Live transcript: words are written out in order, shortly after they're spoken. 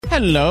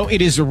Hello,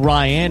 it is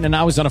Ryan, and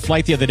I was on a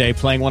flight the other day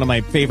playing one of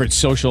my favorite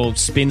social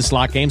spin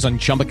slot games on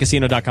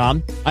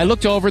ChumbaCasino.com. I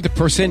looked over at the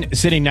person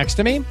sitting next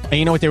to me, and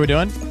you know what they were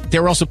doing? They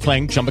were also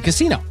playing Chumba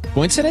Casino.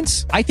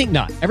 Coincidence? I think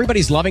not.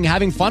 Everybody's loving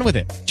having fun with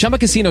it. Chumba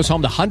Casino is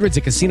home to hundreds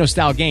of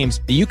casino-style games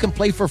that you can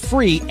play for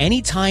free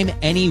anytime,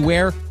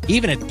 anywhere,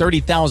 even at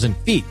 30,000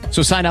 feet.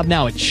 So sign up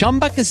now at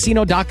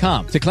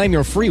ChumbaCasino.com to claim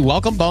your free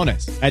welcome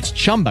bonus. That's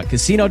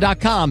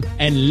ChumbaCasino.com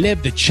and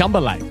live the Chumba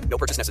life. No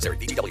purchase necessary.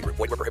 VGW. Void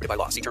were prohibited by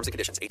law. See terms and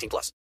conditions. 18+.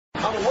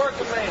 I'm a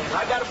working man.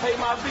 I gotta pay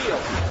my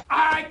bills.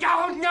 I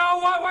don't know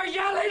what we're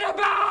yelling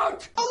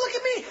about! Oh, look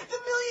at me, the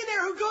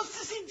millionaire who goes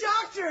to see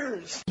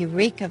doctors. You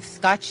reek of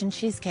scotch and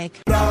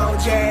cheesecake. Go,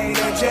 Jane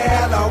and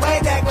Jello,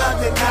 ain't that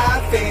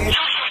nothing?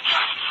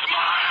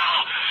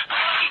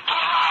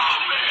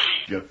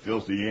 You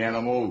filthy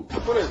animal.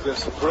 What is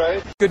this, a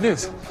parade? Good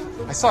news.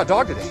 I saw a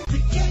dog today.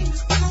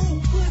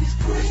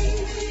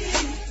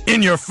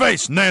 In your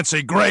face,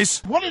 Nancy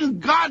Grace. What in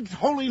God's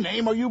holy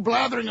name are you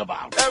blathering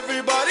about?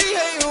 Everybody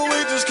hate who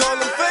we just call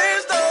them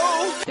fans,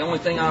 though. The only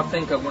thing I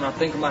think of when I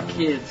think of my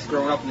kids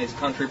growing up in this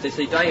country, if they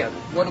say, Dad,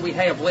 what do we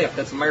have left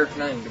that's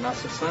American owned? And I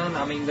say, son,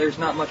 I mean, there's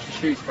not much to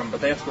choose from,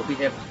 but that's what we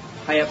have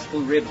Pabst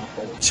Blue Ribbon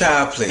for.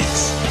 Child,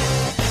 please.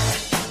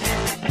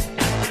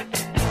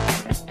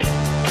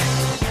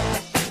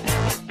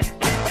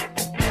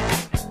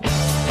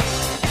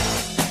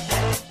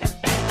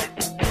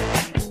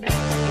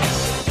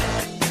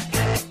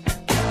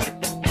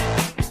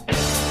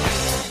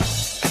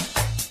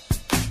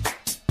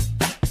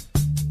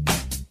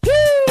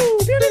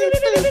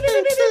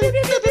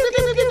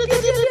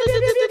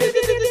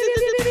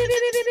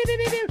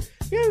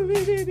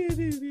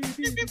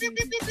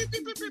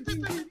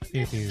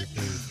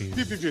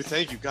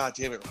 Thank you, God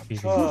damn it.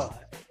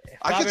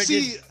 I can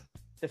see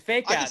the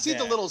fake. I can see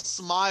the little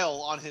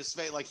smile on his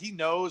face, like he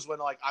knows when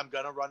like I'm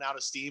gonna run out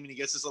of steam, and he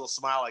gets this little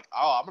smile, like,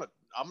 oh, I'm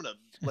gonna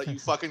let you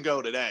fucking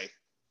go today.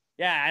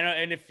 Yeah, I know.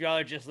 And if y'all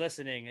are just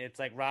listening, it's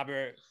like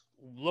Robert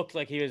looked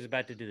like he was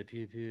about to do the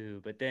pew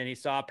pew, but then he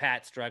saw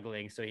Pat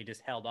struggling, so he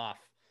just held off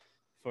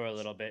for a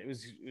little bit. It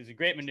was a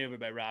great maneuver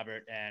by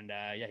Robert, and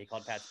yeah, he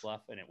called Pat's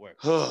bluff, and it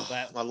worked.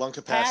 But my lung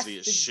capacity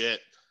is shit.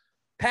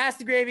 Pass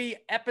the Gravy,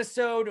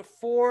 episode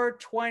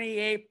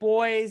 428,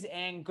 boys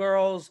and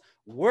girls.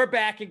 We're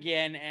back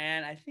again,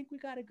 and I think we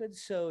got a good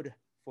sode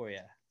for you.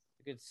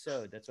 A good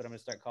sode. That's what I'm going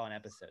to start calling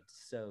episodes.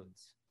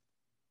 Sodes.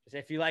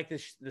 If you like the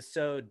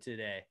sode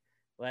today,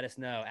 let us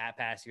know at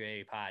Pass the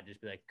Gravy Pod.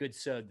 Just be like, good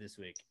sode this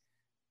week.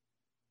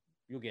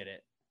 You'll get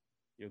it.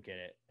 You'll get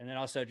it. And then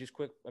also just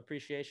quick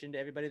appreciation to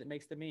everybody that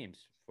makes the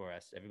memes for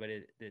us.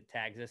 Everybody that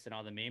tags us in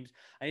all the memes.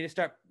 I need to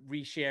start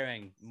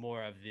resharing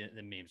more of the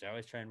memes. I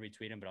always try and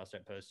retweet them, but I'll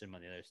start posting them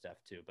on the other stuff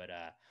too. But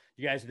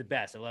you guys are the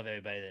best. I love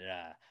everybody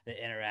that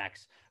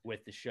interacts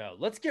with the show.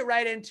 Let's get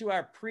right into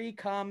our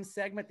pre-cum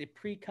segment, the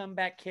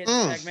pre-comeback kids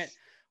segment,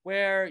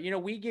 where, you know,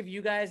 we give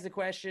you guys the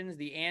questions,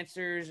 the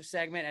answers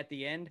segment at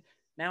the end.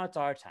 Now it's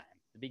our time.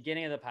 The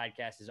beginning of the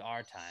podcast is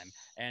our time,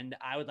 and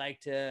I would like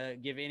to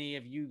give any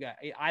of you guys,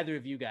 either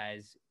of you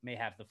guys may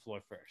have the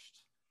floor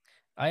first.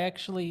 I'm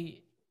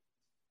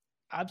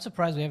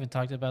surprised we haven't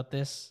talked about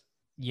this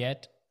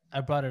yet.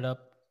 I brought it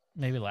up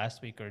maybe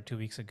last week or 2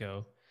 weeks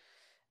ago,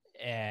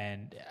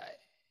 and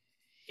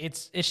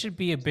it should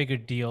be a bigger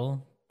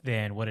deal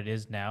than what it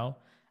is now.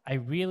 I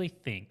really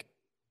think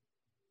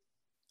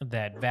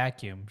that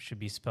vacuum should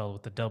be spelled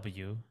with a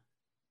W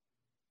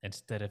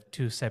instead of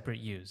two separate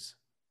U's.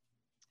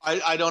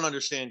 I don't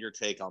understand your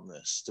take on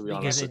this, to be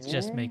honest. Because it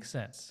just makes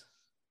sense.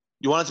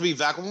 You want it to be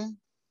vacuum?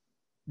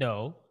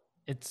 No,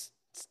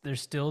 there's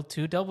still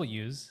two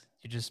W's.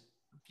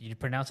 You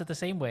pronounce it the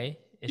same way.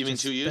 You mean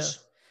two U's?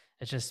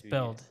 It's just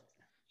spelled.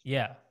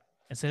 Yeah.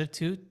 Instead of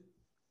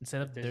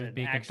there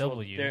being a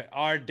W. There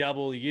are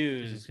double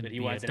U's, but he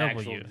wants an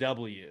actual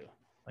W.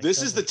 Like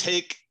this is the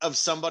take of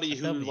somebody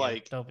who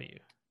W.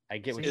 I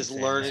get what is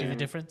you're learning. See the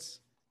difference?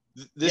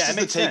 This is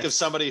the take of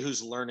somebody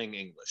who's learning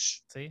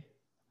English. See?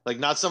 Like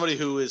not somebody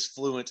who is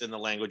fluent in the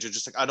language. You're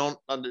just like,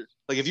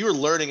 like if you were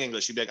learning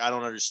English, you'd be like, I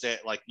don't understand.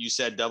 Like you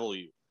said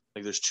W,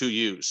 like there's two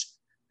U's.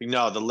 Like,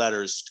 no, the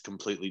letter's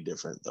completely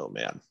different though,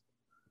 man.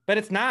 But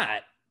it's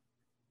not.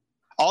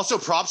 Also,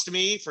 props to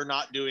me for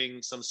not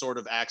doing some sort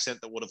of accent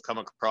that would have come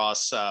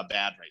across bad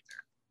right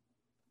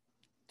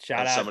there.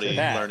 Shout out somebody to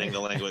Pat. Learning the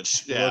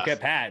language. Yeah. Look at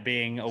Pat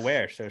being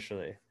aware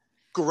socially.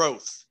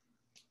 Growth.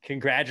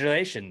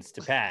 Congratulations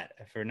to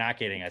Pat for not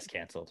getting us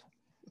canceled.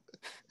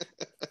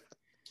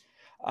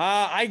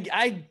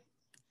 I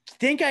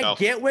think I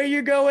get where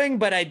you're going,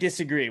 but I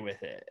disagree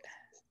with it.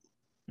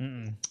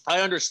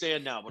 I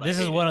understand now, but this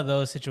is one of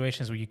those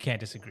situations where you can't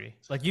disagree.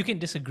 Like you can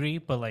disagree,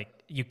 but like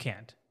you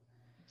can't.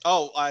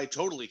 Oh, I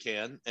totally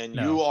can. And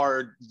you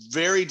are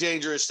very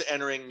dangerous to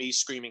entering me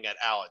screaming at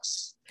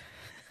Alex.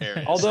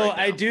 Although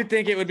I do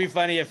think it would be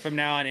funny if from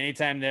now on,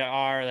 anytime there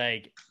are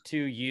like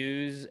two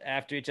U's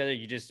after each other,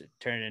 you just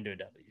turn it into a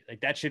W. Like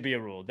that should be a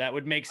rule. That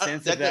would make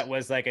sense if that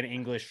was like an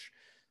English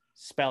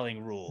spelling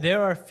rule.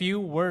 There are few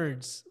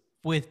words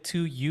with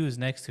two U's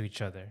next to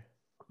each other.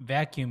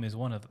 Vacuum is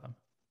one of them.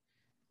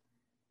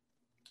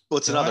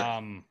 What's another?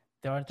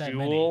 There aren't that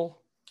many. Juul,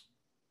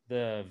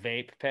 the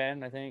vape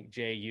pen, I think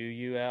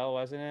JUUL,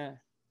 wasn't it?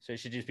 So it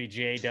should just be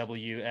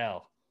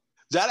JWL.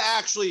 That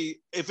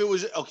actually, if it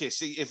was okay,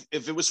 see,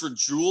 if it was for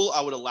Juul, I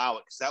would allow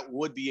it because that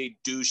would be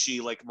a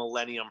douchey like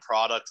millennium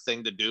product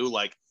thing to do.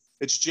 Like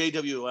it's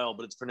JWL,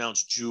 but it's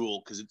pronounced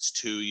Juul because it's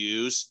 2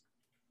 U's.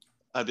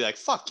 I'd be like,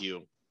 fuck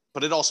you.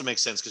 But it also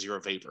makes sense because you're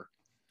a vapor.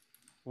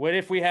 What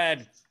if we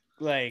had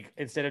like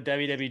instead of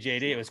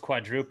WWJD, it was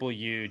quadruple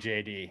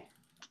UJD?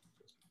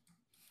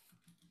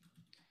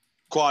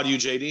 Quad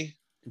UJD?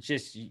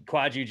 Just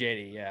quad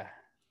UJD, yeah.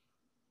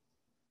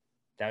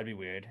 That would be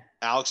weird.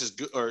 Robert's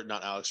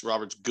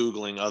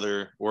Googling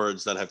other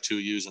words that have 2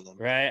 U's in them.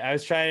 Right. I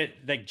was trying to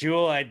like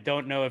Juul. I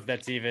don't know if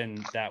that's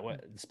even that way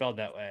spelled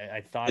that way.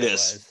 I thought it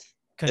was.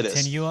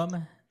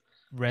 Continuum,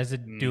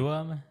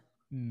 residuum,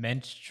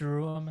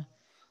 menstruum,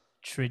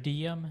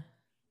 tridium.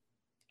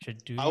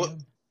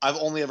 I've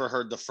only ever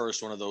heard the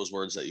first one of those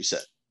words that you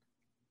said.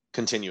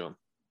 Continuum.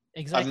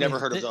 Exactly. I've never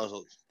heard of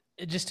those.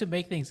 Just to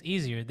make things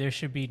easier, there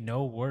should be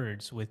no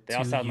words with they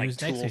all 2 sound like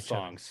U's next Tool to each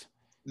other. songs.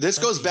 This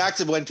goes back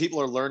to when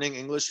people are learning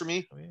English for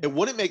me. It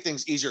wouldn't make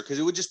things easier because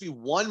it would just be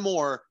one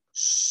more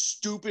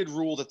stupid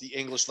rule that the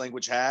English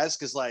language has.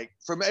 Because like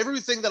from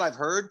everything that I've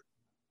heard,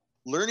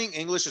 learning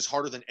English is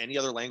harder than any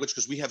other language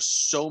because we have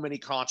so many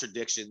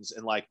contradictions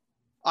and like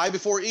I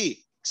before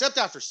E, except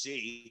after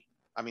C.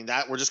 I mean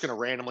that we're just going to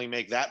randomly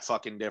make that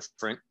fucking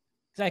different.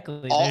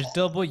 Exactly. There's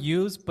double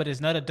U's, but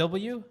it's not a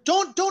W.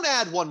 Don't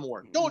add one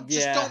more. Don't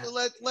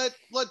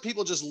let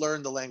people just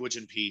learn the language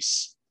in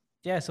peace.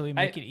 Yeah, so we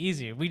make it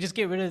easier. We just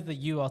get rid of the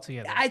U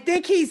altogether. I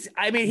think he's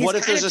kind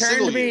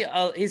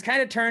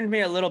of turned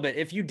me a little bit.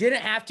 If you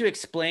didn't have to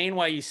explain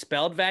why you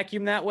spelled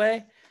vacuum that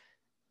way,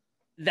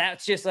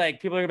 that's just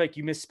like people are like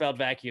you misspelled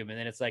vacuum, and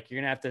then it's like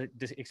you're gonna have to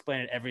explain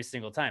it every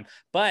single time.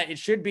 But it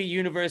should be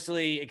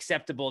universally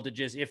acceptable to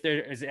just if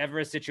there is ever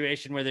a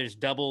situation where there's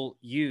double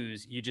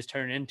U's, you just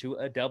turn it into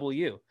a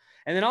W.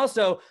 And then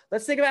also,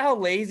 let's think about how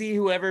lazy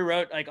whoever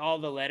wrote like all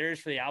the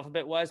letters for the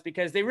alphabet was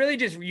because they really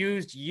just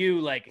used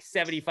U like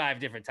 75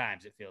 different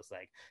times, it feels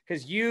like.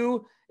 Because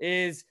U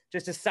is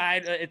just a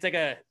side, it's like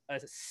a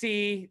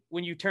C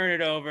when you turn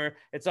it over.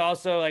 It's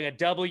also like a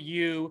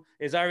W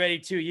is already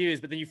 2 U's,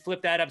 but then you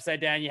flip that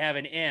upside down, you have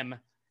an M.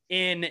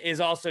 In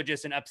is also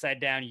just an upside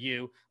down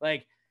U.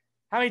 Like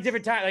how many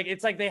different times, like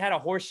it's like they had a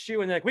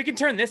horseshoe and they're like, we can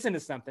turn this into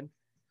something.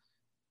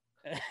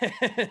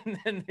 And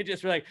then they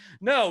just were like,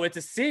 no, it's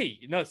a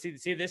C. No, see,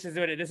 this is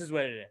what it is.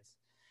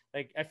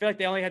 Like, I feel like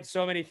they only had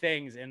so many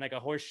things and like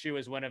a horseshoe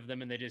is one of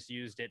them. And they just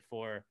used it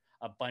for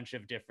a bunch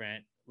of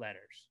different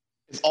letters.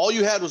 If all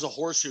you had was a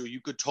horseshoe,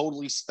 you could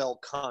totally spell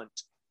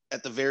cunt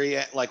at the very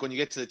end. Like when you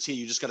get to the T,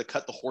 you just got to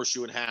cut the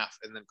horseshoe in half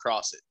and then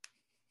cross it.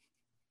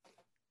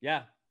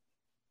 Yeah.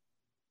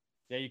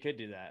 Yeah, you could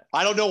do that.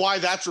 I don't know why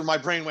that's where my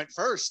brain went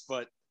first,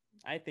 but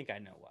I think I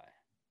know why.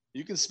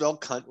 You can spell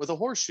cunt with a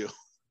horseshoe.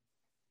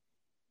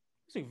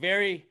 It's a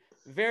very,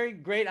 very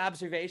great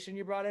observation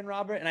you brought in,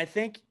 Robert. And I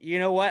think, you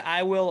know what?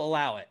 I will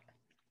allow it.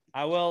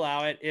 I will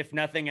allow it, if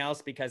nothing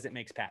else, because it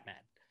makes Pat mad.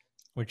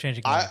 We're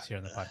changing lives here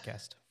on the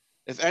podcast.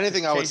 If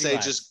anything, I would say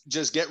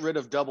just get rid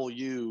of double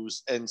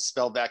U's and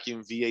spell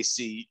vacuum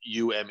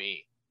VACUME.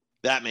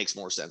 That makes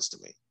more sense to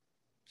me.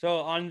 So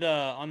on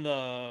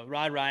the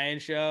Rod Ryan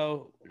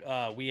show,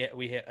 we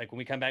hit, like when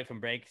we come back from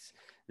breaks,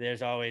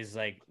 there's always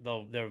like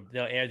they'll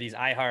air these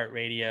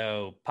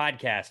iHeartRadio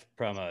podcast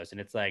promos,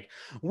 and it's like,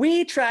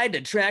 we tried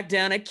to track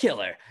down a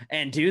killer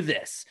and do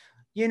this.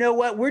 You know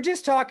what? We're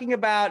just talking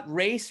about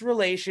race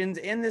relations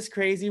in this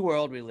crazy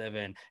world we live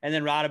in. And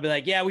then Rod will be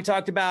like, yeah, we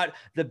talked about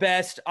the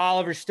best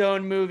Oliver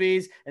Stone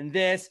movies and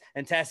this.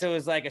 And Tessa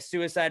was like a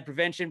suicide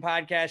prevention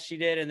podcast she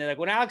did. And they're like,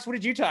 well, Alex, what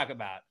did you talk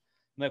about?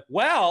 I'm like,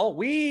 well,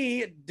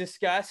 we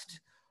discussed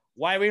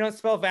why we don't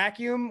spell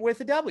vacuum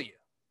with a W.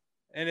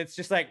 And it's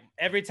just like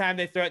every time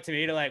they throw it to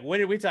me to like, what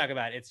did we talk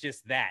about? It's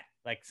just that,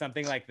 like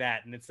something like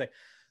that. And it's like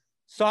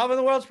solving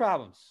the world's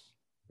problems.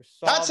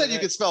 Pat said you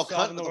could spell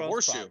cunt with a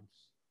horseshoe.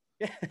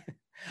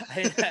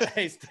 I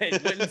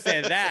wouldn't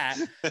say that,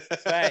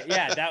 but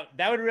yeah,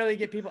 that would really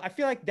get people. I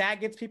feel like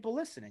that gets people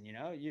listening. You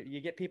know,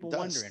 you get people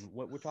wondering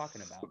what we're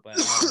talking about.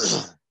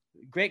 But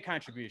great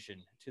contribution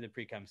to the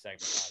pre-cum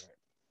segment, Robert.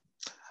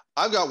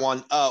 I've got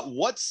one.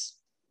 What's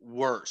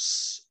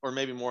worse, or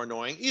maybe more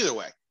annoying? Either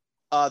way,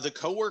 the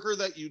coworker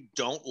that you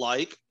don't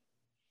like,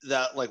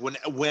 that like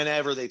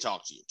whenever they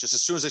talk to you, just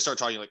as soon as they start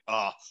talking, you're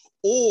like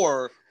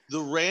or the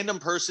random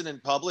person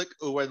in public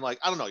who, when like,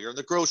 I don't know, you're in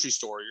the grocery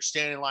store, you're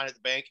standing in line at the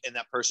bank, and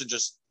that person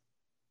just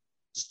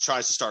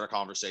tries to start a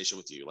conversation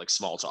with you, like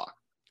small talk.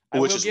 I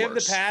will give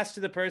the pass to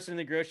the person in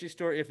the grocery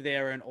store if they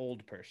are an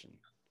old person.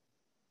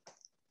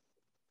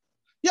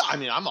 Yeah, I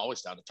mean, I'm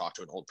always down to talk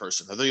to an old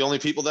person. They're the only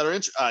people that are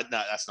interested.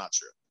 No, that's not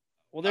true.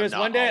 Well, there was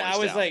one day I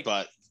was down, like,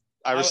 but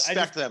I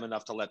respect them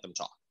enough to let them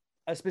talk.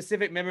 A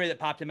specific memory that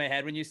popped in my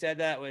head when you said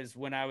that was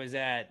when I was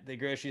at the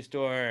grocery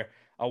store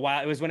a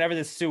while. It was whenever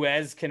the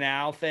Suez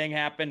Canal thing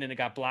happened and it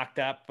got blocked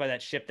up by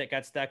that ship that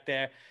got stuck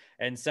there.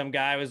 And some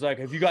guy was like,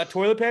 have you got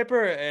toilet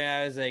paper?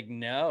 And I was like,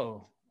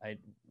 no,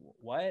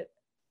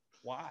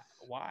 what?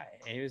 Why?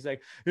 And he was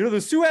like,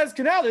 the Suez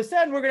Canal, they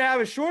said we're going to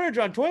have a shortage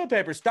on toilet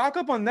paper. Stock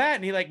up on that.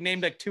 And he like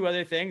named like 2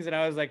 other things. And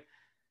I was like,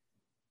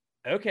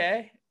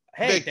 okay.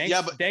 Hey,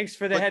 thanks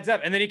for the heads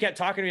up. And then he kept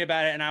talking to me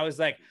about it. And I was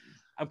like,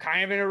 I'm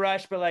kind of in a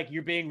rush, but like,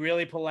 you're being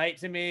really polite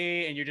to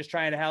me and you're just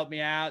trying to help me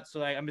out. So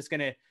like, I'm just going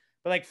to,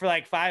 but like for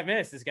like 5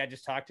 minutes, this guy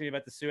just talked to me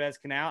about the Suez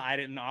Canal. I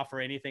didn't offer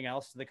anything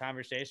else to the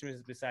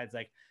conversation besides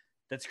like,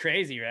 that's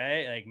crazy,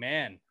 right? Like,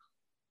 man,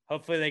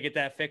 hopefully they get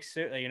that fixed.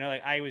 Like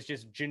I was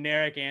just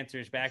generic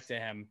answers back to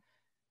him.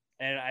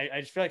 And I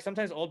just feel like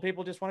sometimes old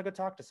people just want to go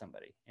talk to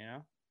somebody,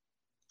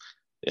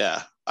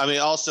 Yeah. I mean,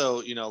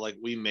 also, like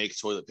we make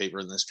toilet paper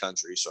in this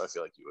country, so I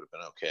feel like you would have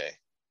been okay.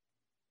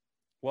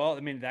 Well,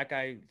 I mean, that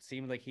guy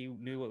seemed like he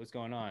knew what was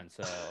going on.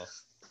 So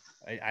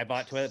I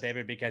bought toilet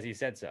paper because he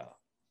said so.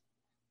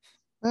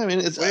 I mean,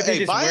 what if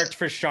he just worked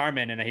for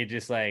Charmin and he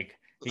just like,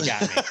 he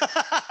got me.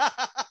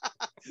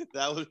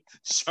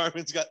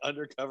 Charmin's got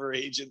undercover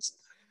agents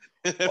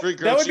in every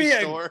grocery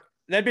store.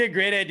 That'd be a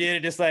great idea to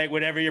just like,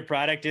 whatever your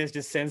product is,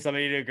 just send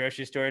somebody to a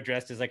grocery store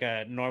dressed as like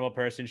a normal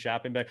person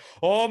shopping. But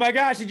oh my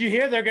gosh, did you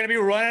hear they're going to be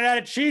running out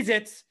of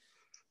Cheez-Its?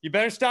 You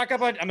better stock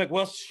up on. I'm like,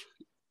 well,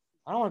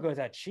 I don't want to go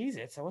without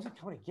Cheez-Its. I wasn't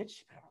coming to get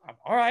you.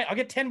 All right, I'll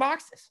get 10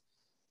 boxes.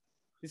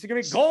 These are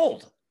going to be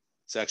gold.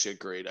 It's actually a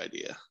great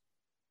idea.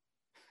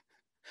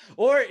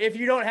 Or if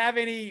you don't have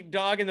any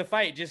dog in the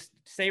fight, just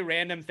say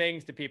random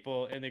things to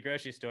people in the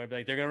grocery store. Be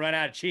like, they're going to run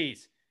out of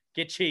cheese.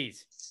 Get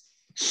cheese.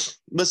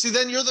 But see,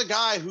 then you're the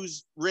guy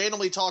who's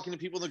randomly talking to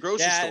people in the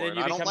grocery store. And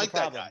I don't like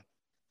that guy.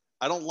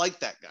 I don't like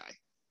that guy.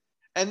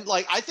 And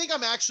like, I think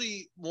I'm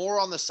actually more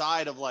on the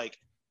side of like,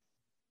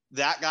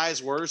 that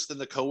guy's worse than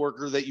the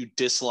coworker that you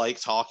dislike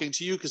talking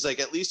to you. Cause like,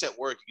 at least at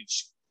work, you can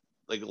just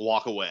like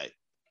walk away.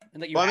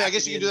 And I mean, I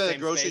guess you can do that at the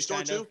grocery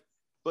store too.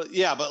 But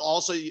yeah, but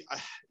also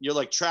you're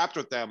like trapped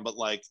with them. But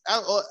like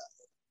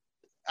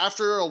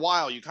after a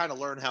while, you kind of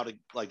learn how to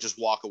like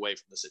just walk away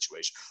from the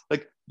situation.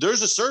 Like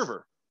there's a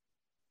server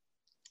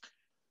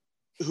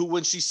who,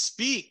 when she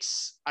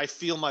speaks, I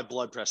feel my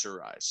blood pressure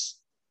rise.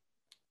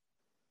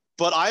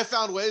 But I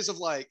found ways of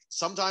like,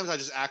 sometimes I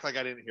just act like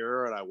I didn't hear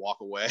her and I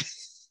walk away.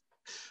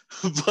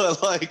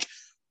 But like,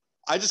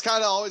 I just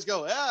kind of always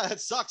go, yeah,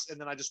 it sucks.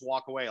 And then I just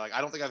walk away. Like,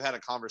 I don't think I've had a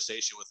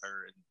conversation with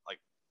her in like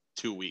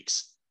 2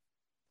 weeks.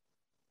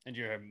 And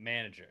you're a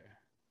manager.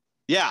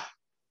 Yeah.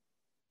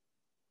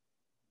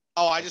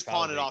 Oh, I just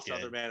pawned it off to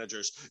other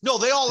managers. No,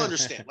 they all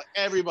understand. Like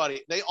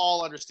everybody, they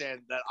all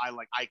understand that I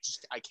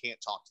can't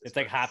talk to this. It's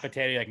like hot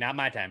potato. You're like, not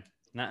my time.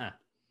 Nuh-uh.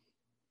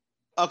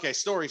 Okay,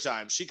 story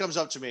time. She comes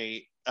up to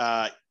me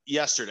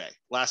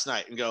last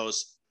night and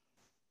goes,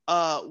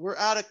 we're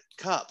out of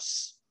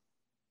cups,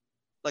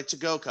 like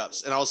to-go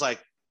cups. And I was like,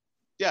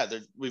 yeah,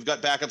 we've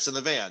got backups in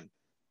the van.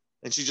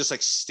 And she just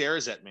like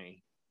stares at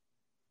me.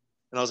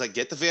 And I was like,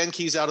 get the van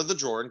keys out of the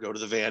drawer and go to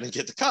the van and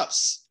get the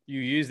cups. You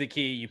use the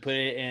key, you put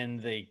it in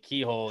the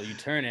keyhole, you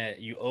turn it,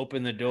 you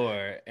open the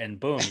door, and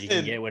boom, you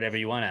can get whatever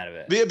you want out of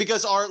it.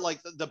 Because our like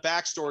the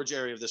back storage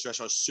area of this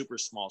restaurant is super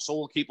small. So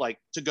we'll keep like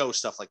to-go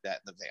stuff like that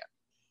in the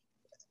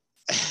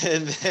van.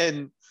 And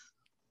then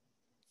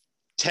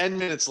 10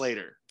 minutes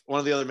later, one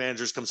of the other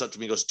managers comes up to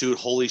me and goes, dude,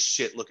 holy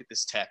shit, look at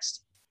this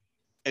text.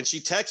 And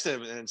she texted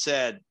him and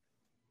said,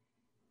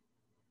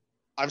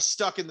 I'm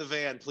stuck in the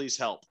van, please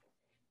help.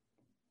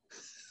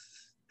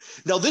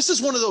 Now, this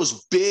is one of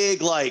those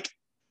big, like,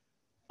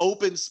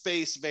 open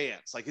space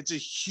vans. Like, it's a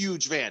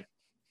huge van.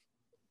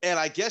 And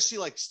I guess she,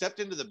 like, stepped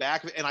into the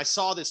back of it. And I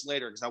saw this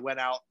later because I went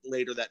out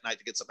later that night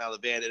to get something out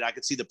of the van. And I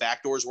could see the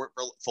back doors weren't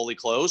fully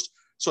closed.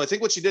 So I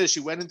think what she did is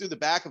she went in through the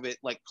back of it,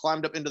 like,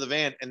 climbed up into the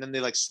van. And then they,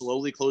 like,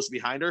 slowly closed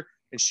behind her.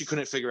 And she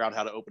couldn't figure out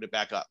how to open it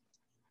back up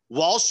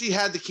while she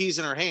had the keys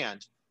in her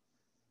hand.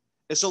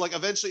 And so, like,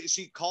 eventually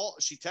she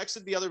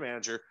texted the other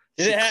manager.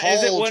 Is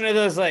it one of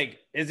those, like,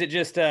 is it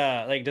just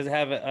like, does it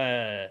have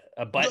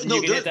a button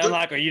you can hit to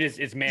unlock, or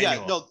it's manual?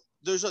 Yeah, no,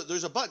 there's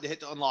a button to hit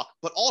to unlock,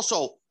 but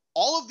also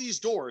all of these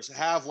doors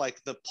have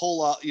like the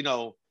pull up,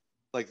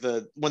 like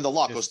when the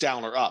lock goes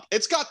down or up.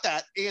 It's got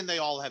that, and they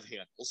all have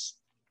handles.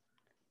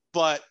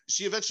 But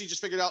she eventually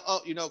just figured out,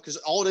 because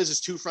all it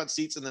is 2 front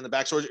seats and then the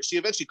back storage. She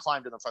eventually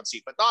climbed in the front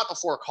seat, but not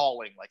before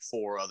calling like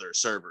 4 other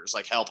servers,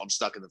 like, help, I'm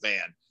stuck in the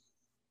van.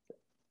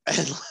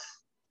 And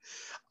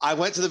I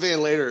went to the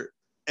van later.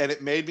 And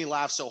it made me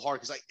laugh so hard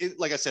because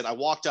like I said, I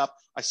walked up,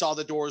 I saw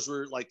the doors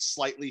were like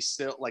slightly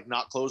still, like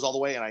not closed all the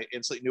way. And I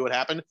instantly knew what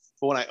happened.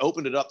 But when I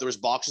opened it up, there was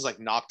boxes like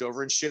knocked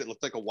over and shit. It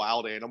looked like a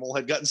wild animal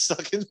had gotten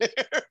stuck in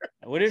there.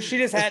 What if she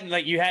just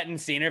you hadn't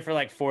seen her for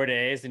like 4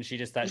 days and she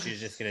just thought she was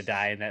just going to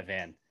die in that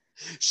van?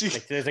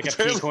 There's like a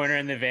pee corner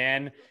in the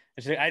van. And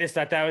she's like, I just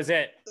thought that was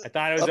it. I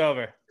thought it was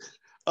over.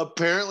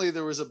 Apparently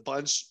there was a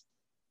bunch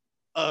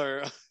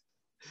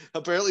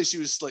apparently she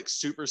was like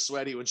super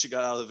sweaty when she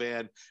got out of the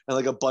van, and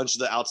like a bunch of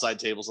the outside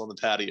tables on the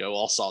patio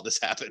all saw this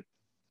happen.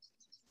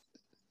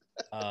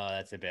 Oh,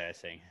 that's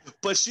embarrassing.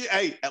 But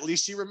at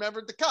least she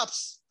remembered the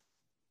cups.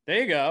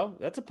 There you go.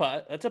 That's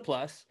a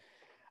plus.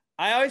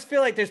 I always feel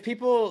like there's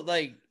people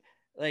like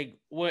like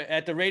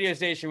at the radio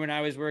station when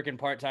I was working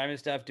part-time and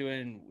stuff,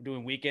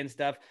 doing weekend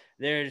stuff,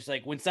 there's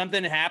like when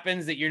something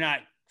happens that you're not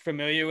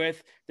familiar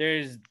with,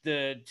 there's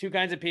the two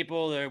kinds of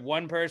people. There,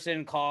 one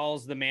person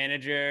calls the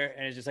manager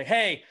and is just like,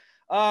 hey,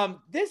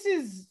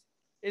 is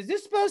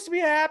this supposed to be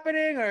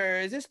happening, or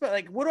is this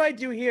like, what do I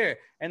do here?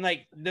 And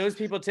like those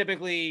people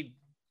typically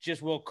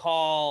just will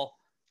call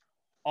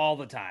all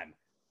the time.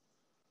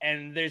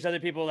 And there's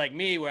other people like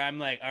me where I'm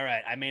like, all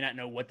right, I may not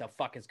know what the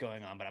fuck is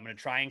going on, but I'm going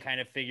to try and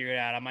kind of figure it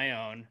out on my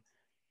own.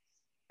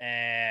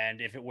 And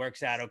if it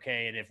works out,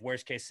 okay. And if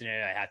worst case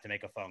scenario, I have to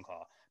make a phone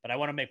call, but I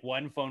want to make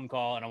one phone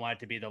call and I want it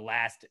to be the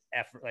last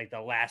effort, like the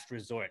last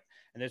resort.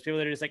 And there's people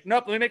that are just like,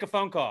 nope, let me make a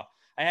phone call.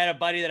 I had a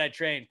buddy that I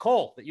trained,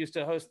 Cole, that used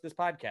to host this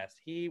podcast.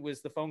 He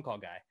was the phone call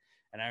guy.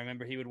 And I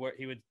remember he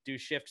would do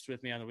shifts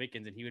with me on the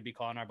weekends and he would be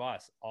calling our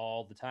boss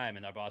all the time.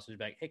 And our boss would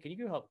be like, hey, can you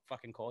go help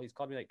fucking Cole? He's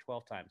called me like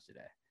 12 times today.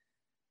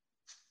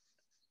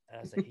 And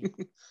I was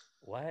like,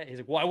 what? He's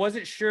like, well, I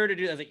wasn't sure to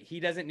do that. I was like, he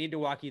doesn't need to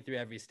walk you through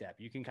every step.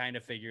 You can kind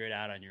of figure it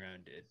out on your own,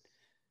 dude.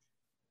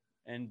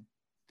 And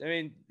I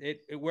mean,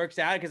 it works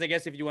out because I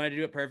guess if you want to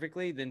do it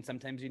perfectly, then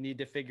sometimes you need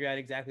to figure out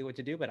exactly what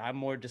to do. But I'm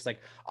more just like,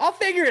 I'll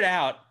figure it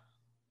out.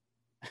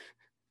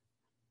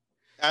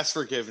 Ask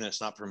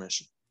forgiveness, not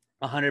permission.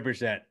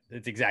 100%.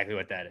 That's exactly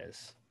what that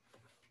is.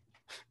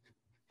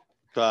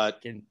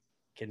 But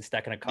getting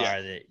stuck in a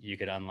car that you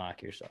could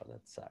unlock yourself.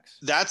 That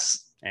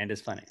sucks. And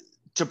it's funny.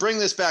 To bring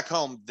this back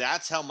home,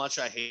 that's how much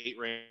I hate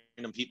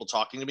random people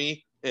talking to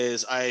me.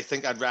 Is I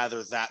think I'd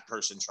rather that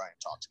person try and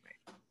talk to me.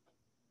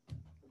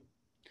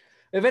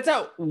 If it's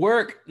at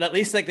work, at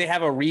least like they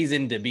have a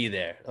reason to be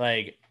there.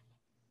 Like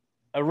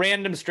a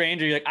random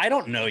stranger, you're like, I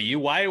don't know you.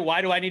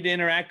 Why do I need to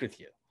interact with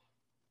you?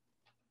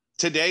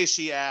 Today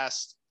she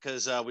asked,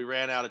 because we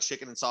ran out of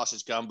chicken and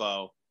sausage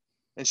gumbo,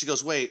 and she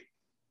goes, wait,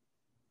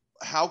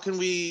 how can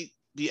we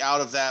be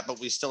out of that, but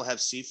we still have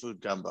seafood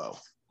gumbo?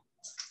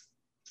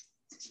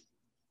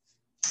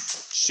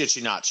 Shit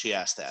you not, she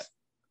asked that.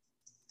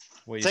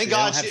 Well, thank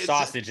God she have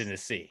sausage in the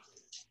sea.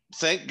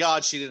 Thank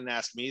God she didn't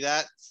ask me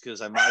that,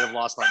 because I might have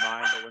lost my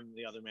mind. But when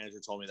the other manager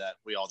told me that,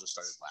 we all just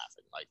started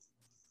laughing.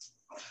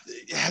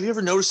 Like, have you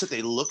ever noticed that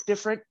they look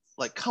different?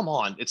 Like, come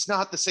on, it's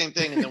not the same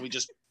thing. And then we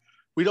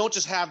don't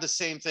just have the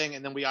same thing,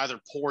 and then we either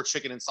pour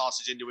chicken and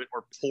sausage into it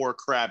or pour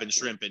crab and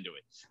shrimp into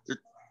it.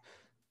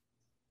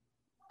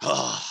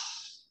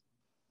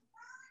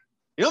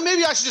 You know,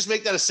 maybe I should just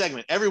make that a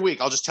segment every week.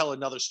 I'll just tell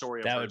another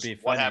story. That would be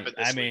funny. What happened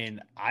this week.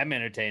 Mean, I'm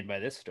entertained by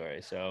this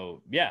story.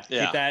 So yeah,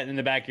 keep that in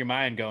the back of your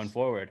mind going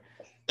forward.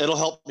 It'll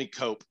help me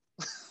cope.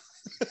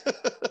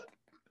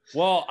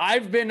 Well,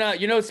 I've been,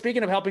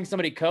 speaking of helping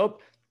somebody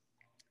cope,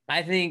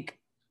 I think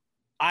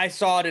I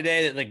saw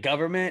today that the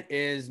government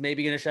is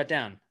maybe going to shut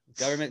down.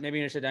 Government maybe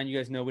going to shut down. You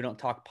guys know we don't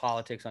talk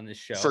politics on this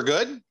show. For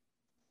good?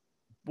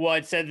 Well,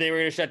 it said they were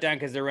going to shut down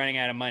because they're running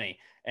out of money.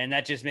 And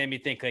that just made me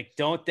think, like,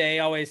 don't they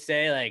always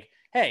say, like,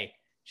 hey,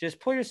 just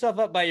pull yourself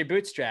up by your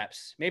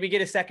bootstraps. Maybe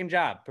get a second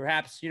job.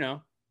 Perhaps,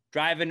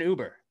 drive an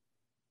Uber,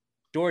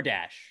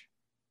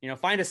 DoorDash,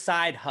 find a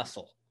side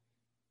hustle.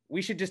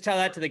 We should just tell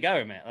that to the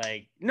government.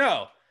 Like,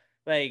 no,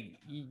 like,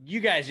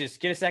 you guys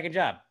just get a second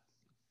job.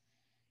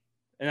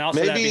 And also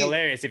that'd be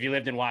hilarious if you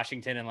lived in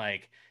Washington and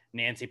like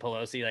Nancy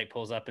Pelosi like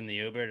pulls up in the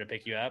Uber to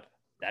pick you up.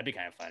 That'd be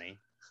kind of funny.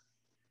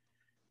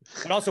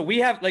 But also we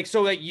have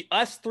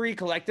us three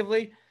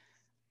collectively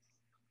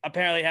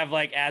apparently have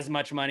like as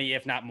much money,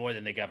 if not more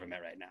than the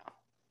government right now.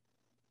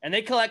 And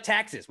they collect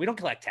taxes. We don't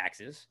collect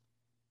taxes.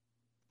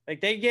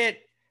 Like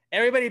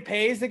everybody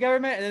pays the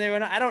government and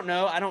then I don't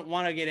know. I don't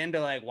want to get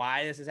into like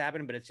why this is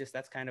happening, but it's just,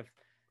 that's kind of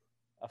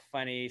a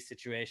funny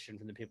situation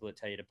from the people that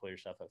tell you to pull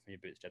yourself up from your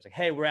bootstraps. Like,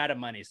 hey, we're out of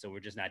money, so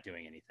we're just not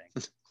doing anything.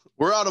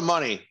 We're out of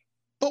money,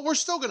 but we're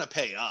still going to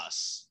pay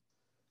us.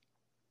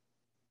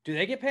 Do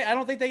they get paid? I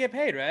don't think they get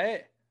paid,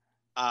 right?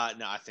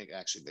 No, I think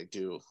actually they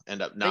do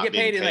end up not being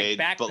paid, in like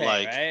back but pay,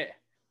 like right?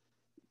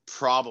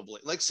 Probably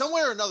like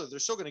somewhere or another, they're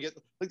still going to get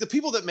like the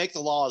people that make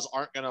the laws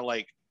aren't going to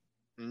like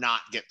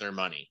not get their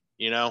money,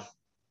 Yeah,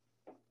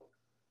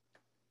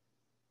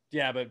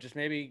 but just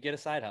maybe get a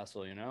side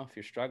hustle, if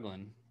you're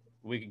struggling.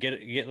 We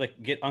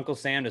could get Uncle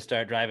Sam to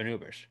start driving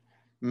Ubers.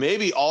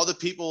 Maybe all the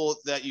people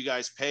that you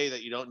guys pay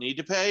that you don't need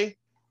to pay,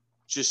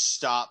 just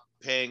stop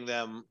paying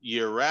them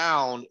year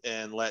round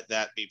and let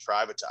that be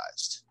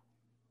privatized.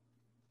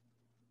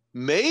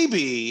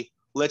 Maybe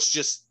let's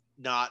just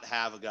not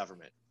have a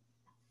government.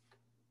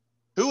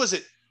 Who was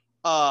it?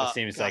 It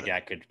seems like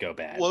that could go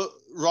bad. Well,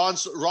 Ron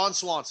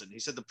Swanson, he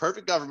said the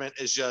perfect government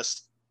is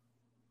just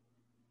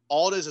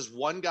all it is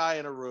one guy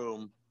in a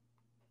room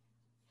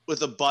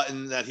with a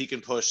button that he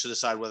can push to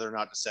decide whether or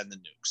not to send the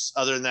nukes.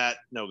 Other than that,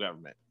 no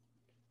government.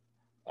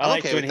 I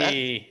like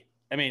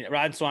when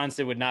Ron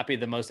Swanson would not be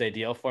the most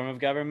ideal form of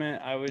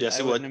government. I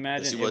wouldn't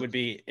imagine.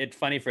 Yes, it's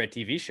funny for a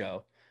TV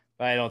show,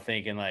 but I don't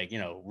think in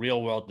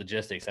real world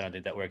logistics, I don't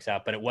think that works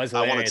out. But it was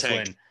hilarious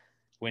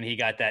when he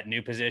got that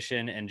new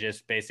position and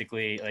just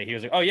basically like, he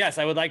was like, oh yes,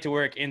 I would like to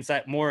work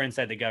inside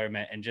the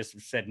government, and just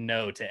said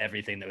no to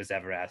everything that was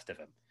ever asked of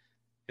him.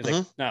 He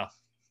was like,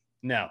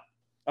 no.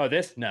 Oh,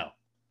 this? No.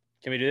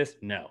 Can we do this?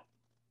 No.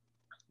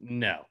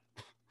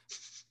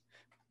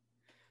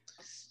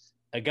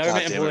 A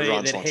government God damn it, employee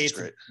Ron that Swanson's hates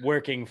great.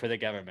 working for the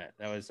government.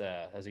 That was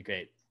a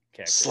great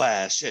character.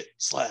 Slash it.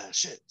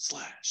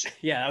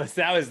 Yeah,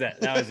 that was it.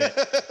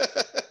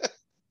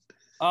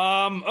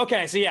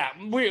 Okay, so yeah,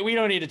 we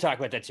don't need to talk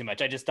about that too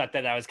much. I just thought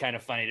that was kind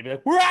of funny to be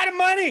like, we're out of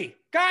money,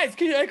 guys.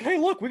 Hey,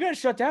 look, we gotta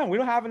shut down. We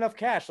don't have enough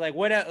cash. Like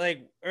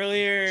like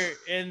earlier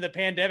in the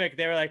pandemic,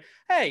 they were like,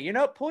 hey,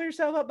 pull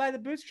yourself up by the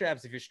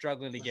bootstraps if you're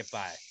struggling to get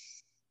by.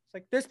 It's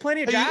like there's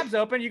plenty of jobs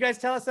open. You guys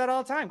tell us that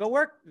all the time. Go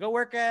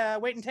work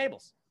waiting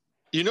tables.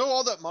 You know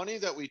all that money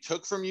that we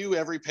took from you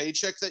every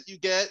paycheck that you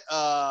get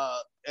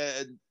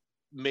and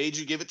made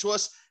you give it to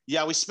us?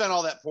 Yeah, we spent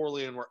all that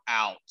poorly and we're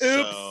out.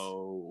 Oops.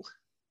 So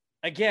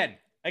Again,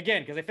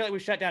 because I feel like we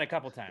shut down a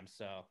couple times.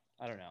 So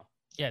I don't know.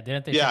 Yeah,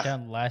 didn't they shut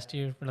down last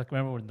year? Like,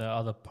 remember when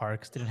all the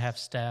parks didn't have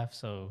staff,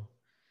 so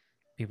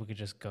people could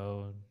just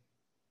go.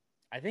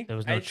 I think there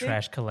was no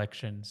trash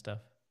collection stuff.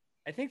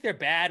 I think they're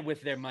bad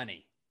with their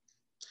money.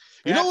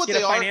 You know what get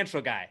they a are?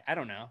 Financial guy. I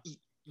don't know.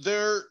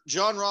 They're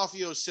John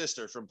Raffio's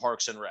sister from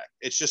Parks and Rec.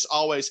 It's just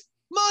always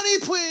money,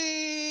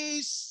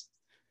 please.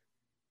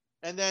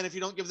 And then if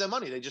you don't give them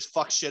money, they just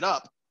fuck shit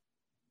up.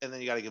 And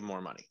then you got to give them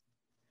more money.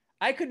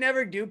 I could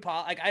never do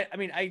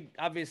I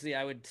obviously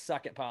I would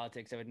suck at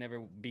politics. I would never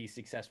be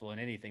successful in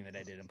anything that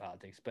I did in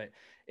politics, but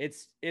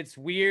it's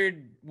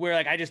weird where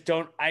like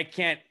I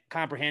can't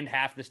comprehend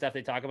half the stuff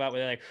they talk about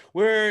where they're like,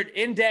 we're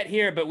in debt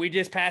here, but we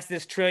just passed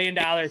this $1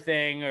 trillion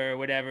thing or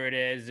whatever it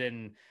is.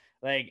 And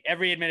like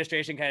every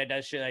administration kind of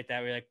does shit like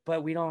that. We're like,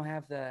 but we don't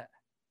have the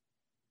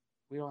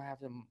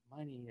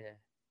money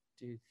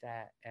to do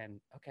that. And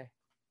okay,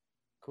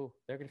 cool.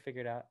 They're going to figure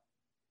it out.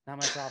 Not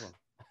my problem.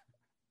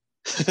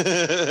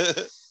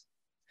 But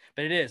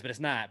it's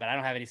not. But I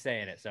don't have any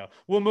say in it. So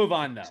we'll move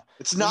on though.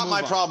 It's not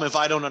my problem if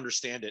I don't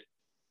understand it.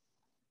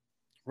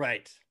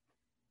 Right.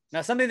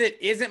 Now, something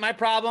that isn't my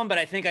problem, but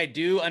I think I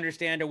do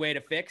understand a way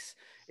to fix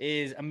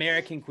is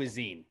American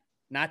cuisine.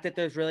 Not that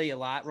there's really a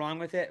lot wrong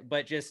with it,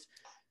 but just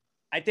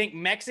I think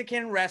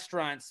Mexican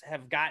restaurants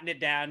have gotten it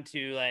down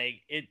to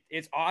like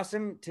it's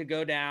awesome to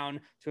go down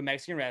to a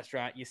Mexican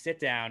restaurant. You sit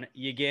down,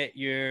 you get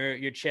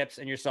your chips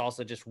and your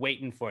salsa just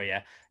waiting for you.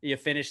 You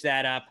finish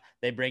that up,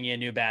 they bring you a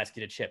new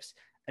basket of chips.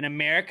 In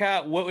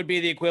America, what would be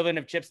the equivalent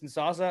of chips and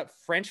salsa?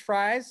 French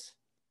fries,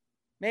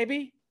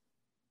 maybe?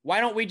 Why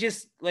don't we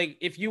just like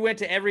if you went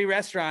to every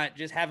restaurant,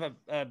 just have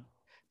a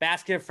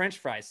basket of French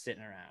fries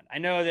sitting around? I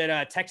know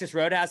that Texas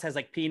Roadhouse has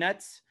like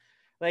peanuts.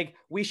 Like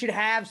we should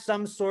have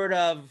some sort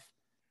of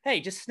hey,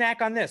 just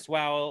snack on this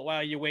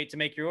while you wait to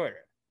make your order.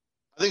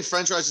 I think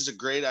French fries is a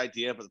great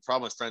idea, but the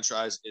problem with French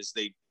fries is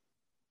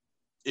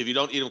if you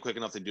don't eat them quick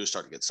enough, they do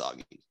start to get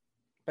soggy.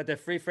 But they're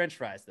free French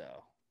fries,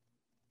 though.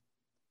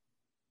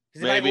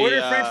 Because if I order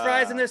French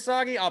fries and they're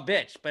soggy, I'll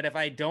bitch. But if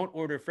I don't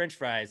order French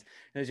fries and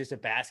there's just a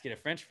basket of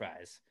French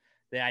fries,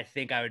 then I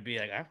think I would be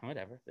like,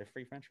 whatever. They're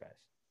free French fries.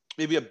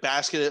 Maybe a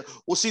basket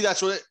well, see,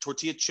 that's what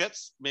tortilla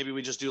chips. Maybe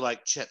we just do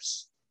like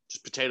chips,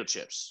 just potato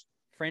chips.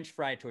 French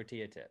fry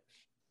tortilla tips.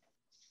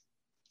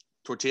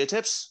 Tortilla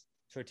tips?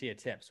 Tortilla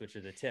tips, which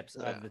are the tips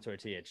of the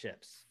tortilla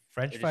chips.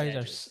 French fries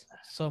are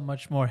so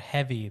much more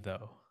heavy,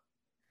 though.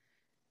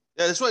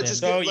 Yeah, that's what.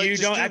 So you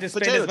don't have to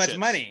spend as much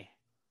money.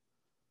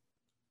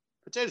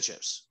 Potato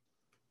chips.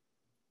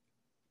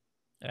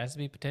 It has to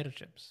be potato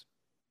chips.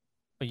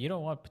 But you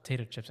don't want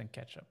potato chips and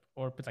ketchup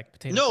or like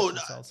potato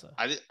chips and salsa.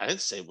 I didn't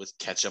say with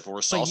ketchup or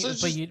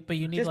salsa. But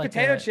you need just like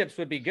potato chips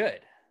would be good.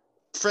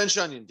 French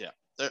onion dip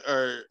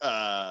or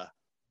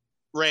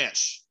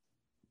ranch.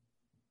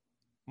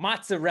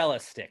 Mozzarella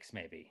sticks,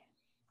 maybe.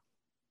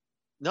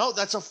 No,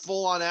 that's a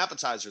full-on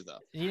appetizer, though.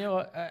 You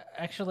know,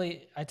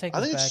 actually, I take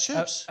I this think back. it's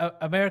chips.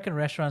 American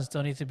restaurants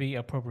don't need to be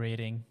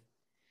appropriating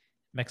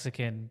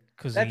Mexican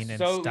cuisine and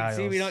styles.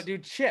 See, we don't do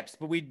chips,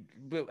 but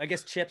I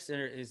guess chips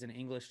is an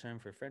English term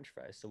for French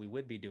fries, so we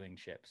would be doing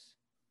chips.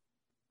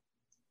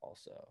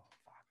 Also,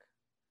 fuck.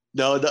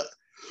 No,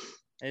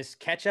 is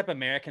ketchup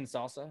American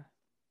salsa?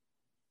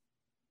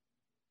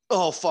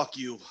 Oh, fuck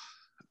you!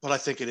 But I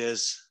think it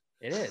is.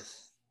 It is.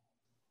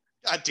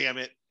 God damn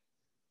it!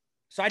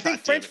 So I think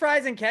French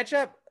fries and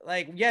ketchup,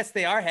 like, yes,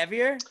 they are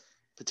heavier.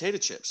 Potato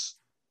chips.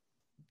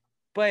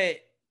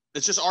 But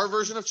it's just our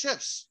version of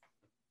chips.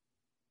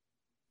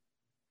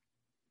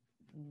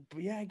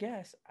 Yeah, I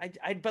guess.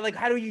 But like,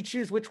 how do you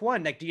choose which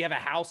one? Like, do you have a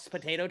house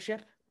potato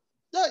chip?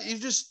 No, you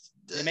just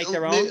they make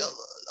their own.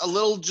 A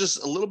little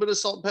bit of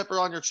salt and pepper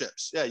on your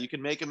chips. Yeah, you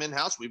can make them in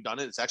house. We've done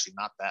it. It's actually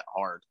not that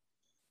hard.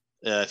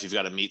 If you've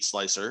got a meat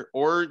slicer,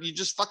 or you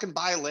just fucking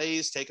buy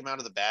Lay's, take them out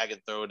of the bag,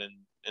 and throw it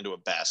into a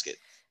basket.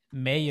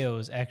 Mayo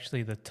is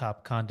actually the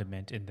top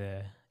condiment in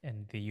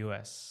the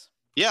U.S.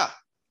 Yeah,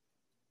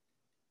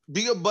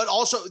 but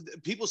also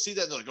people see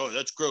that and they're like, "Oh,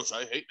 that's gross.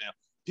 I hate mayo."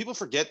 People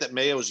forget that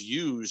mayo is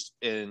used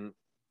in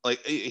like.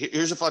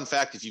 Here's a fun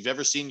fact: if you've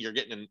ever seen, you're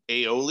getting an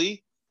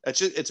aioli.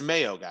 It's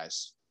mayo,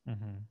 guys.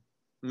 Mm-hmm.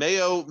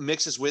 Mayo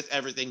mixes with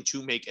everything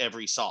to make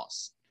every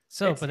sauce.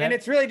 So, and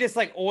it's really just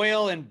like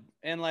oil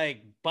and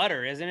like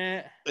butter, isn't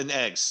it? And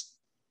eggs.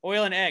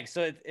 Oil and eggs.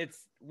 So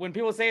it's when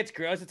people say it's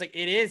gross, it's like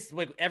it is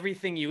like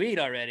everything you eat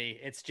already.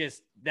 It's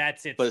just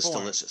that's it. But it's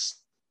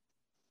delicious.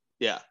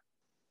 Yeah.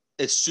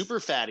 It's super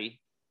fatty.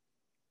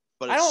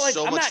 But it's I don't like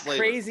so I'm much not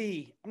flavor.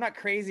 crazy. I'm not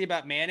crazy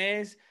about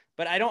mayonnaise,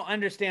 but I don't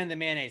understand the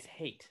mayonnaise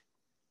hate.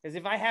 Because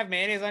if I have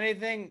mayonnaise on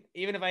anything,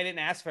 even if I didn't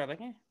ask for it, I'm like,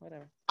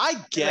 whatever. I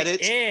get like,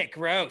 it.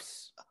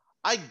 Gross.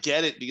 I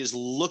get it because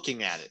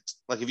looking at it,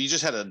 like if you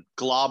just had a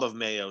glob of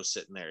mayo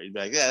sitting there, you'd be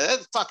like, yeah,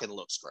 that fucking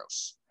looks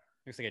gross.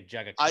 Looks like a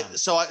jug of cum.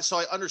 So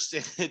I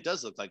understand it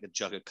does look like a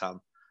jug of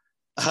cum.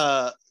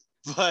 So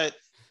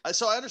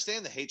I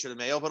understand the hatred of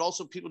mayo, but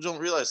also people don't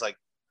realize like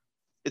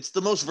it's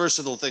the most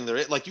versatile thing there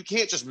is. Like you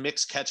can't just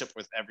mix ketchup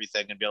with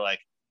everything and be like,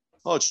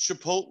 oh, it's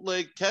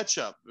Chipotle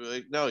ketchup.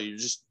 Like, no, you're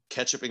just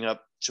ketchuping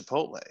up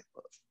Chipotle.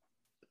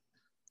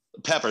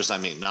 Peppers, I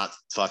mean, not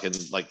fucking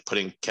like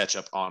putting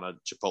ketchup on a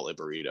Chipotle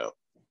burrito.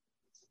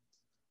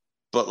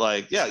 But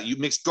like, yeah, you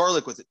mix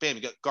garlic with it. Bam,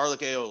 you got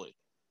garlic aioli.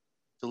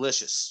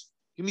 Delicious.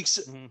 You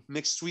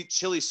mix sweet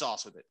chili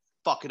sauce with it.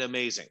 Fucking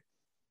amazing.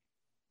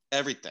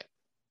 Everything.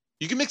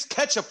 You can mix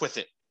ketchup with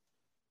it.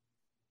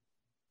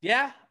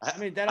 Yeah. I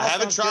mean, that I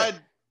haven't tried.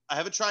 Good. I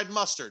haven't tried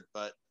mustard,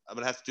 but I'm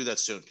gonna have to do that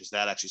soon because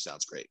that actually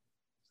sounds great.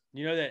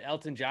 You know that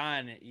Elton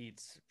John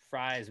eats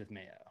fries with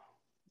mayo.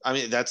 I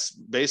mean, that's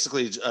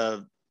basically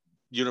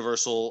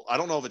universal. I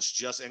don't know if it's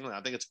just England.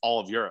 I think it's all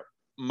of Europe.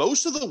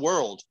 Most of the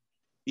world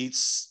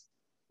eats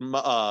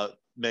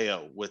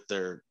mayo with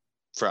their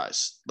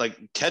fries. Like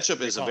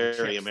ketchup is a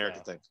very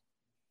American thing.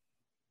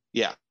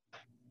 Yeah.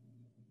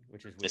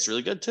 Which is weird. It's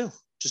really good too.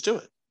 Just do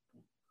it.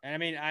 And I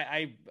mean,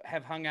 I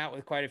have hung out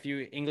with quite a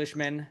few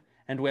Englishmen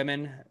and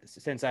women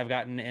since I've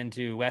gotten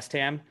into West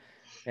Ham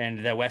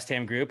and the West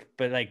Ham group,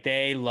 but like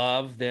they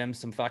love them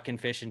some fucking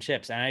fish and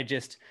chips. And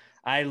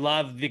I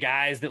love the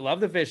guys that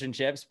love the fish and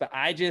chips, but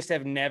I just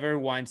have never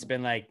once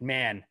been like,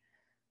 man,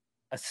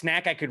 a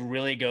snack I could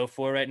really go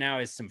for right now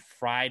is some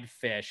fried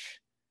fish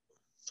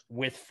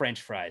with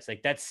French fries.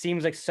 Like that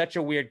seems like such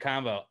a weird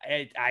combo.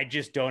 I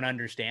just don't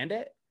understand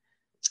it.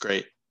 It's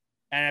great.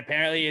 And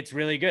apparently it's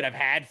really good. I've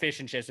had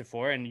fish and chips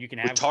before, and you can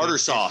have with tartar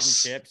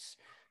sauce. Chips.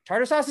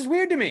 Tartar sauce is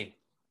weird to me.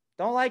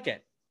 Don't like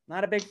it.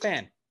 Not a big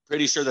fan.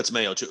 Pretty sure that's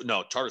mayo too.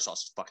 No, tartar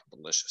sauce is fucking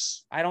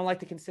delicious. I don't like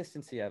the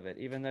consistency of it,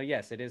 even though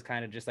yes, it is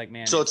kind of just like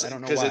mayonnaise. So it's, I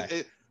don't know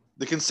why.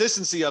 The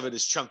consistency of it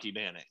is chunky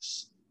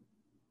mayonnaise.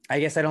 I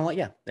guess I don't like.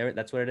 Yeah,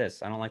 that's what it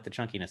is. I don't like the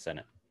chunkiness in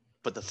it.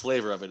 But the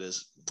flavor of it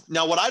is.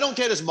 Now, what I don't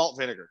get is malt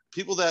vinegar.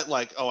 People that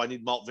like, oh, I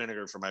need malt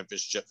vinegar for my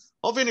fish chip.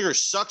 Malt vinegar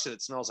sucks and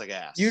it smells like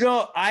ass. You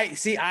don't.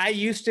 I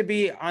used to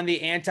be on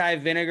the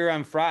anti-vinegar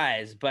on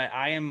fries, but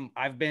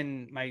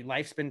my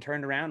life's been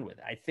turned around with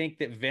it. I think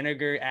that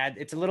vinegar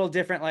it's a little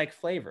different like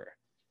flavor.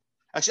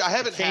 Actually, I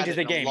haven't had it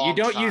the in game. a long You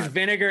don't time. use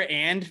vinegar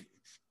and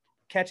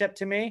ketchup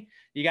to me.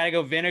 You got to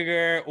go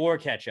vinegar or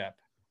ketchup.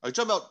 Are you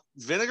talking about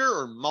vinegar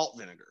or malt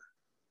vinegar?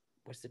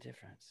 What's the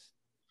difference?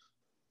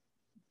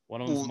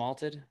 One of them's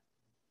malted.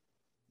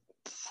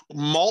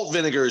 Malt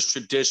vinegar is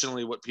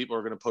traditionally what people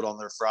are going to put on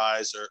their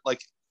fries, or like.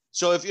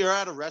 So if you're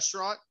at a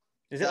restaurant,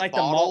 is it like the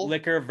malt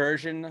liquor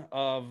version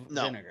of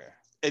vinegar?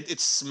 It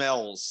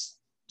smells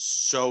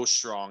so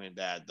strong and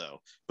bad though.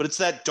 But it's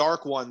that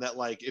dark one that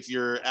like if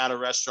you're at a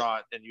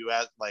restaurant and you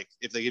add like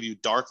if they give you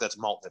dark, that's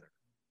malt vinegar.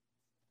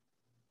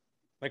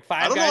 Like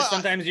Five Guys,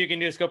 sometimes you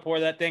can just go pour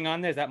that thing on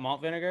there. Is that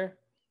malt vinegar?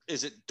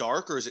 Is it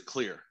dark or is it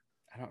clear?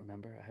 I don't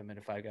remember. I haven't been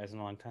to Five Guys in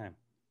a long time.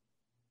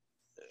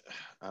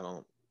 I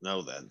don't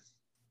know then.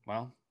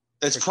 Well,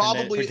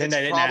 pretend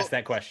I didn't ask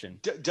that question.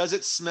 Does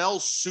it smell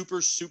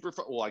super?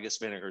 Well, I guess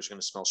vinegar is going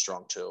to smell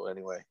strong too.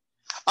 Anyway,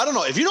 I don't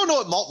know. If you don't know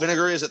what malt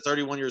vinegar is at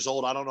 31 years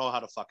old, I don't know how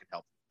to fucking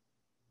help.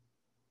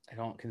 I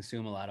don't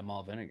consume a lot of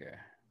malt vinegar.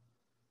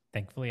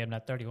 Thankfully, I'm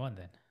not 31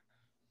 then.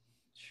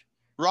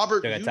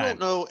 Robert, you don't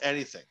know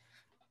anything.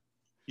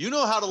 You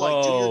know how to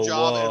like do your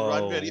job and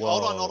run video.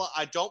 Hold on.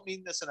 I don't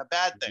mean this in a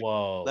bad thing.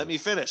 Let me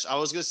finish. I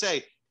was going to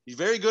say, you're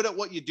very good at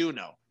what you do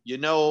know. You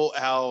know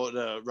how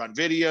to run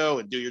video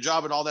and do your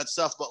job and all that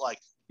stuff. But like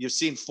you've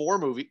seen 4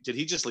 movies. Did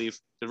he just leave?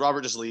 Did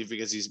Robert just leave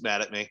because he's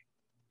mad at me?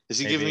 Is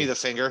he giving me the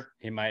finger?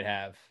 He might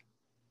have.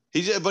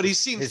 But he's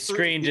seen his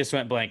screen just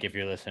went blank. If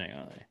you're listening,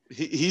 only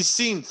he's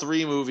seen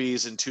 3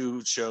 movies and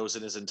 2 shows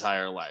in his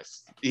entire life.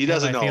 He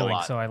doesn't know a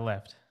lot. So I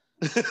left.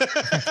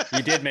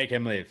 You did make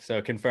him leave.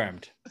 So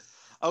confirmed.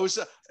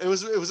 It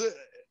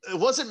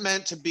wasn't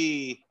meant to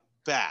be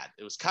bad.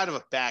 It was kind of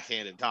a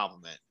backhanded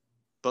compliment,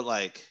 but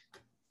like.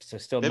 So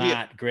still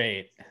not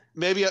great.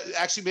 Maybe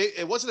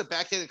it wasn't a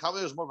backhanded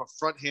compliment. It was more of a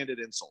front-handed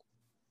insult.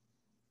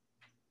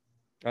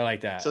 I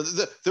like that. So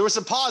there was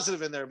some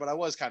positive in there, but I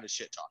was kind of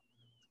shit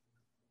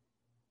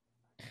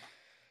talking.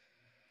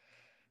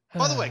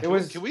 By the way,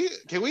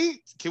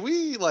 can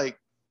we like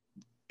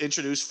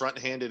introduce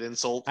front-handed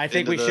insult? I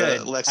think we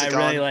should. Lexicon? I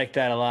really like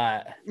that a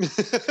lot.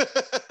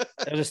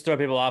 It'll just throw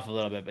people off a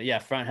little bit, but yeah,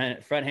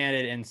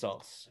 front-handed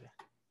insults.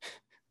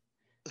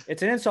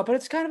 It's an insult, but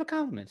it's kind of a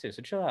compliment too.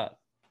 So chill out.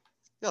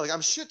 Yeah, like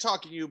I'm shit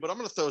talking you, but I'm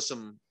gonna throw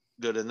some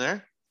good in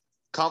there.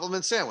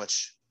 Compliment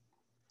sandwich.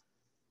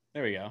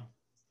 There we go.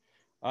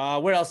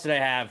 What else did I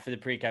have for the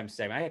pre-com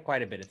segment? I had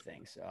quite a bit of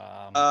things.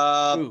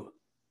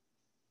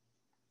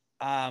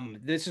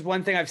 This is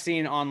one thing I've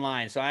seen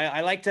online. So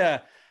I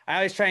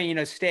always try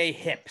and, stay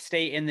hip,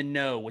 stay in the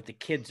know what the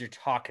kids are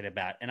talking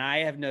about. And I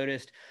have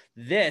noticed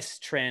this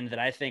trend that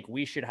I think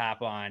we should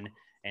hop on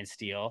and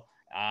steal.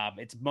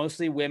 It's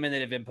mostly women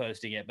that have been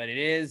posting it, but it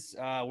is,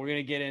 we're going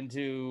to get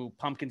into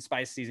pumpkin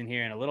spice season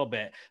here in a little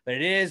bit, but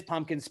it is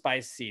pumpkin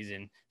spice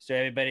season. So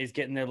everybody's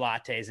getting their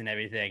lattes and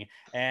everything.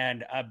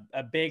 And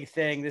a big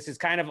thing, this is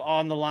kind of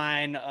on the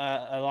line,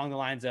 along the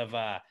lines of,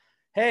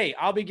 hey,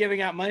 I'll be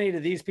giving out money to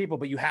these people,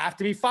 but you have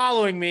to be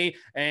following me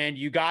and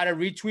you got to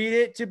retweet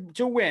it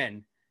to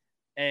win.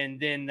 And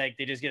then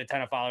they just get a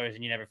ton of followers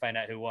and you never find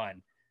out who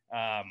won.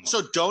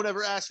 So don't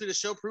ever ask me to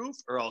show proof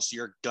or else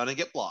you're going to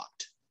get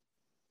blocked.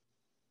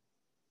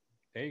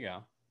 There you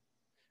go.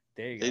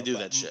 They do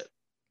that shit.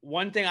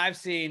 One thing I've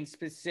seen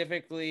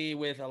specifically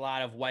with a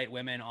lot of white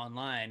women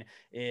online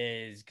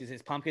is because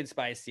it's pumpkin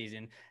spice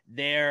season,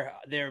 they're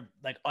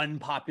like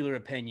unpopular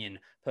opinion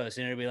posts,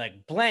 and it'll be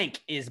like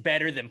blank is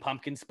better than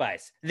pumpkin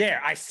spice. There,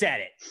 I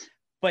said it.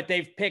 But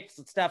they've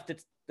picked stuff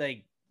that's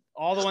like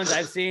all the ones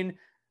I've seen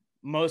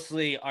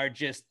mostly are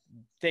just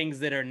things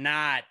that are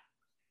not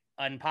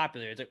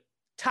unpopular. It's like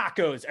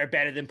tacos are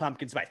better than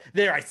pumpkin spice.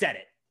 There, I said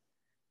it.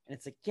 And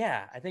it's like,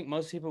 yeah, I think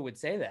most people would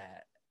say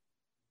that.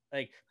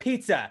 Like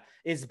pizza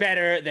is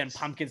better than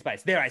pumpkin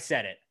spice. There, I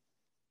said it.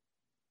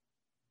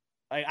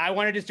 Like I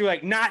want to just do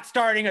like not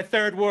starting a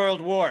third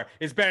world war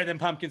is better than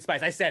pumpkin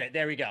spice. I said it.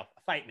 There we go.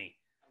 Fight me.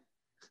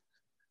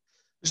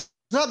 There's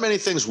not many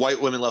things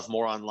white women love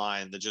more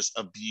online than just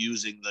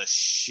abusing the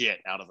shit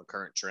out of a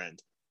current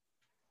trend.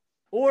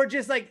 Or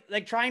just like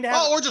trying to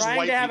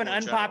have an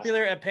unpopular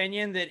general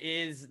opinion that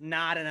is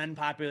not an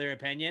unpopular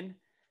opinion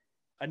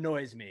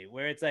annoys me.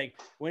 Where it's like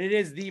when it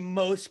is the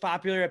most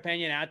popular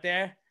opinion out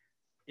there,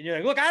 and you're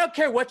like, look, I don't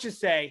care what you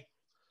say.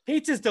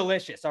 Pizza's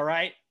delicious, all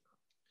right?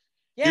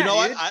 Yeah, you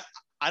know dude. what?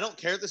 I don't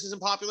care if this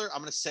isn't popular. I'm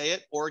going to say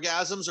it.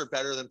 Orgasms are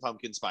better than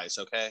pumpkin spice,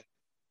 okay?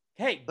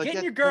 Hey, Like, getting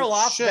yeah, your girl no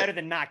off shit. better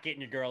than not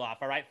getting your girl off,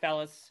 all right,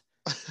 fellas?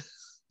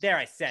 There,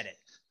 I said it.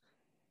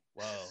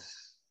 Whoa.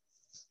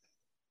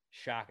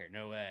 Shocker,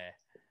 no way.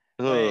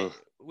 Ugh.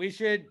 We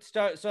should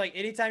start. So, like,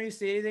 anytime you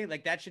see anything,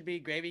 like, that should be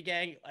Gravy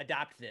Gang.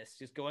 Adopt this.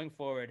 Just going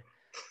forward.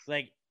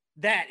 Like,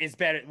 that is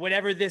better.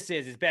 Whatever this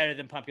is better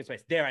than pumpkin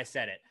spice. There, I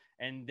said it.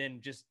 And then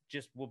just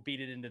we'll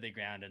beat it into the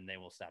ground and they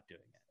will stop doing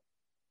it.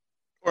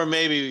 Or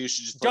maybe you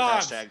should just put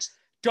hashtags.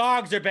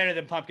 Dogs are better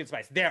than pumpkin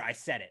spice. There, I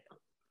said it.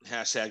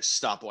 Hashtag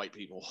stop white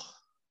people.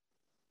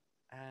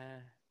 I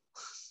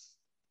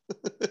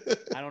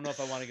don't know if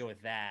I want to go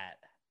with that.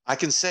 I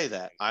can say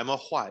that. I'm a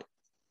white.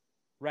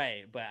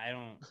 Right, but I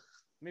don't.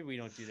 Maybe we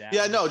don't do that.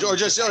 Yeah, no, or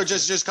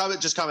just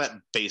comment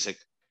basic.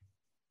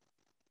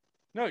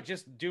 No,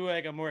 just do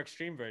like a more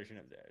extreme version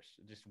of theirs.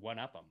 Just one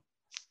up them.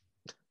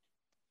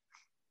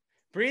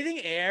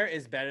 Breathing air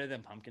is better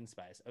than pumpkin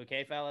spice.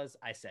 Okay, fellas,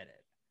 I said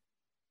it.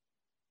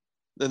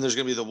 Then there's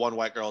gonna be the one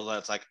white girl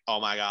that's like,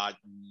 oh my god,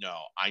 no,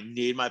 I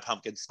need my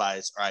pumpkin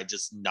spice, or I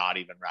just not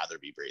even rather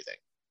be breathing.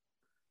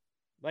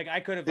 Like I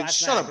could have Like, last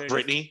shut night. up,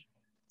 Brittany.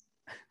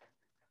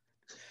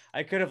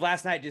 I could have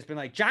last night just been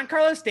like,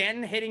 Giancarlo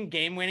Stanton hitting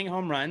game-winning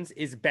home runs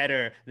is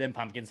better than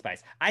pumpkin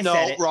spice. I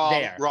said it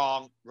there.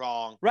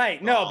 Wrong.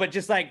 Right. No, but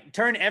just like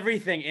turn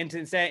everything into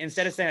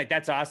instead of saying like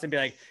that's awesome, be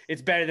like,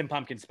 it's better than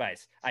pumpkin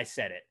spice. I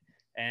said it.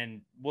 And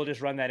we'll just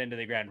run that into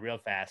the ground real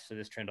fast. So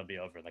this trend will be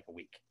over in like a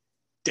week.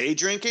 Day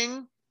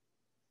drinking,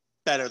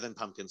 better than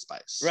pumpkin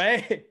spice.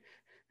 Right?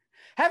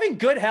 Having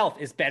good health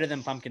is better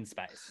than pumpkin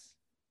spice.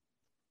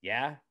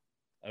 Yeah.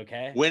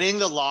 Okay. Winning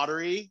the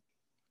lottery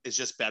is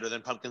just better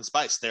than pumpkin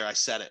spice. There, I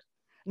said it.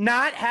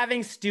 Not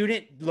having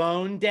student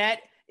loan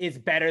debt is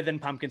better than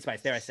pumpkin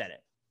spice. There, I said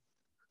it.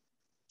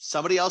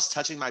 Somebody else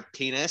touching my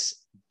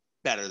penis,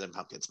 better than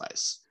pumpkin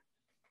spice.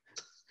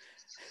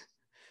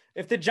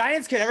 If the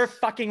Giants could ever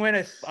fucking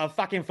win a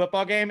fucking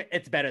football game,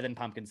 it's better than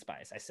pumpkin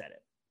spice. I said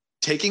it.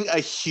 Taking a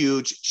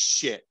huge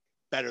shit,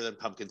 better than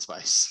pumpkin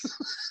spice.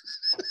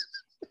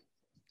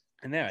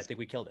 And there, I think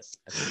we killed it.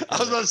 I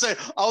was about to say,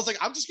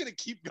 I'm just going to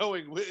keep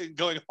going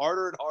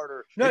harder and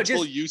harder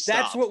until you stop.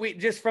 That's what we,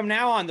 just from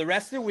now on, the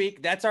rest of the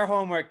week, that's our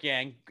homework,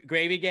 gang,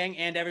 Gravy Gang,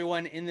 and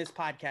everyone in this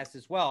podcast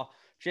as well.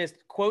 Just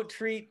quote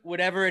treat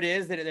whatever it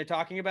is that they're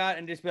talking about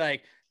and just be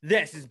like,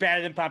 this is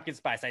better than pumpkin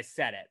spice. I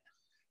said it.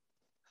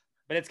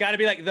 But it's got to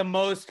be like the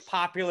most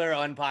popular,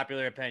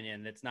 unpopular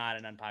opinion. That's not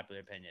an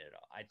unpopular opinion at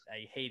all.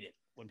 I hate it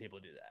when people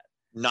do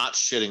that. Not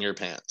shitting your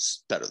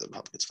pants, better than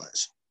pumpkin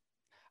spice.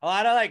 A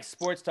lot of like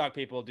sports talk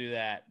people do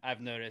that,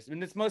 I've noticed.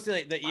 And it's mostly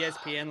like the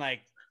ESPN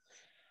like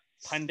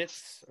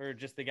pundits or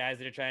just the guys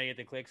that are trying to get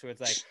the clicks where it's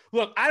like,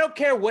 look, I don't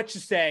care what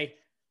you say.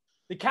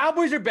 The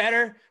Cowboys are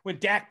better when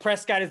Dak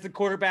Prescott is the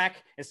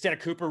quarterback instead of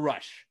Cooper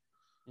Rush.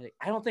 Like,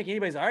 I don't think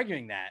anybody's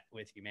arguing that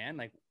with you, man.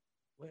 Like,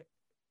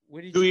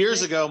 what did 2 years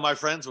think? ago, my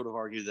friends would have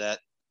argued that.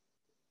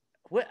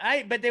 But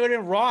they would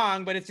have been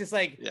wrong, but it's just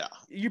like, yeah,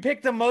 you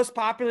pick the most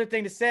popular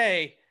thing to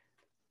say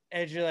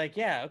and you're like,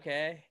 yeah,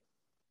 okay.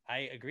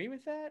 I agree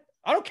with that.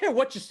 I don't care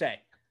what you say.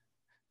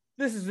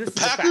 The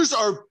Packers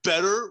are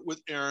better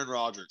with Aaron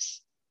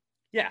Rodgers.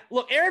 Yeah.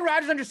 Look, Aaron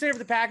Rodgers under center for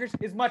the Packers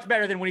is much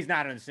better than when he's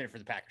not under center for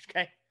the Packers,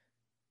 okay?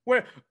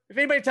 Where if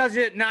anybody tells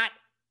you not,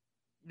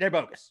 they're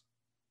bogus.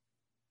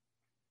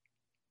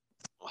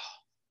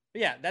 But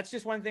yeah, that's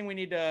just one thing we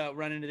need to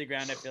run into the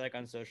ground, I feel like,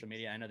 on social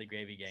media. I know the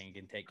Gravy Gang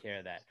can take care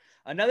of that.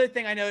 Another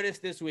thing I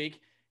noticed this week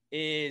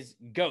is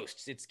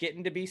ghosts. It's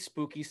getting to be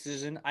spooky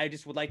season. I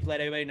just would like to let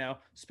everybody know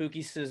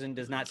spooky season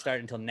does not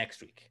start until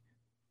next week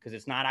because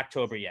it's not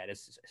October yet.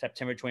 It's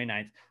September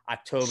 29th.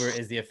 October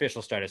is the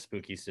official start of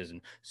spooky season.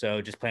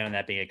 So just plan on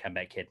that being a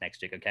comeback kid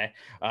next week, okay?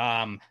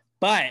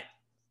 But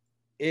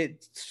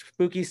it's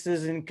spooky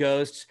season,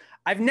 ghosts.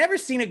 I've never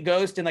seen a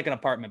ghost in like an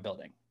apartment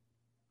building.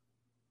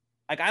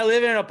 Like I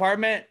live in an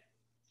apartment.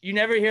 You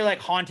never hear like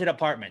haunted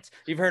apartments.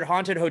 You've heard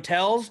haunted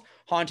hotels,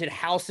 haunted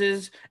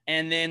houses,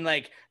 and then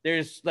like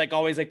there's like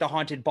always like the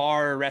haunted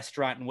bar or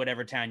restaurant in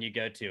whatever town you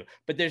go to.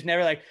 But there's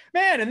never like,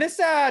 man, in this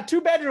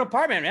 2-bedroom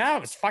apartment, man,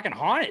 it was fucking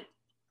haunted.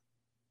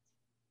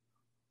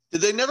 Did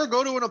they never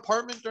go to an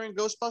apartment during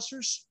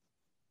Ghostbusters?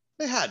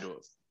 They had to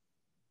have.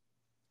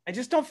 I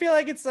just don't feel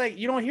like it's like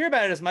you don't hear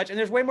about it as much. And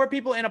there's way more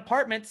people in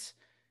apartments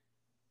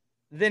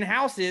than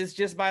houses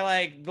just by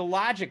like the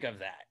logic of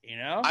that, you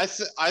know? I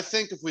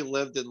think if we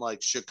lived in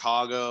like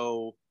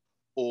Chicago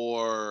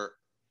or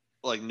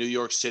like New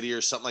York City or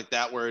something like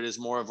that, where it is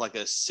more of like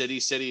a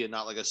city and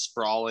not like a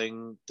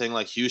sprawling thing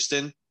like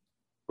Houston,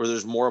 where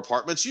there's more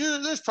apartments,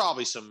 there's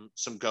probably some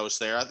ghosts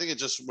there. I think it's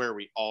just where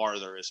we are,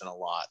 there isn't a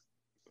lot.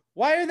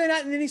 Why are they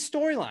not in any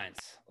storylines?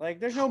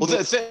 Like there's no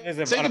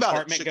think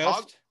about it.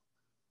 Ghost.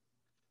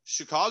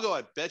 Chicago,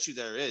 I bet you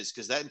there is,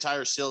 because that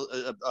entire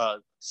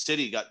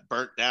city got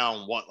burnt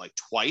down, like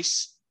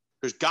twice?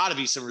 There's got to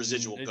be some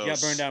residual ghosts. It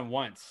got burned down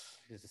once.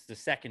 It's the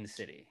second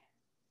city.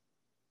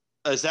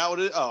 Is that what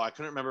it is? Oh, I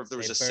couldn't remember if there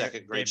was a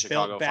second Great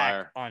Chicago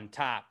Fire. On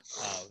top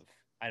of,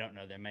 I don't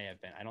know, there may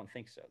have been. I don't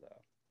think so,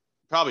 though.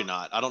 Probably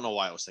not. I don't know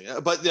why I was thinking.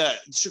 But yeah,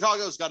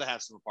 Chicago's got to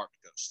have some apartment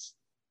ghosts.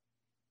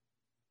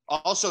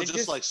 Also,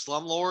 just like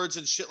slumlords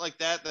and shit like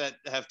that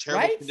have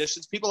terrible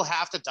conditions. People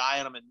have to die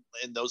in them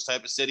in those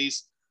type of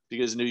cities,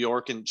 because New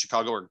York and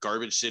Chicago are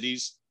garbage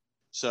cities.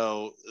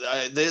 So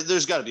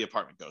there's got to be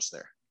apartment ghosts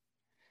there.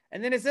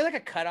 And then is there like a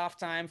cutoff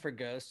time for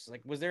ghosts?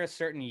 Like, was there a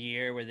certain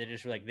year where they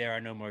just were like, there are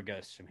no more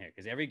ghosts from here?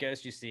 Because every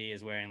ghost you see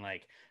is wearing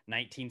like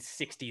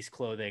 1960s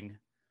clothing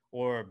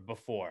or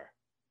before.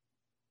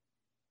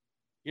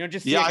 You know,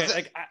 just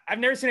I've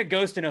never seen a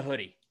ghost in a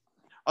hoodie.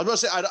 I was going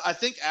to say, I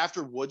think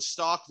after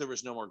Woodstock, there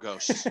was no more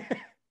ghosts.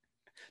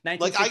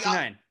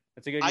 1969.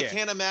 That's a good year. I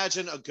can't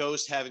imagine a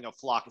ghost having a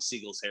Flock of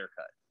Seagulls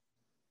haircut.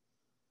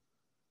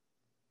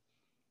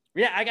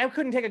 Yeah, I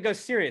couldn't take a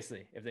ghost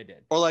seriously if they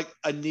did. Or like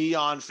a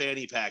neon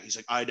fanny pack. He's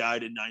like, I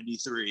died in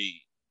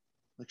 93.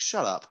 Like,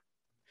 shut up.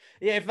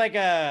 Yeah, if like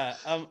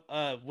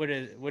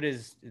what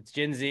is it's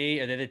Gen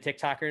Z? Are they the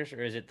TikTokers,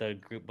 or is it the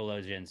group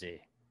below Gen Z?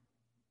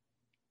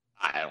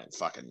 I don't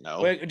fucking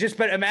know.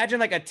 But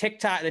imagine like the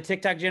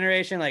TikTok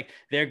generation, like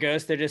their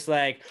ghosts, they're just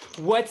like,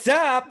 what's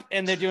up?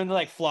 And they're doing the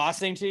like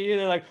flossing to you.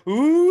 They're like,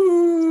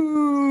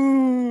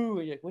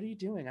 ooh. You're like, what are you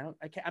doing?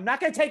 I'm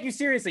not going to take you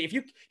seriously. If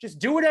you just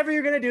do whatever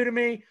you're going to do to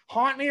me,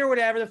 haunt me or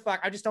whatever the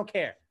fuck, I just don't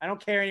care. I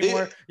don't care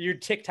anymore. You're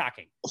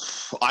TikToking.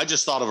 I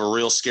just thought of a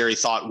real scary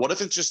thought. What if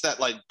it's just that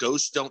like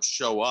ghosts don't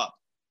show up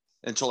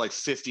until like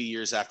 50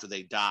 years after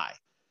they die?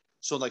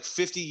 So in like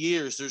 50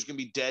 years, there's going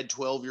to be dead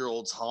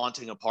 12-year-olds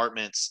haunting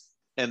apartments,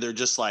 and they're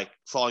just like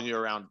following you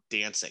around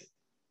dancing.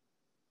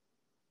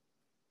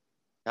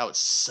 That would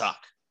suck.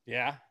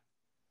 Yeah.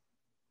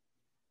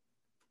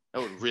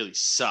 That would really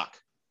suck.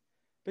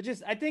 But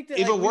just, I think that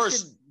even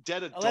worse,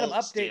 dead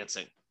adults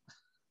dancing.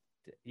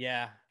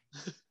 Yeah.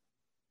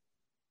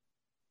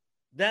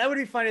 That would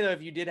be funny though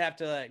if you did have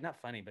to like,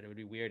 not funny, but it would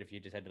be weird if you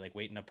just had to like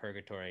wait in a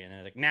purgatory and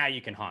then like, now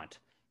you can haunt.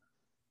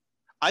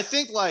 I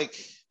think like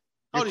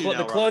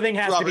the clothing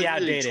has to be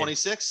outdated.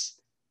 26.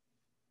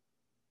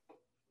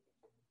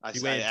 I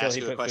asked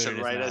you a question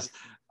right as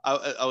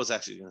I was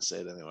actually going to say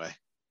it anyway.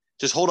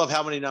 Just hold up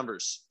how many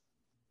numbers.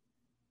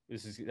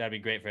 That'd be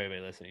great for everybody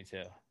listening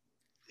too.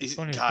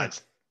 God.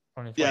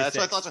 Yeah, that's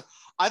what I thought. So.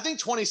 I think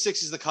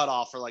 26 is the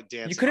cutoff for like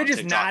dancing. You could have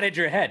just nodded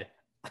your head.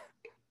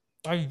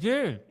 I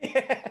did.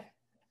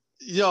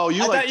 Yo,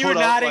 I thought you were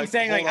nodding,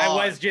 saying like I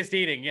was just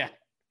eating. Yeah.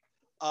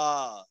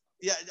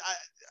 Yeah.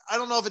 I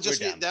don't know if it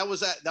just that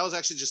was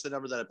actually just the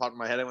number that popped in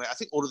my head. Anyway, I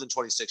think older than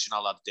 26, you're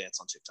not allowed to dance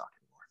on TikTok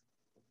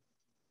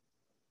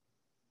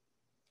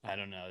anymore. I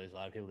don't know. There's a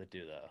lot of people that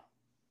do though.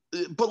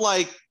 But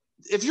like,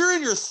 if you're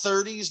in your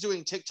 30s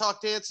doing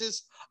TikTok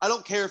dances, I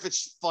don't care if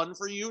it's fun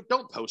for you.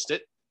 Don't post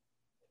it.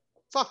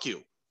 Fuck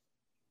you.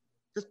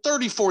 You're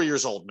 34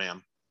 years old,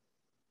 ma'am.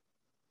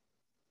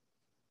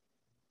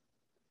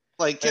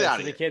 Like, get out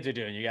of here. The kids are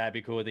doing. You gotta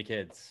be cool with the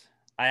kids.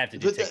 I have to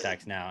do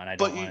TikToks now, and I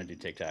don't want to do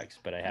TikToks,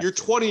 but I have. You're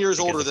 20 years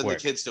older than the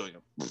kids doing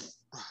them.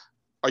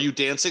 Are you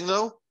dancing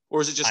though,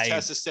 or is it just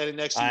Tessa standing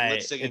next to you,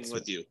 lip syncing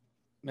with you?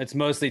 It's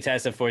mostly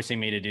Tessa forcing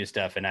me to do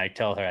stuff, and I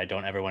tell her I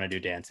don't ever want to do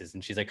dances,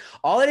 and she's like,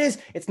 "All it is,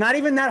 it's not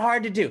even that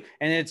hard to do,"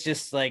 and it's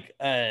just like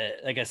a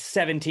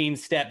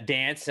 17-step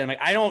dance. And I'm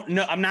like, I don't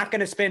know, I'm not going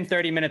to spend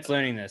 30 minutes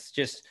learning this.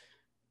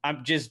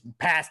 I'm just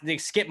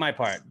skip my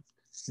part.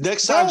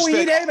 Next time, we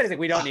need everybody. Like,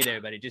 we don't need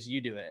everybody. Just you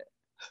do it.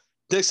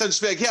 Next time,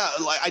 just be like, yeah,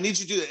 like I need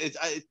you to do it.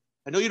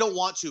 I know you don't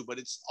want to, but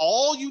it's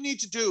all you need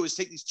to do is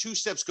take these 2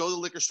 steps, go to the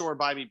liquor store and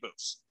buy me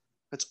booze.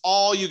 That's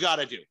all you got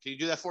to do. Can you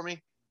do that for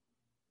me?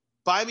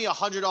 Buy me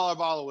 $100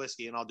 bottle of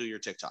whiskey and I'll do your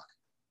TikTok.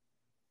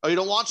 Oh, you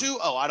don't want to?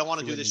 Oh, I don't want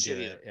to do this shit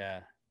either.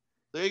 Yeah.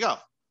 There you go.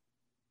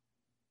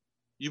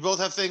 You both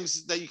have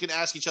things that you can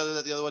ask each other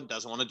that the other one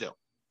doesn't want to do.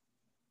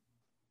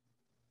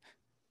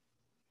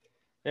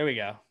 There we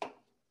go.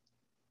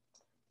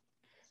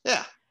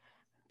 Yeah.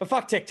 But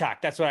fuck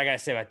TikTok. That's what I got to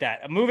say about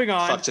that. Moving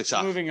on. Fuck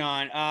TikTok. Moving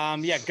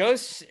on. Yeah,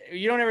 ghosts. I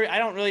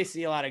don't really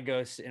see a lot of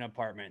ghosts in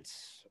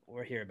apartments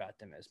or hear about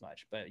them as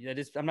much. But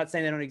I'm not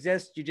saying they don't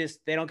exist.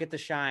 They don't get the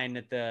shine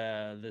that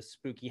the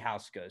spooky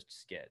house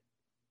ghosts get.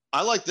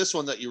 I like this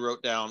one that you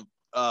wrote down.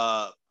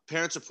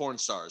 Parents of porn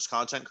stars,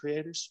 content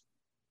creators.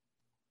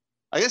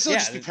 I guess it would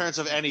just be parents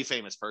of any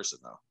famous person,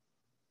 though.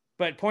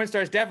 But porn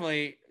stars,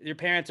 definitely, your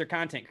parents are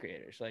content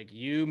creators. Like,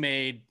 you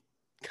made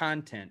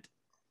content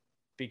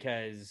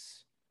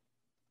because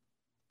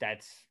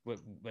that's what,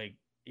 like,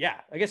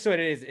 yeah, I guess so. It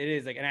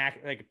is like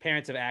like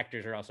parents of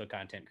actors are also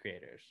content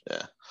creators.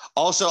 Yeah.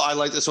 Also, I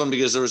like this one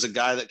because there was a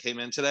guy that came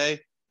in today.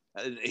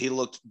 He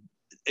looked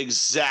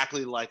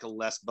exactly like a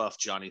less buff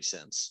Johnny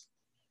Sins.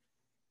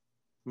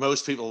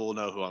 Most people will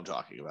know who I'm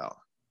talking about.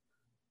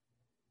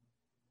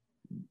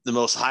 The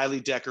most highly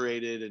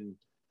decorated, and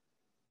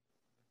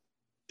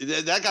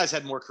that guy's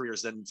had more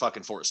careers than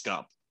fucking Forrest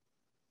Gump.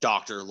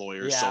 Doctor,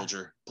 lawyer,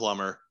 soldier,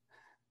 plumber.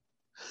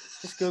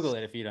 Just Google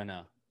it if you don't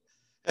know.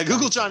 And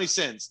Google Johnny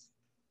Sins.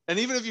 And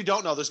even if you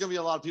don't know, there's going to be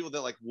a lot of people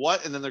that like,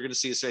 what? And then they're going to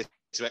see his face.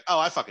 Like, oh,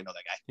 I fucking know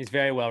that guy. He's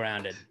very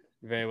well-rounded.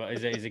 Very well.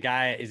 He's a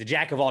guy. He's a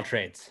jack of all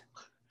trades.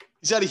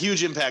 He's had a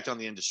huge impact on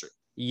the industry.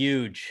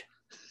 Huge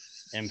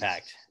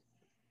impact.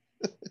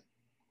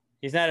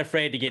 He's not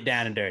afraid to get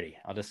down and dirty.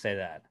 I'll just say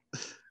that.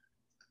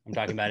 I'm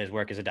talking about his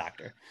work as a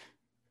doctor.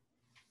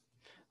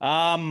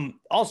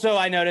 Also,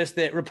 I noticed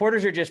that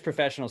reporters are just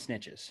professional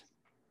snitches.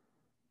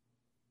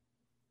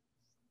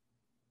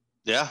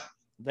 Yeah.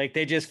 Like,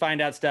 they just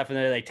find out stuff and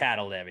they're like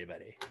tattle to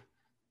everybody.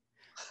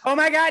 Oh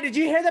my God, did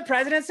you hear the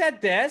president said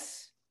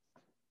this?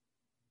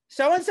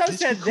 So-and-so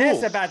said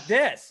this about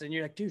this. And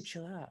you're like, dude,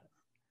 chill out.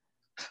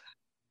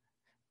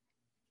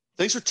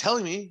 Thanks for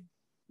telling me.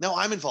 Now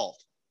I'm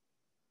involved.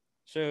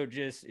 So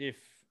just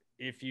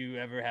if you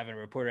ever have a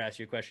reporter ask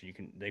you a question,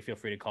 they feel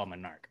free to call him a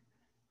narc.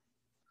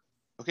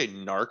 Okay,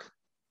 narc.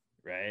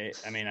 Right?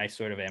 I mean, I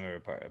sort of am a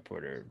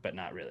reporter, but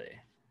not really.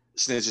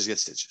 Snitches get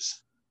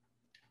stitches.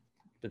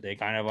 But they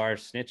kind of are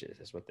snitches.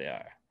 That's what they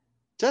are.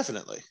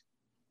 Definitely.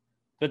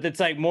 But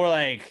it's like more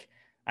like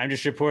I'm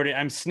just reporting.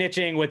 I'm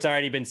snitching what's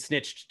already been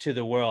snitched to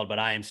the world, but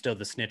I am still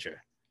the snitcher.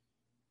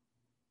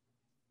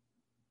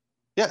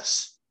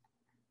 Yes.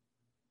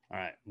 All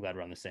right. I'm glad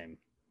we're on the same.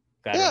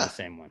 We're on the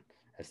same one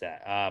as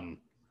that.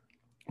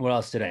 What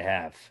else did I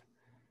have?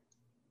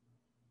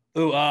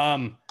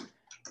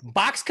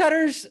 Box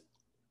cutters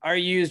are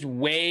used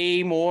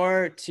way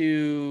more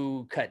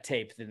to cut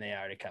tape than they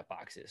are to cut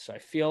boxes. So I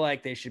feel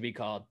like they should be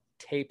called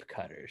tape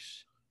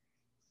cutters.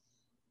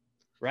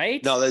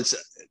 Right? No, that's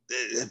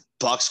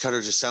box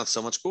cutter just sounds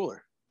so much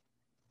cooler.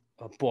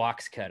 A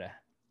box cutter.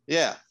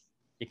 Yeah.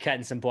 You're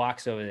cutting some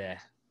blocks over there.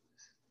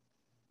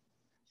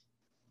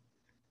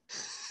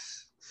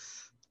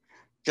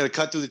 Got to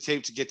cut through the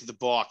tape to get to the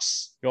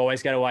box. You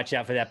always got to watch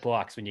out for that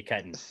box when you're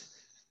cutting.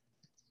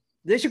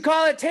 They should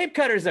call it tape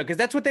cutters, though, because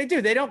that's what they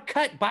do. They don't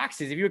cut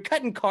boxes. If you were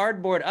cutting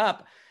cardboard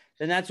up,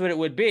 then that's what it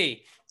would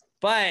be.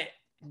 But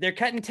they're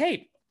cutting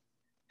tape.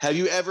 Have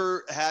you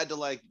ever had to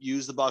like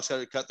use the box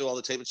cutter to cut through all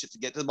the tape and shit to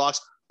get to the box,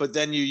 but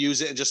then you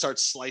use it and just start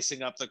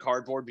slicing up the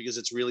cardboard because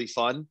it's really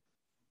fun?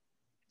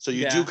 So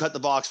you do cut the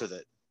box with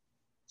it.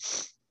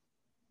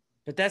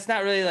 But that's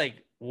not really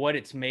like what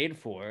it's made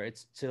for.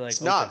 It's to like.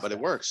 It's not, but it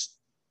works.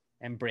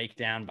 And break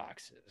down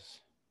boxes.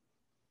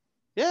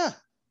 Yeah.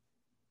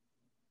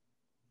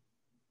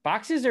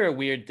 Boxes are a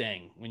weird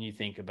thing when you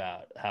think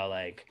about how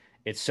like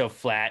it's so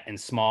flat and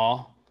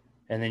small.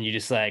 And then you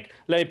just like,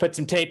 let me put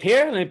some tape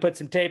here. Let me put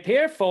some tape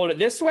here, fold it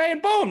this way,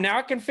 and boom, now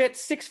it can fit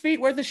 6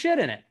 feet worth of shit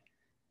in it.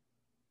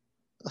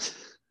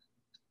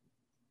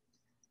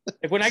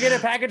 Like when I get a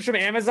package from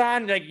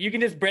Amazon, like you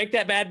can just break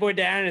that bad boy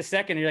down in a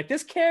second. You're like,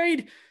 this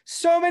carried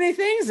so many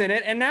things in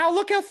it. And now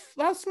look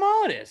how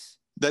small it is.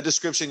 That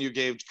description you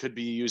gave could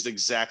be used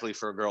exactly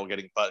for a girl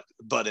getting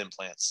butt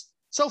implants.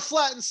 So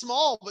flat and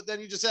small, but then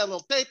you just add a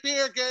little tape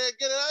here, get it,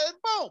 and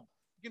boom,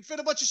 you can fit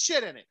a bunch of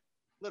shit in it.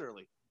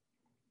 Literally.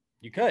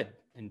 You could,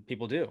 and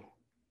people do.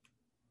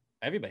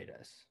 Everybody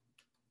does.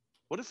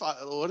 What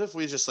if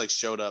we just like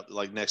showed up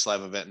like next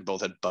live event and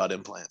both had butt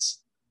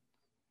implants?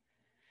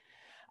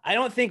 I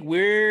don't think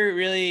we're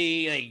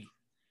really like.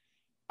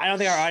 I don't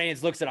think our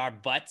audience looks at our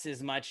butts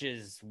as much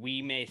as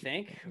we may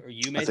think, or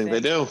you may. I think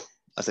they do.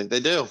 I think they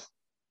do.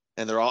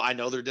 And I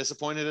know they're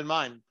disappointed in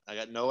mine. I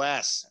got no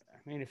ass.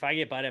 I mean, if I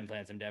get butt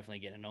implants, I'm definitely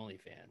getting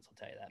OnlyFans. I'll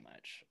tell you that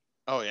much.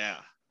 Oh, yeah.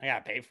 I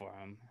got to pay for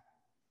them.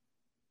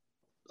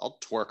 I'll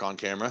twerk on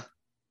camera.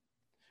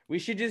 We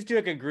should just do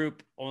like a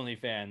group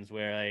OnlyFans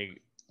where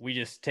like we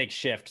just take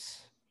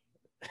shifts.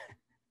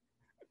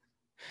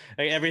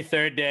 Like every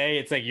third day,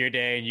 it's like your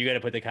day and you got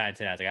to put the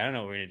content out. Like, I don't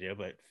know what we're going to do,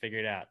 but figure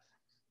it out.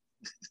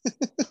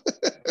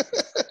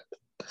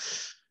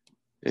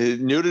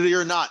 Nudity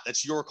or not,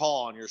 that's your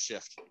call on your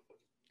shift.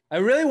 I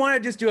really want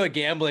to just do a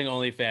gambling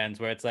OnlyFans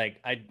where it's like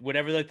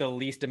whatever like the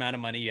least amount of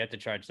money you have to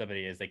charge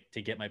somebody is like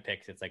to get my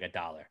pics. It's like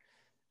 $1,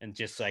 and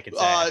just so I can say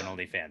I have an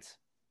OnlyFans.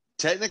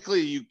 Technically,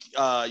 you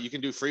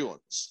can do free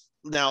ones.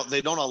 Now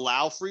they don't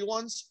allow free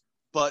ones,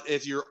 but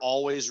if you're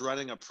always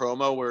running a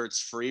promo where it's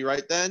free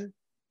right then,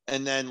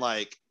 and then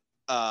like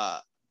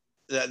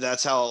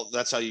that's how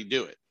you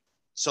do it.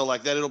 So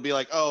like then it'll be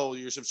like, oh,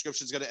 your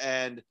subscription's gonna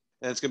end,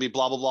 and it's gonna be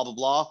blah blah blah blah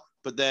blah.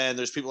 But then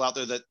there's people out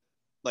there that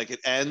like it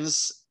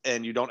ends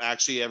and you don't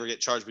actually ever get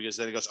charged because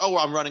then it goes, oh,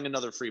 well, I'm running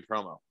another free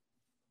promo.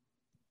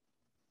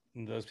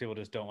 And those people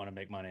just don't want to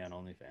make money on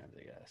OnlyFans,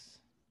 I guess.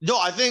 No,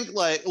 I think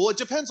like, well, it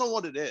depends on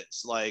what it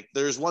is. Like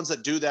there's ones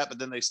that do that, but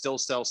then they still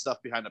sell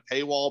stuff behind a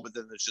paywall. But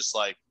then there's just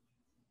like,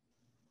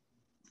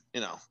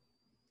 that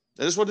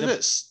is what it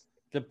is.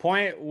 The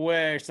point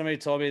where somebody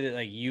told me that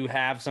like you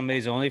have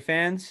somebody's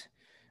OnlyFans,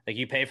 like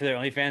you pay for their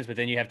OnlyFans, but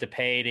then you have to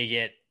pay to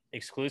get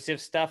exclusive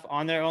stuff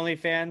on their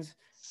OnlyFans.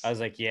 I was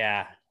like,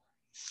 yeah.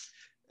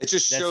 It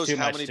just shows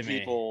how many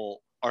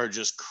people are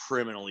just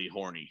criminally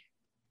horny.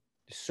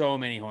 So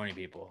many horny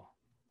people.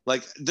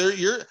 Like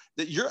you're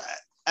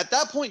at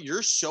that point,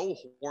 you're so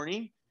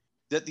horny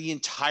that the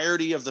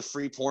entirety of the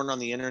free porn on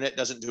the internet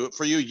doesn't do it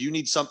for you. You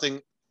need something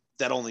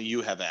that only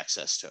you have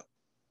access to.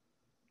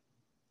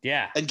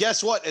 Yeah. And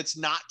guess what? It's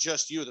not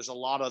just you. There's a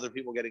lot of other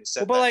people getting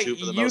sent but that like too,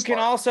 for the you most can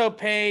part. also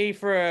pay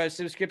for a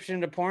subscription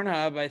to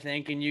Pornhub, I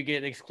think, and you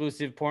get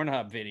exclusive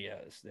Pornhub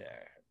videos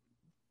there.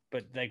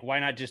 But like, why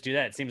not just do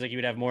that? It seems like you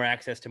would have more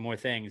access to more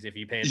things if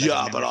you paid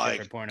like, but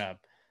for Pornhub.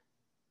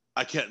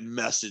 I can't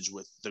message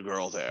with the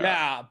girl there.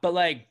 Yeah, but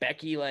like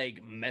Becky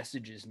like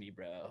messages me,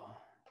 bro.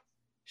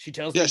 She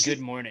tells me good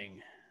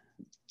morning.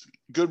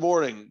 Good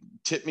morning.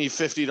 Tip me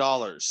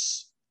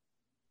 $50.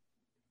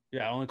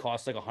 Yeah, it only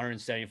costs like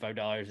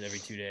 $175 every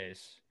 2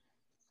 days.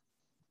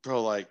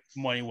 Bro, like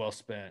money well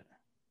spent.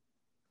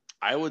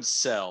 I would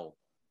sell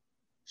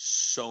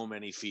so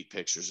many feet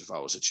pictures if I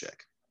was a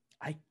chick.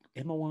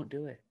 Emma won't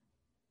do it.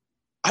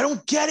 I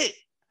don't get it.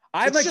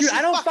 I'm like, dude,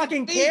 I don't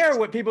fucking care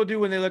what people do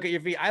when they look at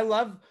your feet. I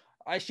love,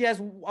 she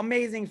has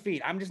amazing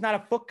feet. I'm just not a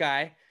foot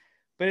guy,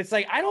 but it's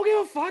like, I don't give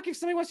a fuck if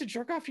somebody wants to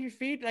jerk off your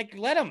feet. Like,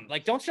 let them.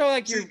 Like, don't show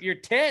like your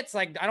tits.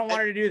 Like, I don't want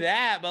her to do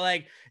that. But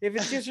like, if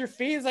it's just your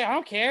feet, it's like, I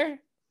don't care.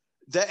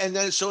 And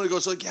then somebody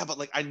goes like, yeah, but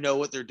like, I know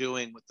what they're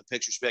doing with the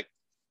pictures. Like,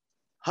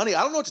 honey,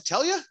 I don't know what to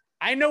tell you.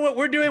 I know what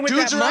we're doing with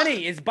that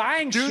money is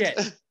buying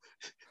shit.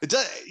 It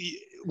does,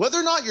 whether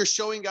or not you're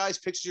showing guys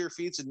pictures of your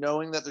feet and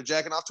knowing that they're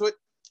jacking off to it,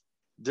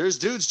 there's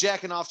dudes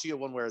jacking off to you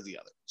one way or the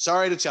other.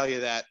 Sorry to tell you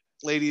that.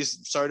 Ladies,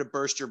 sorry to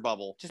burst your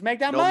bubble. Just make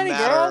that money, girls.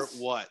 No matter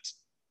what.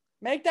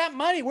 Make that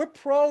money. We're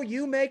pro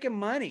you making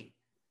money.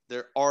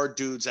 There are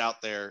dudes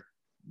out there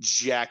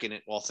jacking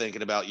it while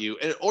thinking about you,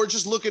 or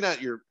just looking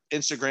at your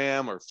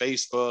Instagram or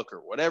Facebook or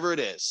whatever it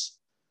is.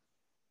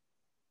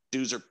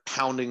 Dudes are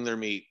pounding their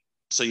meat,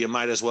 so you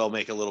might as well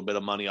make a little bit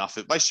of money off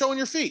it by showing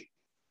your feet.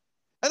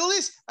 And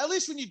at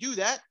least when you do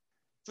that,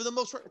 for the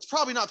most part, it's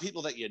probably not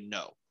people that you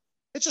know.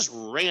 It's just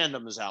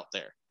randoms out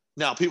there.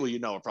 Now, people you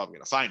know are probably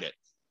going to find it.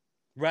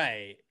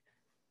 Right.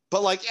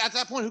 But like at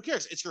that point, who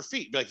cares? It's your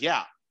feet. Be like,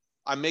 yeah,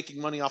 I'm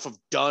making money off of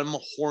dumb,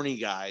 horny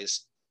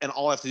guys, and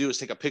all I have to do is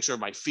take a picture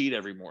of my feet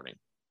every morning.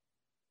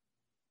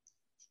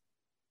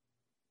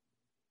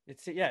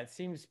 It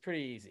seems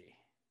pretty easy.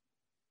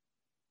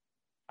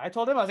 I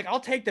told him, I was like, I'll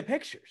take the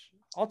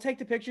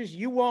pictures.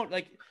 You won't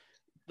like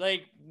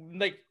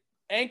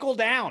ankle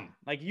down.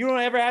 Like you don't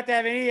ever have to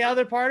have any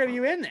other part of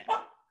you in there.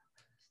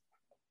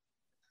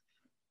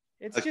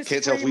 It's I just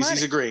can't tell if money.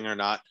 Weezy's agreeing or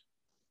not.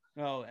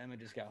 Oh, Emma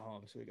just got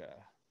home, so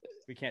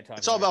we can't talk.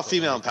 It's all about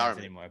female empowerment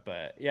anymore.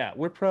 But yeah,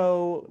 we're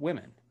pro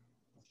women.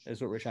 Is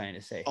what we're trying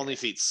to say. Only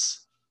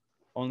feets.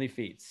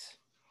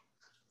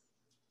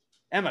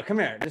 Emma, come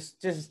here.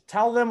 Just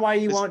tell them why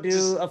you won't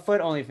do a foot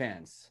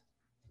OnlyFans.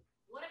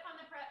 What if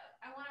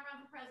I want to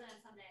run for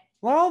president someday?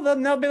 Well,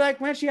 then they'll be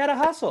like, man, she had a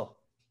hustle.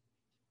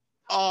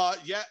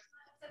 Yeah,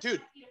 dude.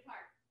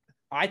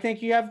 I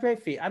think you have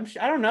great feet. I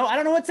don't know. I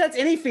don't know what sets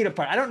any feet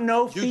apart. I don't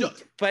know feet,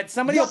 but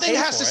somebody will pay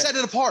has for to it. set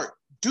it apart.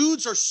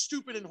 Dudes are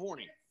stupid and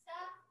horny.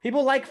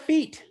 People like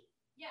feet.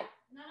 Yeah,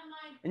 none of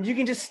mine. And you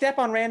can just step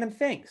on random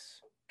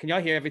things. Can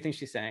y'all hear everything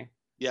she's saying?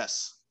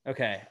 Yes.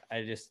 Okay.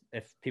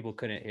 If people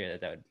couldn't hear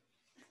that would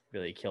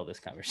really kill this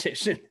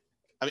conversation.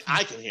 I mean,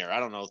 I can hear. I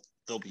don't know if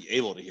they'll be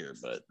able to hear,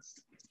 but.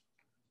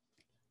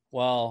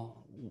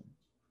 Well,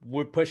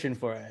 we're pushing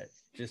for it.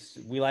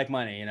 We like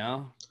money, you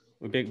know?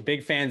 We're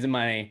big fans of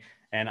money,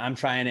 and I'm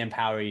trying to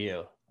empower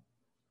you.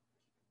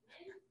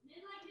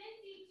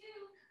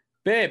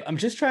 Babe, I'm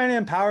just trying to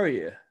empower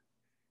you.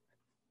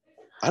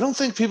 I don't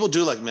think people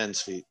do like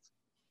men's feet.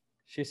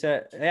 She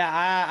said,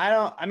 yeah, I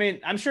don't, I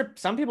mean, I'm sure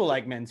some people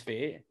like men's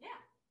feet. Yeah.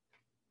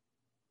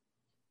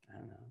 I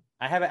don't know.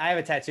 I have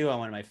a tattoo on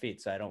one of my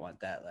feet, so I don't want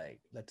that. Like,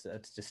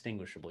 that's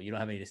distinguishable. You don't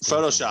have any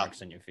distinguishable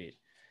marks on your feet.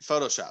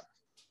 Photoshop.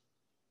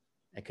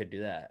 I could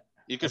do that.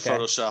 You could Okay.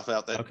 Photoshop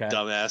out that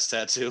dumbass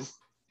tattoo.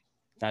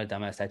 Not a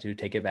dumbass tattoo.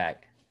 Take it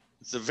back.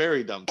 It's a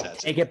very dumb tattoo.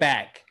 Take it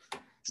back.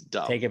 It's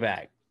dumb. Take it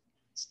back.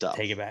 It's dumb.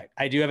 Take it back.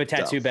 I do have a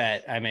tattoo Dumb.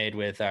 bet I made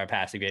with our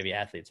Passive Gravy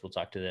athletes. We'll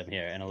talk to them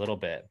here in a little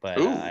bit, but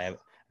Ooh. I have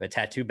a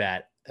tattoo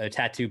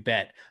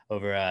bet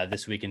over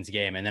this weekend's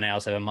game, and then I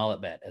also have a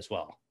mullet bet as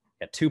well.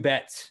 Got 2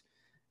 bets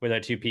with our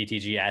 2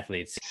 PTG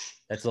athletes.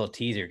 That's a little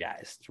teaser,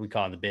 guys. We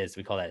call it in the biz.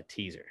 We call that a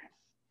teaser.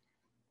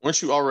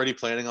 Weren't you already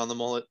planning on the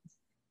mullet?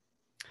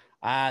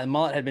 The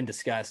mullet had been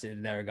discussed. It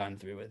had never gone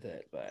through with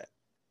it, but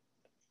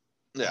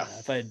Yeah.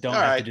 if I don't All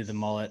have right. to do the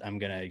mullet, I'm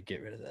gonna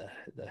get rid of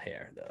the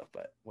hair though.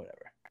 But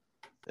whatever.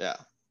 Yeah.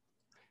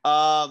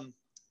 I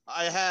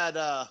had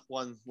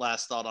one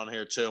last thought on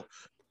here too.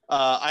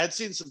 I had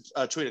seen some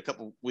tweet a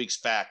couple weeks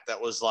back that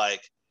was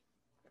like,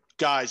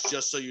 guys,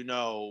 just so you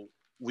know,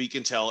 we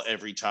can tell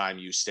every time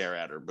you stare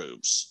at her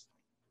boobs.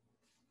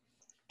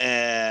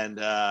 And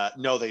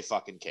no, they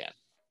fucking can't.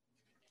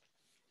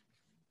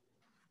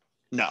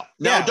 No,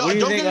 Yeah, don't what do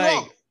you get think, me like,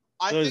 wrong.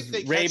 I think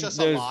they catch us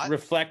a those lot.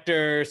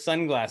 reflector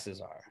sunglasses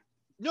are.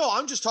 No,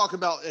 I'm just talking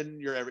about in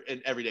your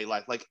in everyday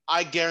life. Like,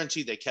 I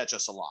guarantee they catch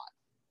us a lot.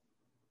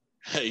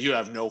 You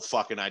have no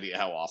fucking idea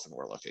how often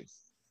we're looking.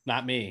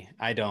 Not me.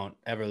 I don't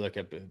ever look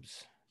at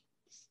boobs.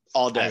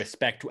 All day.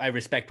 I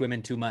respect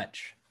women too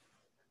much.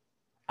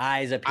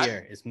 Eyes up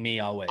here is me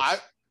always.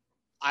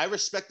 I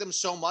respect them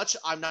so much,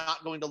 I'm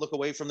not going to look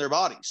away from their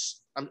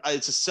bodies.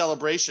 It's a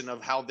celebration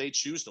of how they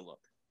choose to look.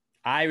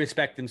 I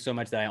respect them so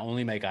much that I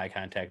only make eye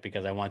contact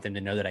because I want them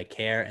to know that I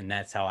care, and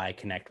that's how I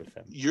connect with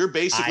them. You're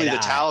basically Eye the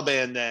to eye.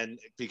 Taliban then,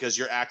 because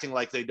you're acting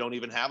like they don't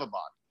even have a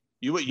body.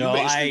 You No,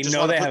 basically I just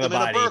know want to they put have a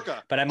them in body,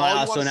 burqa. but I'm All you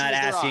also wanna see not is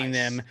their asking eyes.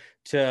 them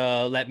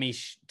to let me.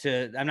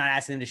 I'm not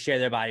asking them to share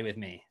their body with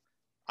me.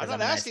 I'm 'cause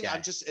not a nice asking.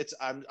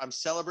 guy. I'm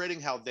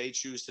celebrating how they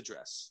choose to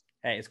dress.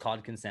 Hey, it's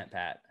called consent,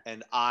 Pat.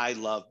 And I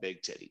love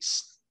big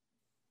titties.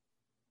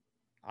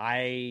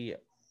 I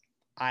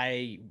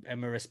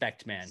am a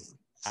respect man.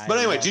 But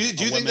anyway, love do you a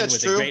think woman that's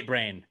with true? A great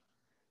brain.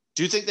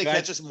 Do you think they Go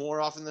ahead. catch us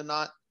more often than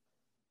not?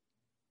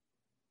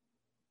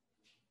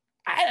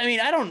 I mean,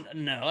 I don't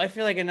know. I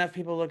feel like enough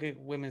people look at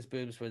women's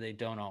boobs where they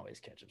don't always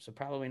catch them, so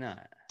probably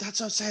not. That's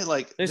what I'm saying.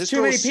 Like, There's this too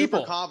girl many was super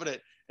people.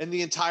 confident, and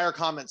the entire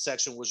comment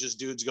section was just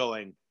dudes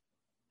going,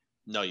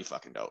 "No, you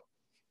fucking don't.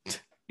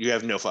 You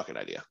have no fucking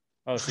idea."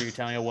 Oh, so you're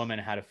telling a woman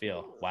how to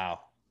feel? Wow.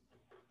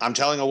 I'm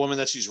telling a woman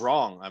that she's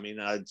wrong. I mean,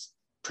 it's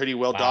pretty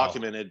well Wow.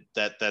 documented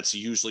that that's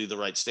usually the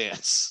right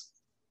stance.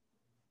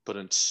 But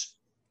it's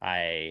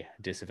I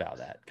disavow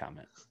that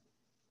comment.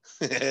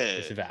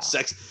 Disavow.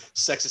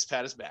 Sexist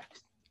Pat is back.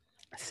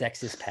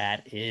 Sexist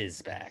Pat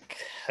is back.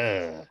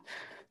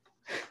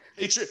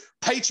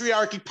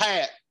 Patriarchy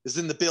Pat is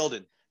in the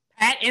building.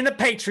 Pat in the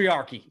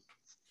patriarchy.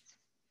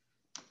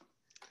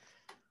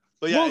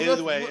 But yeah, Well,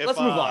 either way, let's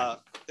move on.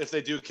 If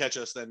they do catch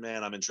us, then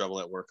man, I'm in trouble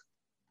at work.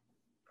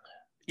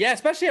 Yeah,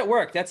 especially at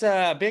work. That's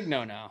a big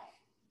no-no.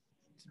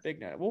 It's a big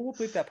no. We'll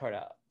bleep that part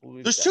out.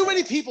 There's too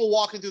many people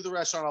walking through the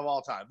restaurant of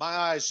all time. My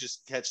eyes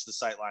just catch the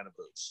sight line of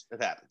boobs.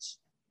 It happens.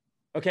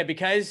 Okay,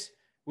 because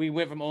we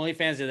went from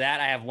OnlyFans to that,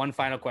 I have one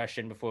final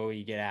question before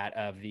we get out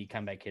of the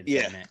Comeback Kids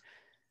segment.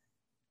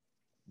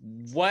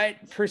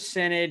 What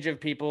percentage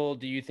of people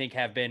do you think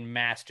have been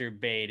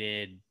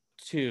masturbated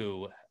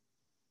to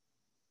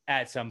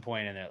at some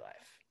point in their life?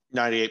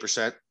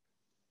 98%.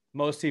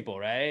 Most people,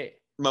 right?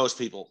 Most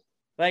people.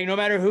 Like, no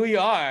matter who you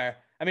are.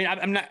 I mean,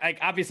 I'm not like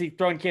obviously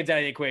throwing kids out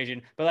of the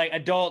equation, but like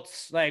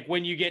adults, like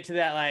when you get to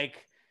that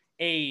like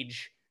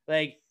age,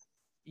 like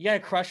you got a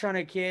crush on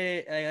a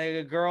kid,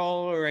 like a girl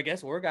or I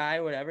guess or a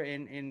guy, whatever,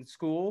 in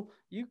school.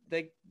 You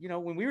like, you know,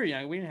 when we were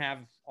young, we didn't have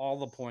all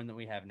the porn that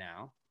we have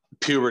now.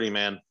 Puberty,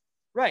 man.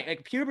 Right.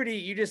 Like puberty,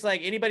 you just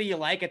like anybody you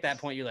like at that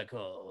point, you're like,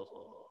 oh,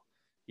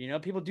 you know,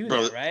 people do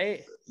Bro, that,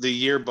 right? The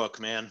yearbook,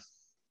 man.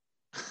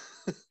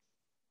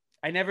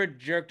 I never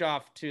jerked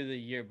off to the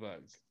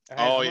yearbook.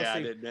 Oh yeah,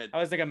 I did. I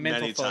was like a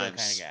mental many photo times.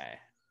 kind of guy.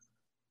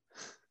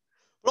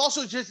 But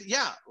also just,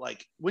 yeah,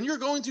 like when you're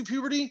going through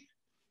puberty,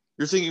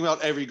 you're thinking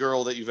about every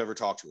girl that you've ever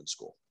talked to in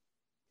school.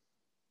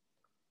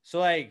 So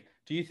like,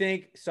 do you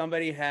think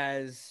somebody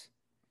has,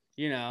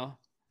 you know,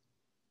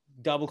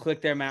 double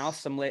clicked their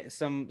mouse,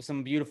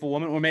 some beautiful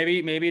woman, or maybe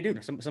a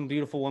dude, some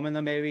beautiful woman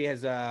that maybe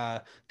has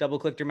double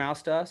clicked her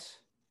mouse to us?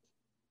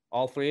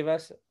 All three of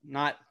us,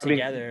 not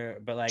together,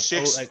 but like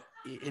like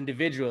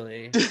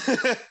individually.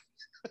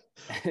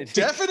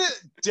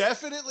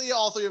 Definitely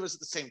all three of us at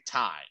the same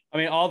time. I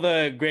mean, all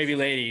the gravy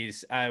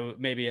ladies,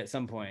 maybe at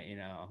some point, you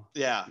know.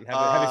 Yeah.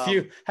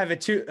 Have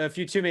a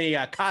few too many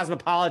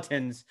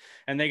cosmopolitans,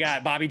 and they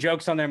got Bobby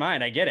jokes on their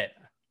mind. I get it.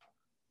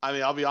 I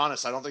mean, I'll be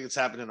honest. I don't think it's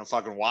happened in a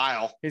fucking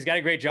while. He's got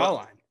a great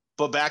jawline.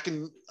 But back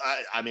in,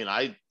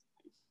 I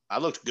I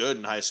looked good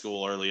in high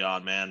school early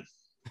on, man.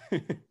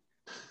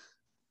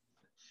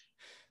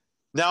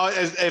 Now,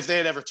 if they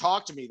had ever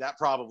talked to me, that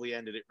probably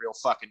ended it real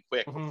fucking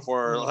quick.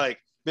 Before, like,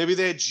 maybe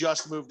they had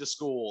just moved to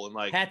school and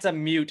like. Pat's a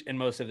mute in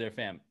most of their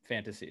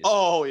fantasies.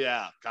 Oh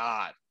yeah,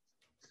 God.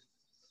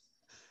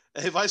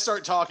 If I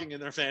start talking in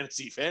their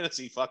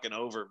fantasy fucking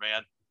over,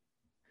 man.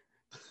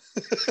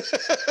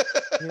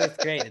 He was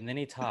great, and then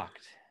he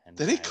talked. And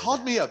then he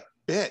called me a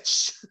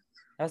bitch.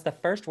 That was the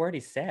first word he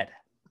said.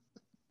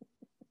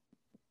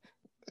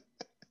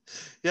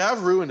 Yeah,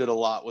 I've ruined it a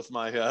lot with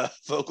my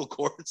vocal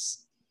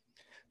cords.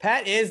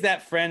 Pat is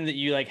that friend that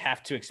you like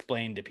have to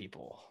explain to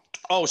people.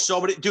 Oh, so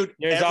many, dude.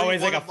 There's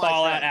always like a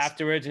fallout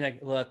afterwards. You're like,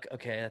 look,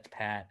 okay, that's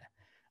Pat.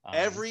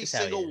 Every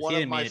single one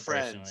of my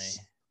friends,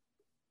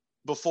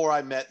 before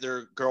I met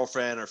their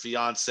girlfriend or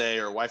fiance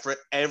or wife,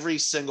 every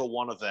single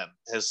one of them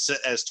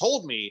has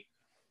told me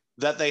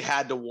that they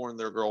had to warn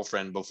their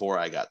girlfriend before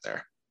I got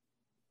there.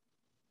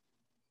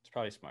 It's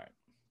probably smart.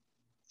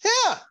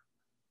 Yeah.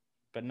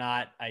 But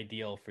not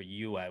ideal for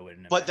you, I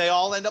wouldn't. But they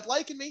all end up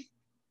liking me.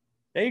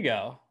 There you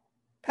go.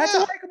 Pat's a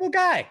likable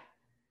guy.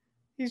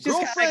 He's just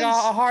got like a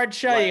hard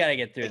show you got to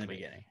get through in the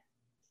beginning.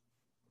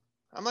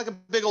 I'm like a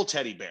big old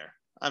teddy bear.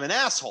 I'm an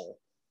asshole.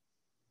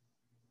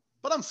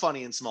 But I'm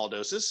funny in small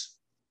doses.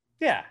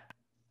 Yeah.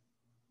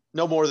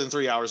 No more than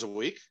 3 hours a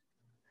week.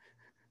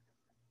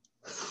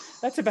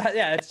 That's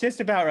just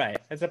about right.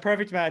 That's a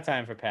perfect amount of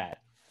time for Pat.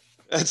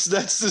 That's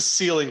the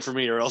ceiling for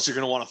me, or else you're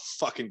going to want to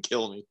fucking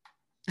kill me.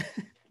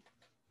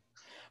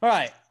 All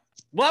right.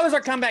 Well, that was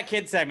our Comeback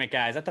Kid segment,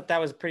 guys. I thought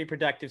that was a pretty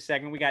productive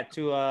segment. We got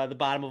to the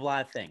bottom of a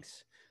lot of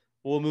things.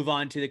 We'll move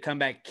on to the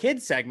Comeback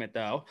Kid segment,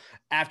 though,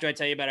 after I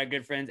tell you about our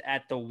good friends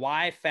at the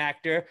Y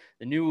Factor,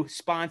 the new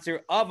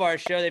sponsor of our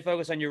show. They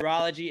focus on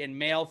urology and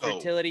male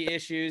fertility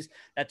issues.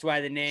 That's why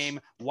the name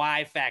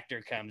Y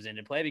Factor comes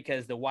into play,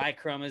 because the Y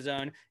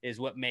chromosome is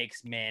what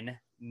makes men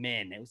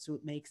men. It's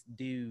what makes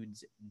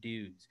dudes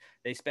dudes.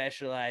 They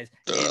specialize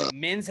in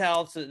men's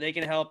health so that they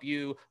can help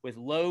you with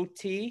low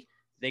T.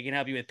 They can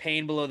help you with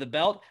pain below the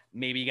belt.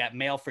 Maybe you got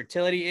male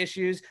fertility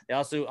issues. They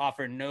also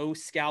offer no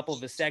scalpel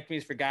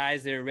vasectomies for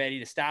guys that are ready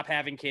to stop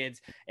having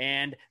kids.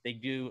 And they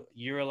do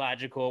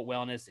urological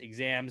wellness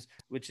exams,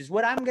 which is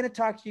what I'm going to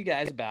talk to you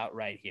guys about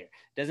right here.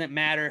 Doesn't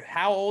matter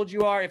how old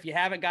you are. If you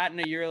haven't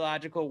gotten a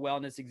urological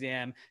wellness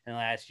exam in the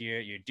last year,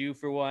 you're due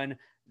for one.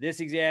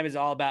 This exam is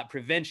all about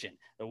prevention.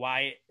 The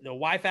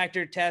Y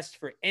Factor test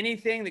for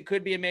anything that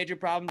could be a major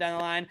problem down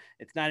the line.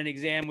 It's not an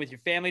exam with your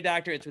family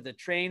doctor. It's with a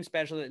trained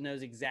specialist that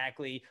knows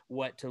exactly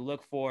what to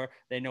look for.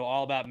 They know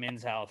all about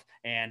men's health,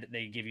 and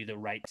they give you the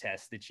right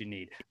test that you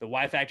need. The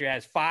Y Factor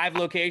has 5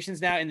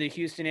 locations now in the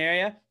Houston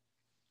area.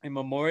 In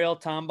Memorial,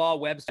 Tomball,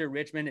 Webster,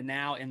 Richmond, and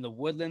now in the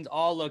Woodlands.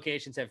 All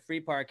locations have free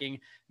parking,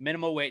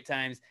 minimal wait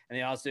times, and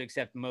they also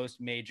accept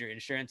most major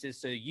insurances.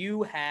 So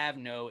you have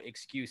no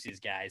excuses,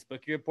 guys.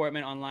 Book your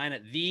appointment online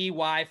at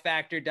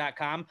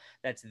theyfactor.com.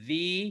 That's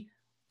the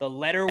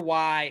letter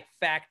Y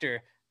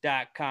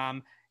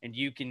factor.com. And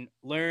you can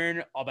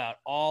learn about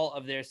all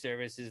of their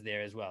services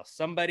there as well.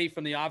 Somebody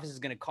from the office is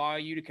going to call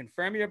you to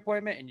confirm your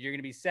appointment, and you're going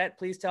to be set.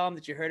 Please tell them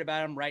that you heard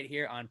about them right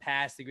here on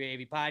Pass the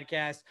Gravy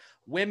podcast.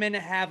 Women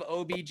have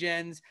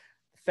OB-GYNs.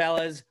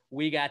 Fellas,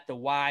 we got the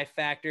Y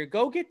Factor.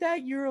 Go get that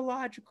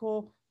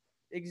urological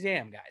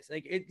exam, guys.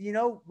 Like, it, you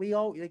know, we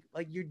all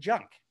like your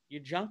junk.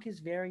 Your junk is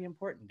very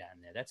important down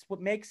there. That's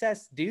what makes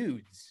us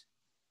dudes.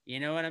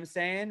 You know what I'm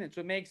saying? It's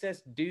what makes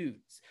us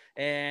dudes.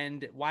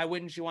 And why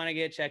wouldn't you want to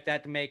get checked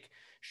out to make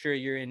sure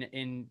you're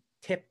in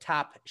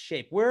tip-top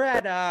shape? We're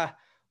at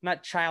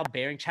not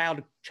childbearing,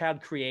 child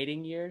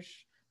creating years.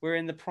 We're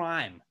in the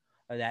prime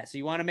of that. So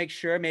you want to make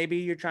sure maybe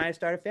you're trying to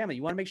start a family.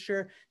 You want to make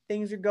sure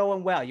things are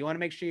going well. You want to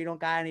make sure you don't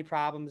got any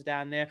problems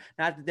down there.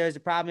 Not that there's a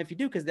problem if you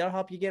do, because they'll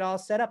help you get all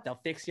set up.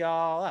 They'll fix you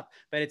all up.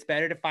 But it's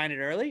better to find it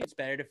early. It's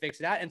better to fix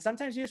it out. And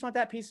sometimes you just want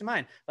that peace of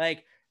mind.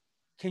 Like,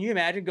 can you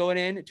imagine going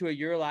into a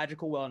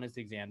urological wellness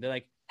exam? They're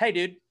like, hey,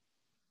 dude,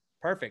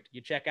 perfect.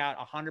 You check out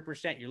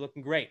 100%. You're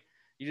looking great.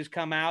 You just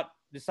come out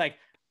just like,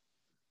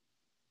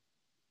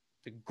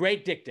 it's a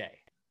great dick day.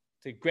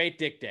 It's a great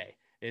dick day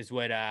is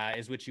what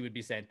you would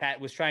be saying. Pat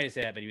was trying to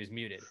say that, but he was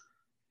muted.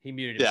 He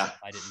muted himself.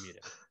 I didn't mute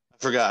him. I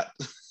forgot.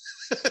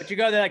 But you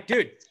go there like,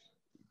 dude,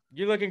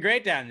 you're looking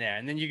great down there.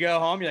 And then you go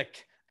home, you're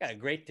like, got a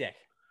great dick.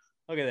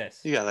 Look at this.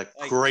 You got a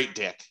great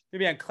dick. You'll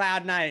be on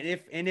cloud 9.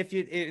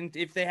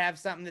 If they have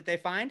something that they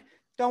find,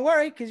 don't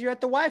worry, because you're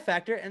at the Y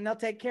Factor and they'll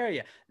take care of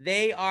you.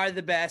 They are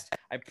the best.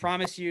 I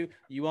promise you,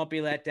 you won't be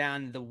let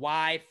down. The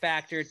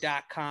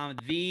yfactor.com,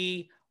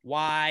 the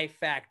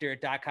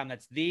yfactor.com.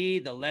 That's the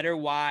letter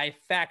Y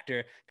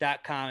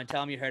factor.com, and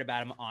tell them you heard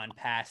about them on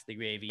Pass the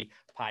Gravy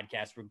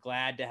podcast. We're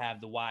glad to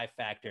have the Y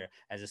Factor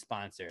as a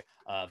sponsor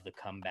of the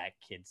Comeback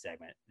Kid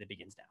segment that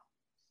begins now.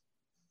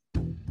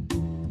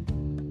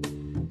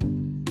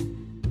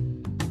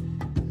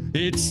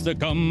 It's the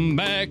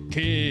Comeback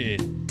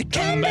Kid. The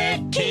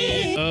Comeback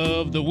Kid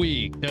of the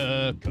week.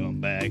 The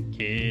Comeback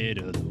Kid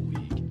of the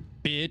week.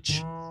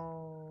 Bitch.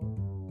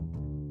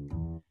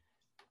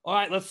 All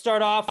right, let's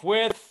start off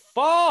with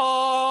fall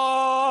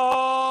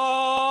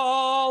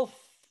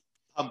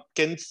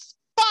Pumpkin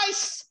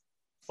spice.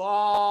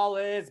 Fall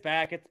is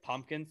back. It's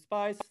pumpkin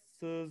spice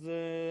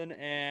season.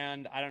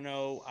 And I don't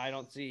know. I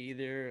don't see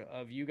either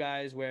of you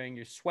guys wearing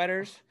your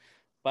sweaters,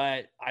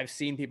 but I've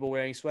seen people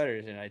wearing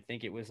sweaters, and I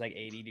think it was like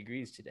 80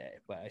 degrees today.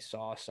 But I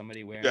saw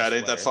somebody wearing Yeah, a it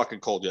ain't that sweater, fucking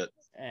cold yet.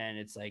 and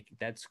it's like,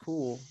 that's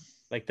cool.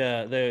 Like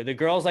the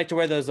girls like to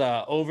wear those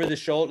over the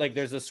shoulder, like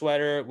there's a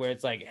sweater where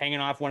it's like hanging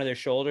off one of their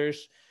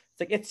shoulders. It's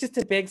like, it's just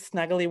a big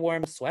snuggly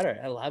warm sweater.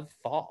 I love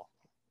fall.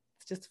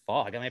 It's just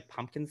fall. I got my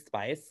pumpkin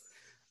spice.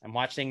 I'm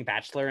watching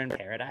Bachelor in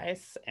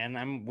Paradise, and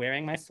I'm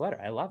wearing my sweater.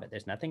 I love it.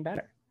 There's nothing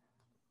better.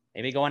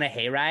 Maybe go on a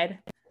hayride.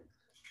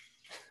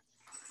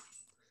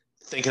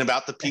 Thinking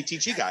about the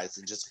PTG guys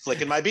and just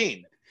flicking my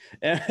bean.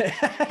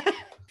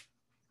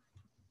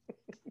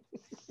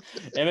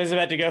 Emma's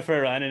about to go for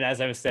a run, and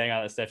as I was saying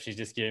all that stuff, she's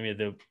just giving me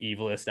the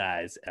evilest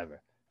eyes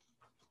ever.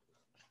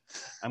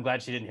 I'm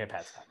glad she didn't hear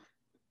Pat's comment.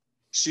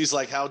 She's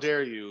like, how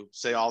dare you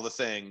say all the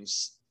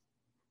things?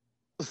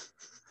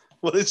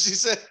 What did she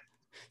say?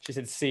 She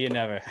said, see you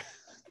never.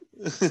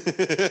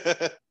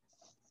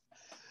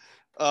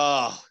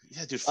 Oh,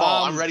 yeah, dude,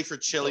 fall. I'm ready for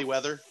chilly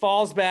weather.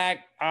 Fall's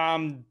back.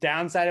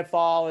 Downside of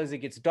fall is it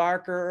gets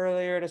darker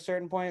earlier at a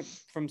certain point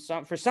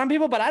for some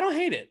people, but I don't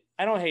hate it.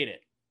 I don't hate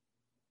it.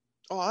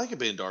 Oh, I like it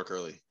being dark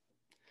early.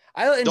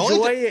 I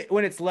enjoy it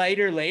when it's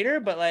lighter later,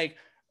 but like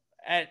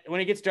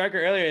when it gets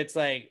darker earlier, it's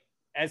like,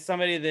 as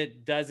somebody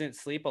that doesn't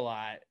sleep a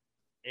lot,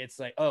 it's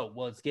like, oh,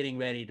 well, it's getting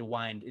ready to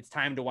wind. It's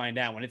time to wind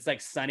down. When it's like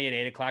sunny at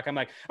 8 o'clock, I'm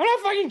like, I'm not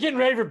fucking getting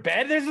ready for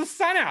bed. There's the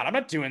sun out. I'm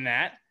not doing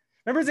that.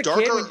 Remember as a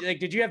kid, like,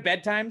 did you have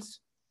bedtimes?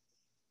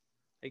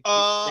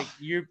 Like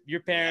your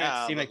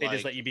parents seem like they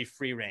just let you be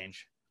free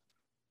range.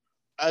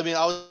 I mean,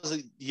 I was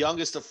the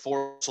youngest of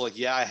four, so like,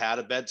 yeah, I had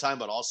a bedtime,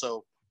 but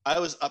also I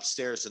was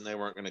upstairs and they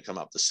weren't going to come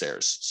up the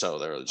stairs, so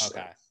they were just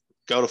like,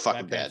 go to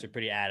fucking bed. My parents are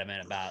pretty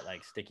adamant about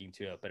like sticking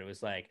to it, but it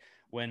was like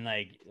when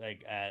like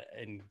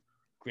in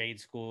grade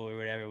school or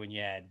whatever, when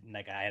you had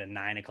like, I had a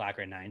 9 o'clock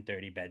or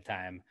 9:30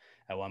 bedtime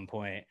at one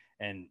point,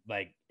 and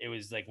like it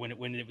was like when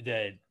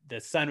the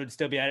sun would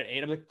still be out at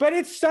 8, I'm like, but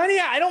it's sunny.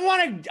 I don't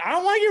want to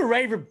get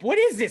ready for, what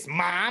is this,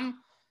 Mom?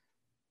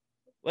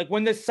 Like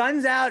when the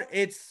sun's out,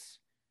 it's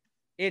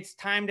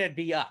time to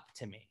be up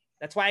to me.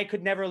 That's why I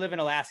could never live in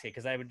Alaska,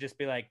 because I would just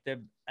be like,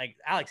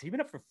 Alex, have you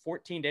been up for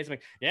 14 days? I'm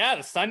like, yeah,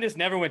 the sun just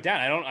never went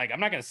down. I'm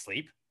not gonna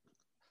sleep.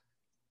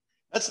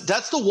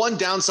 That's the one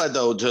downside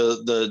though,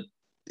 to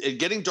it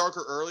getting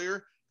darker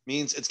earlier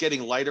means it's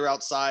getting lighter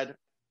outside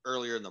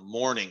earlier in the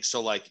morning.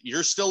 So like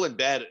you're still in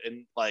bed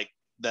and like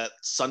that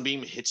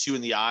sunbeam hits you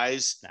in the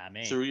eyes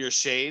through your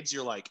shades.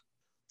 You're like,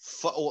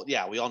 well,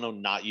 yeah, we all know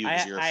not you.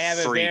 You're a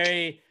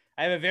freak.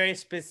 I have a very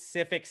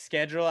specific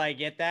schedule. I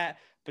get that,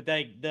 but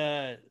like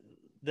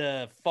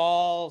the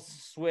fall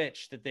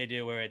switch that they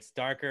do where it's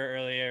darker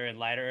earlier and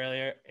lighter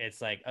earlier,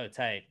 it's like, oh,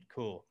 tight,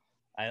 cool.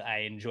 I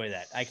enjoy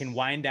that. I can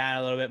wind down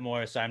a little bit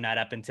more, so I'm not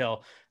up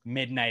until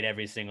midnight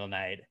every single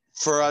night.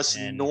 For us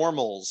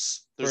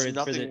normals, there's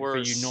nothing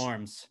worse. For you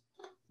norms,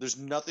 there's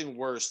nothing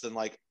worse than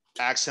like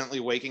accidentally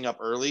waking up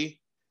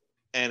early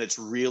and it's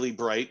really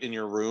bright in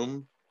your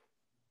room,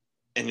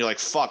 and you're like,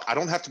 "Fuck, I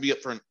don't have to be up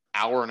for an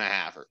hour and a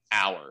half or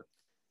hour,"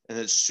 and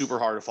it's super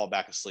hard to fall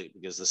back asleep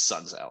because the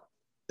sun's out.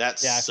 That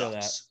sucks. I feel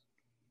that.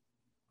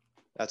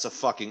 That's a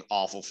fucking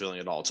awful feeling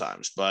at all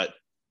times, but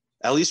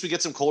at least we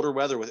get some colder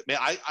weather with it. Man,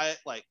 I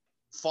like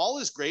fall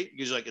is great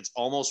because like it's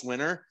almost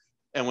winter,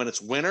 and when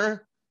it's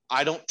winter,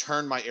 I don't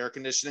turn my air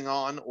conditioning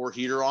on or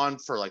heater on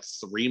for like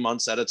 3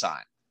 months at a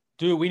time.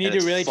 Dude, we need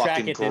to really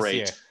track it this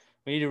year.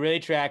 We need to really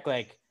track,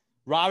 like,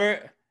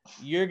 Robert,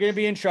 you're going to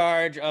be in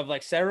charge of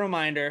like set a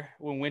reminder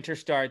when winter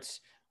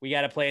starts. We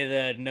got to play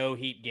the no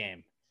heat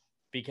game,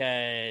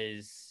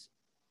 because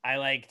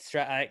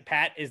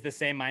Pat is the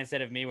same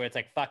mindset of me where it's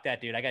like, fuck that,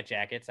 dude. I got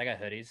jackets. I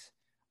got hoodies.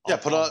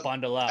 I'll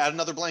bundle up. Add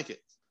another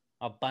blanket.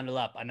 I'll bundle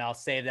up, and I'll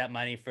save that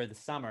money for the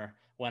summer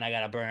when I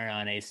got to burn it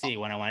on AC,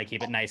 when I want to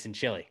keep it nice and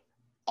chilly.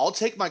 I'll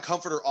take my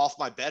comforter off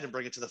my bed and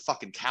bring it to the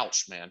fucking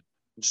couch, man.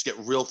 Just get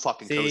real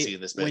fucking cozy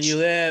in this bitch. When you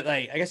live,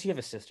 like, I guess you have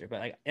a sister, but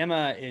like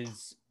Emma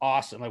is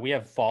awesome. Like we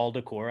have fall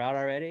decor out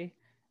already,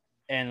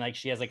 and like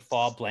she has like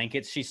fall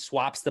blankets. She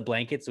swaps the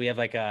blankets. We have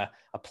like a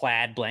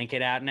plaid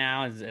blanket out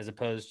now, as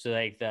opposed to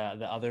like the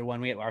other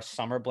one. We have our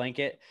summer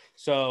blanket.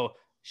 So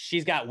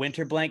she's got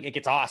winter blanket. It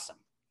gets awesome.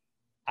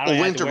 I don't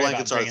winter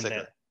blankets are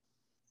thicker.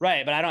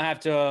 Right, but I don't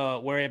have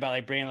to worry about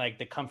like bringing like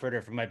the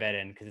comforter from my bed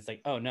in, because it's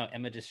like, oh no,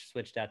 Emma just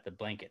switched out the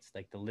blankets,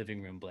 like the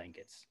living room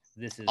blankets.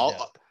 This is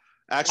dope.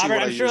 Actually,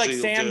 I'm sure like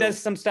Sam does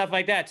some stuff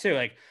like that too.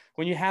 Like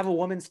when you have a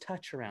woman's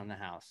touch around the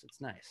house, it's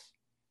nice.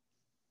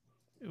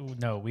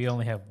 No, we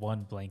only have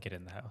one blanket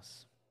in the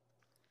house.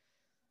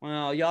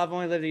 Well, y'all have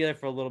only lived together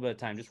for a little bit of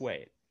time. Just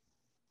wait.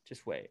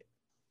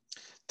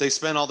 They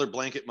spend all their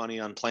blanket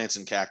money on plants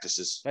and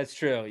cactuses. That's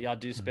true. Y'all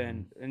do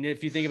spend. And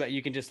if you think about it,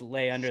 you can just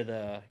lay under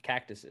the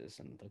cactuses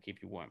and they'll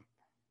keep you warm.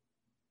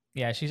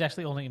 Yeah, she's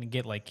actually only going to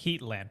get like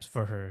heat lamps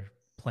for her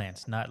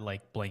plants, not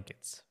like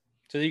blankets.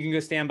 So you can go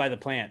stand by the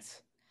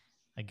plants.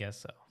 I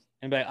guess so.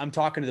 And I'm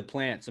talking to the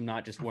plants. I'm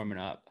not just warming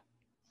up.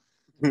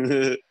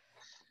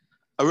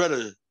 I read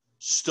a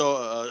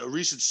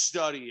recent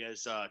study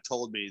has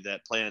told me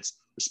that plants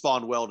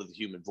respond well to the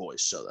human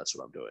voice, so that's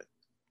what I'm doing.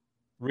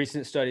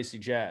 Recent study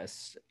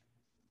suggests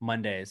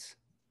Mondays.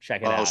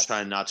 Check it I out. was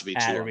trying not to be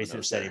too at a on the recent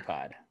nose study there.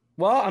 pod.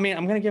 Well, I mean,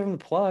 I'm gonna give him the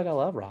plug. I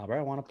love Robert.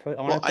 I want to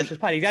push his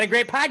pod. He's got a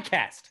great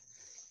podcast.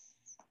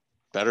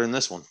 Better than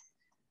this one.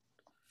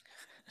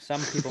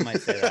 Some people might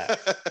say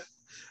that.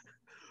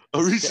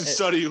 A recent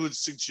study would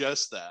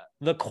suggest that.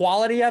 The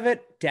quality of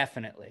it,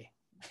 definitely.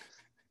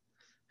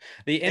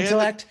 The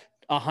intellect,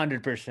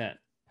 100%.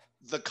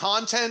 The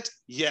content,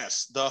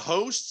 yes. The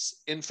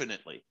hosts,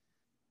 infinitely.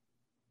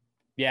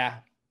 Yeah.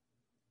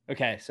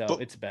 Okay, so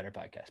it's a better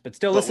podcast. But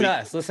still, listen to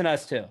us. Listen to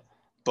us, too.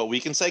 But we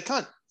can say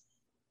cunt.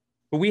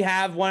 But we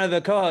have one of the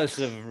co-hosts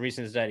of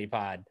Recent Study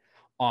Pod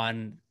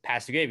on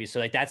Pass the Gravy. So,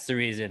 like, that's the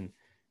reason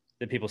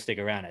that people stick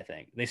around, I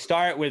think. They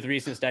start with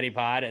Recent Study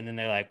Pod, and then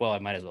they're like, well, I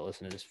might as well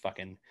listen to this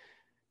fucking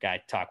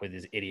guy talk with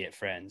his idiot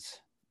friends.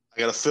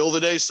 I got to fill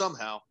the day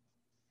somehow.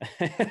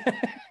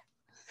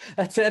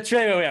 That's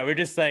really what we are. We're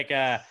just like,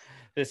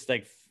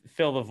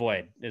 fill the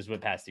void is what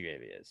Pass the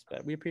Gravy is.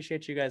 But we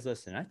appreciate you guys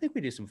listening. I think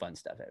we do some fun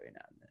stuff every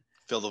now and then.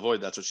 Fill the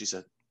void. That's what she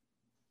said.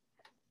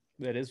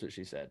 That is what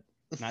she said.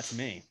 Not to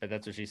me, but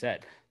that's what she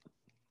said.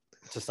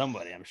 To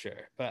somebody, I'm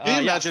sure. But can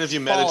you imagine if you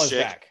met a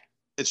chick back.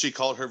 and she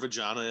called her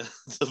vagina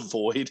the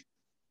void?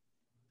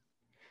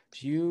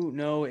 Do you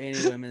know any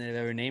women that have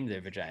ever named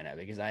their vagina?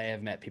 Because I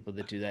have met people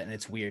that do that, and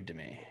it's weird to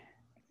me.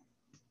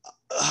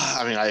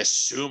 I mean, I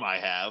assume I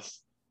have.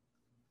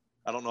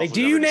 I don't know. Like,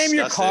 do you name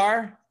your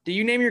car? Do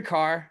you name your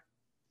car?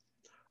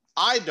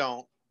 I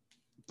don't,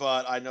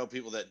 but I know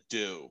people that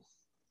do.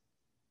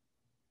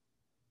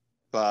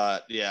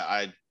 But yeah,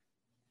 I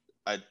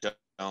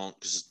don't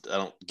because I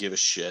don't give a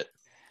shit.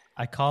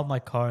 I call my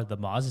car the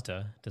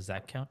Mazda. Does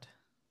that count?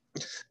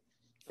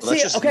 Well,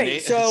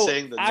 that's so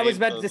saying the I was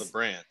name about of to the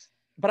brand.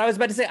 But I was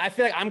about to say, I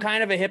feel like I'm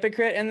kind of a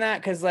hypocrite in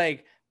that because,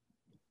 like,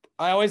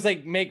 I always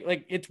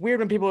it's weird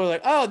when people are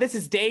like, "Oh, this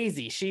is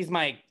Daisy. She's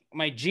my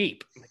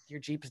Jeep." I'm like, your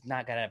Jeep is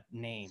not got a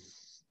name.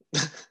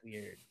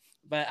 Weird.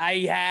 But I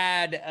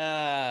had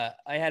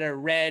a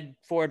red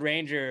Ford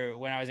Ranger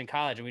when I was in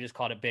college, and we just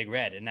called it Big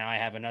Red. And now I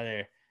have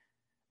another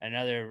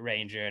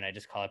Ranger, and I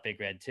just call it Big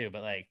Red too.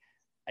 But like,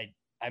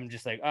 I'm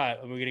just like, oh,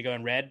 are we gonna go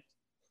in red?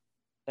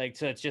 Like,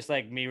 so it's just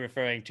like me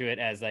referring to it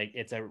as like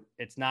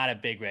it's not a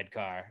big red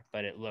car,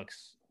 but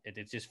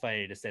it's just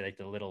funny to say like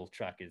the little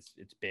truck it's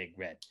Big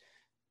Red.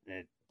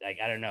 And like,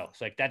 I don't know.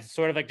 So like that's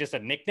sort of like just a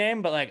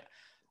nickname, but like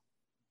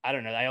I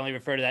don't know. I only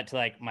refer to that to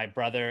like my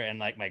brother and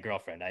like my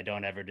girlfriend. I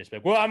don't ever just be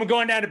like, well, I'm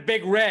going down to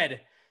Big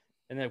Red.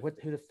 And they're like,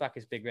 who the fuck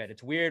is Big Red?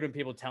 It's weird when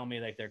people tell me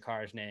like their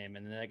car's name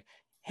and they're like,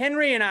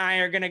 Henry and I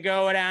are going to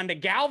go down to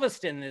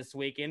Galveston this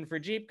weekend for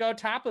Jeep Go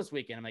Topless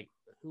weekend. I'm like,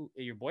 who,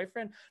 your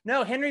boyfriend?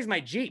 No, Henry's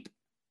my Jeep.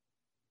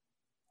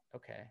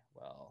 Okay,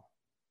 well,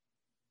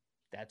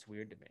 that's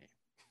weird to me.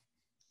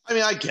 I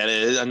mean, I get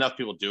it. Enough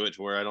people do it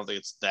to where I don't think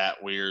it's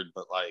that weird,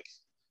 but like,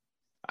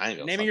 I ain't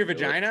gonna naming your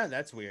vagina?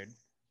 That's weird.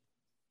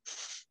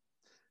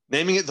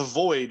 Naming it the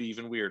Void,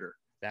 even weirder.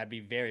 That'd be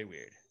very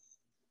weird.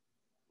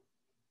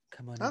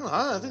 Come on. I don't know.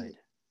 I think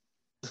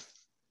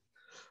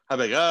I'm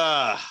like,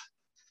 I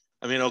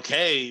mean,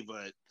 okay,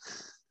 but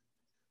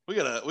we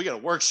gotta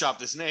workshop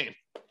this name.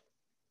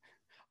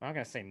 I'm not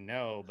gonna say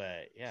no,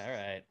 but yeah, all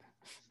right.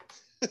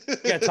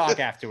 We gotta talk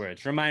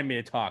afterwards. Remind me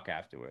to talk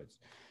afterwards.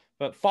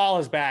 But fall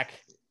is back.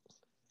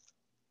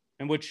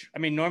 And which, I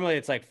mean, normally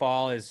it's like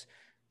fall is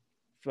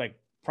like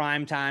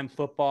prime time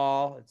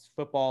football. It's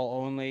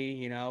football only,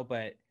 you know,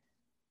 but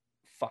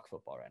fuck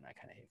football right now. I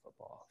kind of hate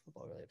football.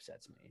 Football really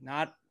upsets me.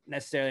 Not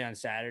necessarily on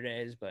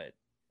Saturdays, but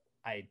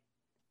I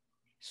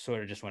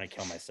sort of just want to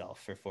kill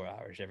myself for 4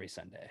 hours every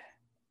Sunday.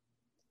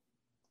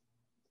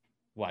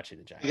 Watching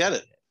the Giants. I get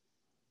it.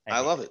 I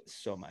love it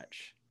so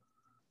much.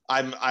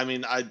 I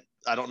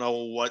don't know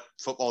what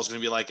football is going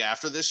to be like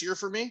after this year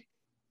for me.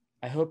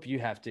 I hope you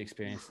have to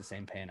experience the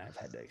same pain I've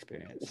had to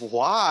experience.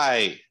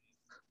 Why?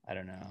 I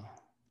don't know.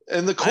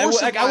 In the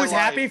course of my I was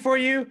life, happy for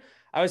you.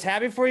 I was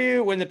happy for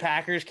you when the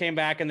Packers came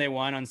back and they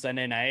won on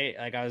Sunday night.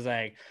 Like I was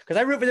like, because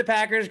I root for the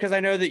Packers because I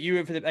know that you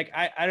root for the like.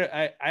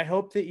 I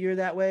hope that you're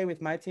that way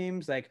with my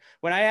teams. Like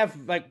when I have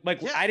like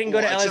yeah, I didn't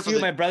go to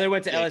LSU. My brother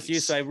went to LSU,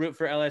 so I root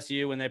for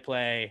LSU when they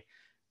play.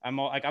 I'm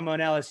an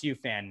LSU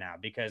fan now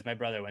because my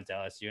brother went to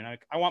LSU, and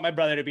I want my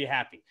brother to be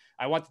happy.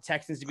 I want the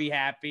Texans to be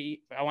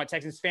happy. I want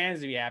Texans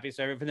fans to be happy.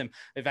 So I root for them.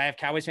 If I have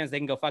Cowboys fans, they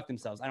can go fuck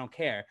themselves. I don't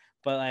care.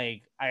 But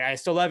like, I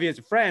still love you as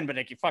a friend. But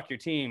like, you fuck your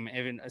team.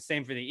 Even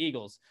same for the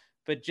Eagles.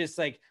 But just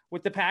like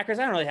with the Packers,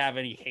 I don't really have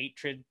any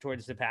hatred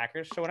towards the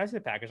Packers. So when I see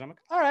the Packers, I'm like,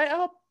 all right,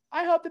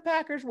 I hope the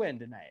Packers win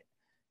tonight.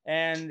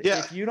 And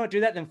if you don't do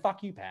that, then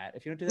fuck you, Pat.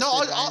 If you don't do that,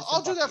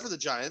 I'll do that for the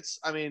Giants.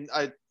 I mean,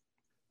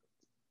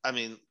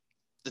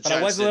 the but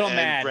I was a little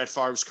mad. Brett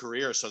Favre's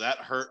career, so that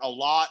hurt a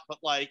lot. But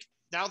like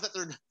now that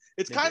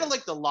it's kind of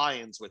like the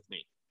Lions with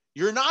me.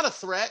 You're not a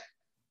threat,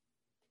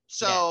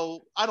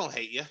 so I don't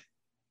hate you.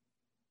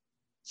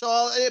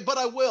 So, but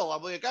I will.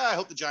 I'm like, I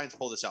hope the Giants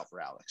pull this out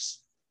for Alex.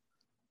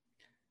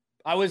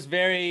 I was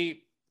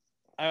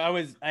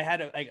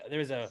there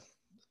was a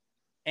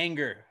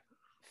anger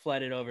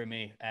flooded over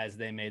me as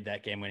they made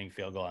that game-winning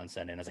field goal on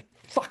Sunday. And I was like,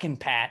 fucking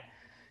Pat,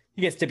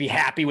 he gets to be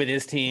happy with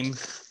his team.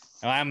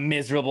 I'm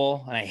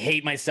miserable and I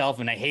hate myself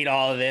and I hate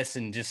all of this.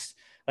 And just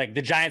like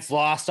the Giants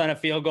lost on a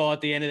field goal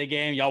at the end of the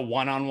game, y'all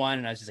 1-on-1.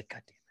 And I was just like,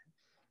 God damn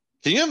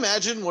it. Can you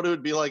imagine what it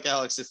would be like,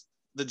 Alex, if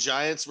the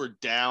Giants were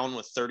down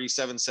with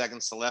 37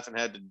 seconds to left and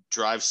had to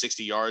drive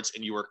 60 yards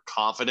and you were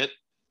confident?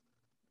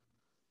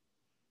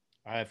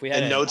 If we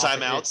had no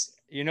timeouts.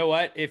 You know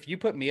what? If you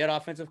put me at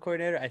offensive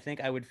coordinator, I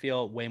think I would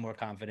feel way more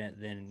confident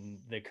than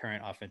the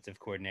current offensive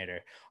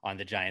coordinator on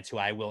the Giants,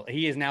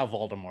 he is now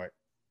Voldemort.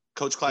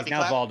 Coach Clappy He's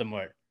now Clap?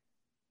 Voldemort.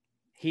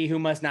 He who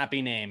must not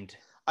be named.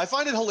 I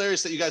find it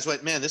hilarious that you guys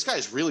went, man, this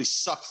guy's really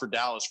sucked for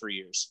Dallas for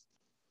years.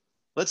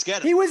 Let's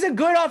get him. He was a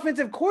good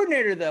offensive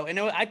coordinator, though. And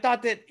I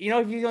thought that,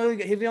 if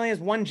he only has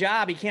one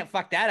job, he can't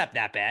fuck that up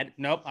that bad.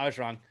 Nope, I was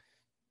wrong.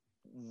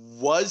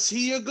 Was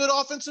he a good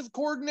offensive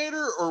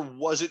coordinator, or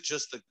was it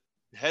just the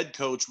head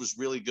coach was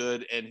really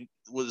good and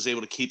was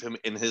able to keep him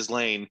in his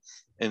lane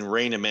and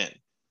rein him in?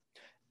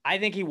 I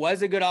think he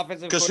was a good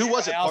offensive coordinator. Because who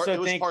was it? It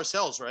was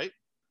Parcells, right?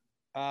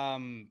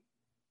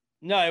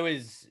 No, it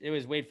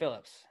was Wade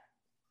Phillips.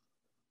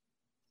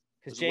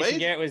 Because Jason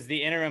Garrett was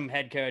the interim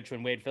head coach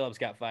when Wade Phillips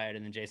got fired,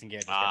 and then Jason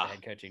Garrett just got the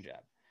head coaching job.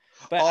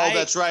 But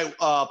that's right.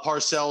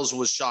 Parcells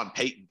was Sean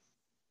Payton.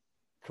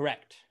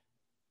 Correct.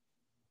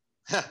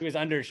 He was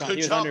under Sean. Good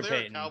He was job under there,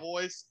 Payton.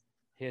 Cowboys.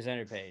 He was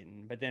under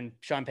Payton. But then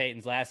Sean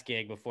Payton's last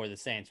gig before the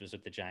Saints was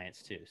with the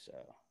Giants too. So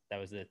that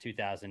was the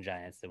 2000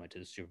 Giants that went to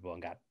the Super Bowl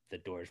and got the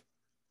doors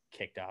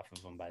kicked off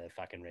of them by the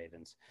fucking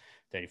Ravens,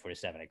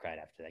 34-7. I cried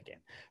after that game.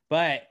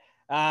 But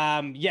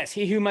yes,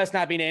 he who must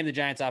not be named, the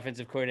Giants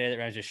offensive coordinator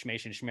that runs with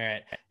Mason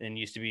Schmerett and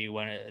used to be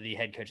one of the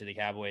head coach of the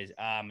Cowboys.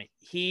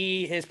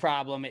 His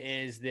problem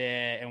is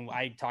that, and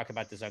I talk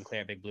about this on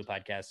Claire Big Blue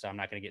podcast, so I'm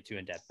not going to get too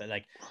in depth, but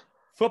like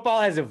football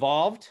has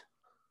evolved.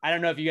 I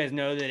don't know if you guys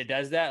know that it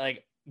does that.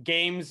 Like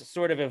games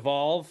sort of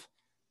evolve.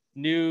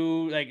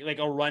 New, like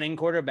a running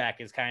quarterback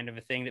is kind of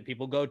a thing that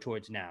people go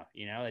towards now,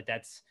 like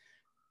that's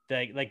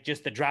like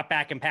just the drop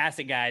back and pass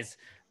it guys.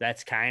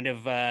 That's kind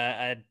of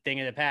a thing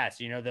of the past.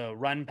 The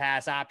run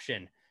pass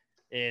option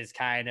is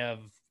kind of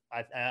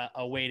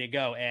a way to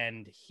go.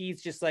 And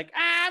he's just like,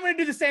 I'm going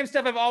to do the same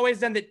stuff I've always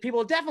done that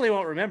people definitely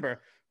won't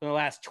remember from the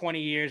last 20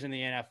 years in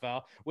the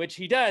NFL, which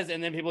he does.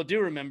 And then people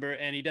do remember,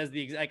 and he does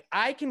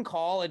I can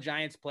call a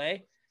Giants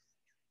play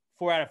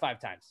 4 out of 5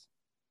 times.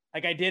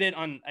 Like I did it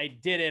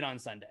on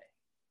Sunday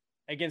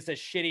against a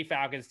shitty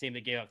Falcons team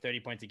that gave up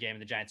 30 points a game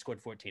and the Giants scored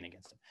 14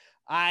 against them.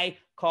 I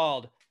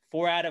called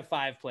 4 out of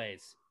 5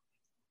 plays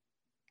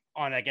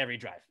on like every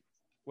drive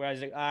where I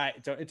was like, all right,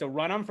 it's a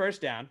run on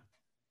first down.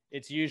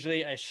 It's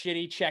usually a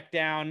shitty check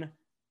down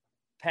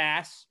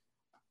pass,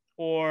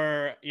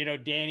 or,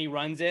 Danny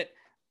runs it,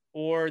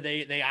 or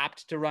they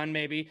opt to run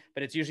maybe,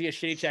 but it's usually a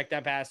shitty check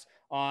down pass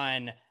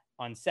on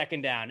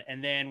second down.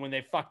 And then when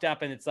they fucked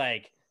up and it's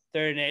like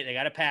 3rd and 8, they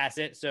got to pass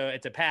it. So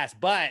it's a pass,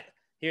 but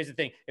here's the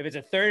thing. If it's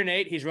a 3rd and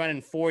 8, he's running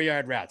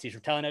 4-yard routes. He's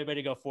telling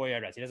everybody to go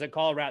 4-yard routes. He doesn't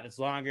call a route that's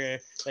longer.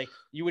 Like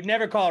you would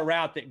never call a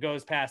route that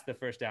goes past the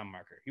first down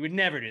marker. He would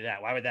never do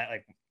that. Why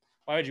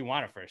would you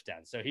want a first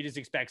down? So he just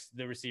expects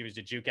the receivers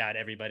to juke out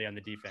everybody on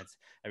the defense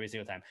every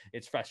single time.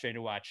 It's frustrating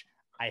to watch.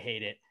 I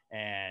hate it.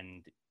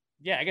 And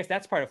yeah, I guess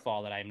that's part of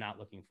fall that I'm not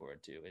looking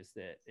forward to, is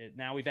that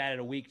now we've added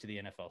a week to the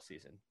NFL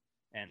season.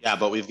 And yeah,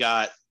 but we've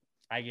got,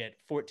 I get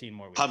 14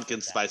 more weeks.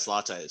 Pumpkin spice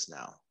lattes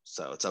now.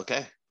 So it's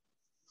okay.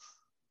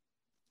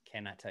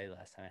 Cannot tell you the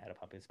last time I had a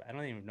pumpkin spice. I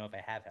don't even know if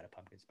I have had a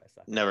pumpkin spice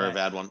latte. Never have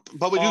had one.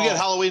 But we do get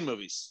Halloween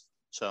movies.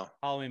 So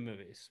Halloween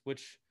movies,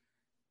 which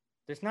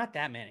there's not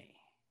that many.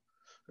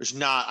 There's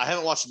not. I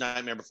haven't watched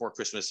Nightmare Before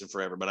Christmas in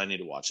forever, but I need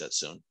to watch that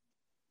soon.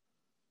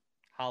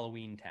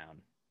 Halloween Town.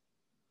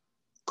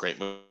 Great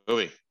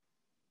movie.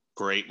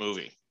 Great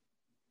movie.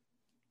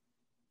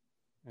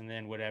 And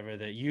then whatever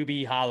the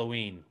UB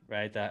Halloween,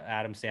 right? The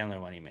Adam Sandler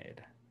one he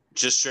made.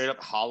 Just straight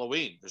up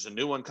Halloween. There's a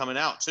new one coming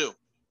out too.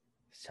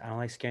 I don't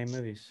like scary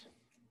movies.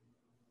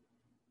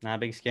 Not a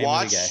big scary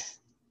movie guy.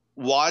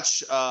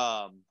 Watch.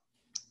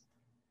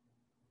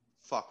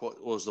 Fuck.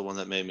 What was the one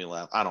that made me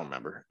laugh? I don't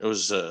remember. It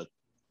was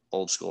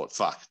old school.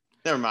 Fuck.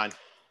 Never mind.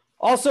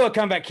 Also, a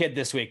comeback kid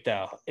this week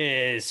though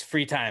is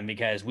free time,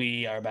 because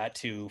we are about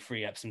to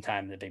free up some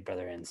time. The Big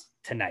Brother ends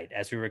tonight.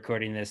 As we're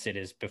recording this, it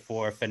is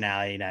before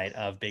finale night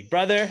of Big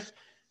Brother.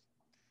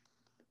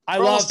 I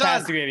love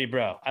Pass the Gravy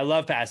Bro. I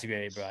love Pass the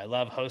Gravy Bro. I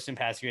love hosting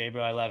Pass the Gravy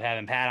Bro. I love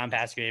having Pat on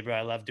Pass the Gravy Bro.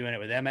 I love doing it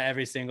with Emma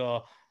every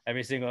single.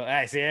 I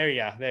see, there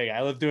you go.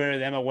 I love doing it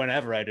with Emma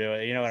whenever I do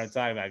it. You know what I'm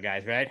talking about,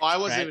 guys, right? Oh, I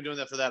wasn't even doing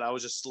that for that. I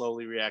was just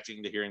slowly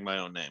reacting to hearing my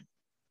own name.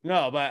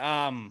 No, but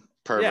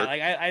Pervert. yeah,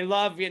 like I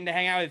love getting to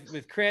hang out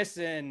with Chris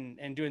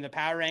and doing the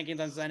power rankings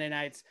on Sunday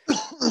nights.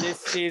 This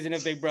season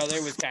of Big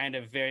Brother was kind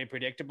of very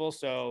predictable,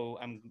 so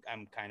I'm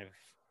kind of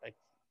like,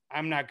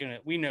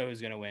 we know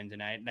who's gonna win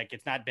tonight. Like,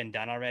 it's not been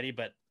done already,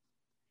 but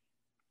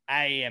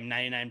I am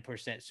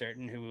 99%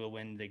 certain who will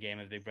win the game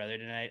of Big Brother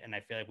tonight, and I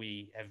feel like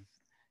we have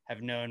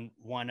have known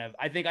one of,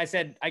 I think I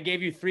said, I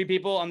gave you 3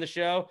 people on the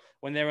show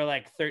when there were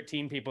like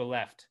 13 people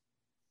left.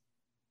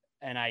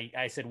 And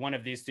I said, one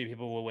of these 3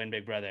 people will win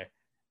Big Brother.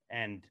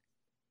 And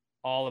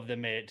all of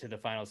them made it to the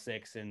final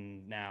 6.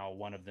 And now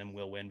one of them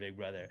will win Big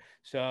Brother.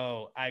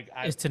 So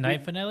is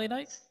tonight finale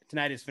night?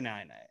 Tonight is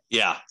finale night.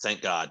 Yeah.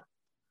 Thank God.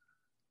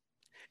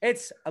 I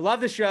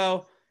love the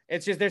show.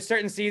 It's just, there's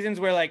certain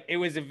seasons where like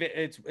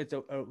it's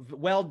a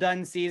well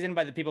done season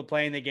by the people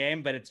playing the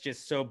game, but it's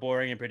just so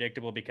boring and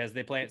predictable because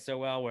they play it so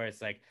well, where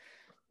it's like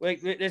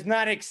there's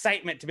not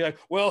excitement to be like,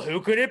 well,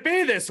 who could it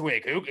be this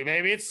week?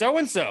 Maybe it's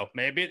so-and-so.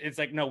 Maybe it's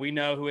like, no, we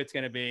know who it's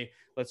going to be.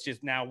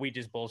 We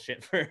just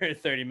bullshit for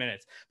 30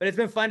 minutes, but it's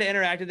been fun to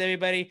interact with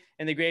everybody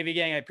in the Gravy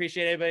Gang. I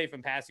appreciate everybody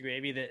from Pass the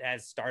Gravy that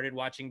has started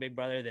watching Big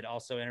Brother that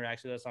also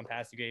interacts with us on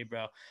Pass the Gravy,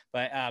 bro.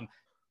 But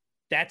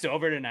that's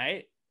over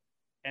tonight.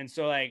 And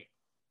so like,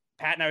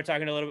 Pat and I were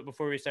talking a little bit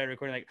before we started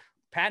recording. Like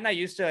Pat and I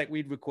used to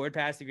we'd record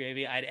Pass the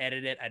Gravy. I'd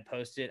edit it. I'd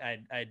post it.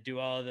 I'd do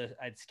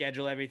I'd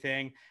schedule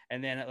everything.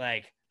 And then at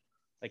like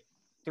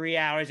 3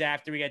 hours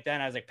after we get done,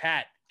 I was like,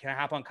 Pat, can I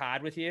hop on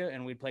COD with you?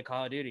 And we'd play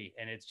Call of Duty.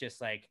 And it's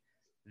just like,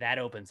 that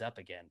opens up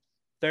again.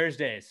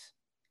 Thursdays,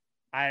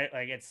 at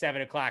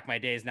 7:00, my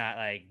day's not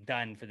like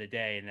done for the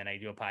day. And then I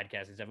do a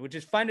podcast and stuff, which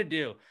is fun to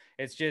do.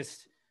 It's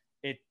just,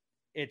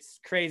 it's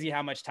crazy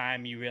how much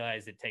time you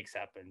realize it takes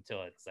up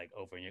until it's like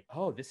over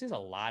and this is a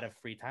lot of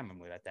free time I'm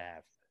going to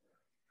have.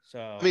 So,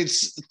 I mean,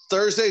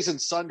 Thursdays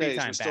and Sundays,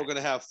 we're still going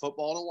to have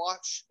football to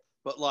watch,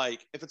 but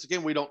like, if it's a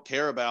game we don't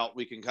care about,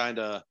 we can kind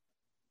of,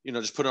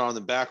 just put it on in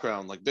the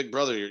background. Like Big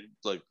Brother, you're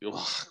like,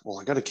 well,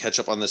 I got to catch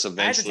up on this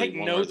eventually. I have to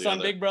take notes on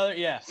Big Brother.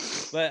 Yeah.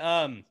 But,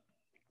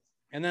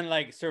 and then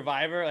like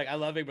Survivor, like I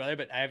love Big Brother,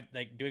 but I have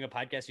like doing a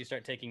podcast, you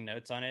start taking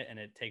notes on it and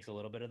it takes a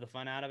little bit of the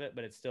fun out of it,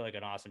 but it's still like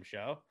an awesome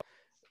show.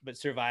 But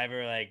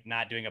Survivor, like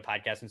not doing a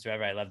podcast in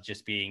Survivor, I love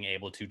just being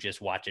able to just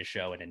watch a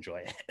show and enjoy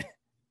it.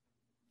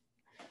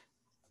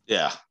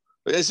 Yeah.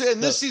 In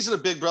this season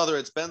of Big Brother,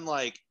 it's been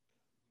like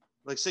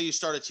say you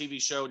start a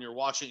TV show and you're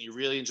watching it, you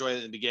really enjoy it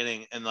in the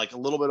beginning, and like a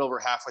little bit over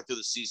halfway through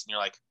the season, you're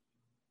like,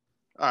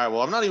 all right,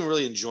 well, I'm not even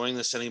really enjoying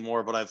this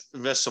anymore, but I've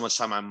invested so much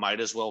time, I might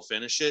as well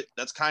finish it.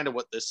 That's kind of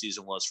what this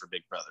season was for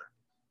Big Brother.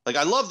 Like,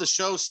 I love the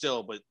show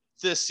still, but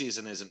this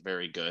season isn't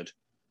very good.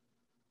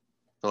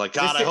 They're like,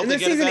 God, I hope they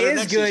get it better next season.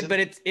 This season is good,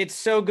 but it's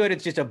so good,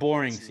 it's just a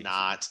boring season.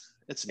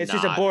 It's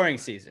just a boring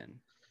season.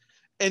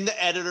 And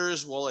the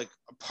editors will like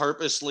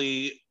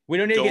purposely. We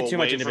don't need to get too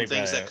much into Big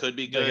Brother. Things that could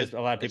be good. Because a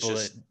lot of people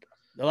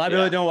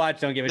that don't watch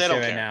don't give a shit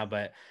right now,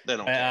 but they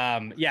don't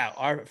care. Yeah,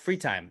 our free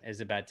time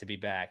is about to be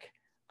back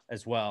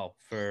as well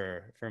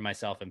for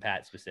myself and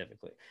Pat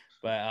specifically.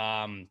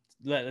 But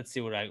let's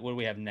see what do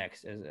we have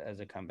next as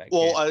a comeback.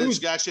 Well,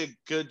 it's actually a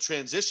good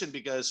transition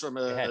because from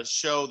a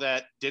show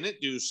that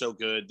didn't do so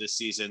good this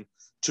season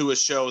to a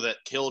show that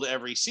killed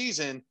every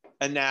season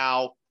and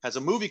now has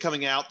a movie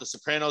coming out, the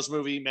Sopranos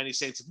movie, Many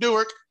Saints of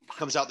Newark,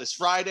 comes out this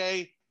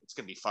Friday. It's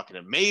going to be fucking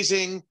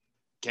amazing.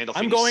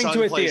 I'm going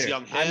to a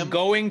theater. I'm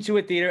going to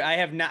a theater.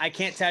 I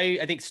can't tell you.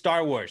 I think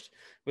Star Wars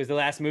was the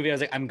last movie. I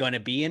was like, I'm going to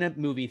be in a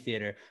movie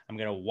theater. I'm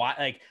going to watch.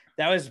 Like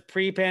that was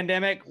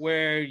pre-pandemic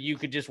where you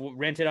could just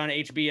rent it on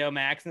HBO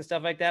Max and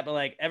stuff like that. But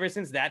like ever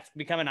since that's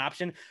become an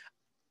option,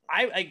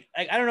 I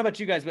don't know about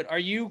you guys, but are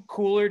you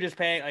cooler just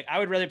paying? Like I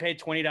would rather pay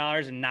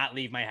 $20 and not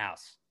leave my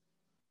house.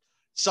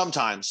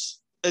 Sometimes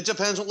it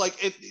depends on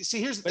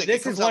here's the thing.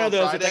 This is one of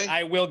those. Like,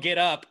 I will get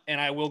up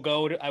and I will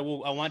go to. I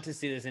want to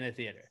see this in a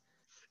theater.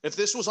 If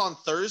this was on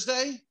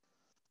Thursday,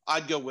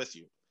 I'd go with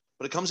you.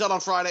 But it comes out on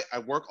Friday. I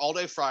work all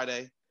day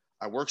Friday.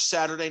 I work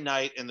Saturday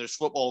night, and there's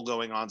football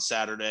going on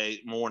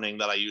Saturday morning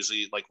that I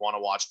usually want to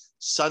watch.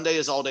 Sunday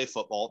is all day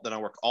football. Then I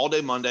work all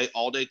day Monday,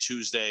 all day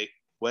Tuesday.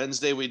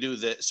 Wednesday we do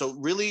this. So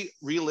really,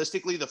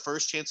 realistically, the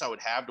first chance I would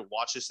have to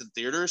watch this in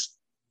theaters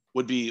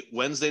would be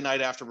Wednesday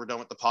night after we're done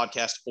with the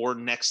podcast or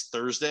next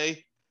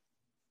Thursday.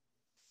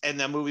 And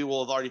that movie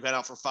will have already been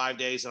out for 5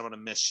 days, and I'm going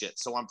to miss shit.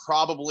 So I'm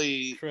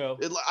probably true.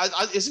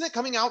 Isn't it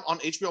coming out on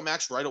HBO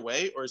Max right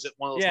away, or is it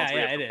one of those ones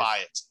where you have to buy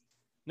it?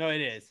 No,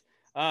 it is.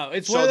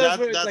 It's one of those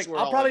where it's like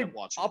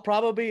I'll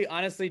probably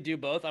honestly do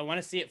both. I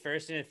want to see it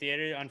first in a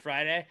theater on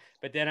Friday,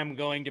 but then I'm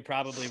going to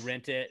probably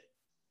rent it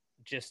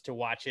just to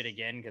watch it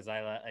again because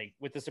I like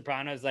with The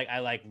Sopranos. Like I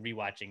like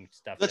rewatching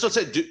stuff. That's what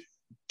I said.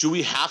 Do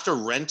we have to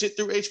rent it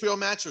through HBO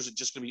Max, or is it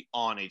just going to be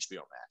on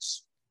HBO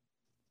Max?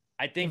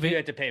 I think you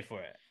have to pay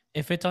for it.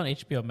 If it's on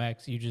HBO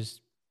Max,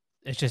 it's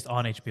just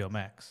on HBO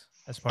Max.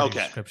 That's part of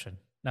your subscription.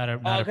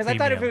 Because I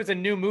thought if it was a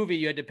new movie,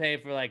 you had to pay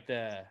for like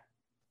the.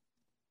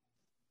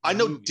 I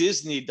know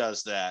Disney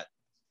does that.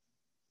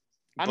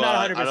 I'm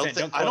not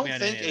 100%.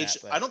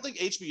 I don't think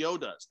HBO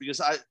does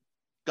because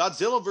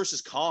Godzilla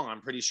versus Kong,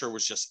 I'm pretty sure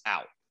was just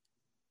out.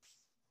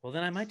 Well,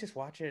 then I might just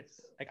watch it.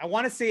 Like I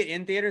want to see it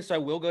in theater, so I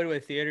will go to a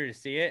theater to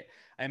see it.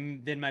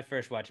 Then my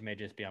first watch may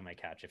just be on my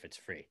couch if it's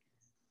free.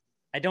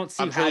 I don't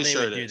see how they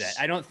would do that.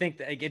 I don't think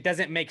that it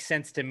doesn't make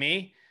sense to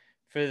me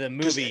for the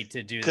movie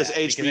to do that. Because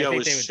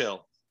HBO is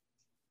chill.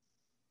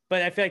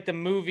 But I feel like the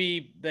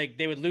movie, like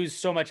they would lose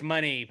so much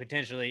money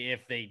potentially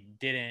if they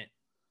didn't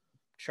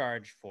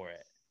charge for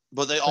it.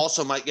 But they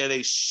also might get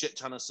a shit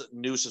ton of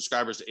new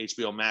subscribers to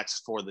HBO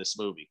Max for this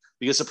movie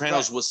because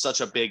Sopranos was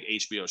such a big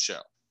HBO show.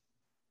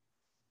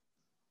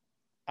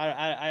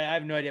 I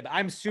have no idea, but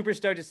I'm super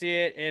stoked to see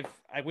it.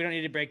 We don't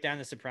need to break down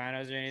the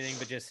Sopranos or anything,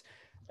 but just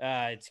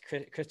it's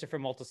Christopher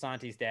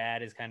Moltisanti's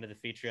dad is kind of the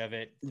feature of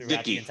it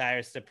throughout the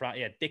entire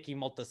Dickie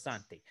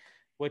Moltisanti,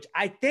 which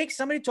I think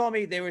somebody told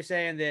me they were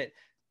saying that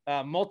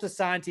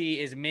Moltisanti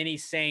is Mini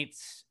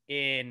Saints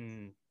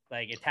in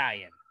like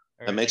Italian.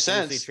 Or that makes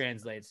sense.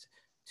 Translates.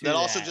 That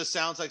also just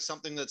sounds like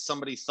something that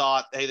somebody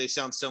thought, hey, they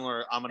sound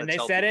similar. I'm going to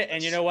tell they said it,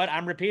 and you know what?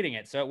 I'm repeating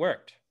it, so it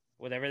worked.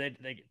 Whatever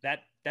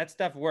that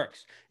stuff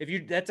works.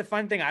 That's a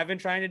fun thing I've been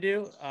trying to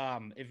do.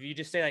 If you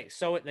just say like,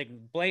 so it like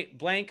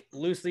blank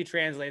loosely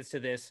translates to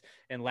this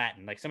in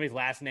Latin, like somebody's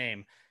last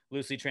name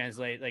loosely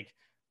translate like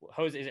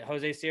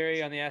Jose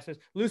Siri on the Astros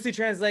loosely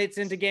translates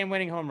into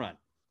game-winning home run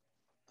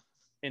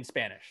in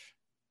Spanish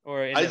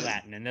or in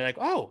Latin, and they're like,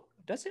 oh,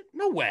 does it?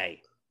 No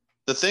way.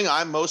 The thing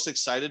I'm most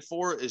excited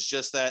for is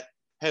just that,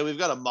 hey, we've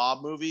got a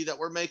mob movie that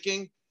we're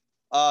making.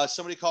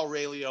 Somebody call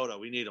Ray Liotta.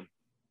 We need him.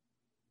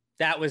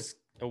 That was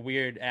a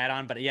weird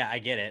add-on, but yeah, I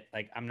get it.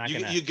 Like, I'm not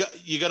gonna. You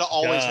got to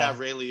always have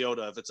Ray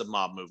Liotta if it's a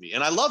mob movie,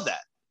 and I love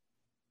that.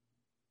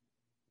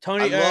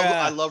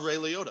 I love Ray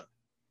Liotta.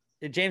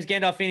 James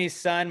Gandolfini's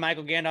son,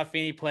 Michael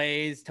Gandolfini,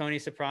 plays Tony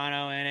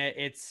Soprano in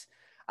it.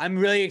 I'm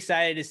really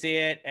excited to see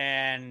it,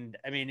 and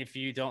I mean, if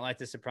you don't like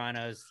The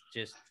Sopranos,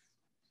 just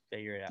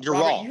figure it out. You're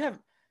Robert, wrong.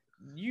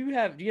 Do you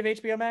have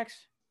HBO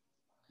Max?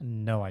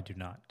 No, I do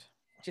not.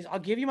 I'll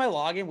give you my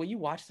login. Will you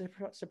watch The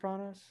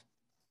Sopranos?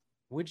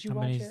 Would you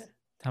watch it?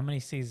 How many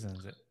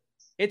seasons?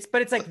 It's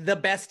like the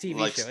best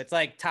TV show. It's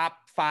like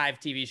top 5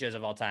 TV shows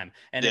of all time,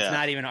 and it's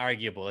not even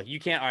arguable. Like, you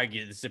can't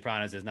argue The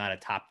Sopranos is not a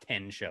top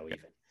 10 show even.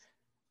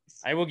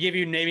 I will give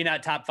you maybe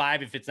not top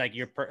 5 if it's like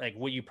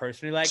what you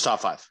personally like. It's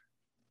top 5.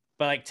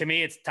 But like to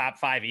me, it's top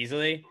 5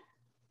 easily.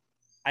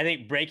 I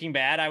think Breaking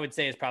Bad, I would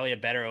say, is probably a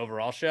better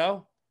overall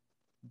show.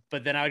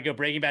 But then I would go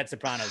Breaking Bad,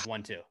 Sopranos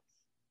 1, 2.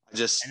 I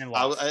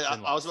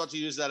was about to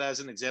use that as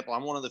an example.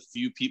 I'm one of the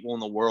few people in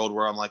the world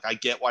where I'm like, I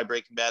get why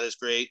Breaking Bad is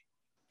great,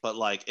 but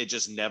like it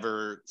just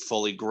never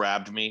fully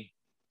grabbed me.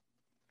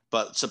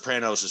 But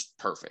Sopranos is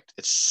perfect.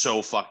 It's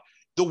so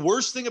the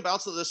worst thing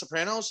about The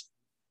Sopranos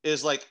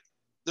is like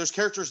there's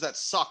characters that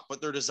suck,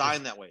 but they're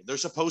designed that way. They're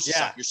supposed to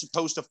suck. You're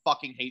supposed to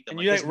fucking hate them.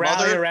 And you like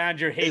rally around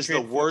your hatred is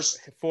the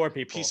worst for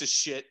people. Piece of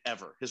shit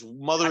ever. His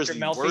mother is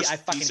the worst. I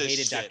fucking piece of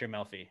hated shit. Dr.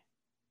 Melfi.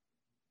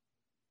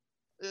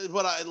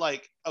 But I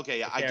like, okay,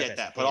 yeah, I get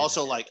that. But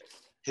also, like,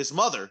 his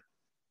mother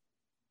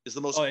is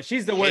the most. Oh,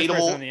 she's the worst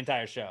person in the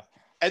entire show.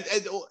 And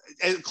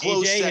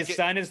close AJ, second. His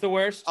son is the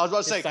worst. I was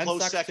about to say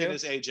close second too.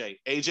 is AJ.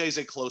 AJ's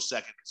a close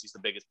second because he's the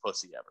biggest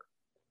pussy ever.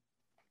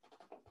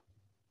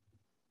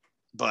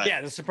 But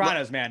yeah, The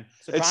Sopranos, man.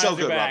 Sopranos it's so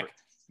good, are back. Robert.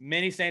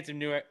 Many Saints of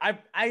Newark.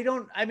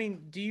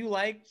 Do you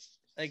like,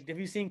 have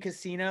you seen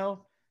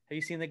Casino? Have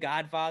you seen The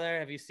Godfather?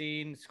 Have you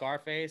seen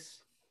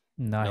Scarface?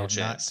 No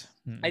chance.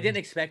 I didn't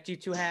expect you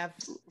to have.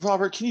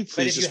 Robert, can you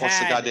please just watch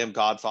The goddamn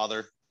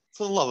Godfather?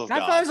 For the love of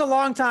God. Godfather's a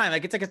long time.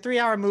 Like, it's like a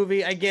 3-hour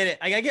movie. I get it.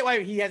 Like, I get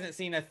why he hasn't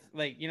seen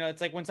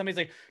it's like when somebody's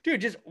like,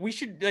 dude, we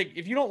should, like,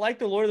 if you don't like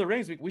The Lord of the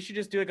Rings, we should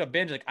just do like a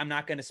binge. Like, I'm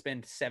not going to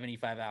spend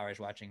 75 hours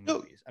watching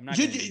movies. I'm not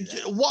going to do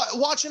that.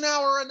 Watch an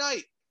hour a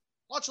night.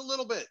 Watch a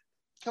little bit.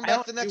 Come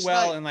back the next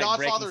night. And like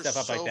breaking stuff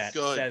up so like that.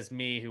 Good. Says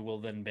me, who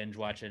will then binge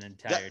watch an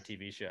entire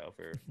TV show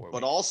for 4 weeks.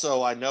 But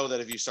also, I know that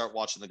if you start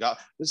watching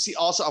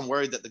also, I'm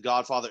worried that The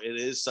Godfather, it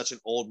is such an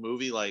old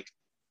movie. Like,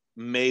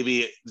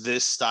 maybe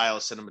this style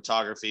of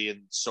cinematography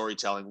and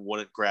storytelling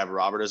wouldn't grab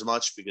Robert as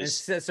much because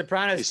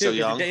Sopranos he's too, so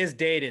young. It is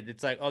dated.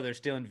 It's like, oh, they're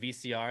stealing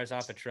VCRs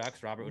off of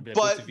trucks. Robert would be like,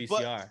 what's a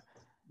VCR?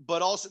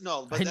 But also,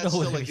 no, but that's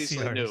still like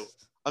decently new.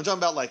 I'm talking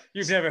about like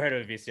you've never heard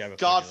of a VCR before.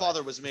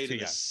 Godfather was made in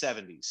the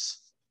 70s.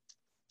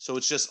 So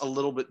it's just a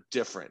little bit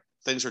different.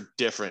 Things are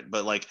different,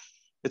 but like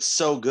it's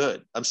so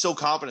good. I'm so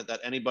confident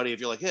that anybody, if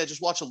you're like, yeah,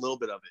 just watch a little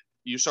bit of it.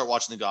 You start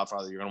watching The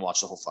Godfather, you're gonna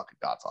watch the whole fucking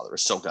Godfather.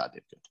 It's so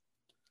goddamn good.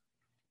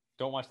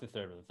 Don't watch the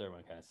third one. The third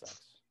one kind of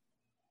sucks.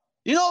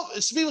 You know,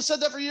 people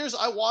said that for years.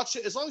 I watch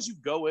it as long as you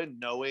go in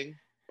knowing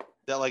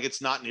that like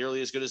it's not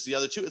nearly as good as the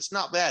other two. It's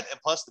not bad. And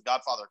plus, The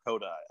Godfather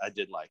Coda, I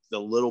did like the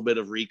little bit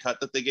of recut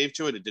that they gave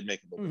to it. It did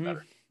make it a little bit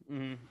better.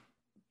 Mm-hmm.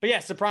 But yeah,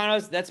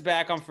 Sopranos, that's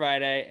back on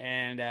Friday,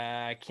 and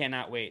I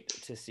cannot wait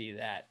to see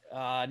that.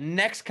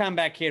 Next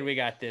comeback kid we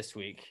got this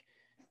week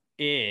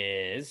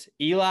is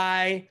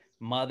Eli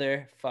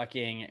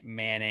motherfucking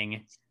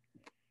Manning.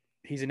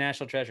 He's a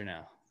national treasure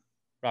now.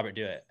 Robert,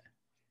 do it.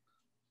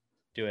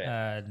 Do it.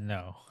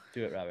 No.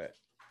 Do it, Robert.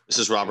 This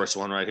is Robert's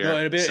one right here.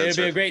 No, it'll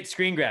be a great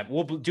screen grab.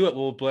 We'll do it.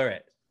 We'll blur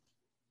it.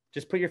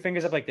 Just put your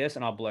fingers up like this,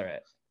 and I'll blur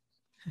it.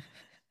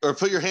 Or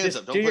put your hands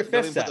up. Don't even put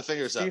the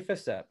fingers up. Do your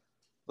fists up.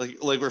 Like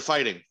we're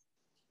fighting.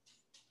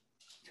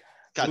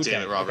 God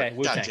damn it, Robert.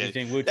 Okay, God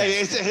damn it. Hey,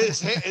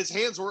 his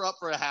hands were up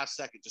for a half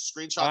second. Just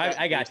screenshot that.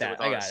 I got that.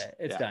 I got it.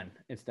 It's done.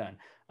 It's done.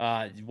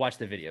 Watch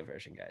the video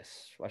version,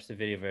 guys. Watch the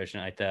video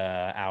version at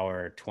the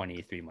hour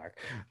 23 mark.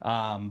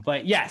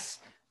 But yes,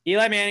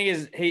 Eli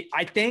Manning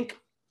I think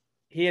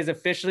he has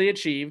officially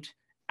achieved.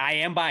 I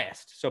am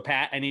biased. So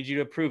Pat, I need you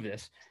to approve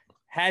this.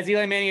 Has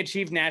Eli Manning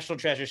achieved national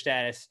treasure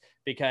status?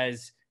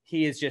 Because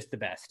he is just the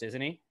best,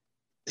 isn't he?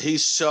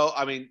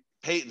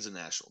 Peyton's a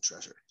national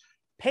treasure.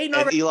 Peyton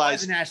already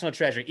was a national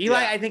treasure.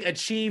 Eli, I think,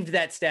 achieved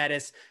that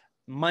status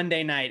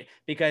Monday night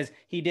because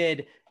he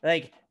did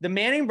like the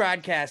Manning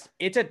broadcast.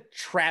 It's a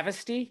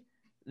travesty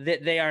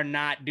that they are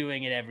not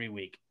doing it every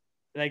week.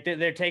 Like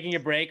they're taking a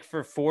break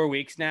for 4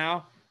 weeks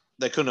now.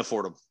 They couldn't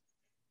afford them.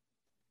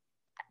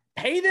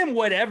 Pay them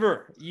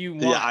whatever you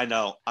want. Yeah, I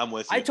know. I'm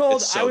with you.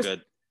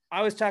 Good.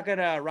 I was talking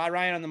to Rod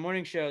Ryan on the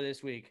morning show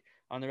this week.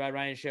 On the Rod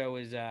Ryan show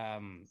was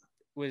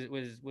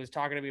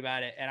talking to me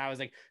about it, and I was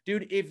like,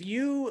 dude, if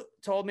you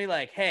told me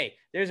like, hey,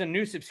 there's a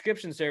new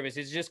subscription service,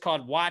 it's just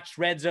called Watch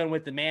Red Zone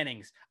with the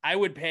Mannings, I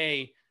would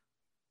pay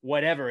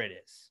whatever it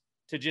is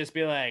to just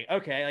be like,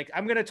 okay, like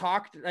I'm gonna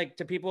talk like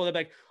to people that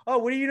like, oh,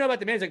 what do you know about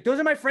the Mannings? Like, those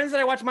are my friends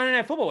that I watch Monday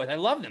Night Football with. I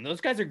love them. Those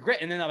guys are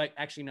great. And then I'm like,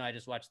 actually, no, I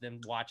just watched them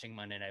watching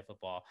Monday Night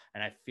Football,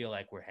 and I feel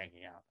like we're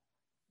hanging out.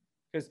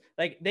 Because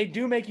like they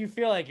do make you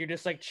feel like you're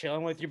just like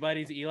chilling with your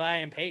buddies Eli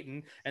and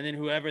Peyton, and then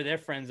whoever their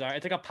friends are.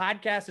 It's like a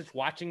podcast that's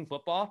watching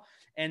football,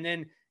 and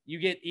then you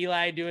get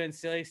Eli doing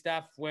silly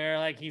stuff where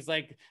like he's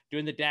like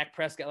doing the Dak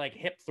Prescott like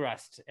hip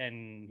thrust,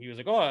 and he was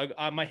like,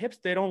 "Oh, my hips,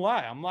 they don't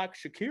lie. I'm like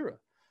Shakira,"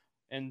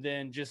 and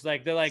then just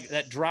like they're like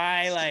that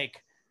dry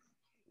like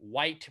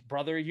white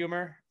brother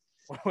humor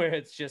where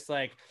it's just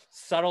like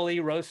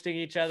subtly roasting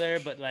each other,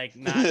 but like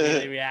not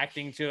really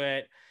reacting to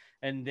it.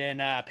 And then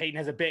Peyton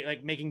has a big,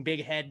 like making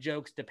big head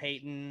jokes to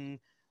Peyton.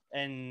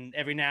 And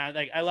every now,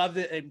 like, I love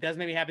that. It does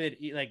make me happy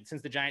that, like,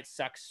 since the Giants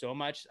suck so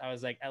much, I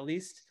was like, at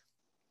least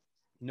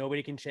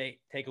nobody can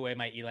take away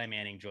my Eli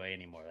Manning joy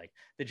anymore. Like,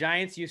 the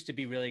Giants used to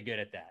be really good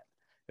at that.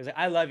 It was like,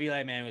 I love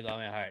Eli Manning with all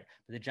my heart,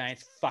 but the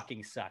Giants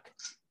fucking suck.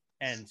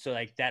 And so,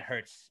 like, that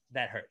hurts.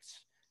 That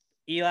hurts.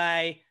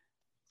 Eli,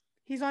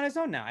 he's on his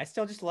own now. I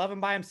still just love him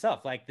by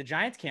himself. Like, the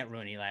Giants can't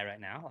ruin Eli right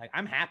now. Like,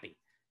 I'm happy.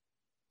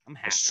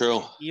 It's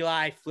true.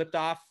 Eli flipped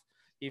off.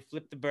 He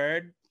flipped the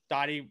bird.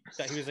 Thought he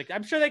was like,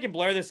 I'm sure they can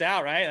blur this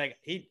out, right? Like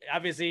he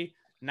obviously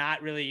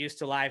not really used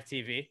to live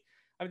TV.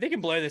 I mean, they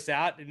can blur this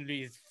out, and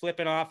he's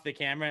flipping off the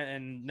camera.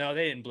 And no,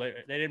 they didn't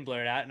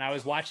blur it out. And I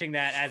was watching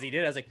that as he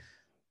did. I was like,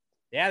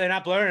 yeah, they're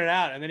not blurring it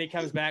out. And then he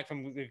comes back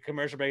from the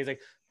commercial break. He's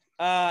like,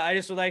 I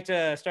just would like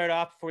to start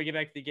off before we get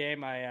back to the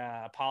game.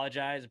 I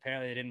apologize.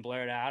 Apparently they didn't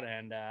blur it out,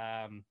 and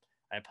I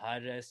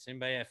apologize to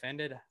anybody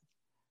offended.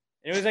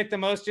 It was like the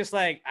most just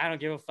like, I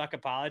don't give a fuck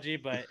apology,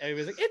 but it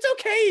was like, it's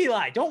okay,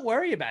 Eli. Don't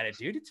worry about it,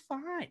 dude. It's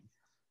fine.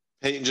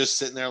 Peyton just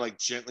sitting there like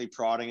gently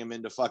prodding him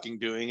into fucking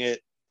doing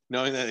it,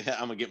 knowing that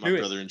I'm going to get my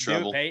brother in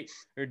trouble. Do it, Pate.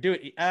 Or do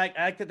it. I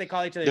like that they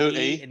call each other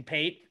E and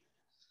Pate.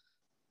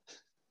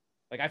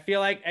 Like, I feel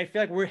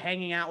like we're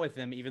hanging out with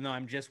them, even though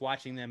I'm just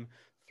watching them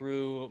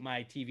through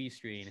my TV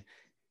screen.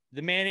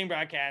 The Manning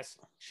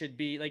broadcast should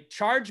be like,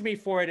 charge me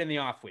for it in the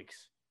off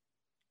weeks.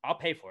 I'll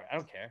pay for it. I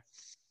don't care.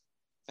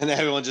 And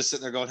everyone just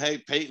sitting there going, hey,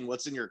 Peyton,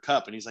 what's in your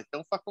cup? And he's like,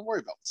 don't fucking worry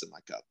about what's in my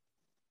cup.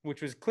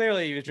 Which was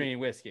clearly he was drinking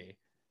whiskey.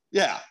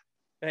 Yeah.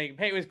 Like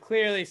Peyton was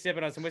clearly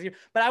sipping on some whiskey.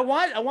 But I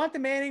want the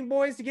Manning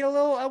boys to get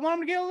I want them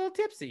to get a little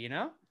tipsy, you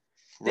know?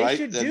 They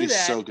should That'd do be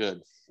that so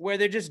good. Where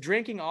they're just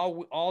drinking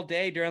all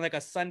day during like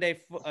a Sunday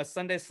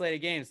slate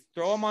of games.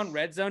 Throw them on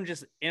Red Zone,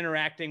 just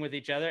interacting with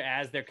each other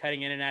as they're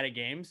cutting in and out of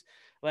games.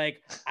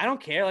 Like, I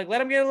don't care. Like, let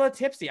them get a little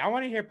tipsy. I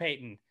want to hear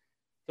Peyton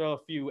throw a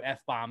few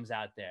F-bombs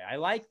out there. I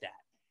like that.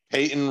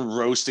 Peyton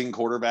roasting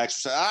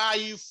quarterbacks.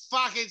 You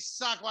fucking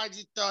suck. Why'd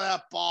you throw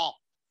that ball?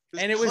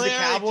 And it was the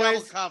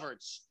Cowboys.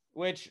 Coverage.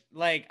 Which,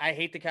 like, I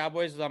hate the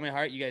Cowboys with all my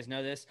heart. You guys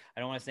know this. I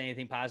don't want to say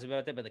anything positive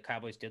about that, but the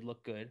Cowboys did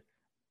look good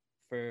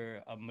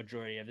for a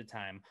majority of the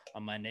time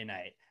on Monday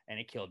night, and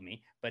it killed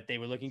me. But they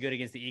were looking good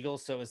against the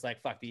Eagles, so it was like,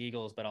 fuck the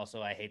Eagles, but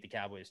also I hate the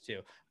Cowboys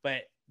too.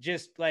 But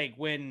just, like,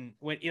 when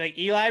like,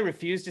 Eli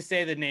refused to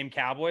say the name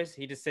Cowboys,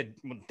 he just said,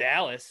 well,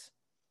 Dallas.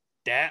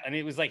 And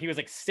it was like he was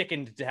like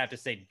sickened to have to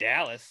say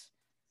Dallas.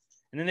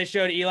 And then they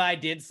showed Eli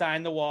did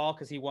sign the wall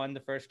because he won the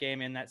first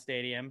game in that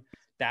stadium.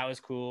 That was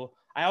cool.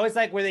 I always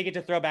like where they get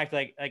to throw back to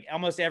like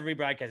almost every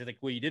broadcast. Like,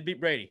 well, you did beat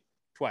Brady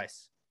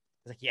twice.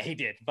 I was like, yeah, he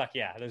did. Fuck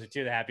yeah. Those are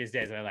two of the happiest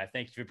days of my life.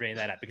 Thank you for bringing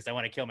that up because I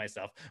want to kill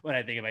myself when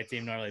I think of my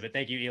team normally. But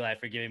thank you, Eli,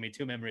 for giving me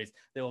two memories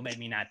that will make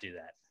me not do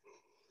that.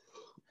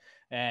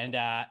 And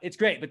it's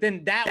great. But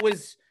then that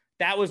was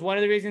one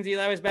of the reasons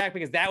Eli was back,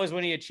 because that was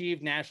when he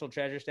achieved national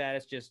treasure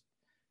status. Just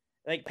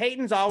like,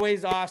 Peyton's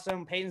always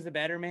awesome. Peyton's the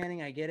better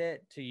Manning. I get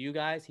it. To you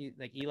guys, he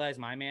like, Eli's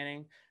my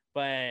Manning,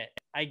 but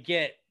I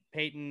get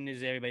Peyton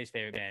is everybody's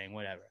favorite Manning,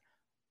 whatever.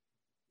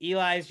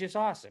 Eli's just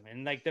awesome.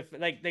 And like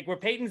where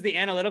Peyton's the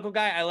analytical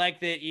guy, I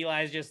like that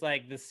Eli's just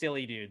like the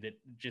silly dude that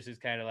just is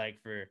kind of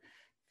like for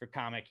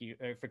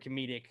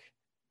comedic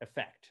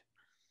effect.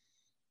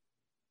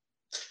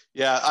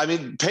 Yeah, I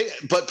mean,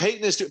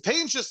 Peyton's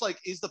just like,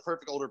 he's the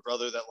perfect older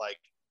brother that, like,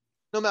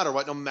 no matter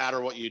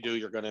what you do,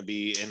 you're going to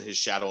be in his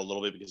shadow a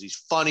little bit because he's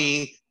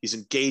funny, he's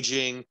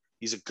engaging,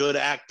 he's a good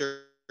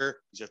actor,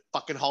 He's a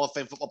fucking Hall of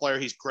Fame football player.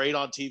 He's great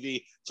on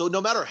TV. So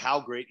no matter how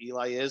great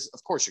Eli is,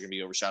 of course you're going to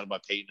be overshadowed by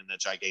Peyton and that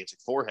gigantic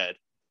forehead.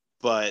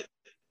 But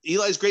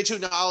Eli's great too.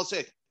 Now I'll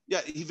say,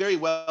 yeah, he very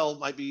well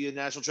might be a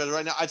national treasure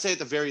right now. I'd say at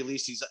the very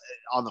least he's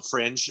on the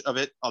fringe of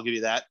it. I'll give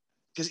you that.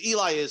 Because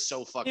Eli is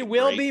so fucking He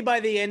will great. be by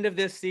the end of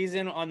this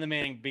season on the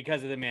Manning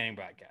because of the Manning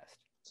broadcast.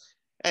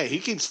 Hey, he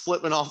keeps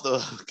flipping off the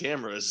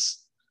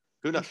cameras.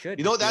 Who knows? Should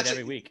You know, do it that's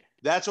every week.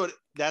 That's what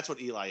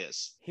Eli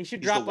is. He should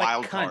He's drop the like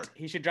wild cunt. card.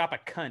 He should drop a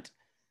cunt.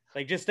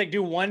 Like just like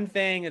do one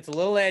thing that's a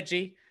little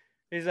edgy.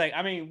 He's like,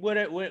 I mean, what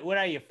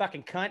are you,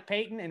 fucking cunt,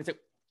 Peyton? And it's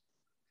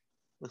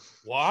like,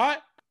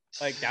 what?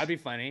 Like that'd be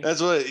funny.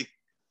 That's what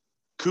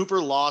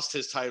Cooper lost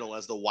his title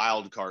as the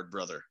wild card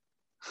brother.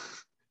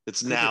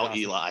 It's now awesome.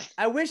 Eli.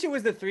 I wish it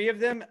was the three of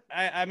them.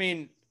 I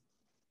mean,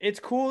 it's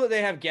cool that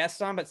they have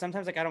guests on, but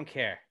sometimes like I don't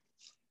care.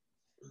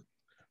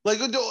 Like,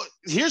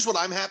 here's what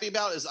I'm happy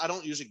about is I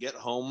don't usually get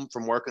home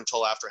from work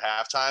until after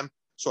halftime,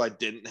 so I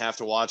didn't have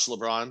to watch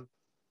LeBron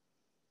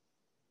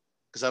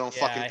because I don't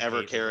fucking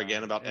ever care LeBron.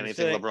 again about It was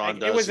anything like- LeBron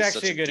does. It was He's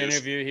actually such a good douche.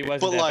 interview. He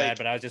wasn't But, that like, bad,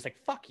 but I was just like,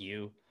 fuck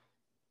you.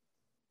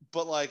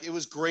 But like, it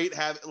was great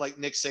having like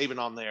Nick Saban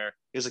on there.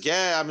 He was like,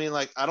 yeah, I mean,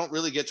 like, I don't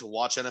really get to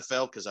watch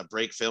NFL because I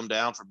break film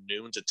down from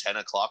noon to 10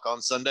 o'clock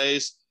on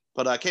Sundays.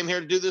 But I came here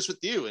to do this with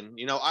you. And,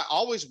 you know, I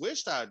always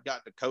wished I had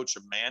gotten to coach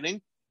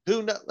Manning.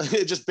 Who knows?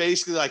 It just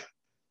basically like,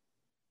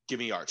 give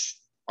me Arch.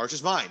 Arch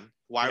is mine.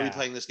 Why are we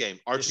playing this game?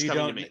 Arch is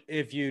coming to me.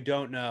 If you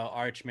don't know,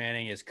 Arch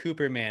Manning is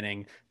Cooper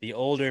Manning, the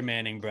older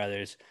Manning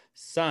brothers'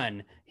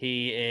 son.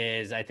 He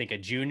is, I think, a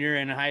junior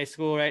in high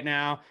school right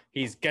now.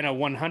 He's going to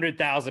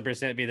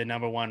 100,000% be the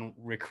number one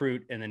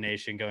recruit in the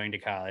nation going to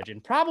college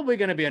and probably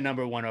going to be a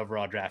number one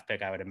overall draft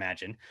pick, I would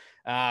imagine.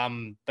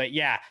 But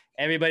yeah,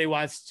 everybody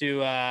wants to,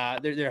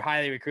 they're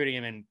highly recruiting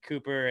him, and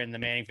Cooper and the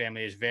Manning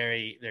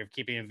family they're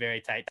keeping him very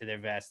tight to their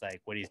vest,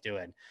 like what he's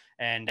doing.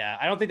 And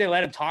I don't think they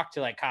let him talk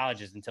to like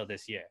colleges until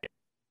this year.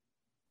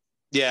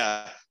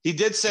 Yeah, he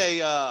did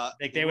say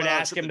like they would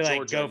ask him to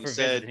like go for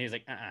visit, and he's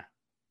like,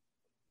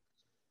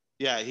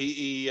 Yeah,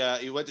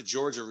 he went to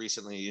Georgia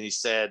recently, and he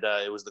said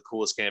it was the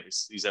coolest camp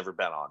he's ever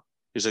been on.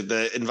 He's like,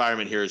 the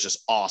environment here is just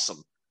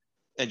awesome,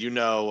 and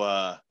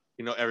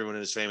everyone in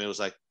his family was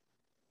like,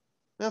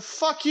 man,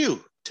 fuck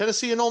you,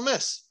 Tennessee and Ole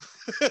Miss.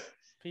 But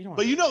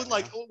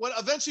like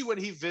when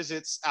he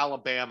visits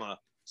Alabama,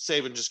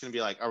 Saban just gonna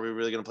be like, are we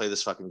really gonna play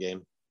this fucking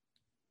game?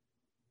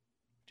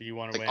 Do you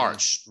want to like win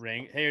Arch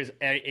ring? Here's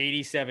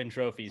 87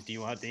 trophies. Do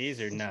you want these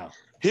or no?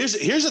 Here's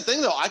the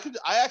thing though.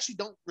 I actually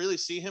don't really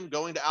see him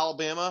going to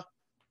Alabama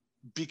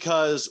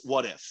because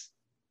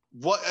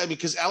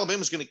because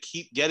Alabama's going to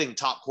keep getting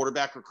top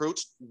quarterback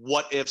recruits.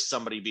 What if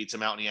somebody beats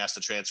him out and he has to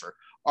transfer?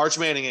 Arch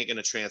Manning ain't going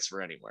to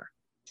transfer anywhere.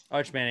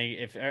 Arch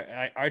Manning,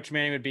 Arch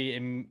Manning would be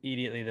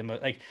immediately the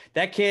most like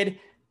that kid.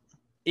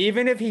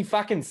 Even if he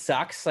fucking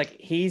sucks, like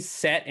he's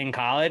set in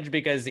college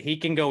because he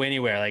can go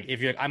anywhere. Like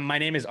if you're, my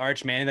name is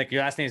Arch Manning, like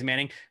your last name is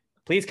Manning,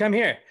 please come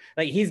here.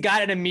 Like he's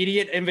got an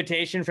immediate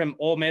invitation from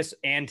Ole Miss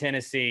and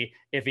Tennessee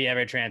if he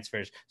ever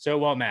transfers. So it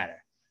won't matter.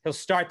 He'll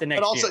start the next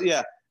year. But also,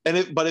 yeah.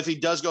 But if he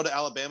does go to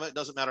Alabama, it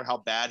doesn't matter how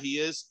bad he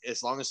is.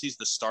 As long as he's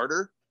the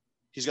starter,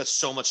 he's got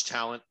so much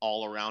talent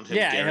all around him.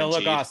 Yeah, and he'll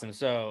look awesome.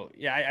 So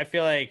yeah, I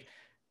feel like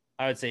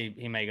I would say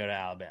he may go to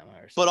Alabama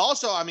or something. But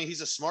also, I mean, he's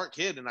a smart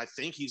kid, and I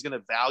think he's going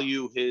to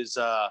value his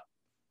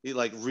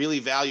really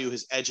value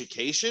his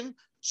education.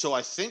 So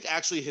I think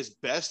actually his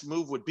best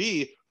move would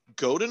be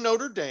go to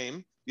Notre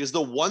Dame. Is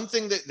the one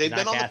thing that they've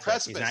been on the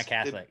precipice. He's not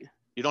Catholic.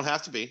 You don't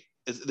have to be.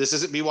 This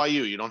isn't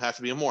BYU. You don't have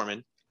to be a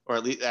Mormon, or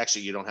at least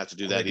actually you don't have to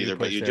do that either.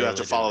 But you do have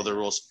to follow the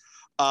rules.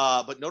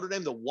 But Notre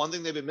Dame, the one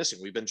thing they've been missing,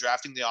 we've been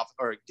drafting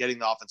getting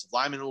the offensive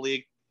lineman in the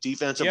league,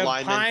 defensive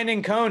lineman. Pine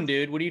and Cone,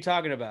 dude. What are you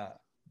talking about?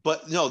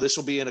 But no, this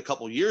will be in a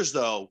couple years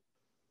though.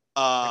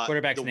 The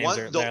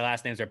quarterbacks' their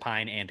last names are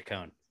Pine and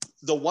Cone.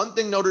 The one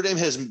thing Notre Dame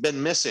has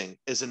been missing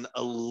is an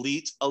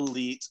elite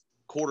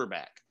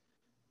quarterback.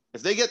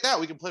 If they get that,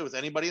 we can play with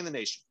anybody in the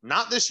nation.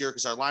 Not this year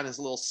because our line is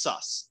a little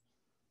sus.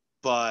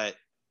 But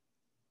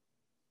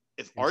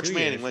if Arch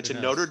Manning went to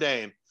Notre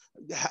Dame,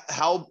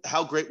 how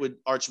great would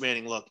Arch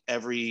Manning look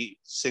every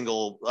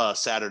single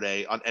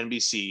Saturday on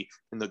NBC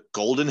in the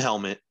golden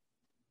helmet?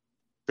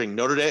 Bring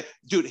Notre Dame.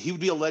 Dude, he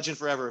would be a legend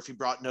forever if he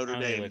brought Notre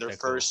Dame their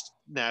first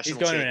national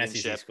championship.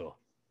 He's going to an SEC school.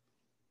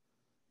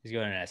 He's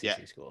going to an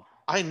SEC school.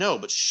 I know,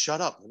 but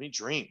shut up. Let me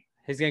dream.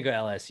 He's going to go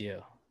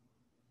LSU.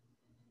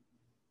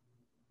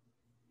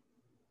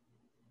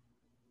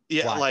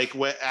 Yeah, like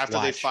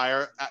after they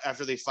fire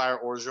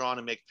Orgeron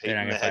and make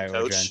Peyton the head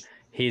coach. Orgeron.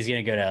 He's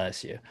going to go to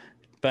LSU.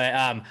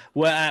 But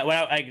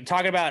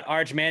talking about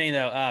Arch Manning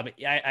though,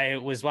 I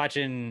was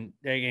watching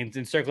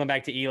and circling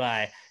back to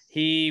Eli.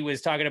 He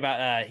was talking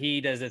about he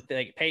does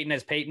like Peyton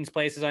has Peyton's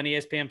places on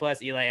ESPN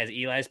Plus. Eli has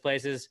Eli's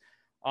places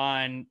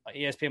on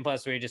ESPN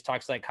Plus, where he just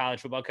talks to like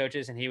college football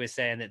coaches. And he was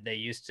saying that they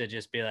used to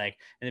just be like,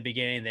 in the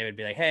beginning, they would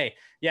be like, hey,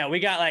 yeah, we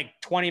got like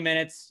 20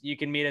 minutes. You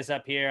can meet us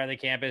up here on the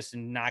campus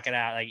and knock it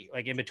out.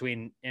 Like in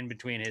between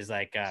his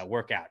like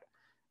workout.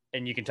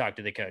 and you can talk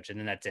to the coach, and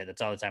then that's it.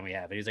 That's all the time we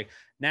have. And he's like,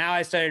 now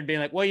I started being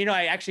like, well, you know,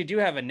 I actually do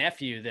have a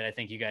nephew that I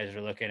think you guys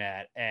are looking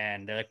at.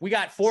 And they're like, we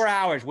got 4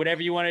 hours,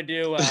 whatever you want to do.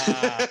 You want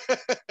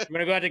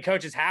to go out to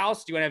coach's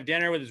house? Do you want to have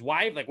dinner with his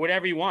wife? Like,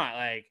 whatever you want.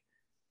 Like,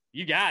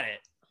 you got it.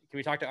 Can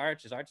we talk to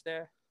Arch? Is Arch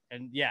there?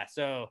 And yeah,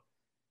 so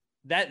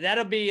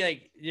that'll be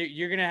like,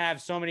 you're going to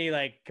have so many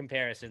like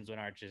comparisons when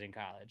Arch is in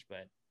college,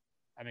 but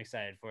I'm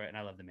excited for it. And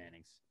I love the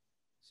Mannings.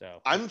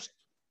 So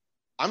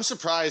I'm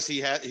surprised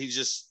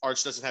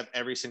Arch doesn't have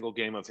every single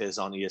game of his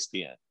on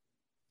ESPN.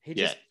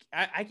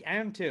 I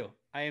am too.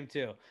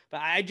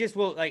 But I just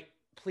will like,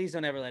 please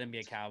don't ever let him be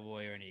a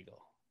Cowboy or an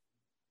Eagle.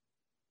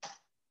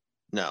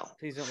 No.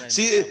 Please don't let him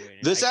See,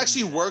 this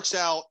actually works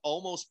out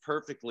almost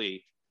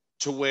perfectly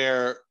to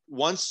where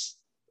once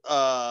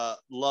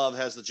Love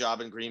has the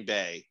job in Green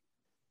Bay,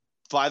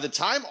 by the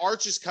time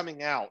Arch is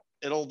coming out,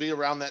 it'll be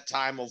around that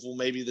time of, well,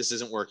 maybe this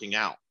isn't working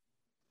out.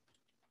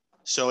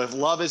 So if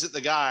Love isn't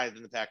the guy,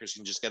 then the Packers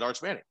can just get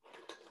Arch Manning.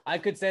 I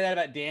could say that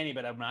about Danny,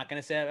 but I'm not going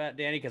to say that about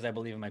Danny because I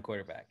believe in my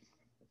quarterback.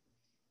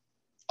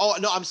 Oh,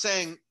 no, I'm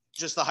saying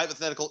just the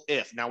hypothetical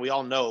if. Now, we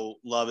all know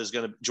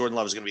Jordan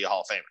Love is going to be a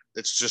Hall of Famer.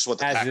 It's just what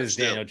the Packers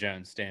do. Daniel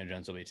Jones. Daniel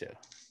Jones will be too.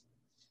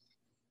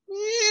 Yeah,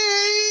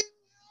 I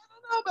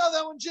don't know about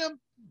that one, Jim.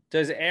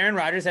 Does Aaron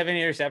Rodgers have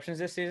any interceptions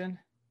this season?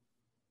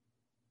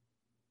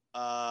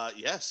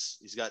 Yes,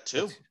 he's got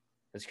 2.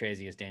 That's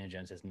crazy because Daniel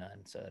Jones has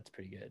none, so that's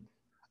pretty good.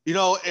 You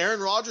know,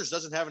 Aaron Rodgers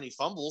doesn't have any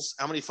fumbles.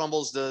 How many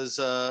fumbles does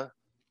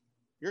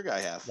your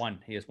guy have? 1.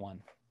 He has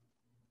 1.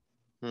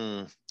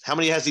 How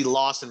many has he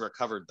lost and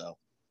recovered, though?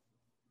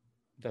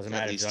 Doesn't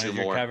matter. As long as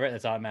you recover it,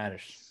 that's all that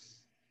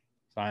matters.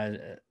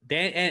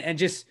 And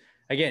just,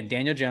 again,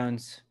 Daniel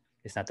Jones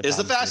is not the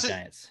problem for the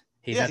Giants.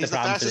 He's not the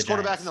fastest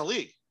quarterback in the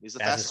league. He's the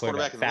fastest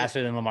quarterback in the league.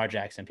 Faster than Lamar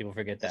Jackson. People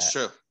forget that. That's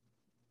true.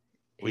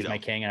 He's my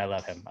king, and I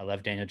love him. I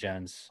love Daniel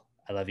Jones.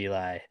 I love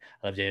Eli. I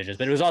love Daniel Jones.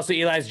 But it was also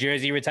Eli's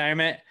jersey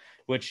retirement,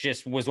 which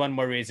just was one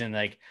more reason.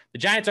 Like, the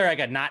Giants are like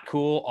a not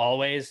cool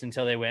always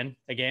until they win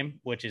a game,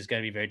 which is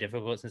going to be very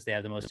difficult since they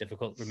have the most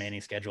difficult remaining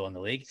schedule in the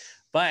league.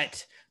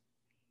 But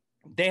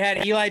they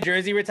had Eli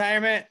jersey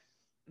retirement.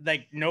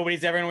 Like,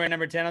 nobody's ever going to wear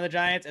number 10 on the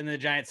Giants, and the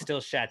Giants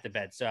still shat the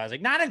bed. So I was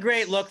like, not a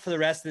great look for the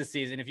rest of the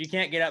season. If you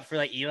can't get up for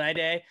like Eli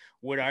Day,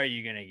 what are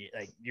you going to get?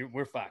 Like,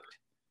 we're fucked.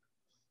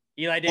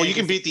 Eli Day. Well, you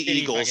can beat the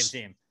Eagles.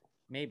 Team.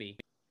 Maybe.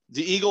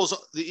 The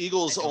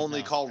Eagles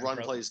only call run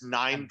plays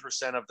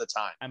 9% of the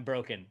time. I'm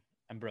broken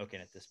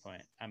at this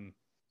point.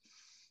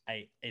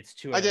 It's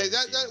too. And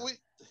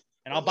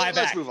I'll buy back.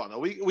 Let's move on though.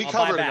 We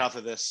covered enough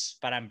of this.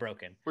 But I'm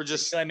broken. We're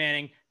just Eli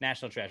Manning,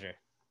 national treasure.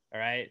 All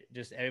right,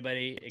 just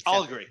everybody.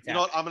 I'll agree. You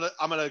know what?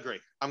 I'm gonna agree.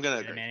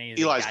 Manning is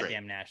Eli's a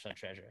goddamn great. National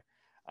treasure.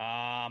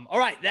 All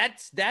right,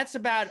 that's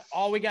about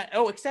all we got.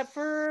 Oh, except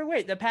for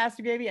the Pass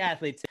the Gravy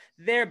athletes.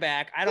 They're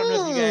back. I don't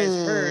know if you guys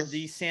heard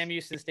the Sam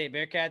Houston State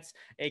Bearcats,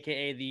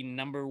 aka the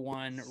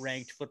 #1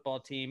 ranked football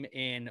team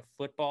in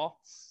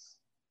football,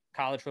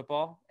 college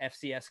football,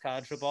 FCS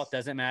college football.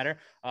 Doesn't matter.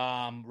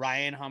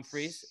 Ryan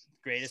Humphreys,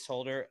 greatest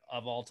holder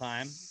of all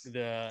time.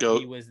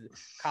 He was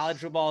college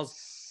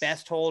football's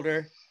best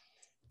holder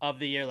of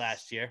the year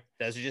last year.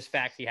 Those are just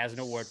facts. He has an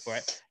award for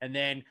it. And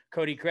then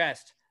Cody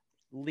Crest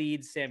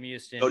leads Sam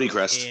Houston in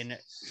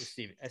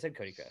receiving. I said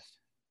Cody Crest.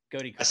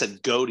 Goody Crest. I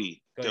said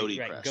Goody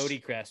right. Crest. Goody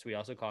Crest. We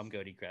also call him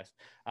Goody Crest.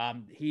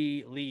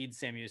 He leads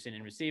Sam Houston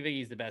in receiving.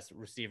 He's the best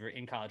receiver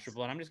in college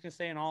football. And I'm just going to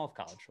say in all of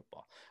college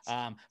football.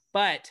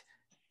 But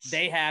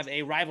they have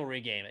a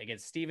rivalry game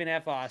against Stephen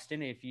F.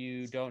 Austin. If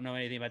you don't know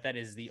anything about that,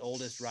 is the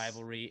oldest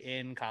rivalry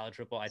in college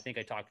football. I think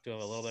I talked to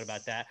him a little bit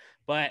about that.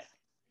 But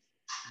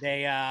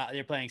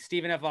they're playing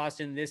Stephen F.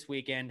 Austin this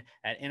weekend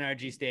at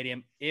NRG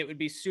Stadium. It would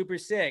be super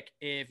sick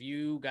if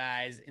you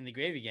guys in the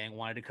Gravy Gang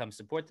wanted to come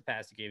support the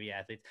Pass the Gravy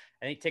athletes.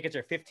 I think tickets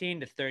are $15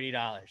 to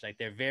 $30. Like,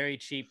 they're very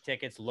cheap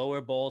tickets, lower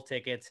bowl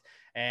tickets,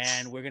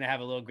 and we're gonna have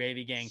a little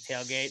Gravy Gang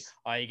tailgate.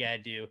 All you gotta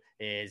do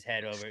is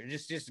head over,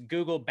 just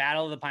Google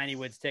Battle of the Piney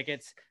Woods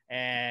tickets,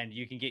 and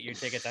you can get your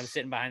tickets. I'm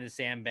sitting behind the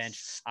Sam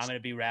bench. I'm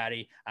gonna be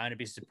rowdy. I'm gonna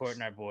be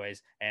supporting our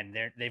boys, and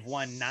they've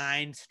won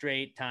 9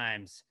 straight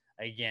times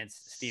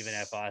against Stephen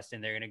F.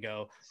 Austin. They're going to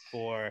go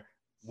for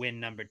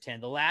win number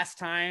 10. The last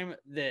time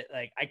that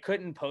I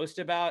couldn't post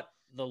about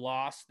the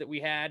loss that we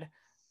had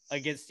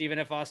against Stephen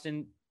F.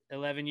 Austin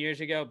 11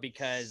 years ago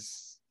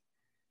because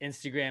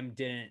Instagram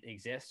didn't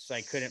exist. So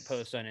I couldn't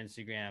post on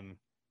Instagram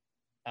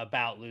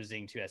about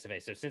losing to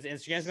SFA. So since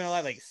Instagram's been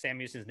alive, Sam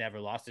Houston's never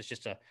lost. It's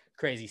just a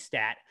crazy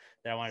stat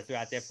that I want to throw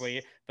out there for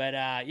you. But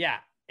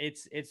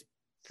it's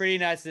pretty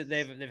nuts that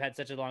they've had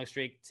such a long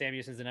streak. Sam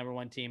Houston's the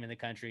 #1 team in the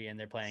country, and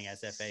they're playing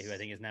SFA, who I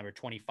think is number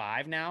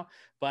 25 now.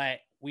 But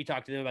we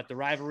talked to them about the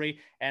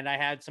rivalry, and I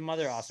had some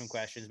other awesome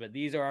questions. But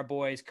these are our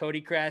boys, Cody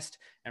Crest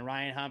and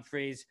Ryan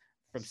Humphreys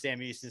from Sam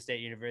Houston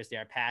State University,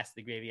 our Pass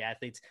the Gravy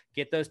athletes.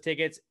 Get those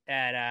tickets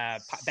at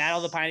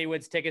Battle of the Piney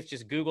Woods tickets.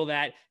 Just Google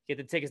that. Get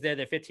the tickets there.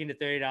 They're $15 to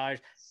 $30.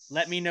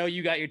 Let me know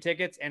you got your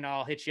tickets, and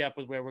I'll hit you up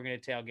with where we're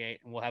going to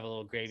tailgate, and we'll have a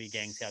little Gravy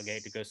Gang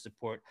tailgate to go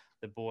support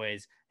the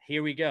boys.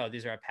 Here we go.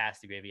 These are our Pass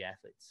the Gravy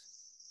athletes.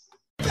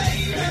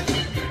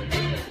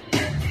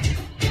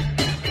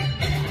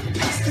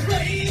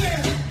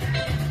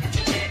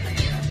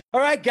 All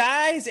right,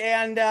 guys,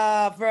 and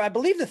for I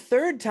believe the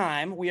third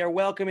time, we are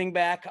welcoming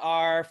back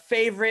our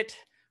favorite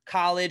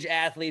college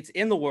athletes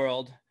in the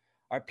world,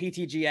 our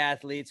PTG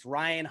athletes,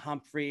 Ryan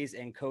Humphreys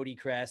and Cody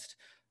Crest,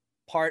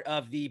 part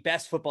of the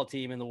best football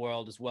team in the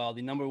world as well,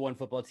 the number one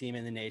football team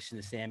in the nation,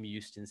 the Sam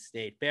Houston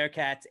State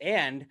Bearcats.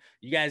 And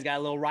you guys got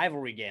a little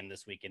rivalry game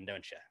this weekend,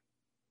 don't you?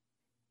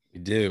 We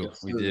do.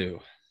 We do.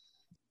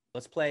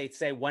 Let's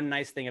say one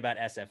nice thing about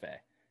SFA.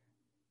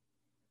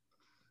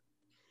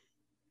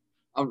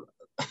 I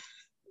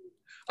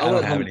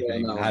don't have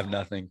anything. I have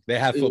nothing. They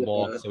have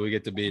football, so we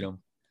get to beat them.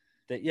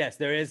 Yes,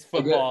 there is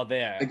football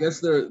there. I guess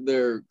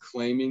they're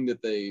claiming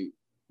that they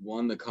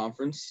won the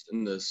conference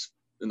in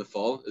the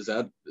fall. Is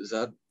that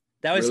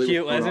that was really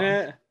cute, wasn't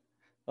it?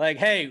 Like,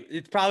 hey,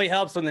 it probably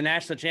helps when the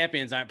national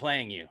champions aren't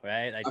playing you,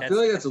 right? Like, I feel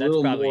like that's a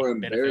little more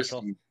beneficial.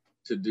 embarrassing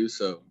to do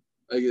so.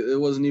 Like, it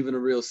wasn't even a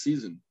real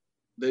season.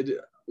 They did.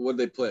 What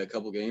did they play? A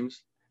couple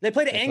games. They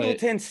played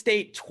Angleton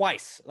State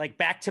twice, like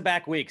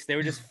back-to-back weeks. They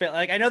were just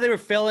like, I know they were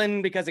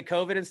filling because of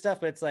COVID and stuff,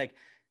 but it's like,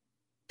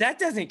 that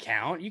doesn't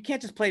count. You can't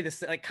just play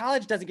this. Like,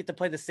 college doesn't get to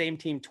play the same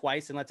team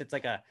twice unless it's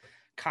like a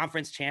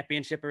conference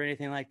championship or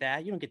anything like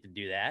that. You don't get to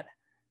do that.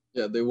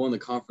 Yeah, they won the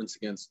conference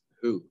against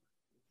who?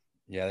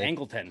 Yeah,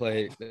 Angleton.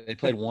 They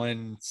played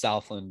one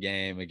Southland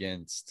game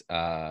against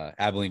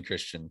Abilene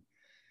Christian.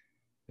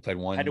 They played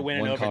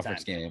one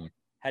conference game.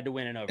 Had to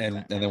win in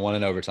overtime. And then won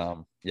in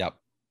overtime. Yep.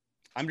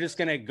 I'm just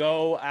going to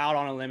go out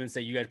on a limb and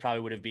say you guys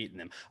probably would have beaten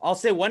them. I'll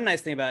say one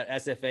nice thing about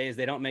SFA is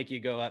they don't make you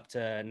go up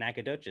to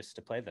Nacogdoches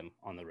to play them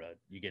on the road.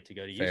 You get to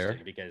go to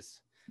Houston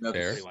because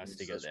nobody wants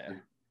to go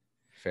there.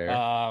 Fair.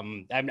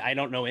 I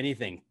don't know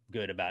anything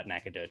good about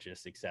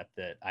Nacogdoches except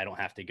that I don't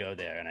have to go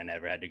there and I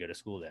never had to go to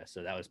school there.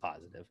 So that was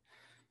positive.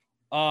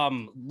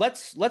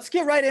 Let's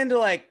get right into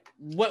like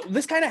what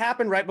this kind of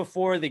happened right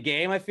before the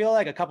game. I feel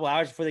like a couple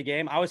hours before the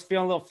game, I was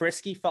feeling a little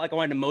frisky, felt like I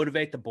wanted to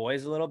motivate the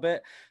boys a little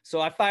bit. So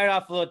I fired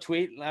off a little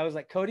tweet and I was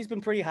like, Cody's been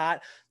pretty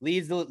hot,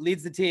 leads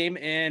the team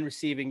in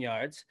receiving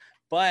yards.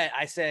 But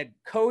I said,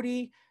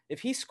 Cody, if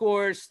he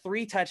scores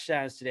 3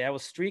 touchdowns today, I will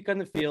streak on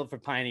the field for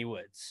Piney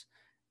Woods.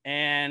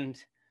 And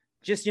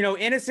just,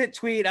 innocent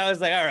tweet. I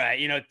was like, all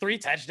right, 3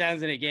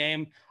 touchdowns in a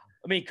game.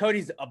 I mean,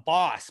 Cody's a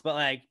boss, but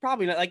like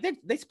probably not. Like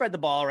they spread the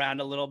ball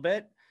around a little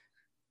bit.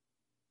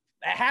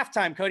 At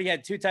halftime, Cody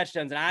had 2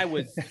 touchdowns, and I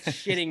was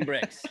shitting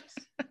bricks.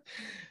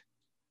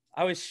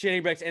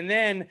 And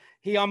then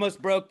he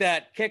almost broke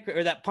that kick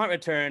or that punt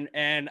return,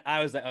 and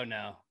I was like, oh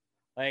no!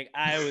 Like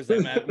I'm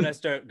gonna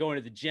start going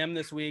to the gym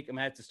this week. I'm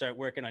gonna have to start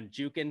working on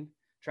juking,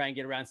 try and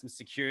get around some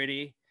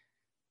security.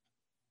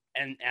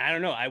 And I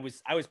don't know. I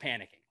was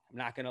panicking. I'm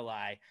not going to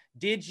lie.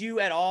 Did you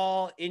at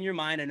all in your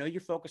mind, I know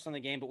you're focused on the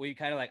game, but were you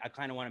kind of like, I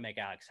kind of want to make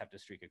Alex have to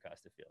streak across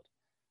the field?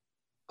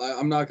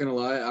 I'm not going to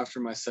lie. After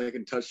my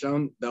second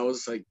touchdown, that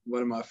was like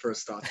one of my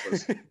first thoughts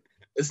was,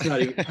 it's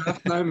not even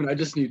halftime and I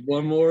just need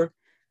one more.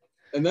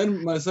 And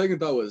then my second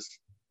thought was,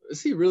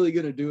 is he really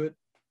going to do it?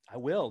 I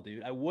will,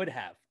 dude. I would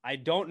have. I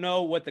don't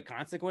know what the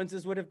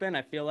consequences would have been.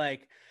 I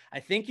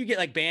think you get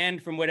like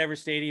banned from whatever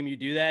stadium you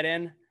do that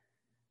in.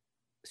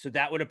 So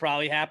that would have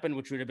probably happened,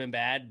 which would have been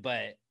bad,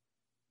 but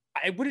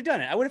I would have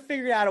done it. I would have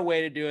figured out a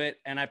way to do it,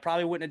 and I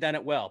probably wouldn't have done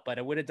it well, but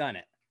I would have done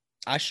it.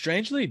 I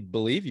strangely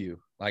believe you.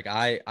 Like,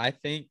 I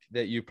think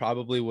that you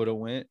probably would have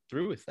went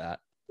through with that.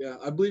 Yeah,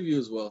 I believe you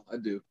as well. I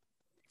do.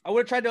 I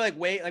would have tried to, like,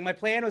 wait. Like, my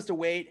plan was to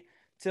wait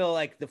till,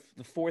 like, the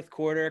fourth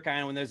quarter, kind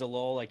of when there's a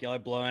lull, like, y'all are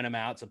blowing them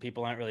out, so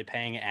people aren't really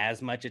paying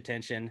as much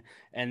attention.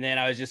 And then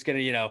I was just going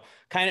to,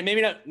 kind of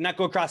maybe not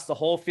go across the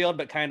whole field,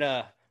 but kind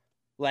of,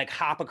 like,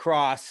 hop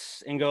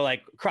across and go,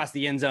 like, across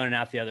the end zone and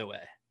out the other way.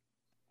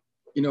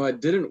 I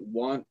didn't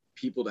want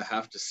people to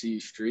have to see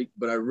streak,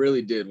 but I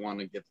really did want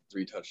to get the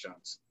 3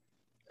 touchdowns.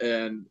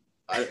 And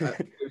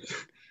after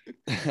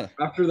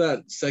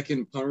that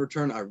second punt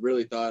return, I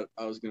really thought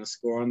I was going to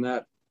score on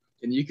that.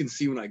 And you can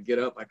see when I get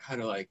up, I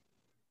kind of like,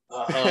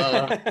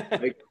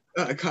 I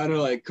kind of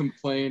like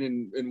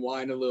complain and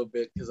whine a little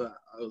bit because I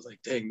was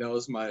like, dang, that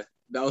was my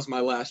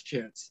last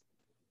chance.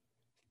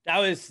 That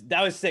was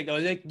sick. I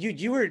was like,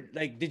 you were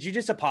like, did you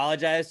just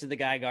apologize to the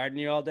guy guarding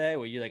you all day?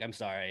 Were you like, I'm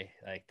sorry?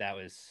 Like that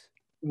was.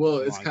 Well,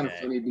 it's kind of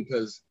funny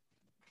because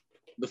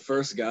the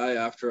first guy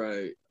after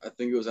I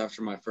think it was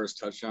after my first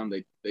touchdown,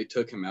 they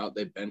took him out,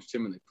 they benched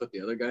him and they put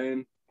the other guy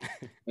in.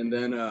 And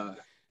then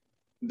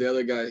the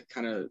other guy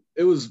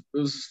it was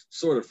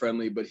sort of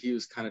friendly, but he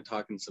was kind of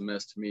talking some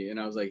mess to me. And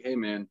I was like, hey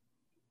man,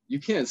 you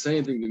can't say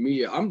anything to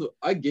me.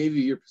 I gave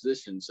you your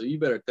position, so you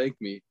better thank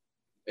me.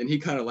 And he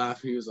kind of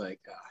laughed and he was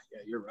like, yeah,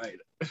 you're right.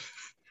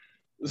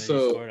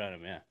 So you scored on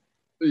him, yeah.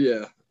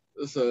 Yeah.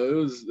 So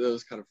it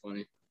was kind of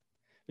funny.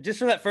 But just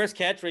for that first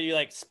catch where you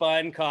like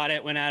spun, caught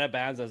it, went out of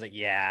bounds, I was like,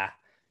 yeah,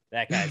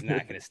 that guy's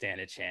not going to stand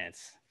a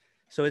chance.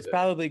 So it's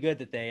probably good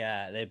that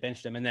they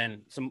benched him. And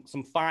then some of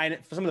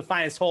the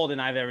finest holding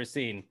I've ever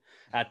seen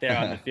out there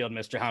on the field,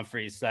 Mr.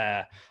 Humphreys.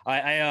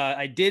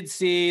 I did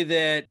see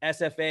that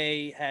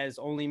SFA has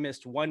only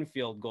missed 1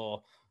 field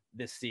goal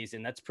this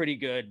season. That's pretty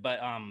good. But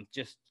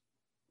just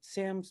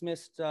Sam's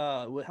missed.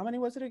 How many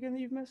was it again that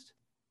you've missed?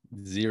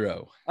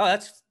 0. Oh,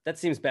 that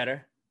seems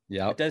better.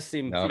 Yeah, it does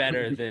seem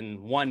better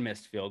than one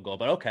missed field goal,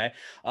 but okay.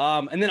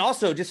 And then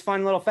also, just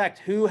fun little fact: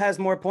 who has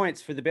more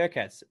points for the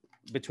Bearcats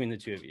between the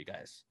two of you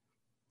guys?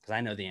 Because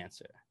I know the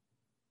answer.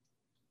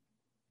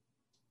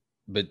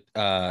 But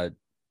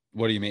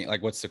what do you mean?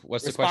 Like, what's the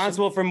question?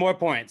 Responsible for more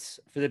points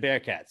for the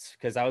Bearcats?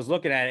 Because I was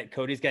looking at it.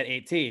 Cody's got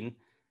 18.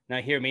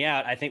 Now, hear me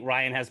out. I think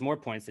Ryan has more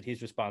points that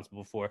he's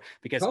responsible for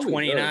because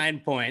 29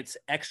 points,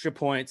 extra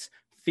points,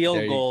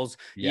 field goals.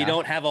 You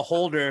don't have a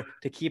holder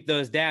to keep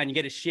those down. You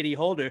get a shitty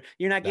holder.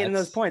 You're not getting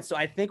those points. So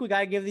I think we got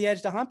to give the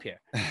edge to Hump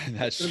here.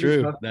 That's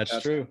true.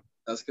 That's true.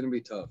 That's going to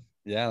be tough.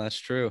 Yeah, that's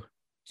true.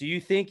 Do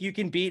you think you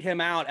can beat him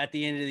out at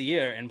the end of the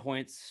year in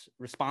points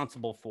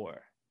responsible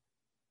for?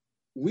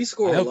 We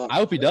score a lot. I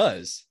hope he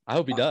does. I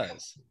hope he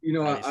does. You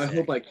know, I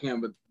hope I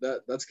can, but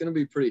that's going to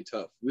be pretty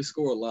tough. We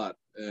score a lot,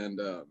 and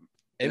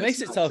it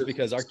makes it tough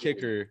because our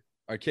kicker's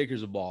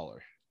a baller.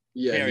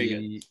 Yeah, very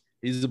good.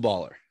 He's a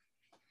baller.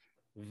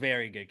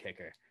 Very good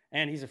kicker,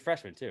 and he's a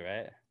freshman too,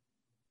 right?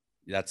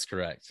 That's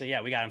correct. So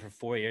yeah, we got him for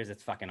 4 years.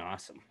 That's fucking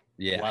awesome.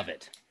 Yeah, love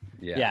it.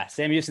 Yeah.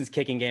 Sam Houston's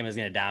kicking game is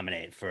going to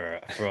dominate for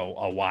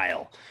a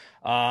while.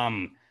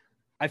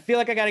 I feel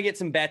like I got to get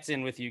some bets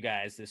in with you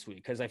guys this week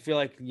because I feel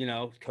like, you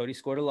know, Cody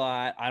scored a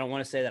lot. I don't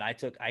want to say that I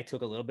took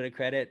a little bit of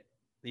credit,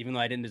 even though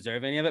I didn't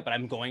deserve any of it, but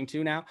I'm going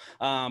to now.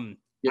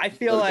 I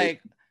feel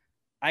like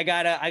I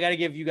gotta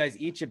give you guys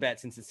each a bet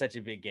since it's such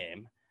a big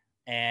game.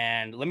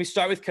 And let me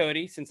start with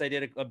Cody since I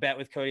did a bet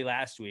with Cody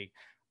last week.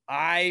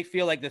 I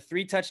feel like the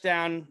 3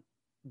 touchdown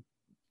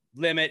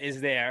limit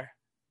is there.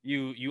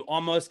 You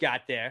almost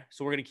got there,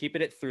 so we're gonna keep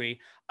it at 3.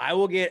 I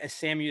will get a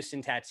Sam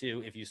Houston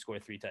tattoo if you score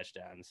 3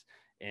 touchdowns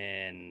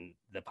in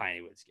the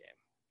Piney Woods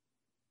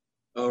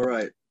game. All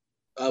right,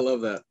 I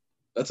love that.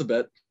 That's a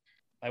bet.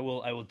 I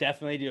will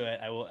definitely do it.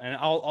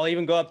 I'll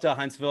even go up to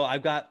Huntsville. I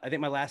think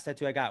my last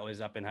tattoo I got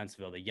was up in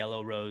Huntsville, the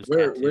yellow rose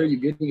tattoo. Where are you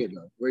getting it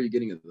though?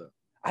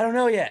 I don't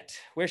know yet.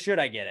 Where should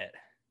I get it?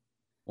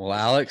 Well,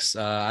 Alex,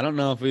 I don't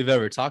know if we've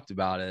ever talked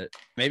about it.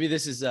 Maybe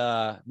this is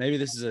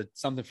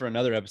something for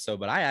another episode,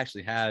 but I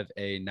actually have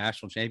a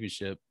national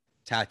championship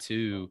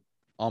tattoo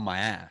on my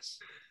ass.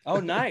 Oh,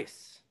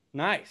 nice.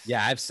 Nice.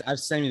 Yeah, I've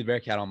Sammy the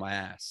Bearcat on my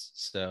ass.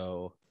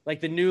 So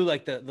like the new,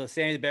 like the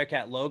Sammy the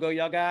Bearcat logo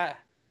y'all got?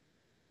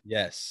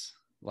 Yes.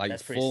 Like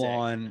full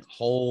on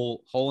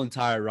whole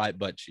entire right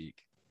butt cheek.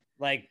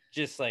 Like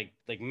just like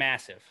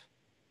massive.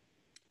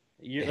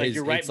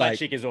 Your right butt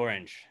cheek is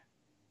orange,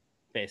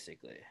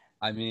 basically.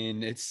 I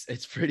mean,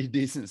 it's pretty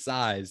decent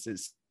size.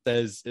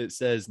 It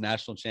says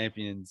national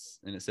champions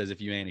and it says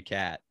if you ain't a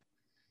cat.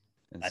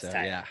 And that's so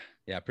tight.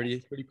 Yeah,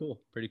 pretty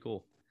cool. Pretty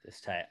cool. It's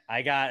tight.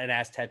 I got an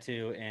ass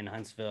tattoo in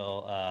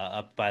Huntsville,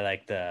 up by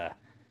like the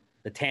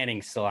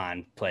tanning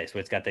salon place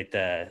where it's got like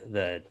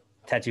the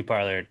tattoo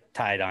parlor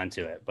tied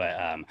onto it. But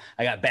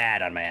I got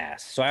bad on my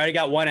ass, so I already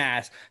got one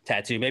ass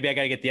tattoo. Maybe I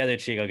gotta get the other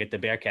cheek. I'll get the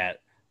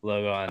Bearcat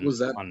logo on. Was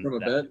that from a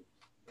bet?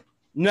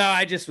 No,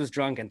 I just was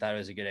drunk and thought it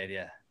was a good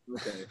idea.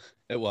 Okay,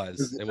 it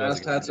was. Ass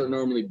tats are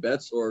normally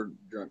bets or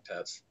drunk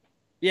tats.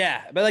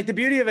 Yeah, but like the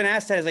beauty of an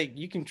ass tat is like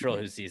you control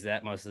who sees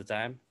that most of the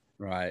time.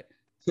 Right.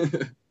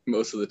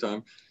 Most of the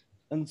time.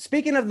 And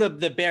speaking of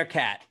the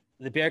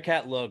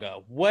Bearcat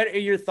logo, what are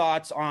your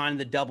thoughts on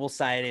the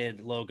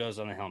double-sided logos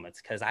on the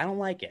helmets? Because I don't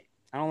like it.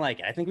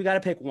 I think we got to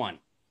pick one. I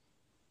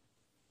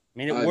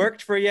mean, it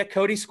worked for you.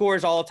 Cody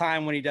scores all the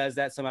time when he does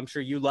that, so I'm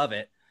sure you love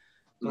it.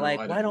 No, like,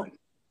 why don't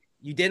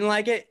you didn't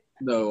like it?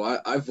 No,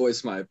 I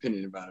voiced my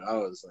opinion about it. I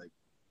was like,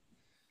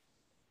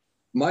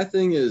 my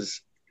thing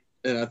is,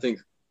 and I think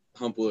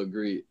Hump will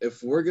agree,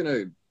 if you're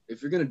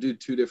gonna do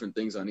 2 different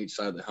things on each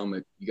side of the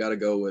helmet, you got to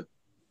go with,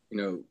 you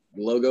know,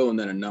 logo and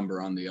then a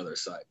number on the other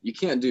side.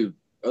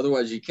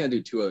 Otherwise you can't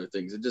do 2 other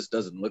things. It just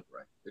doesn't look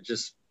right. It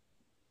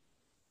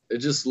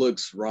just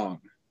looks wrong.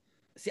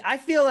 See, I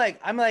feel like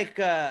I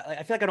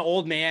feel like an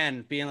old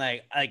man being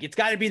like it's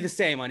got to be the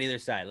same on either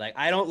side. Like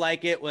I don't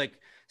like it. Like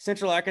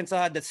Central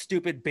Arkansas had that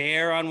stupid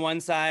bear on one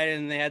side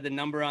and they had the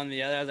number on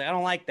the other. I was like, I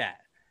don't like that.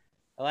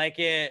 I like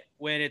it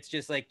when it's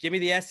just like, give me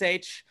the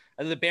SH.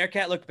 The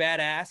Bearcat looked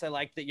badass. I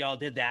like that y'all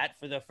did that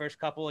for the first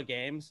couple of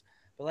games.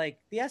 But like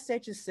the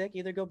SH is sick.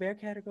 Either go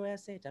Bearcat or go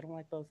SH. I don't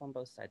like both on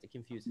both sides. It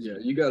confuses me. Yeah,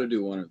 you got to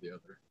do one or the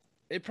other.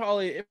 It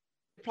probably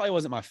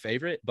wasn't my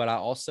favorite, but I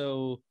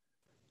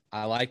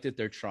like that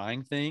they're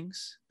trying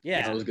things.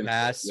 Yeah. In the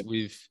past,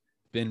 we've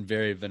been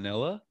very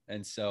vanilla,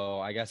 and so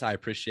I guess I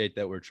appreciate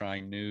that we're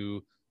trying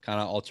new kind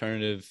of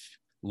alternative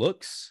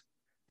looks.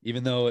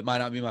 Even though it might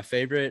not be my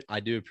favorite, I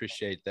do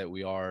appreciate that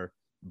we are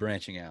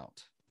branching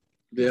out.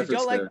 Did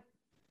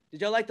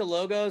y'all like the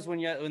logos when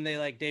they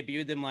like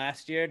debuted them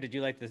last year? Did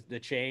you like the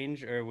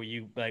change, or were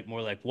you like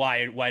more like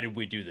why did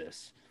we do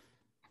this?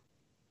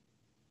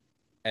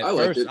 At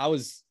first, I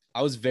was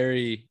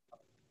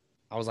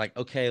like,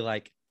 okay,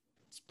 like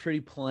it's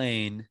pretty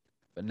plain,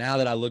 but now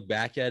that I look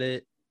back at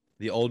it,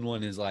 the old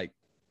one is like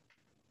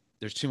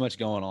there's too much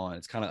going on.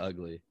 It's kind of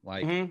ugly.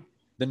 Like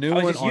the new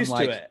one on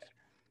like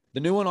The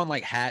new one on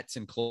like hats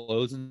and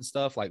clothes and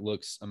stuff like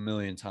looks a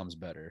million times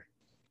better.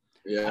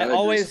 Yeah, I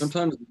always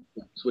sometimes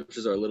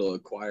switches are a little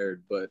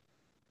acquired, but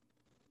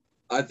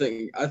I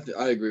think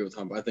I agree with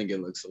Hump. I think it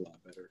looks a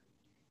lot better.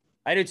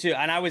 I do too,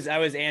 and I was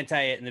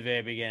anti it in the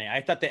very beginning. I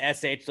thought the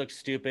SH looked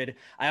stupid.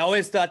 I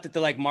always thought that the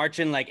like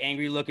marching like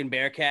angry looking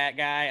Bearcat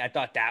guy, I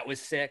thought that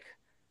was sick.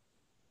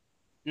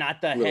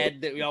 Not the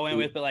head that we all went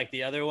with, but like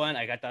the other one.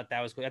 Like I thought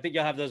that was cool. I think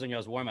y'all have those on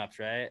y'all's warm ups,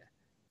 right?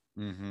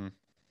 Mm-hmm.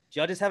 Do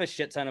y'all just have a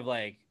shit ton of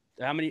like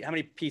how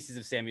many pieces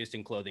of Sam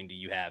Houston clothing do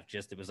you have?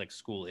 Just it was like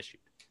school issue.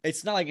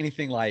 It's not like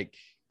anything like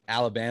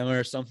Alabama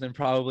or something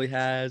probably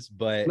has,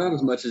 but not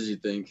as much as you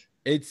think.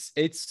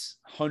 It's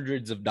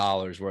hundreds of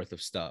dollars worth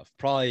of stuff,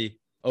 probably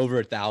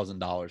over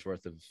 $1,000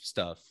 worth of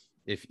stuff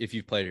if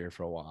you've played here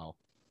for a while.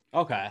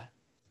 Okay,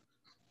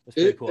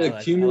 it cool.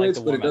 Accumulates,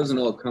 but it doesn't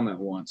all come at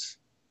once.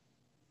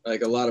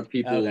 Like a lot of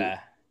people, a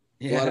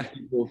lot of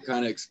people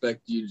kind of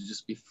expect you to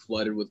just be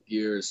flooded with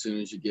gear as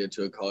soon as you get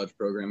to a college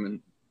program,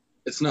 and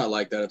it's not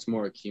like that. It's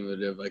more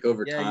accumulative. Like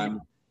over time,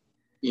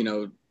 you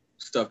know,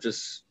 stuff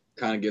just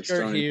kind of gets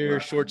thrown here,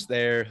 shorts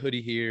there,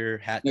 hoodie here,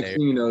 hat Next there.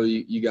 thing you know,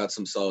 you got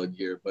some solid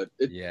gear, but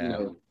you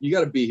know, you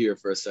got to be here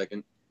for a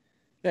second.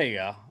 There you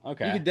go.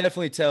 Okay. You can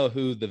definitely tell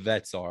who the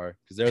vets are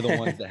because they're the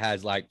ones that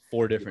has like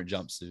 4 different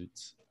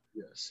jumpsuits.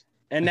 Yes.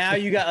 And now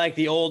you got like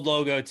the old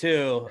logo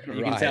too.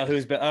 You can tell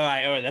who's been. All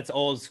right, that's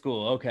old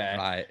school. Okay.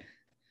 Right.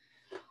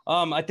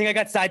 I think I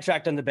got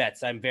sidetracked on the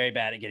bets. I'm very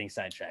bad at getting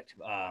sidetracked.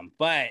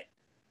 But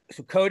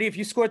so Cody, if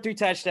you score 3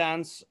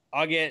 touchdowns,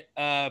 I'll get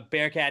a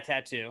Bearcat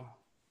tattoo.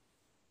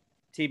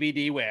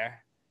 TBD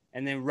where.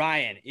 And then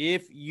Ryan,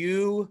 if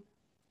you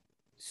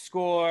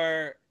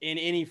score in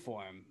any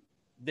form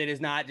that is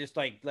not just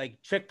like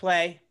trick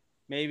play,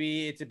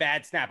 maybe it's a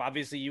bad snap.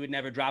 Obviously, you would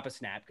never drop a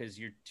snap because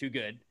you're too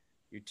good.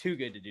 You're too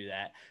good to do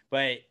that.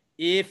 But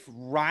if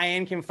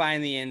Ryan can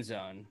find the end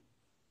zone,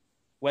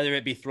 whether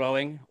it be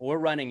throwing or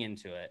running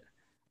into it,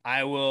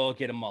 I will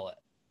get a mullet.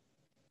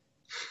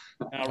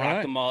 And I'll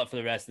rock the mullet for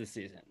the rest of the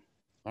season.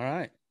 All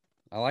right.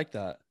 I like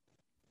that.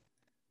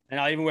 And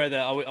I'll even wear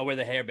I'll wear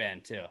the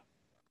hairband too.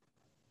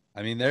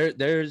 I mean,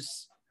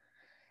 there's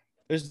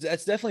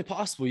that's definitely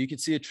possible. You could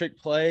see a trick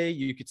play.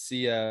 You could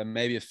see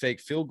maybe a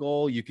fake field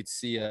goal. You could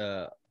see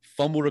a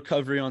fumble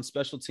recovery on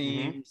special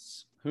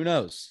teams. Who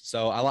knows?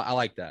 So I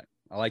like that.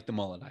 I like the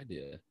mullet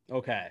idea.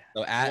 Okay.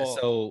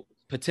 So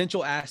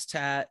potential ass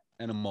tat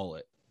and a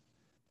mullet.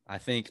 I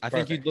think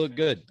you'd look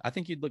good. I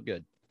think you'd look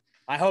good.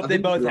 I hope they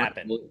both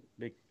happen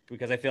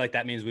because I feel like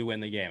that means we win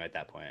the game at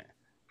that point.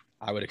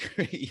 I would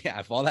agree. Yeah,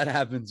 if all that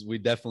happens, we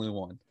definitely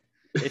won.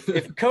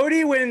 If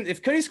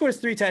Cody scores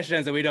 3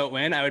 touchdowns and we don't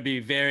win, I would be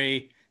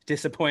very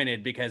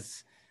disappointed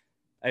because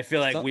I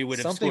feel like we would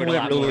have scored a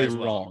lot more as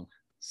well. Wrong.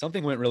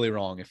 Something went really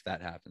wrong if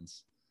that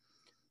happens.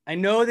 I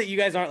know that you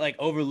guys aren't like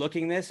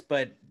overlooking this,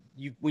 but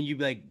when you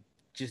like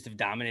just have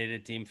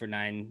dominated a team for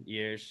 9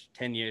 years,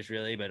 10 years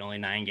really, but only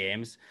 9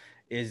 games,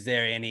 is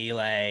there any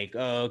like,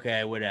 oh,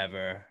 okay,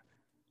 whatever,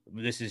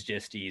 this is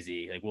just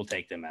easy, like we'll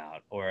take them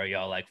out, or are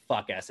y'all like,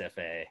 fuck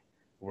SFA,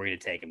 we're gonna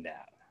take them down?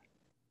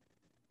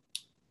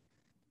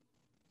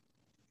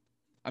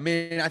 I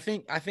mean, I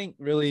think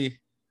really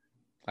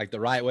like the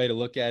right way to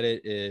look at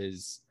it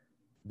is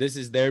this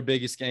is their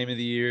biggest game of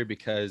the year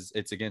because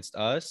it's against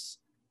us,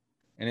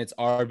 and it's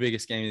our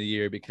biggest game of the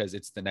year because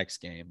it's the next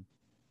game.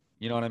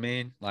 You know what I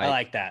mean? I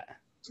like that.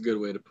 It's a good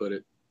way to put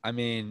it. I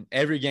mean,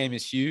 every game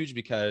is huge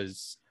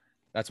because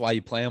that's why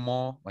you play them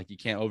all. Like you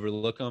can't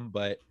overlook them,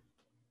 but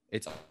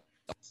it's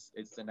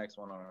the next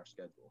one on our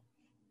schedule.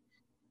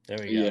 There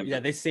we go. Yeah,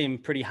 they seem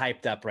pretty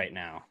hyped up right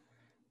now.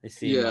 They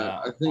seem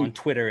on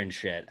Twitter and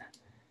shit.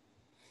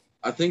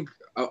 I think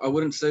I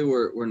wouldn't say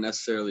we're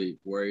necessarily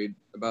worried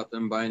about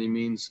them by any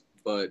means,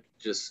 but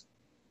just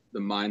the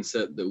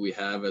mindset that we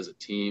have as a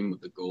team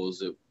with the goals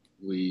that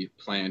we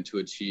plan to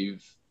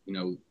achieve, you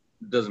know,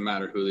 it doesn't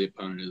matter who the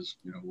opponent is,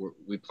 you know,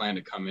 we plan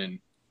to come in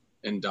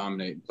and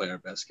dominate and play our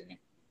best game.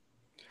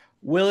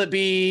 Will it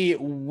be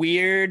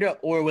weird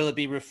or will it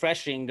be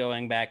refreshing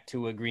going back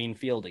to a green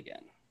field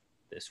again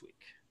this week?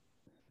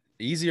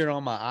 Easier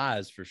on my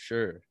eyes for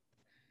sure.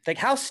 Like,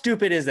 how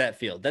stupid is that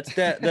field? That's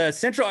the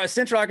Central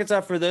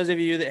Arkansas. For those of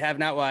you that have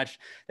not watched,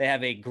 they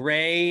have a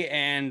gray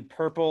and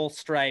purple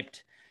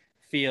striped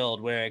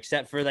field where,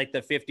 except for like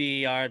the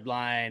 50-yard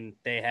line,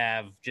 they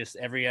have just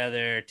every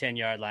other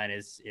 10-yard line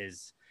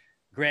is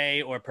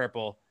gray or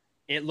purple.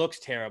 It looks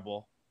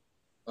terrible.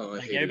 Oh,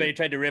 like everybody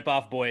tried to rip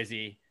off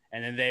Boise,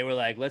 and then they were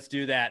like, "Let's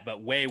do that,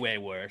 but way, way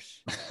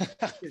worse."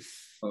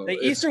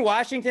 Eastern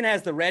Washington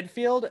has the red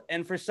field,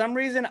 and for some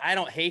reason, I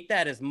don't hate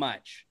that as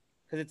much.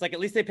 Because it's like, at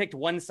least they picked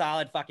one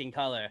solid fucking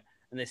color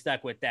and they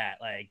stuck with that.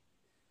 Like,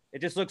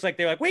 it just looks like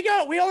they're like,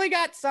 we only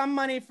got some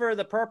money for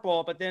the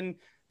purple, but then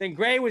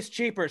gray was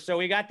cheaper. So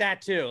we got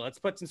that too. Let's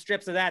put some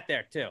strips of that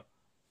there too.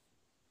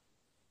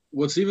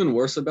 What's even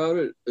worse about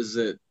it is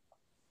that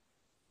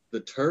the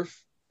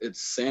turf, it's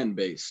sand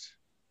based.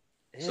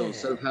 Yeah. So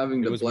instead of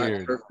having the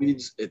black turf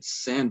beads, it's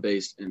sand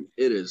based and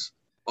it is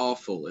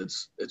awful.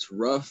 It's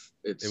rough.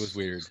 It was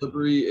weird.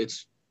 Slippery.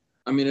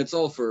 I mean, it's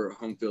all for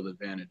home field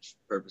advantage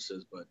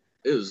purposes, but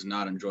it was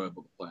not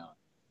enjoyable to play on.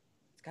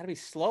 It's got to be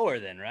slower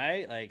then,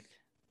 right? Like,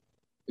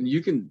 and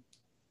you can.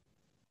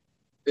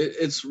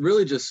 It's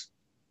really just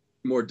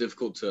more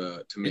difficult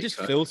to make. It just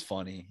cuts. feels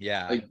funny,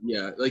 yeah.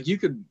 Like you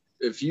could,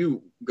 if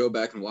you go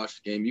back and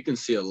watch the game, you can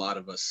see a lot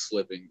of us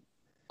slipping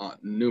on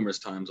numerous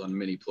times on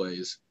mini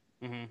plays,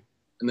 mm-hmm.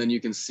 and then you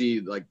can see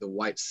like the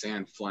white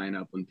sand flying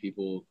up when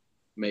people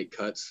make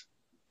cuts.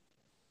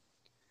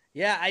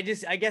 Yeah, I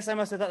guess I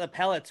must have thought the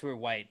pellets were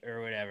white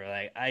or whatever.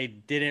 Like I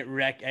didn't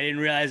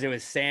realize it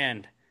was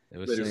sand. It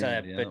was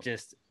sand, yeah. But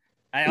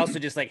I also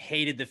just like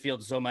hated the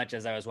field so much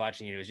as I was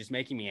watching it. It was just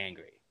making me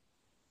angry.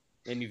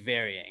 Made me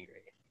very angry.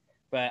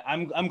 But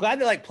I'm glad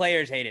that like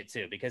players hate it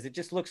too, because it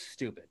just looks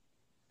stupid.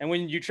 And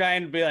when you try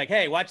and be like,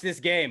 hey, watch this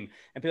game,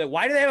 and be like,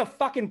 why do they have a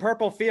fucking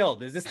purple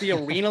field? Is this the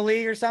Arena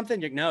League or something?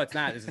 You're like, no, it's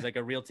not. This is like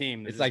a real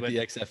team. It's like the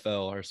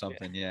XFL or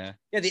something, yeah.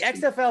 Yeah, the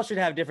XFL should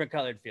have different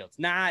colored fields,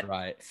 not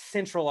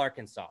Central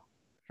Arkansas.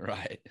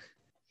 Right.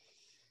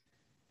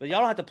 But y'all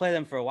don't have to play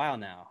them for a while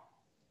now.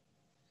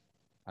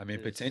 I mean,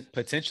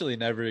 potentially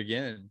never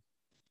again,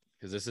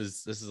 because this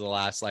is the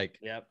last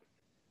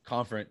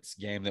conference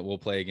game that we'll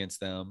play against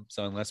them.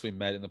 So unless we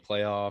met in the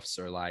playoffs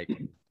or like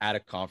at a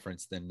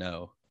conference, then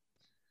no.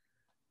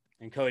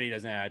 And Cody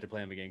doesn't have to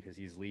play him again because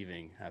he's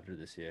leaving after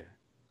this year.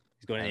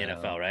 He's going to the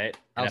NFL, right?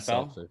 How NFL?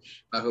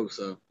 selfish. I hope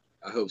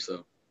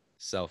so.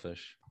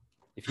 Selfish.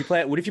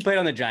 What if you played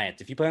on the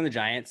Giants? If you play on the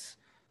Giants,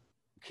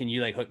 can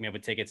you like hook me up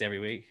with tickets every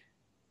week?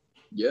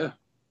 Yeah,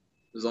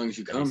 as long as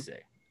you come.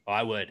 Oh,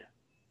 I would.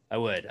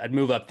 I'd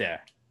move up there.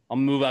 I'll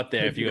move up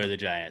there if you go to the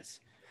Giants.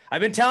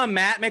 I've been telling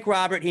Matt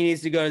McRobert he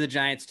needs to go to the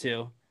Giants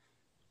too,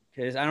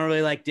 because I don't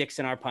really like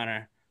Dixon, our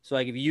punter. So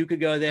like if you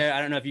could go there,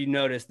 I don't know if you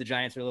noticed the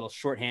Giants are a little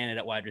shorthanded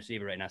at wide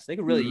receiver right now, so they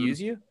could really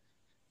use you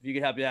if you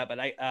could help you out. But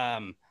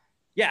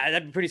yeah,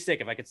 that'd be pretty sick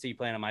if I could see you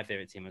playing on my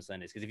favorite team on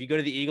Sundays. Because if you go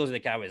to the Eagles or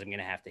the Cowboys, I'm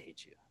gonna have to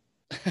hate you.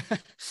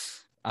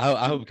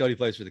 I hope Cody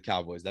plays for the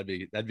Cowboys.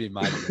 That'd be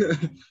my.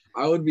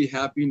 I would be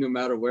happy no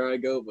matter where I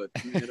go, but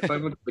man, if I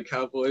went to the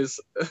Cowboys,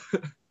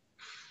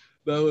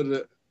 that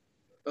would.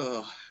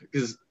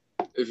 Because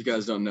if you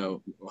guys don't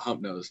know,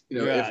 Hump knows. You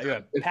know, you're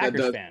a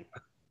Packers fan.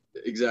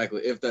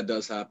 Exactly. If that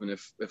does happen,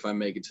 if I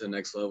make it to the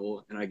next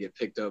level and I get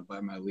picked up by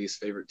my least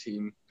favorite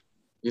team,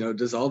 you know,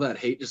 does all that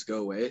hate just go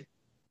away?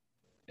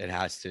 It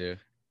has to.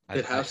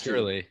 It has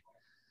to.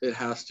 It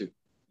has to.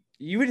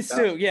 You would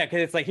assume, yeah,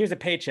 because it's like, here's a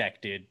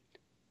paycheck, dude.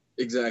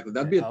 Exactly.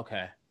 That'd be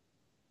okay.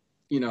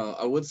 You know,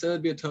 I would say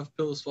that'd be a tough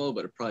pill to swallow,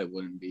 but it probably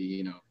wouldn't be.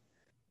 You know,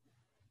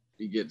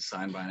 you get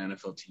signed by an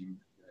NFL team.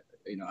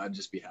 You know, I'd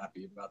just be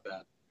happy about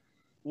that.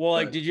 Well,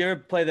 like, did you ever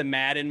play the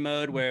Madden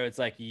mode where it's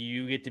like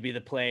you get to be the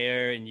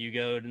player and you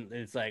go and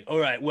it's like, all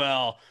right,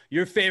 well,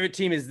 your favorite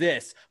team is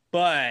this,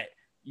 but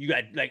you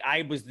got like,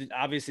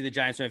 obviously the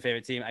Giants are my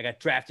favorite team. I got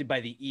drafted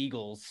by the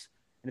Eagles,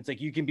 and it's like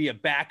you can be a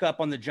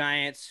backup on the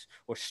Giants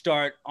or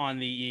start on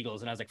the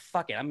Eagles. And I was like,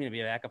 fuck it, I'm gonna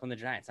be a backup on the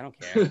Giants. I don't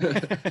care.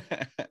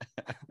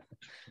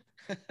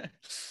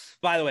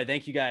 By the way,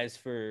 thank you guys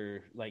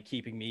for like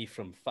keeping me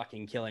from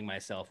fucking killing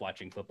myself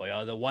watching football.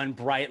 Y'all are the one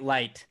bright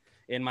light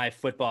in my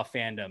football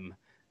fandom,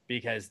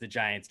 because the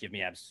Giants give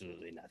me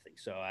absolutely nothing.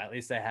 So at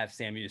least I have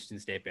Sam Houston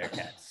State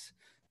Bearcats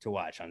to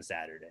watch on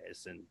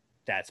Saturdays, and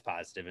that's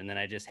positive. And then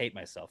I just hate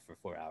myself for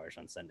 4 hours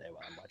on Sunday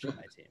while I'm watching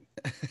my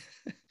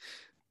team.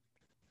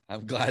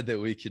 I'm glad that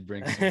we could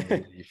bring some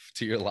relief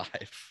to your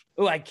life.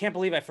 Oh, I can't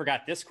believe I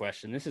forgot this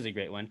question. This is a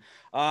great one.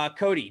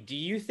 Cody, do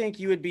you think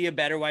you would be a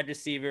better wide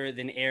receiver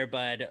than Air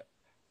Bud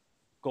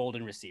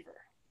Golden receiver?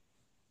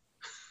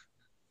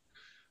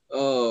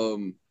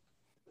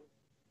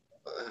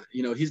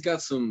 You know, he's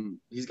got some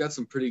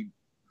pretty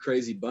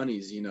crazy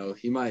bunnies. You know,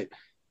 he might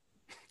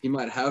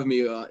have me,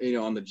 you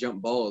know, on the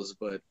jump balls,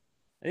 but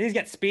he's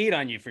got speed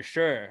on you for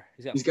sure.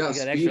 He's got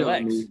speed extra on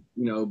legs. me,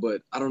 you know,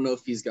 but I don't know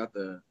if he's got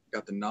the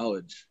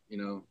knowledge. You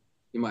know,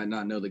 he might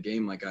not know the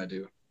game like I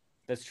do.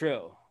 That's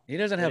true. He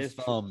doesn't have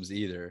thumbs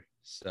either,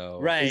 so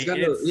right. He's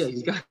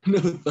got no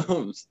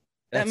thumbs.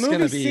 That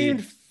movie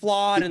seemed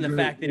flawed in the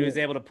fact that he was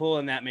able to pull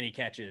in that many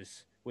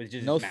catches with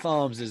just no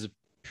thumbs is a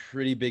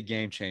pretty big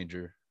game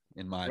changer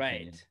in my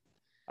opinion.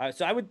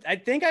 So I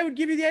think I would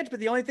give you the edge, but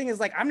the only thing is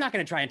like I'm not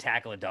going to try and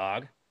tackle a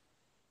dog.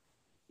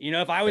 You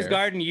know, if I was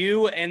guarding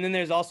you and then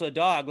there's also a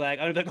dog, like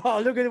I was like, oh,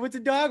 look at it, what's a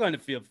dog on the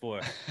field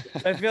for?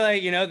 So I feel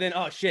like, you know, then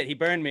oh shit, he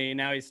burned me.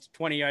 Now he's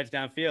 20 yards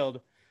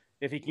downfield.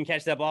 If he can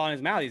catch that ball in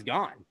his mouth, he's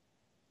gone.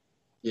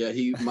 Yeah,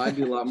 he might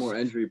be a lot more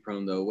injury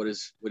prone though. What do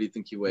you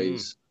think he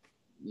weighs?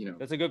 You know,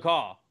 that's a good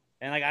call.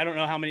 And like I don't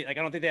know how many. Like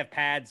I don't think they have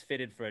pads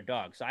fitted for a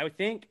dog. So I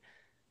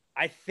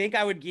think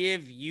I would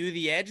give you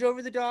the edge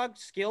over the dog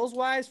skills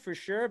wise for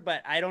sure.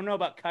 But I don't know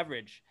about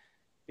coverage,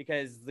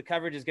 because the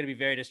coverage is going to be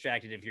very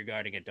distracted if you're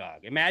guarding a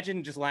dog.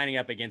 Imagine just lining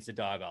up against a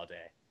dog all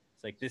day.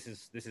 It's like this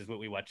is what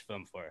we watch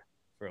film for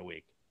a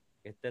week.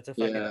 That's a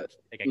fucking like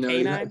a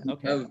canine.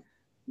 Okay.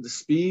 The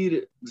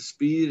speed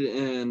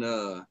and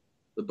the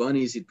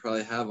bunnies he'd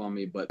probably have on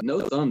me, but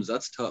no thumbs.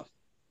 That's tough.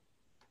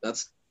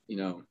 That's, you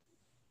know,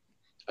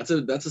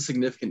 that's a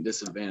significant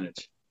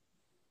disadvantage.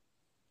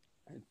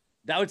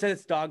 That would say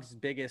it's dog's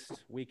biggest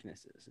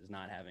weaknesses is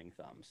not having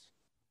thumbs.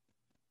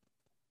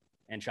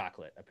 And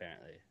chocolate,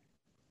 apparently.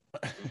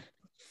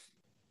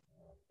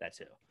 That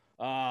too.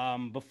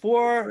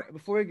 Before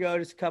we go,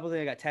 just a couple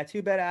things. I got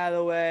tattoo bed out of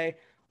the way.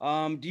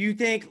 Do you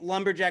think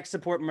lumberjacks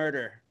support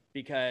murder?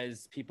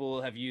 Because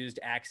people have used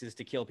axes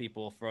to kill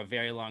people for a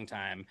very long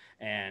time,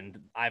 and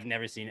I've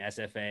never seen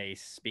SFA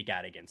speak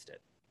out against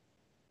it.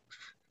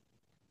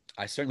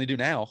 I certainly do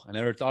now. I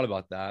never thought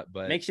about that,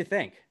 but makes you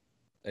think.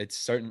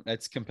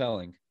 It's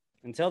compelling.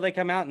 Until they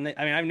come out, and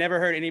I've never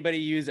heard anybody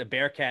use a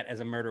bearcat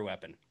as a murder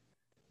weapon.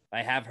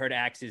 I have heard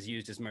axes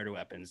used as murder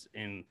weapons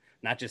in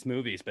not just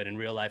movies, but in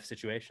real life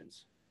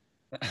situations.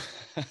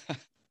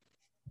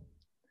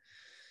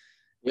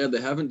 Yeah,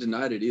 they haven't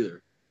denied it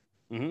either.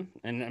 Mm-hmm.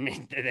 And I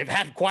mean, they've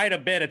had quite a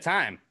bit of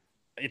time,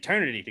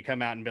 eternity, to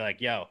come out and be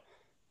like, yo,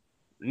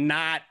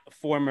 not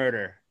for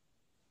murder.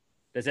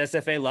 Does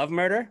SFA love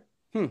murder?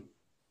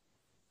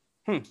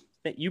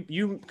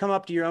 You come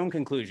up to your own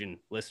conclusion,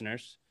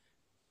 listeners.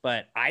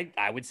 But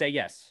I would say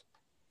yes.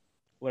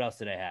 What else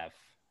did I have?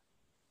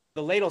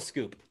 The ladle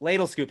scoop.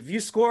 If you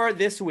score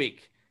this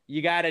week,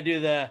 you got to do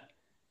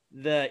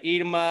the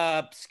eat 'em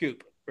up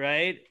scoop,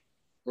 right?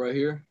 Right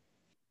here.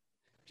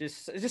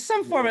 Just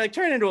some form of like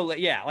turn it into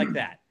like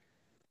that.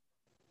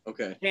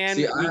 Okay. And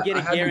we get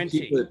a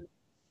guarantee.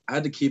 I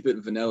had to keep it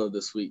vanilla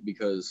this week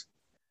because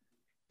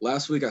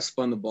last week I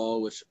spun the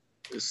ball, which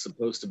is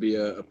supposed to be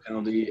a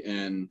penalty,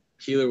 and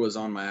Keeler was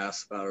on my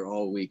ass about it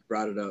all week.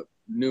 Brought it up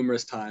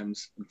numerous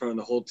times in front of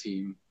the whole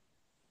team.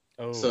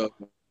 Oh. So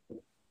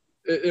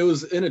it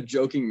was in a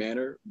joking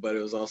manner, but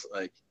it was also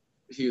like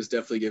he was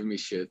definitely giving me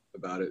shit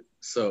about it.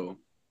 So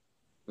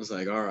I was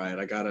like, all right,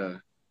 I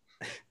gotta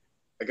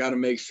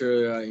make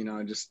sure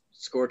I just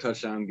score a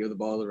touchdown, give the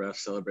ball to the ref,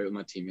 celebrate with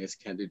my teammates.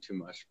 Can't do too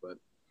much, but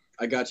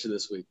I got you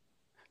this week.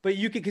 But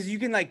you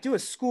can like do a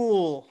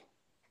school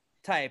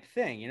type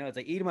thing, it's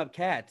like eat 'em up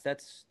cats.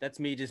 That's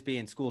me just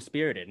being school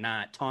spirited,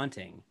 not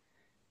taunting.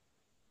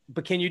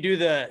 But can you do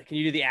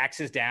the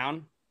axes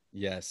down?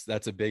 Yes,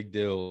 that's a big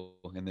deal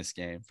in this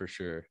game for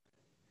sure.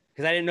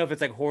 Because I didn't know if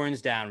it's like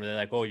horns down, where they're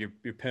like, "Oh, you're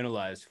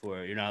penalized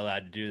for it. You're not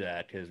allowed to do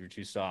that because we're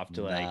too soft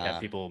to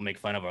have people make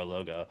fun of our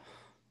logo."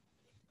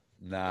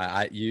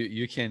 Nah,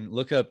 you can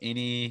look up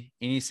any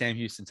Sam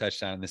Houston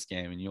touchdown in this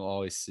game, and you'll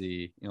always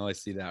see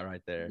that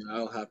right there. Yeah,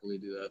 I'll happily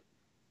do that.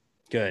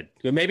 Good.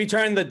 Maybe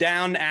turn the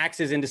down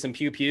axes into some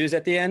pews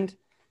at the end.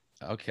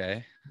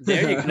 Okay.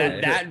 There you go.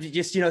 That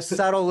just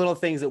subtle little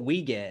things that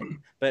we get,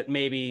 but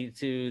maybe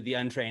to the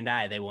untrained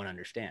eye they won't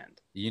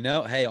understand.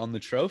 Hey, on the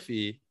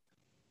trophy,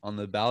 on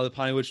the Battle of the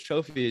Piney Woods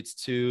trophy, it's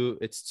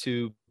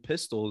two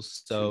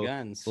pistols, so two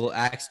guns. Little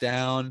axe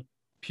down,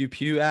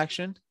 pew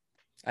action.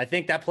 I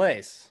think that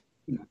plays.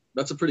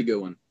 That's a pretty good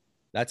one.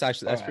 That's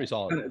pretty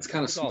solid. It's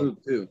kind of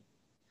smooth too.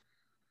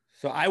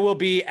 So I will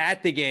be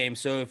at the game.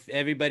 So if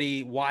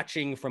everybody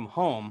watching from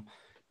home,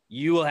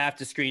 you will have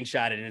to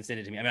screenshot it and send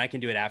it to me. I mean, I can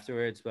do it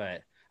afterwards,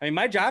 but I mean,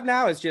 my job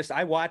now is just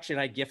I watch and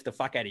I gift the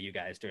fuck out of you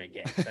guys during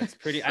games. That's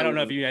pretty. I don't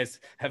know if you guys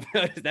have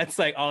noticed. That's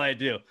like all I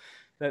do.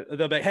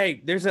 They'll be,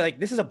 hey, this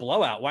is a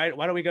blowout. Why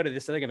don't we go to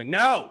this other game?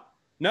 Like,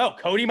 no,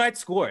 Cody might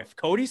score. If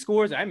Cody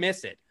scores, I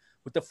miss it.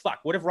 What the fuck?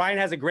 What if Ryan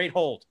has a great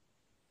hold?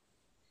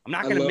 I'm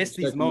not going to miss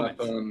these moments.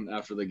 My phone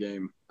after the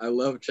game. I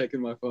love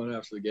checking my phone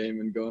after the game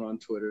and going on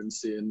Twitter and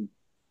seeing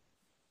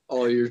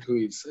all your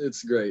tweets.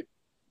 It's great.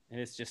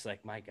 And it's just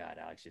like, my God,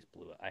 Alex just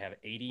blew it. I have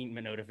 80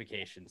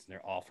 notifications, and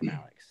they're all from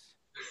Alex.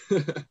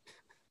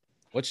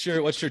 What's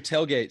your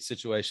tailgate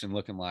situation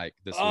looking like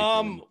this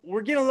weekend?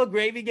 We're getting a little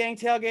Gravy Gang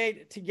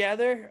tailgate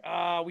together.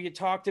 We had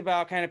talked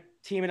about kind of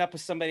teaming up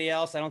with somebody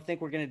else. I don't think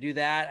we're going to do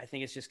that. I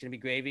think it's just going to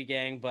be Gravy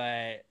Gang,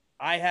 but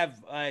I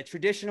have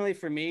traditionally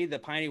for me, the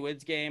Piney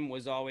Woods game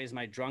was always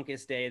my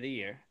drunkest day of the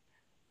year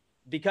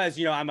because,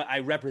 I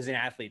represent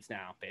athletes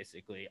now,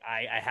 basically.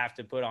 I have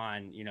to put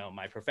on,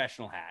 my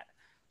professional hat.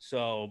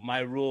 So my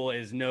rule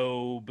is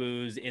no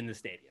booze in the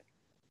stadium.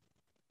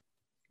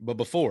 But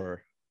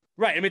before.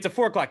 Right. I mean, it's a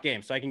 4:00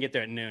 game, so I can get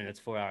there at noon. It's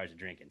 4 hours of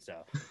drinking.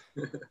 So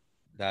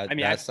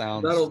that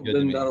sounds good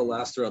to me. That'll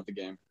last throughout the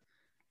game.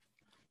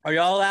 Are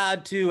y'all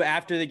allowed to,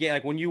 after the game,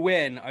 like when you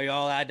win, are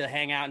y'all allowed to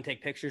hang out and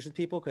take pictures with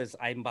people? Because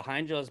I'm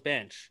behind y'all's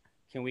bench.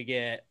 Can we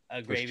get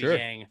a Gravy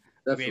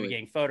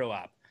Gang photo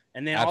op?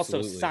 And then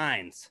also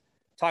signs.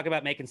 Talk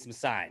about making some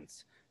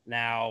signs.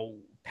 Now,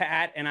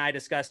 Pat and I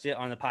discussed it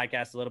on the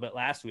podcast a little bit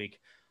last week.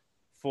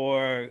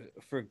 For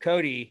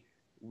Cody,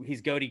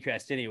 he's Goaty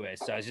Crest anyway,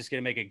 so I was just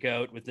gonna make a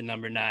goat with the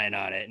number 9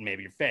 on it and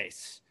maybe your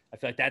face. I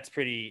feel like that's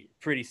pretty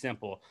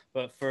simple.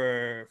 But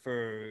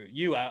for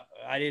you,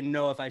 I didn't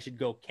know if I should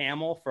go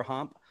camel for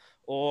hump,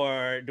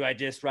 or do I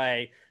just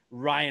write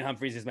Ryan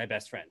Humphreys is my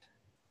best friend,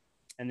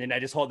 and then I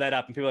just hold that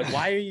up and people are like,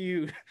 why are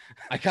you?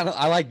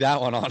 I like that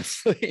one,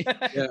 honestly.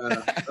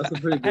 Yeah, that's a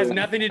pretty good has one.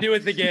 nothing to do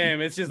with the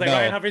game. It's just like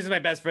Ryan Humphreys is my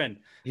best friend.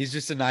 He's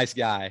just a nice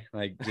guy,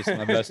 like just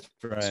my best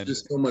friend. It's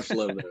just so much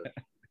love there.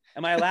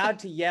 Am I allowed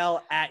to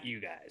yell at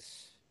you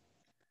guys?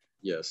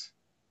 Yes.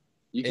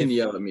 You can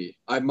yell at me.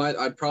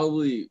 I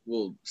probably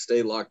will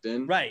stay locked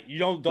in. Right. You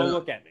don't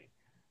look at me.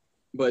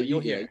 But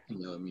You'll yeah, hear. you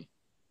can yell at me.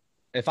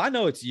 If I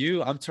know it's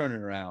you, I'm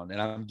turning around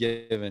and I'm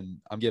giving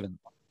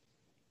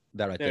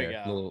that right There you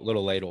there. go.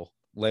 Little ladle.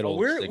 Well,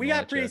 we signal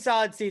got at pretty you.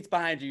 solid seats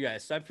behind you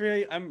guys, so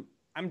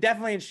I'm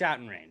definitely in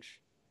shouting range.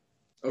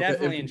 Okay,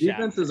 Definitely if in the shouting.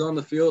 defense is on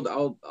the field,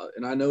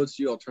 and I know it's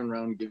you, I'll turn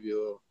around and give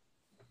you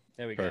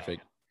There we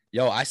Perfect.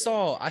 Yo, I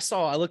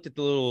looked at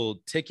the little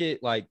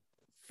ticket like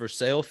for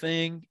sale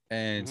thing,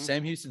 and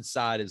Sam Houston's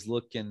side is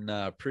looking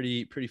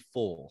pretty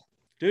full.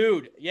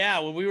 Dude, yeah,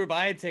 when we were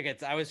buying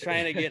tickets, I was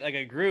trying to get like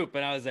a group,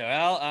 and I was like,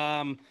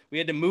 well, we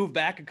had to move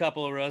back a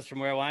couple of rows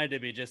from where I wanted to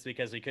be just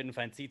because we couldn't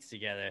find seats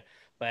together.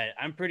 But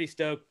I'm pretty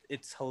stoked.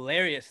 It's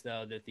hilarious,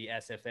 though, that the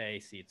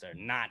SFA seats are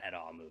not at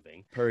all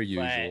moving. Per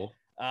usual.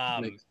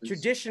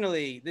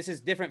 Traditionally, this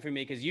is different for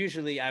me because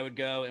usually I would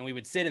go and we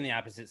would sit in the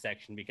opposite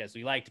section because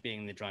we liked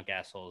being the drunk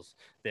assholes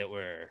that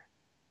were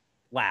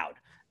loud.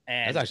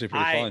 And that's actually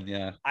pretty fun,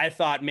 yeah. I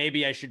thought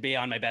maybe I should be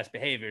on my best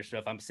behavior. So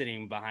if I'm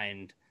sitting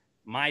behind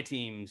my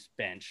team's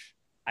bench,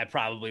 I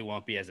probably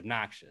won't be as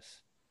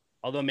obnoxious.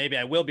 Although maybe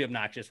I will be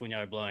obnoxious when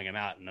you're blowing them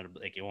out and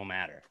it won't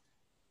matter.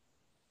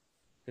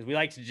 Because we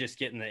like to just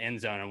get in the end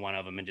zone on one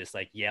of them and just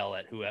like yell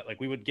at who, like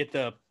we would get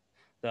the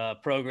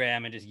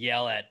program and just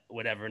yell at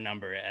whatever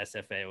number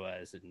SFA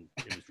was. And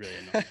it was really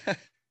annoying.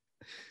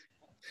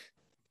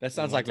 That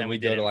sounds like when we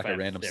go to like a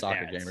random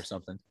soccer game or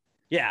something.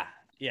 Yeah.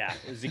 Yeah.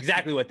 It was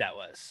exactly what that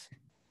was.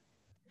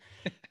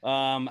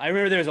 I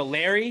remember there was a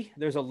Larry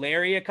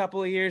a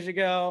couple of years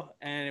ago,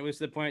 and it was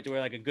to the point to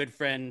where like a good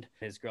friend,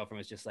 his girlfriend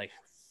was just like,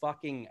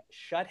 fucking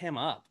shut him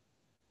up.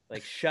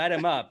 Like shut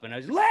him up. And I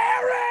was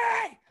Larry.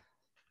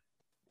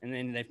 And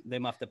then they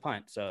muffed the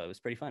punt. So it was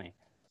pretty funny.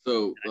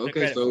 So,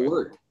 okay. So it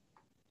worked.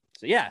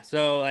 So yeah.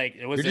 So like,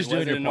 was it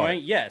annoying? Part.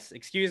 Yes.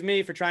 Excuse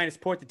me for trying to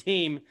support the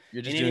team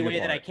in any way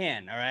that I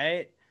can. All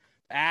right.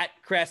 At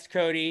Crest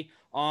Cody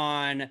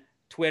on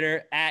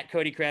Twitter, at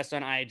Cody Crest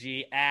on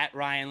IG, at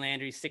Ryan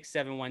Landry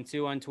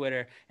 6712 on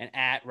Twitter, and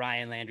at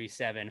Ryan Landry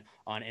 7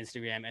 on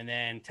Instagram. And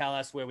then tell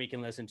us where we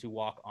can listen to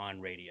Walk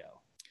On Radio.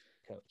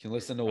 You can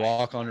listen to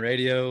Walk On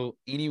Radio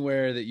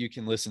anywhere that you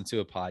can listen to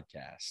a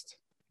podcast.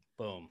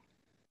 Boom.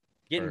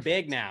 Getting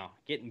big now.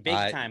 Getting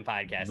big time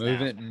podcast.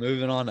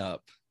 Moving on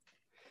up.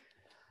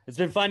 It's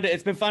been fun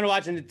to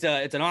watch, and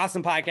it's an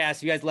awesome podcast.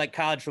 If you guys like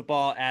college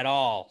football at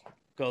all,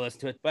 go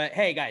listen to it. But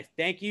hey, guys,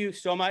 thank you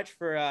so much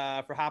for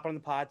hopping on the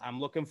pod. I'm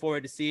looking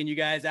forward to seeing you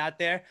guys out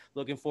there.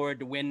 Looking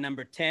forward to win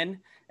number 10,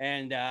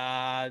 and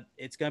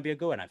it's gonna be a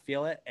good one. I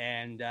feel it.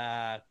 And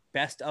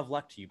best of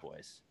luck to you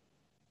boys.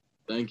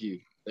 Thank you.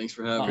 Thanks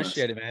for having us.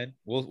 Appreciate it, man.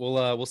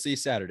 We'll see you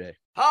Saturday.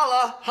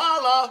 Holla,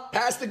 holla,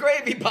 pass the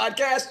gravy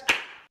podcast.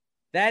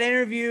 That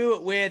interview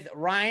with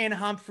Ryan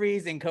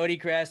Humphreys and Cody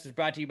Crest was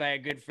brought to you by our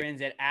good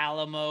friends at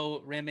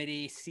Alamo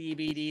Remedy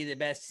CBD, the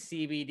best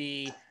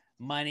CBD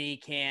money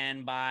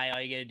can buy.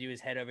 All you got to do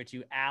is head over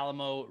to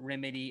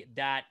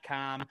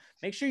alamoremedy.com.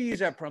 Make sure you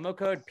use our promo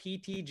code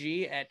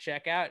PTG at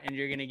checkout, and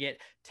you're going to get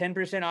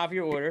 10% off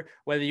your order,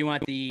 whether you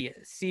want the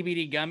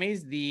CBD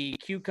gummies, the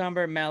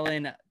cucumber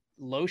melon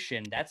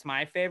lotion. That's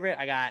my favorite.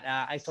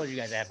 I told you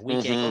guys I have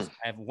weak ankles.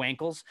 I have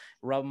wankles.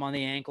 Rub them on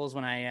the ankles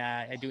when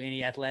I do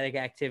any athletic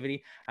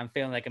activity. I'm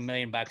feeling like $1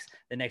 million.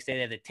 The next day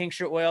they have the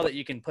tincture oil that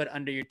you can put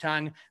under your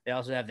tongue. They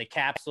also have the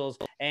capsules,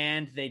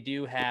 and they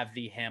do have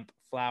the hemp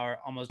flower.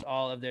 Almost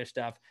all of their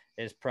stuff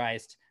is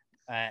priced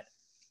at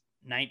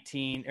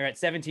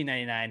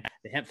 $17.99.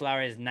 The hemp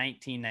flower is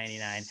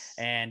 $19.99,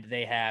 and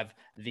they have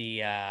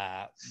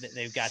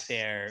they've got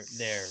their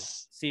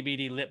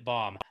CBD lip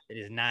balm that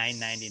is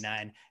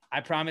 $9.99. I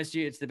promise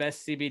you, it's the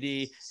best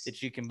CBD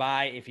that you can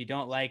buy. If you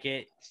don't like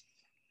it,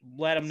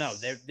 let them know.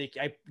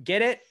 I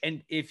get it,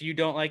 and if you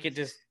don't like it,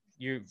 just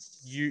you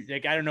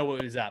like, I don't know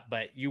what was up,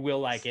 but you will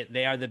like it.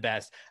 They are the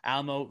best.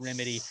 Alamo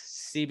Remedy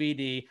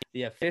CBD,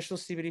 the official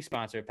CBD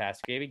sponsor of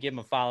Pass the Gravy. Give them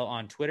a follow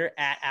on Twitter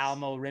at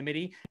Alamo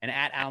Remedy and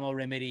at Alamo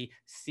Remedy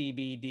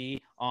CBD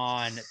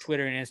on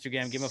Twitter and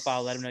Instagram. Give them a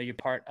follow. Let them know you're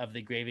part of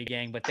the Gravy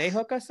Gang. But they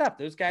hook us up.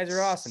 Those guys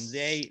are awesome.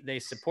 They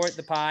support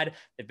the pod.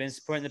 They've been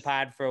supporting the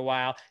pod for a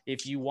while.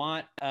 If you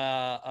want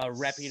a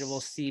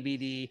reputable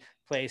CBD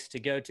place to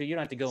go to, you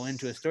don't have to go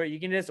into a store. You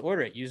can just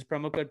order it. Use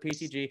promo code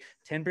PTG,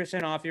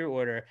 10% off your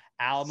order.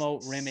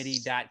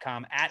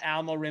 AlamoRemedy.com, at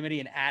Alamo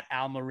Remedy and at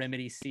Alamo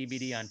Remedy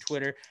CBD on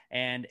Twitter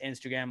and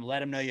Instagram.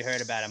 Let them know you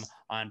heard about them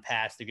on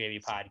Pass the Gravy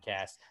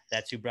podcast.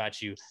 That's who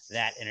brought you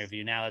that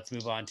interview. Now let's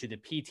move on to the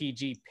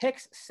PTG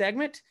Picks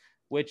segment,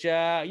 which, we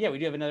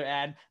do have another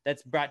ad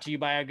that's brought to you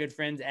by our good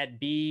friends at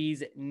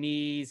Bees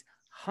Knees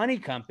Honey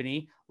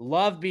Company.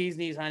 Love Bees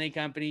Knees Honey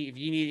Company. If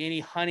you need any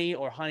honey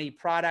or honey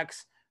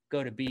products,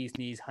 go to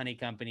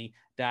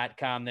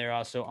beeskneeshoneycompany.com. They're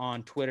also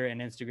on Twitter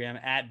and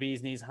Instagram at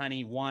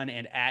beeskneeshoney1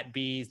 and at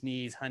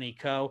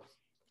beeskneeshoneyco.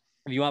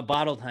 If you want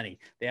bottled honey,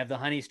 they have the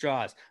honey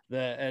straws.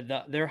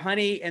 Their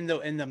honey and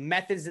the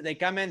methods that they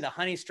come in. The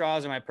honey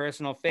straws are my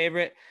personal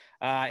favorite.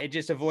 It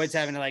just avoids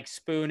having to like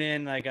spoon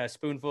in like a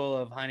spoonful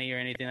of honey or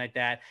anything like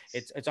that.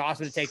 It's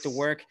awesome to take to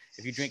work.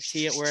 If you drink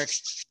tea at work,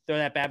 throw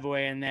that bad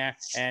boy in there,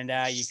 and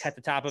you cut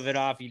the top of it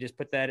off. You just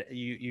put that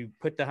you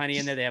put the honey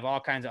in there. They have all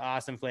kinds of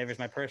awesome flavors.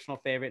 My personal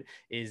favorite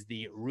is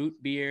the root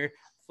beer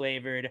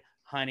flavored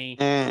honey.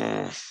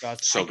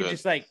 So good.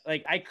 Just like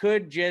I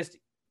could just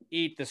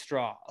eat the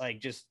straw,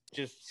 like just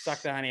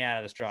suck the honey out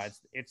of the straw.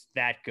 It's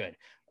that good.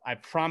 I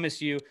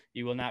promise you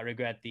will not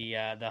regret the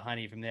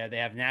honey from there. They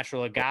have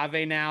natural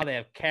agave now. They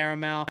have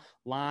caramel,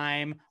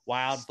 lime,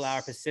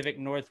 wildflower, Pacific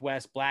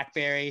Northwest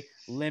blackberry,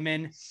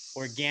 lemon,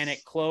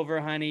 organic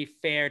clover honey,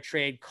 fair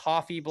trade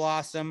coffee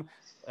blossom.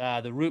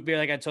 The root beer,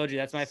 like I told you,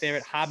 that's my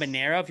favorite.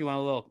 Habanero, if you want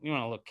a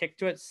little kick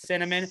to it.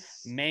 Cinnamon,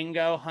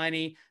 mango,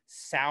 honey,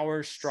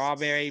 sour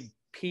strawberry,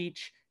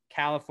 peach,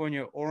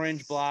 California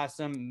orange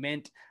blossom,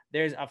 mint.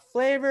 There's a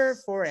flavor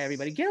for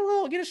everybody. Get a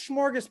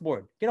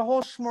smorgasbord. Get a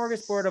whole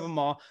smorgasbord of them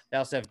all. They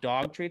also have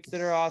dog treats that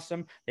are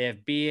awesome. They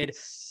have beard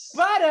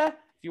butter.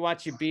 If you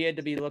want your beard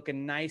to be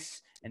looking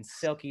nice and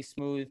silky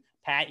smooth,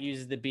 Pat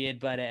uses the beard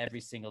butter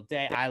every single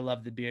day. I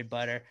love the beard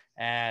butter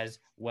as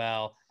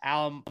well.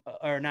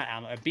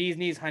 Bee's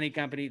Knees Honey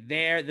Company.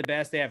 They're the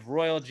best. They have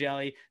royal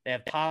jelly. They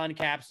have pollen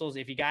capsules.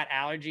 If you got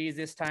allergies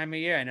this time of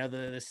year, I know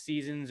the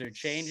seasons are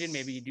changing.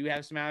 Maybe you do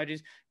have some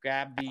allergies.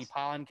 Grab the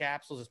pollen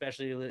capsules,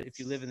 especially if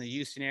you live in the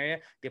Houston area.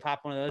 You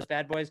pop one of those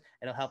bad boys.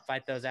 It'll help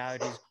fight those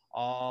allergies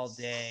all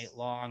day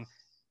long.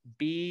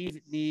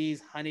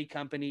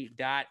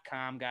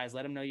 BeesKneesHoneyCompany.com, guys.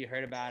 Let them know you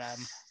heard about them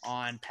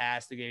on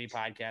Pass the Gravy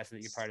podcast and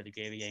that you're part of the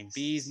Gravy Gang.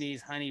 Bees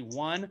Knees Honey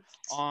 1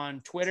 on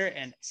Twitter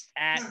and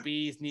at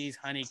Bees Knees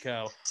Honey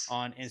Co.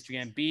 on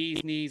Instagram.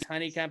 Bees Knees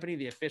Honey Company,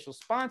 the official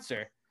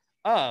sponsor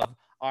of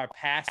our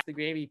Pass the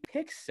Gravy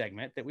picks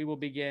segment that we will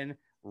begin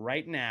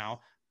right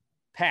now.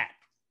 Pat,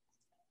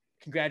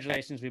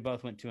 congratulations. We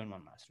both went 2-1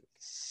 last week.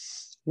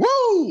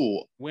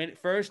 Woo!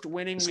 First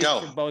winning week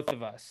for both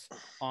of us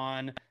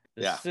on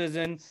the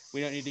season.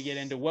 We don't need to get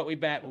into what we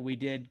bet, but we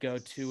did go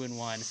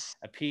 2-1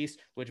 a piece,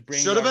 which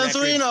brings should have been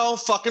 3-0.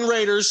 Fucking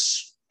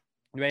Raiders.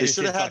 They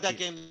should have had that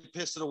game,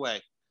 pissed it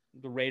away.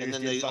 The Raiders, and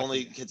then they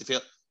only hit the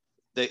field.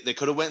 They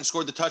could have went and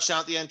scored the touchdown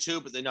at the end too,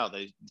 but they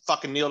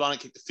fucking kneeled on it,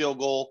 kicked the field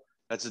goal.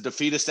 That's a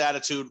defeatist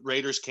attitude.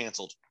 Raiders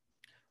canceled.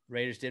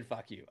 Raiders did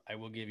fuck you. I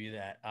will give you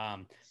that.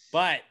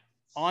 But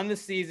on the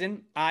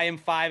season, I am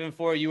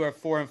 5-4. You are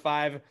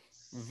 4-5.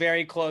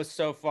 Very close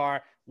so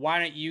far. Why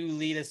don't you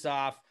lead us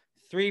off?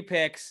 3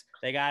 picks.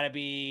 They got to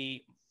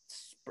be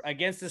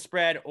against the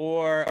spread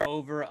or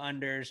over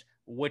unders.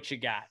 What you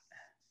got?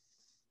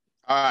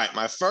 All right.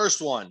 My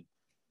first one,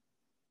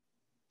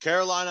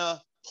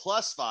 Carolina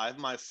 +5.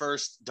 My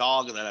first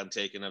dog that I'm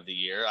taking of the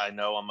year. I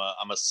know I'm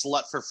a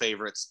slut for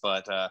favorites,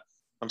 but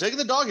I'm taking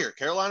the dog here.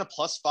 Carolina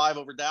 +5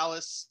 over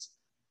Dallas.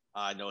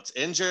 I know it's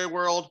in Jerry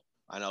World.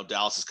 I know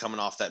Dallas is coming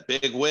off that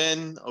big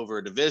win over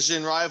a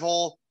division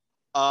rival.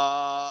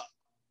 The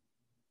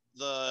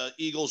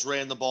Eagles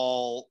ran the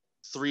ball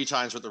 3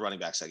 times with the running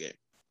backs that game.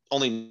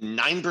 Only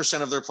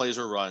 9% of their plays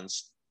were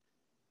runs.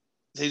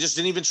 They just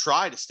didn't even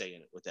try to stay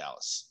in it with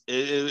Dallas.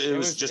 It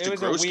was just a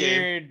gross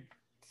game. Weird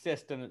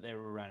system that they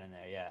were running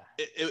there. Yeah.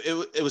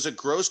 It was a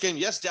gross game.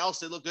 Yes, Dallas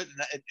did look good.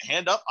 And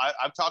hand up,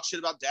 I've talked shit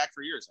about Dak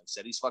for years. I've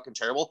said he's fucking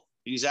terrible.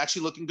 He's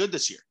actually looking good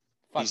this year.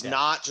 He's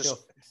not just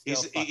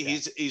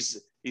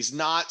he's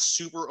not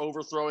super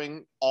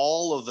overthrowing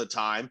all of the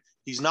time.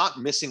 He's not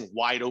missing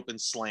wide open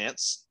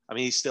slants. I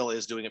mean, he still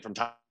is doing it from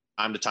time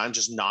to time,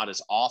 just not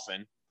as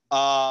often.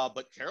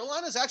 But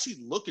Carolina's actually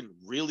looking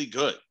really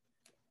good.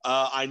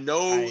 I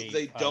know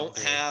they don't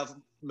have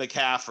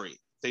McCaffrey.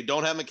 They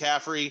don't have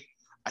McCaffrey.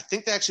 I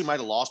think they actually might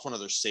have lost one of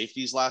their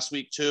safeties last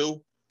week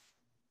too.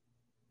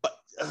 But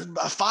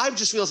 5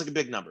 just feels like a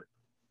big number.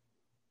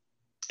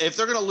 If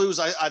they're going to lose,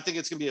 I think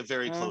it's going to be a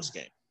very close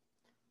game.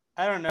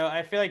 I don't know.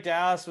 I feel like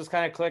Dallas was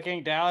kind of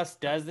clicking. Dallas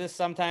does this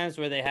sometimes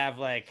where they have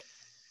like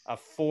a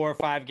 4 or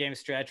 5 game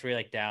stretch where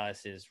like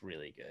Dallas is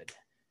really good.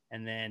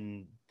 And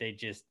then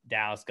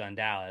Dallas gun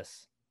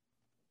Dallas.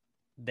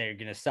 They're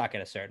going to suck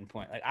at a certain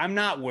point. Like, I'm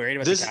not worried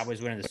about the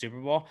Cowboys winning the Super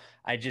Bowl.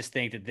 I just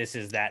think that this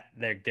is that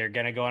they're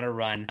going to go on a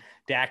run.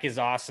 Dak is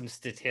awesome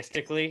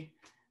statistically.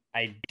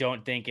 I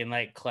don't think in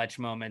like clutch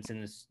moments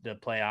in the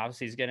playoffs,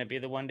 he's going to be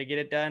the one to get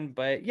it done.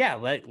 But yeah,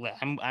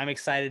 I'm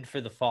excited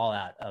for the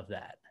fallout of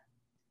that.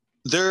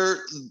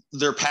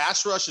 Their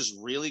pass rush is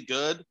really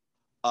good.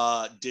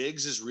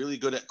 Diggs is really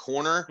good at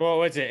corner. Well,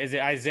 what's it? Is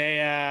it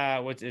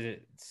Isaiah? Is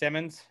it?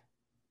 Simmons?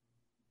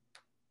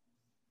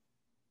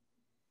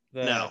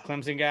 The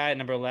Clemson guy,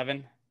 number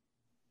 11.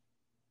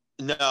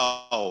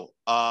 No.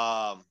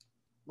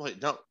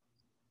 Wait, no.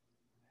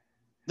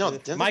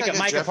 Micah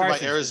Parsons. By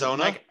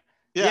Arizona.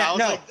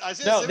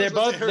 They're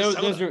both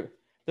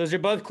those are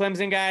both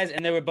Clemson guys,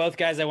 and they were both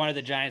guys I wanted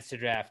the Giants to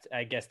draft.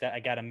 I guess that I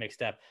got them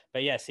mixed up.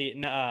 But yes,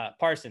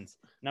 Parsons,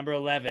 number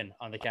 11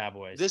 on the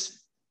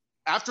Cowboys.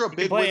 After a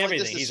big win like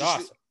this, he's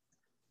awesome.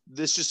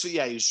 this just,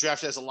 yeah, he's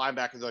drafted as a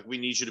linebacker. They're like, we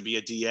need you to be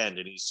a D end,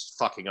 and he's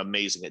fucking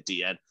amazing at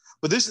D end.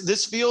 But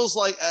this feels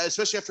like,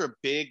 especially after a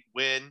big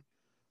win,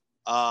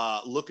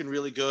 looking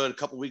really good a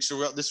couple weeks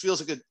ago, this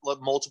feels like a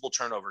multiple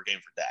turnover game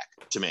for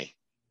Dak to me.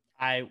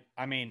 I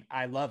mean,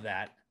 I love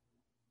that.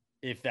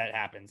 If that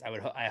happens,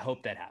 I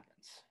hope that happens.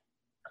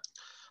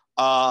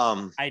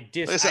 I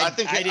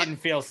didn't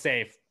feel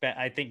safe, but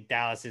I think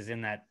Dallas is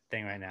in that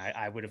thing right now.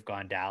 I would have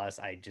gone Dallas.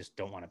 I just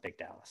don't want to pick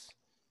Dallas.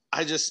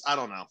 I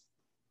don't know.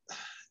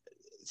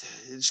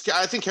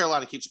 I think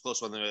Carolina keeps it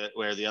close one way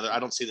or the other. I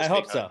don't see this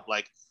being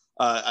like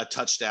a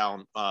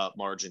touchdown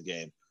margin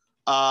game.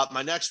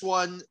 My next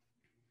one,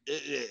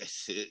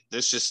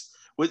 this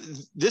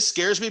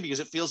scares me because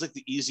it feels like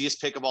the easiest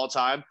pick of all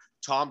time.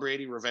 Tom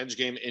Brady revenge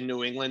game in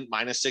New England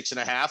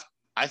 -6.5.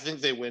 I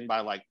think they win by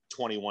like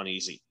 21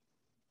 easy.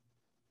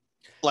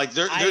 Like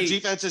their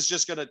defense is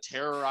just going to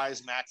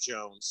terrorize Mac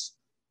Jones.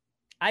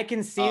 I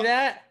can see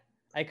that.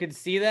 I could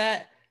see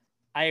that.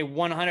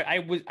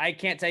 I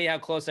can't tell you how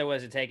close I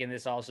was to taking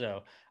this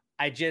also.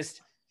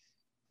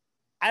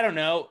 I don't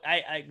know.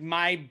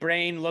 My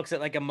brain looks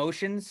at like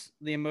emotions,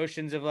 the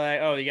emotions of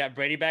like, oh, you got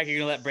Brady back. You're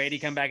going to let Brady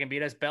come back and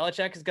beat us.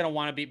 Belichick is going to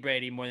want to beat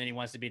Brady more than he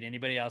wants to beat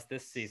anybody else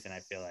this season, I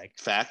feel like.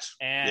 Fact.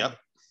 And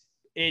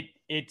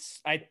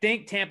I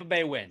think Tampa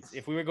Bay wins.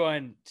 If we were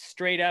going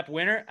straight up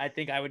winner, I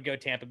think I would go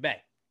Tampa Bay.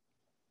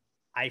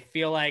 I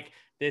feel like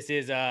this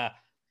is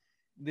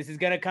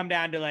going to come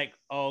down to like,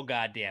 oh,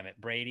 God damn it.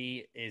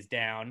 Brady is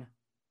down.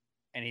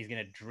 And he's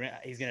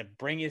gonna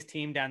bring his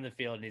team down the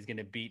field, and he's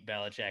gonna beat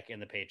Belichick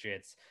and the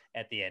Patriots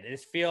at the end.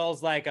 This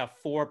feels like a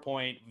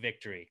 4-point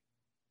victory.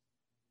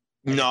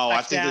 No,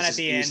 I think this is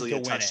easily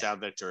a touchdown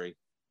victory.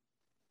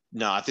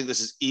 No, I think this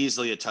is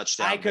easily a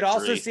touchdown. I could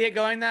also see it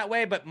going that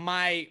way, but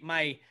my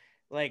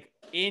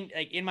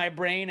in my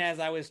brain as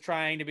I was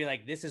trying to be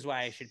like, this is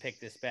why I should pick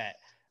this bet.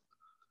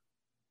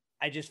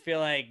 I just feel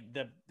like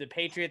the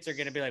Patriots are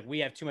going to be like, we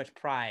have too much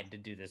pride to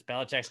do this.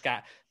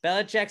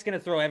 Belichick's going to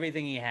throw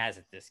everything he has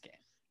at this game.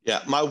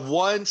 Yeah. My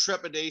one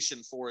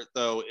trepidation for it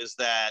though, is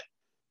that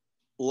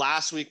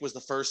last week was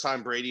the first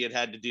time Brady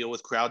had to deal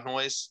with crowd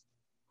noise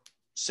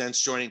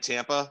since joining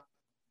Tampa.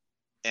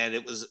 And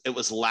it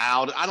was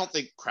loud. I don't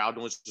think crowd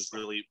noise was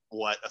really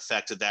what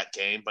affected that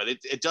game, but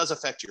it does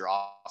affect your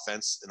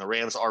offense, and the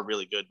Rams are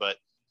really good, but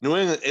New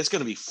England, it's going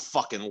to be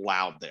fucking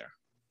loud there.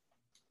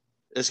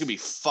 It's going to be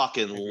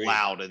fucking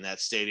loud in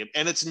that stadium.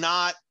 And it's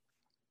not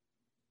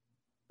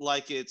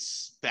like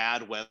it's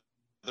bad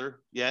weather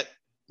yet.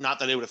 Not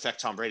that it would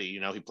affect Tom Brady. You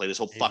know, he played his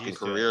whole fucking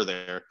career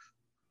there.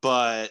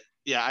 But,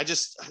 yeah, I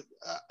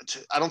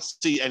don't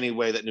see any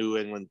way that New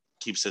England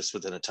keeps this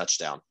within a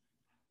touchdown.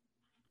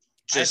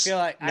 I feel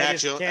like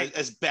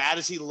as bad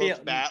as he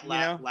looked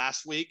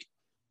last week,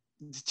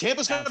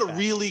 Tampa's got a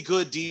really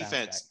good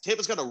defense.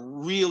 Tampa's got a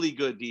really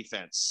good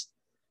defense.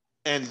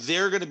 And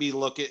they're going to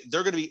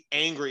be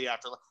angry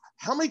after.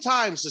 How many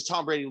times does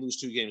Tom Brady lose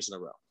 2 games in a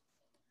row?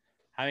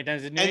 How many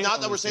times did And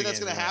not that we're saying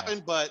that's going to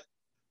happen, but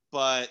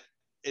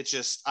it's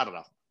just, I don't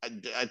know.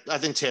 I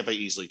think Tampa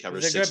easily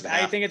covers 6.5.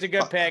 I think it's a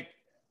good pick.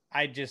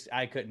 I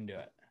couldn't do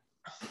it.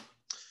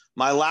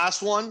 My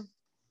last one,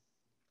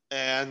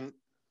 and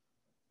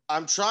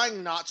I'm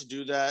trying not to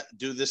do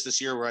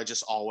this year where I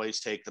just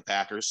always take the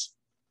Packers.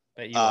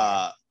 But you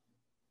are.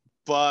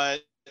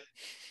 But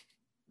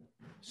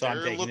so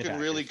they're looking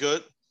really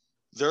good.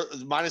 They're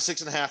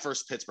 -6.5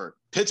 versus Pittsburgh.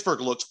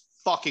 Pittsburgh looks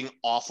fucking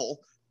awful.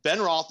 Ben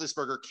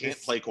Roethlisberger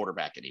can't play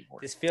quarterback anymore.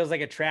 This feels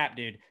like a trap,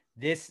 dude.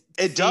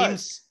 It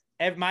does.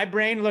 My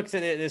brain looks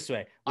at it this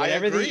way.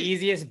 Whatever the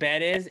easiest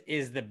bet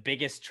is the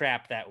biggest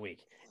trap that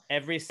week.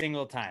 Every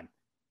single time.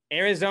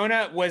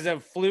 Arizona was a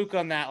fluke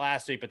on that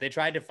last week, but they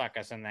tried to fuck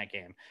us in that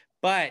game.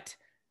 But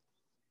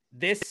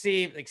this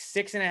seems like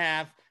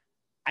 6.5.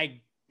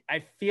 I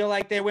feel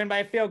like they win by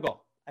a field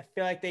goal. I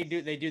feel like they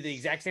do the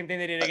exact same thing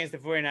they did against the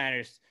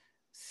 49ers.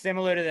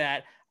 Similar to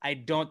that. I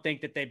don't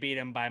think that they beat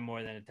them by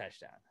more than a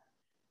touchdown.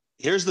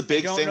 Here's the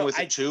big thing with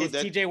it too. Is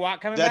TJ Watt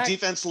coming back? That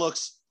defense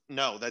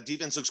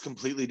looks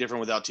completely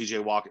different without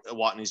TJ Watt,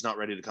 and he's not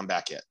ready to come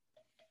back yet.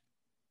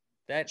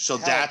 That's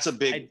a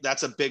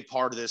big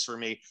part of this for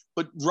me.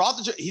 But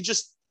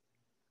Roethlisberger,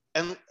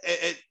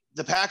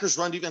 the Packers'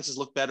 run defenses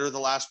look better the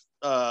last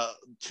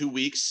 2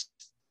 weeks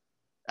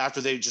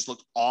after they just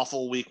looked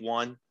awful week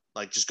 1.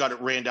 Like, just got it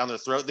ran down their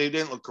throat. They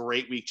didn't look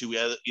great week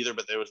 2 either,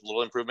 but there was a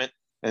little improvement.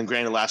 And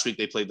granted, last week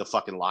they played the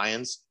fucking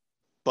Lions.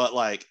 But,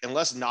 like,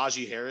 unless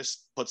Najee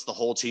Harris puts the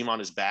whole team on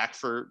his back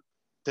for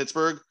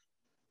Pittsburgh,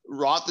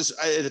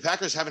 the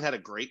Packers haven't had a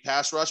great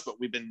pass rush, but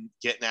we've been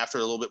getting after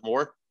it a little bit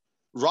more.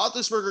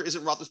 Roethlisberger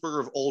isn't Roethlisberger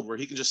of old, where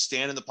he can just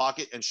stand in the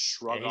pocket and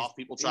shrug off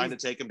people trying to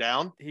take him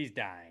down. He's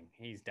dying.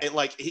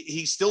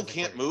 He still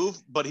can't move,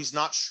 but he's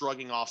not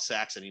shrugging off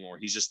sacks anymore.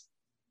 He's just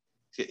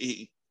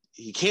he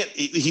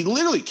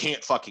literally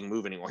can't fucking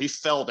move anymore. He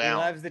fell down.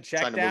 He loves the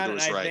check down.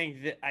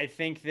 And I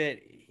think that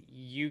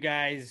you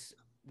guys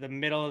the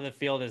middle of the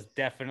field is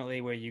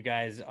definitely where you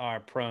guys are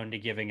prone to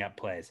giving up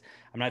plays.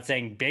 I'm not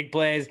saying big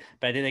plays,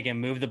 but I think they can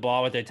move the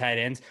ball with their tight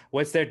ends.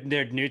 What's their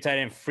new tight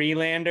end?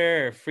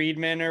 Freelander or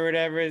Friedman or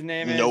whatever his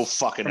name is? No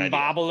fucking From idea.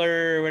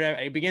 Bobbler or whatever.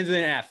 It begins with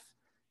an F.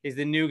 He's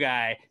the new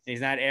guy.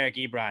 He's not Eric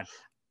Ebron.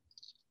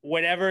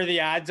 Whatever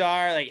the odds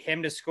are, like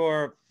him to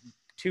score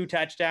 2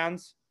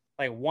 touchdowns,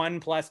 like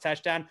 1+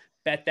 touchdown,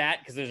 bet that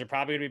because those are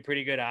probably going to be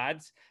pretty good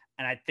odds.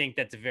 And I think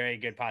that's a very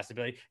good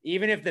possibility.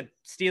 Even if the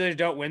Steelers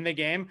don't win the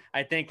game,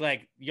 I think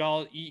like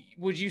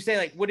would you say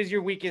like, what is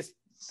your weakest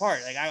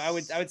part? Like I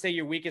would say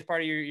your weakest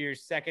part of your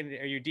second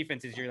or your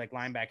defense is your like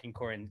linebacking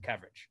core and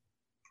coverage.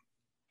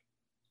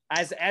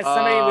 As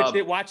somebody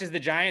that watches the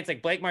Giants,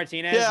 like Blake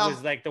Martinez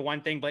was like the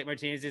one thing. Blake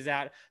Martinez is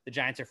out. The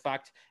Giants are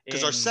fucked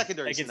because our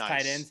secondary is nice.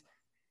 Tight ends.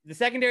 The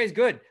secondary is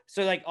good.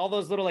 So like all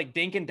those little like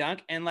dink and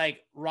dunk and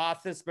like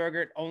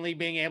Roethlisberger only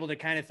being able to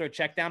kind of throw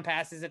check down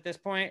passes at this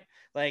point,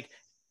 like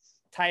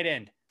tight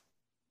end.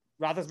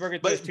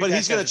 Roethlisberger, but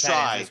he's going to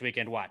try this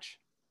weekend. Watch.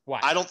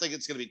 I don't think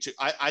it's going to be too.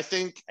 I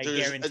think I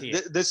guarantee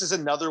this is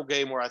another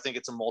game where I think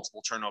it's a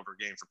multiple turnover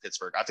game for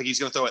Pittsburgh. I think he's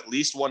going to throw at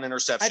least 1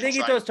 interception. I think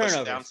he throws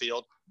turnovers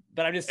downfield.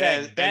 But I'm just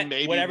saying, and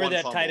maybe whatever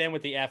that fumble. tight end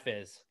with the F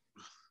is.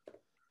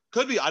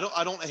 Could be. I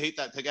don't hate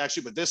that pick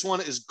actually, but this one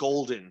is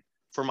golden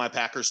for my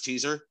Packers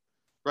teaser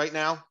right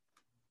now.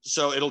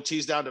 So it'll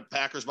tease down to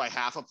Packers by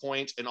 0.5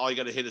 point, and all you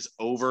got to hit is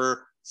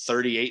over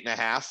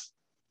 38.5.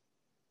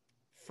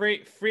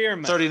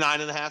 Freiermuth.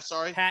 39.5,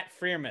 sorry. Pat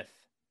Freiermuth.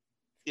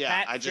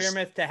 Yeah,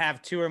 Freiermuth to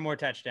have 2 or more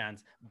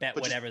touchdowns. Bet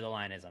whatever the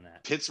line is on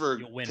that.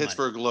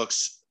 Pittsburgh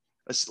looks,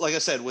 like I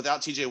said,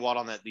 without TJ Watt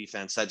on that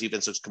defense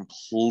looks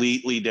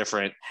completely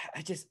different.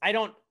 I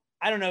don't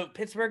know.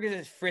 Pittsburgh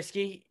is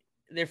frisky.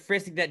 They're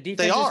frisky. That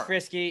defense is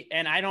frisky,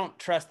 and I don't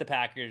trust the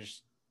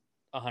Packers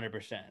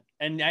 100%.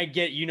 And I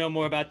get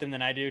more about them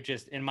than I do.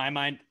 Just in my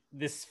mind,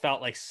 this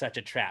felt like such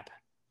a trap.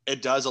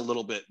 It does a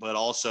little bit, but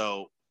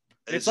also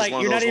it's like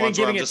you're not even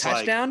giving a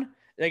touchdown.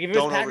 Like if it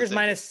was Packers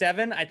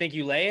 -7, I think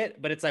you lay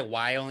it. But it's like,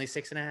 why only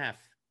 6.5?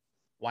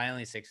 Why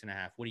only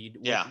 6.5?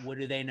 What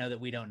do they know that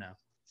we don't know?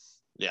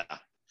 Yeah,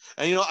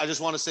 and I just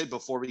want to say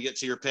before we get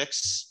to your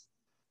picks,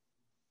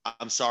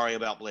 I'm sorry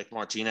about Blake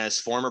Martinez,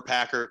 former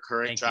Packer,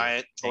 current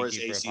Giant, tore his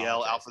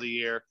ACL, out for the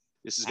year.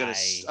 This is going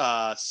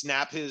to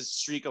snap his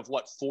streak of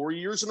 4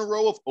 years in a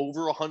row of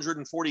over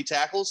 140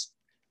 tackles.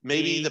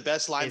 Maybe the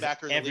best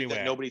linebacker in the league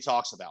that nobody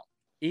talks about.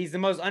 He's the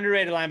most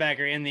underrated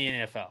linebacker in the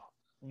NFL,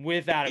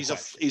 without a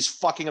question. He's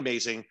fucking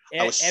amazing.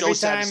 I was so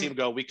sad to see him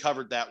go. We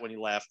covered that when he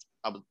left.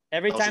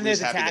 Every time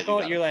there's a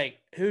tackle, you're like,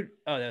 who?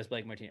 Oh, that was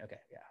Blake Martinez. Okay,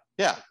 yeah.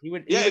 Yeah. He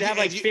would have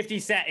like 50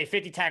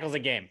 tackles a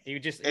game. He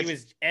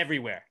was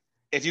everywhere.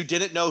 If you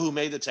didn't know who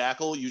made the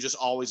tackle, you just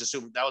always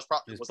assumed that was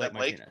probably was that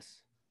Blake? Martinez.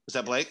 Was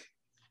that Blake?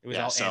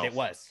 It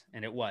was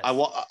and it was.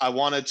 I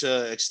wanted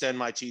to extend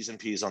my T's and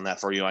P's on that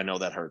for you. I know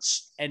that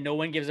hurts. And no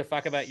one gives a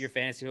fuck about your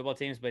fantasy football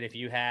teams, but if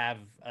you have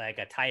like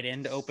a tight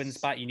end open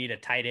spot, you need a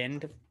tight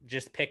end.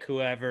 Just pick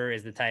whoever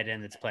is the tight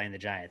end that's playing the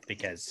Giants,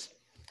 because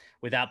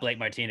without Blake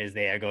Martinez,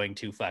 they are going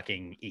to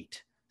fucking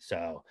eat.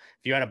 So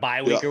if you're on a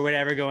bye week or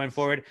whatever going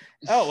forward,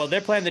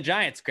 they're playing the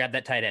Giants. Grab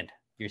that tight end.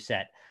 You're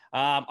set.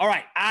 All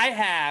right.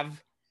 I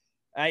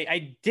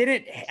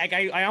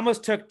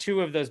almost took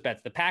 2 of those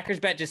bets. The Packers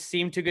bet just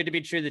seemed too good to be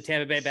true. The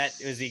Tampa Bay bet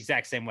was the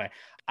exact same way.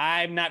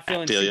 I'm not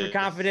feeling super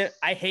confident.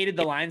 I hated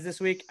the lines this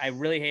week. I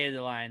really hated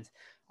the lines.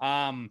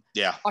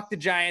 Fuck the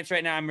Giants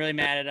right now. I'm really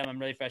mad at them. I'm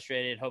really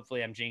frustrated.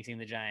 Hopefully I'm jinxing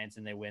the Giants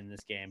and they win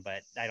this game,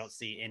 but I don't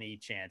see any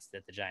chance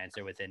that the Giants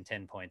are within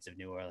 10 points of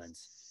New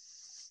Orleans.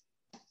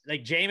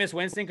 Like Jameis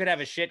Winston could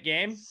have a shit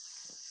game,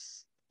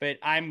 but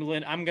I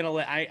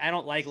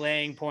don't like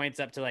laying points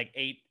up to like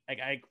 8.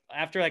 Like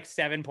after like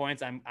 7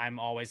 points, I'm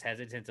always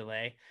hesitant to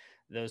lay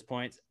those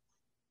points.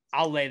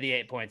 I'll lay the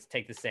 8 points,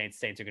 take the Saints.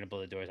 Saints are going to blow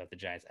the doors off the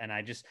Giants. And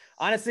I just,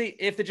 honestly,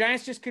 if the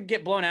Giants just could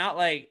get blown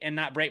out, and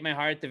not break my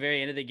heart at the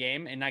very end of the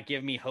game and not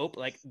give me hope,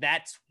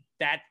 that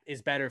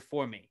is better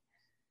for me.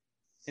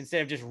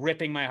 Instead of just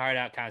ripping my heart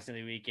out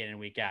constantly week in and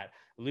week out,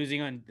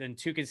 losing on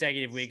 2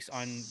 consecutive weeks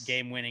on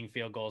game-winning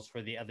field goals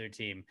for the other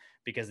team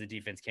because the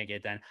defense can't get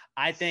it done.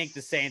 I think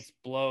the Saints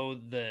blow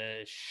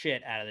the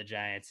shit out of the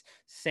Giants.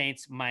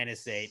 Saints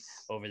 -8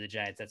 over the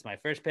Giants. That's my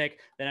first pick.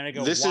 Then I'm going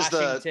to go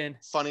Washington. Is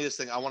the funniest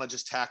thing. I want to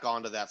just tack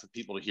on to that for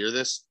people to hear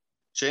this.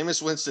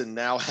 Jameis Winston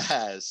now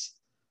has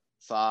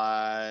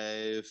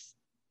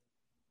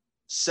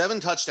 7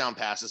 touchdown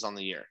passes on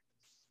the year.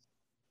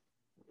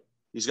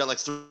 He's got like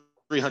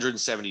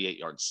 378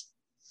 yards.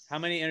 How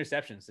many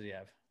interceptions did he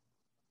have?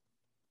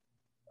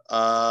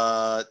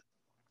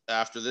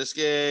 After this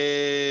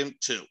game,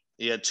 2.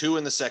 He had 2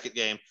 in the second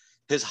game.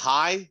 His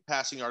high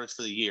passing yardage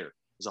for the year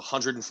is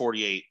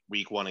 148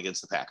 week 1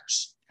 against the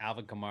Packers.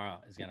 Alvin Kamara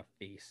is going to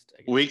feast.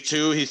 Week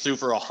 2, he threw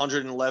for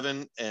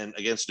 111, and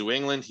against New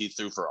England, he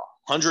threw for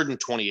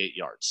 128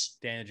 yards.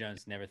 Daniel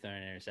Jones never thrown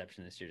an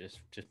interception this year.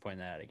 Just point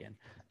that out again.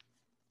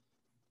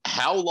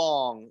 How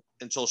long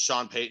until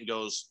Sean Payton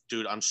goes,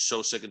 dude, I'm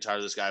so sick and tired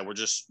of this guy.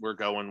 We're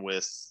going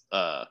with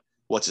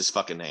what's his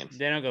fucking name?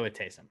 They don't go with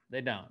Taysom.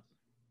 They don't.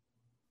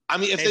 I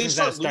mean, if they Mason's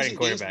not a start starting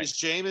losing games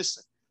quarterback.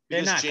 because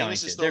They're not going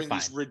Jameis is to. They're throwing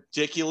these fine.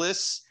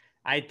 ridiculous.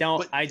 I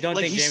don't like, think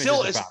he Jameis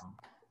still is the is. problem.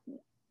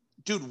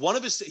 Dude,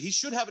 he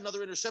should have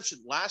another interception.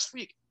 Last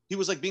week, he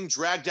was like being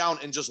dragged down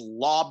and just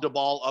lobbed a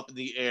ball up in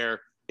the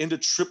air into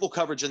triple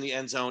coverage in the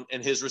end zone,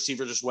 and his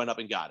receiver just went up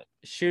and got it.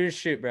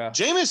 Shoot, bro.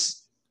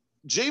 Jameis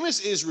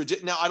is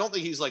ridiculous. Now, I don't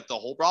think he's like the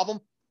whole problem,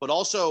 but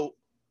also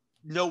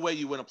no way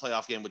you win a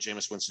playoff game with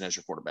Jameis Winston as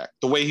your quarterback.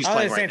 The way he's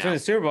playing the right Saints now. win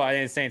the Super Bowl. I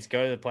think the Saints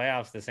go to the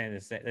playoffs. I think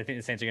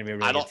the Saints are going to be a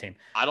really good team.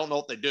 I don't know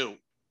if they do.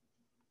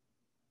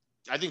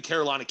 I think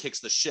Carolina kicks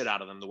the shit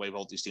out of them the way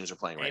both these teams are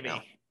playing right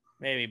now.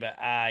 Maybe, but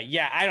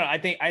yeah, I don't. I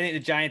think the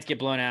Giants get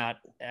blown out.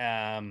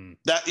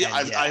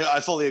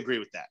 I fully agree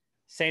with that.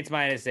 Saints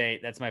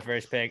 -8. That's my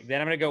first pick.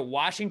 Then I'm going to go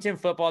Washington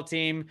football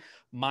team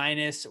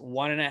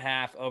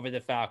 -1.5 over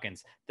the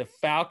Falcons. The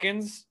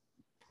Falcons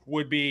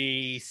would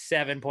be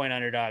 7-point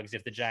underdogs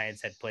if the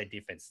Giants had played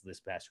defense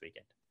this past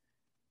weekend.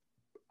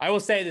 I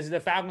will say this: the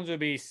Falcons would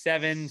be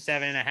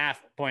 7.5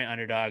 point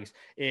underdogs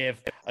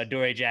if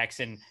Adoree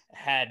Jackson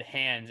had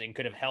hands and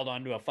could have held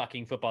onto a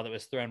fucking football that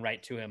was thrown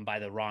right to him by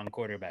the wrong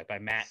quarterback, by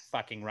Matt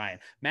fucking Ryan.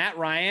 Matt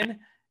Ryan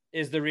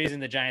is the reason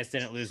the Giants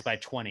didn't lose by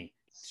 20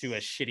 to a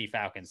shitty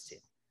Falcons team.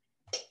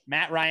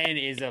 Matt Ryan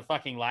is a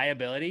fucking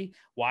liability.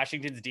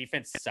 Washington's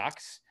defense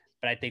sucks,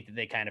 but I think that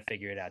they kind of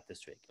figure it out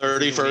this week.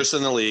 31st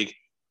in the league,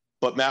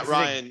 but Matt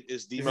Ryan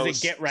is the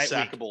most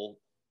sackable. Week.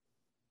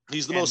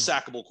 He's the most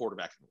sackable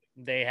quarterback in the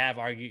league. They have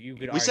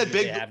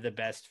they have the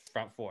best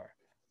front four.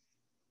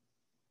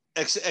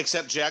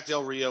 Except Jack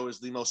Del Rio is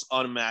the most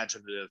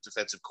unimaginative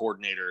defensive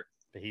coordinator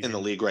in the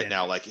league right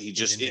now. Like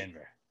he's in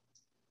Denver.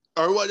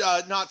 Or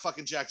what? Not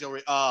fucking Jack Del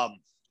Rio.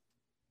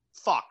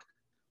 Fuck.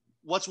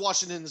 What's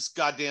Washington's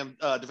goddamn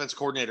defensive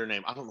coordinator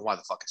name? I don't know why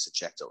the fuck I said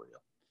Jack Del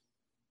Rio.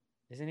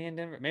 Isn't he in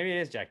Denver? Maybe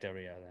it is Jack Del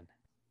Rio then.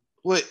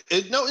 Wait,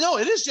 no,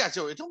 it is Jack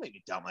Del Rio. Don't make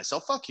me doubt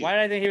myself. Fuck you. Why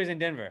did I think he was in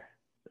Denver?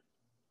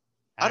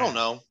 I don't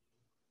know.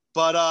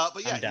 But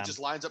yeah, he just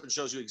lines up and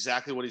shows you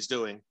exactly what he's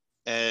doing.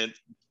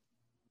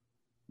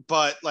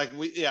 But like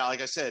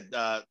I said,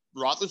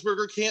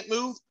 Roethlisberger can't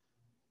move.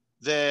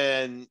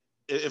 Then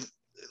if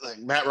like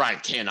Matt Ryan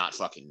cannot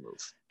fucking move.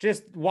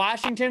 Just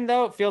Washington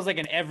though feels like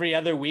an every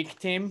other week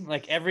team.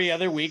 Like every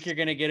other week you're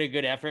going to get a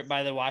good effort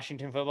by the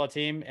Washington football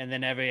team, and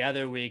then every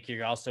other week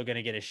you're also going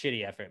to get a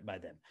shitty effort by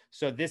them.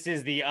 So this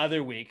is the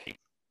other week.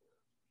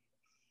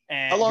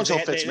 And how long until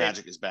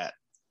Fitzmagic is bad?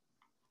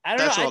 I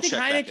don't know.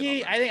 I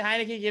think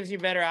Heineke gives you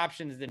better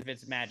options than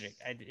Fitzmagic.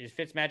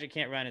 Fitzmagic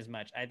can't run as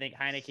much. I think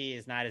Heineke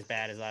is not as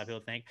bad as a lot of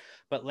people think.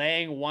 But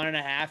laying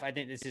 1.5, I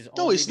think this is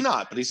no, he's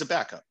not. But he's a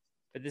backup.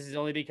 But this is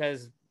only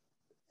because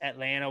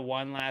Atlanta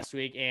won last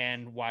week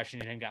and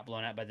Washington got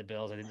blown out by the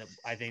Bills.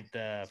 I think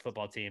the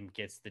football team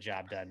gets the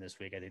job done this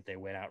week. I think they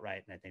win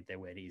outright, and I think they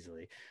win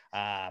easily.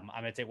 I'm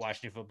going to take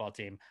Washington football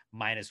team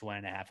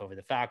 -1.5 over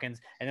the Falcons.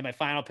 And then my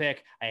final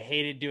pick, I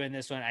hated doing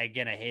this one. I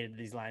hated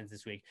these lines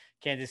this week.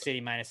 Kansas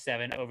City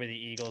 -7 over the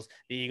Eagles.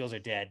 The Eagles are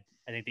dead.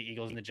 I think the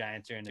Eagles and the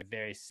Giants are in the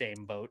very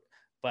same boat,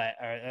 but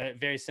are a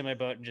very similar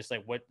boat, and just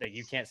like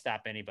you can't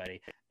stop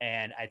anybody.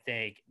 And I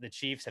think the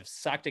Chiefs have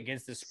sucked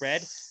against the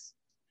spread.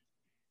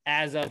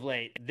 As of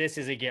late, this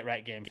is a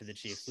get-right game for the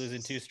Chiefs.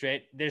 Losing 2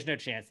 straight, there's no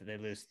chance that they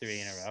lose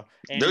 3 in a row.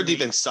 Their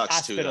defense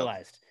sucks too, though.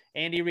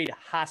 Andy Reid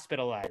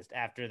hospitalized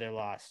after their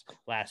loss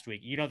last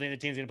week. You don't think the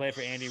team's going to play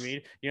for Andy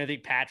Reid? You don't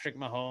think Patrick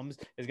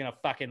Mahomes is going to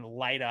fucking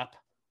light up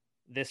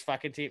this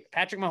fucking team?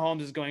 Patrick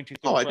Mahomes is going to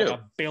throw for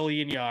 1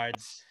 billion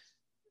yards.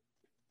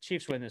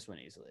 Chiefs win this one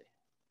easily.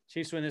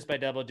 Chiefs win this by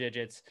double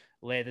digits.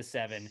 Lay the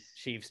 7.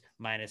 Chiefs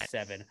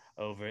 -7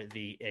 over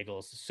the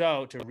Eagles.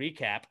 So to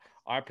recap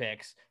our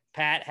picks,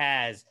 Pat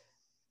has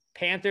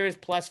Panthers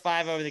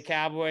 +5 over the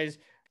Cowboys,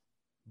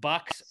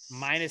 Bucks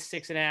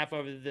 -6.5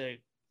 over the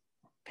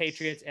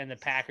Patriots, and the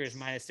Packers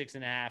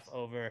 -6.5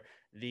 over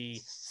the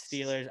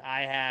Steelers.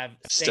 I have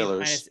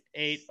Saints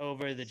 -8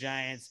 over the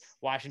Giants,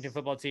 Washington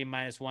football team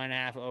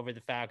 -1.5 over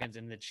the Falcons,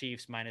 and the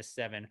Chiefs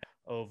 -7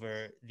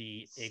 over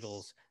the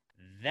Eagles.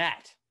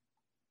 That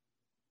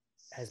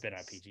has been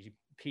our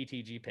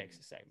PTG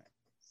picks segment.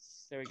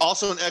 There we go.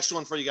 Also, an extra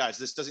one for you guys.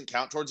 This doesn't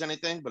count towards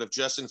anything, but if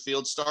Justin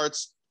Fields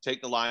starts, take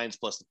the Lions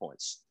plus the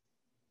points.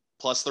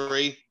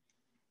 +3.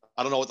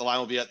 I don't know what the line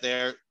will be at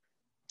there.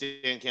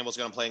 Dan Campbell's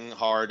going to play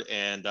hard,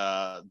 and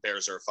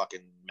Bears are a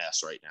fucking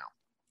mess right now.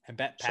 I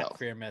bet Pat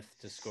Freiermuth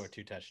to score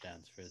 2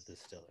 touchdowns for the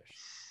Steelers.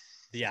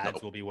 The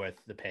odds will be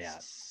worth the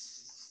payout.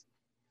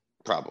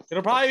 Probably.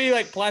 It'll probably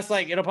be plus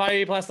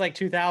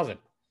 2,000.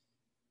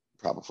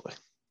 Probably.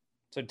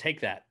 So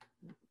take that.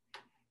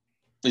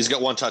 He's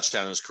got 1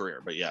 touchdown in his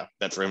career, but yeah,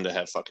 bet for him to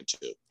have fucking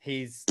 2.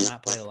 He's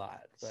not played a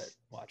lot, but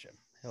watch him.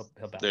 He'll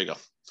bounce. There you go.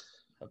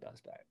 He'll bounce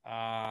back.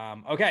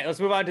 Okay, let's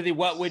move on to the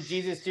What Would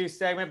Jesus Do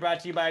segment, brought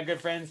to you by our good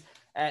friends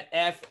at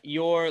F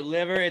Your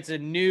Liver. It's a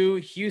new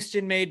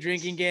Houston-made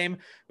drinking game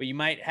where you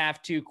might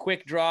have to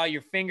quick draw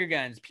your finger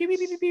guns. Pew, pew,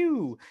 pew, pew,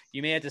 pew.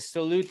 You may have to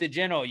salute the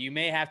general. You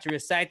may have to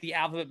recite the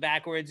alphabet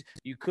backwards.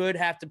 You could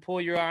have to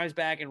pull your arms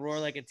back and roar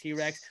like a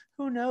T-Rex.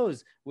 Who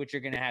knows what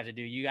you're going to have to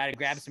do? You got to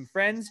grab some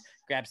friends,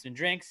 grab some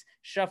drinks,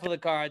 shuffle the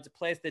cards,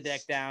 place the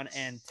deck down,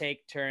 and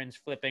take turns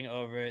flipping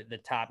over the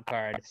top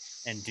card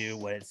and do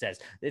what it says.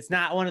 It's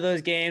not one of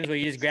those games where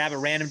you just grab a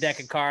random deck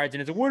of cards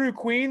and it's what do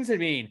queens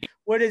mean?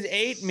 What does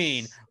 8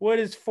 mean? What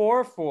is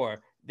 4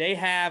 for? They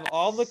have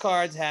all the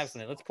cards have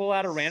something. Let's pull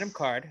out a random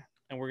card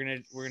and we're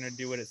gonna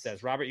do what it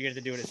says. Robert, you're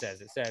gonna do what it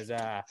says. It says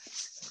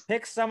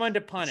pick someone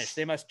to punish.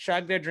 They must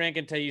chug their drink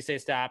until you say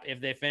stop. If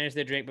they finish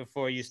their drink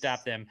before you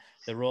stop them,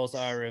 the rules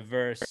are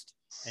reversed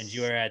and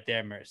you are at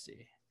their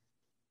mercy.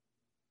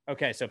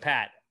 Okay, so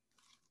Pat,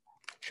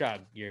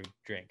 chug your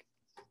drink.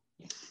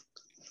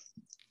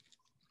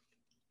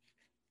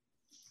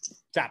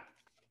 Stop.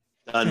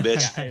 Done,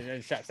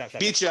 bitch. Stop.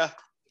 Beat ya.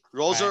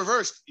 Rolls All are right.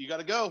 reversed. You got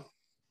to go.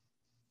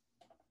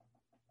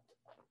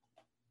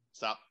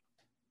 Stop.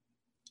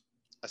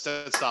 I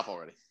said stop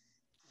already.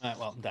 All right,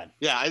 well, I'm done.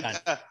 Yeah,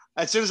 Done.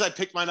 as soon as I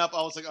picked mine up,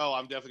 I was like, oh,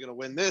 I'm definitely going to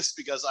win this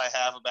because I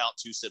have about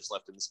 2 sips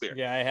left in the spear.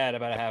 Yeah, I had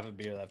about a half a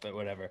beer left, but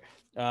whatever.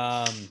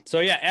 So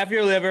yeah, F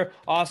Your Liver,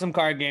 awesome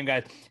card game,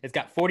 guys. It's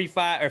got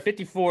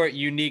 54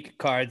 unique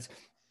cards,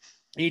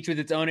 each with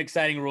its own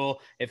exciting rule.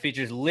 It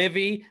features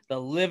Livy, the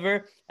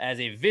liver,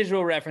 as a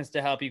visual reference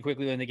to help you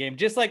quickly win the game.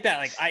 Just like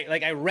that.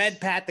 I read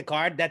Pat the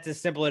card. That's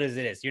as simple as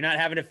it is. You're not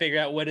having to figure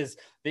out what does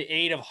the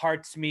 8 of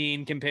hearts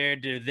mean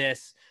compared to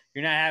this.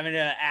 You're not having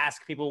to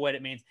ask people what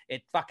it means.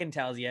 It fucking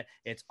tells you.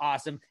 It's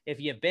awesome. If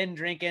you've been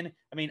drinking,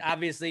 I mean,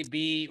 obviously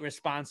be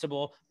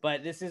responsible,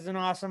 but this is an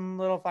awesome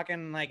little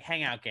fucking like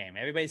hangout game.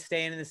 Everybody's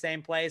staying in the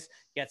same place.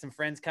 You got some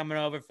friends coming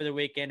over for the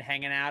weekend,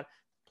 hanging out.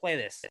 Play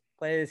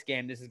this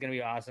game. This is going to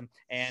be awesome.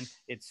 And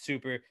it's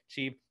super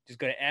cheap. Just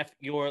go to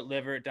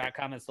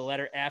fyourliver.com. That's the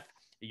letter F,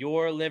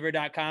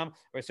 yourliver.com,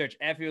 or search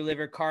F Your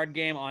Liver card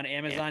game on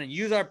Amazon and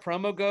use our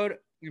promo code.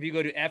 If you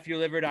go to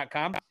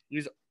fyourliver.com,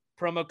 use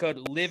promo code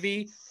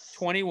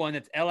LIVY21.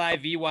 That's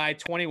LIVY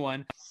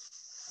 21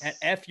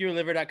 at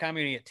fyourliver.com.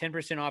 You're going to get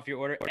 10% off your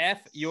order.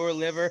 F Your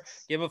Liver.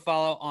 Give a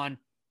follow on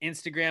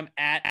Instagram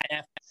at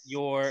F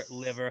Your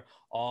Liver,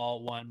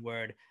 all one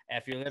word.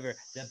 F Your Liver,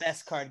 the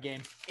best card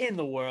game in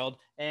the world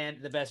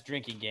and the best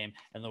drinking game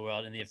in the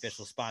world, and the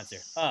official sponsor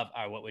of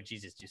our What Would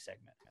Jesus Do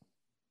segment.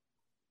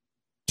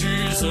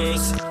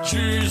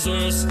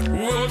 Jesus,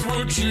 what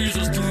would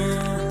Jesus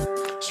do?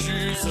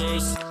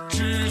 Jesus,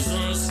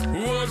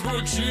 what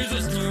would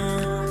Jesus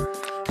do?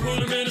 Put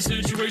him in a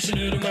situation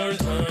in a modern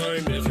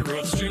time. If you're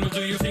off the stream,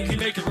 do you think he'd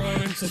make it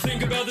rhyme? So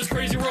think about this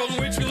crazy world in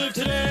which we live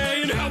today,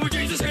 and how would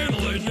Jesus handle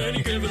it in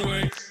any given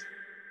way?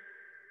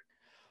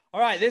 All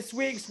right, this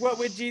week's What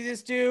Would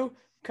Jesus Do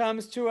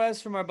comes to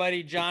us from our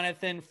buddy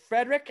Jonathan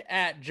Frederick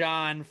at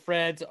John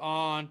Freds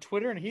on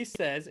Twitter, and he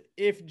says,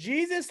 if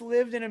Jesus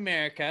lived in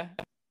America,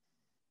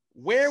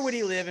 where would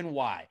he live and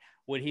why?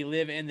 Would he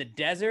live in the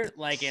desert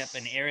like up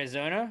in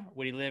Arizona?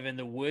 Would he live in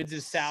the woods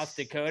of South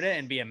Dakota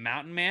and be a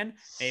mountain man?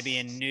 Maybe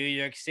in New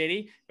York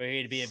City, where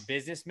he'd be a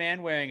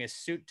businessman wearing a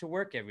suit to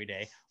work every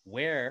day?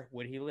 Where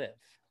would he live?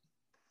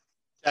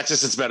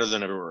 Texas is better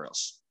than everywhere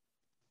else.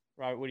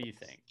 Robert, what do you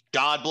think?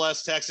 God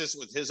bless Texas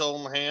with his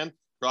own hand.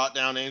 Brought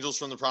down angels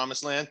from the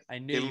promised land. I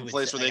knew Give you them a would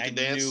place say- where they I can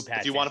knew dance. Pat's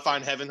If you want to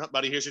answer. find heaven,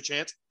 buddy, here's your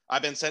chance.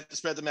 I've been sent to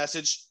spread the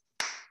message.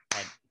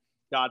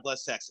 God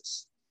bless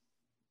Texas.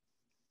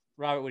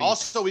 Robert, what do you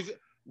Also,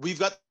 we've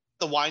got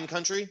the wine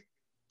country,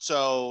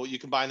 so you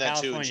combine that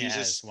California too.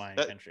 Jesus, has wine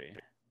that- country.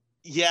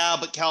 Yeah,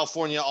 but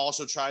California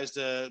also tries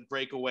to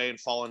break away and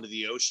fall into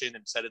the ocean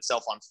and set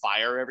itself on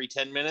fire every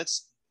 10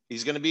 minutes.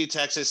 He's going to be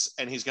Texas,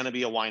 and he's going to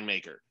be a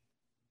winemaker.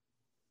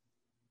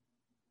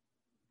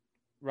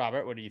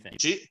 Robert, what do you think?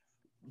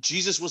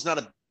 Jesus was not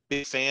a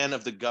big fan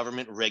of the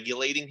government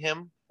regulating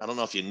him. I don't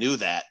know if you knew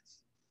that.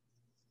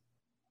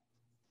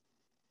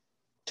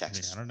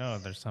 Texas. I don't know.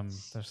 There's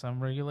some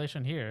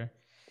regulation here.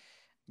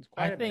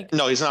 quite I a think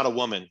No, he's not a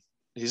woman.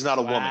 He's not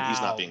a woman. He's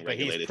not being But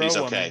regulated. He's He's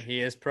pro-woman. okay. He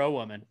is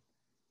pro-woman.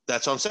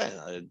 That's what I'm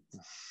saying.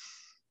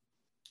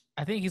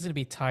 I think he's gonna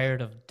be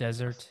tired of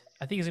desert.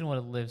 I think he's gonna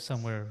want to live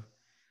somewhere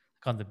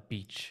like on the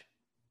beach.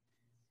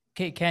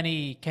 Can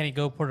he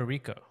go Puerto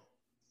Rico?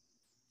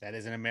 That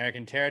is an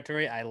American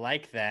territory. I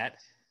like that.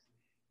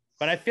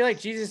 But I feel like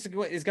Jesus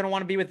is going to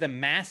want to be with the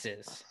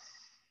masses.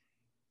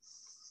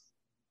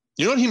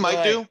 You know what he might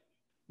Like, do? He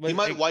with-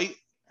 might like,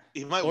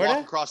 walk Florida?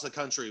 across the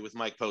country with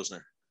Mike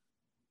Posner.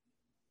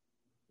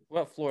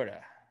 What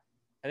Florida?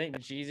 I think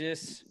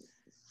Jesus,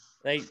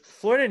 like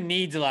Florida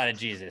needs a lot of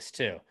Jesus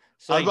too.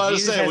 So I was like, about to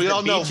Jesus say, has we the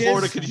all know beaches.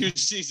 Florida could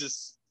use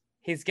Jesus.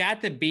 He's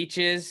got the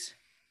beaches.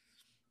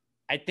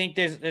 I think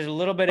there's a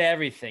little bit of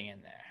everything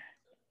in there.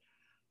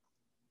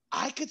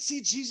 I could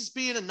see Jesus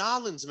being a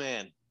Nolans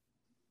man.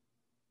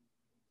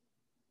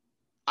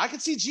 I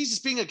could see Jesus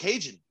being a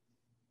Cajun.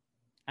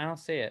 I don't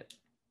see it.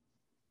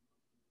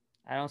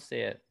 I don't see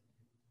it.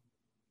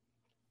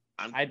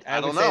 I I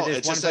would don't say know. there's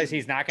It's one just a place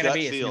he's not going to gut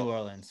be. It's feel. New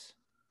Orleans.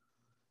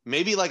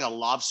 Maybe like a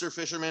lobster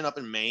fisherman up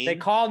in Maine. They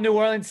call New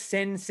Orleans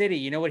Sin City.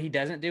 You know what he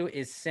doesn't do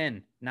is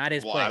sin, not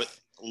his place.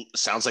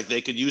 Sounds like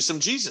they could use some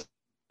Jesus.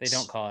 They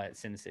don't call it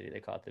Sin City. They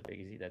call it the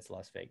Big Z. That's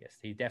Las Vegas.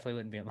 He definitely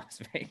wouldn't be in Las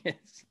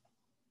Vegas.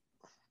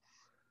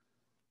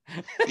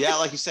 Yeah,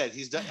 like you said,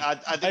 he's done. I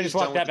think I just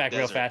walked that back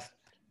real fast.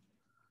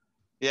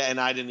 Yeah, and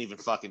I didn't even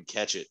fucking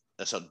catch it.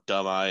 That's how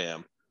dumb I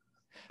am.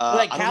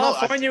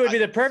 California would be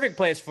the perfect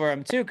place for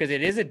him too, because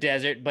it is a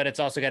desert, but it's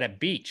also got a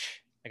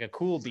beach, like a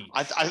cool beach.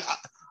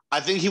 I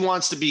think he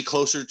wants to be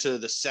closer to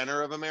the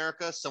center of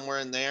America, somewhere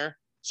in there.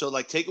 So,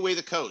 like, take away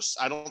the coast.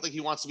 I don't think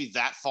he wants to be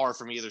that far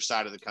from either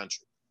side of the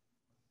country.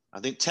 I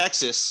think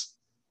Texas,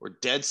 we're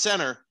dead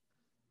center.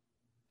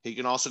 He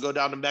can also go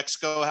down to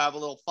Mexico, have a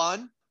little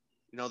fun.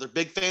 You know, they're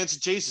big fans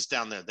of Jesus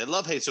down there. They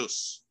love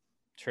Jesus.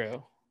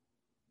 True.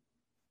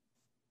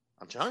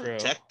 I'm telling you,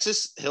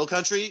 Texas Hill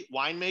Country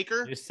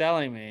winemaker. You're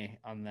selling me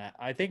on that.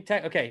 I think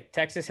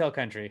Texas Hill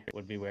Country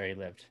would be where he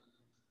lived.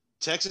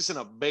 Texas in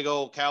a big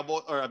old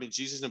cowboy,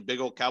 Jesus in a big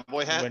old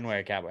cowboy hat. He wouldn't wear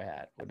a cowboy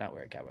hat. Would not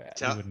wear a cowboy hat.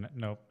 He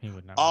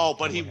would not. Oh,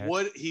 but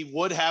he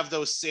would have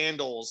those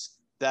sandals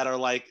that are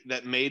like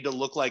that made to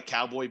look like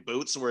cowboy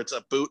boots, where it's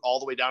a boot all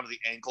the way down to the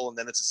ankle and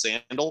then it's a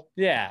sandal.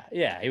 Yeah,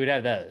 he would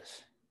have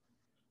those.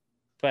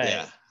 But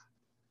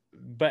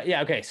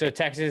yeah, okay. So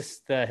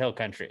Texas, the Hill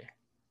Country.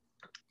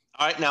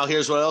 All right, now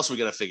here's what else we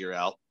got to figure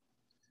out,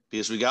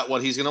 because we got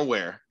what he's going to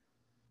wear.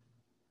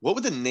 What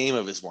would the name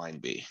of his wine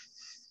be?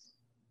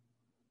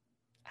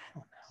 I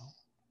don't know.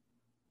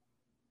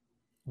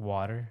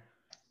 Water.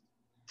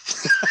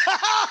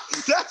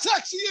 That's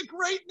actually a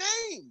great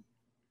name.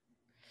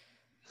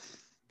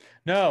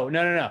 No.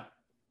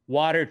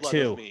 Water Blood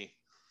 2. of me.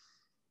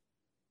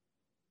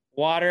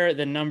 Water,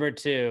 the number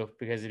 2,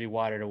 because it'd be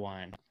water to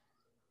wine.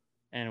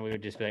 And we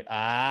would just be like,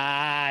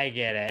 I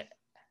get it.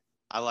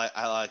 I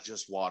like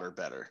just water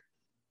better.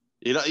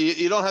 You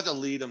don't have to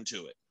lead them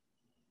to it.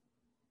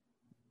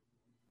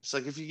 It's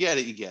like, if you get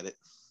it, you get it.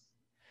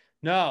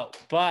 No,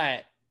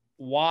 but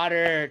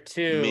water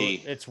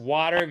 2, it's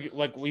water,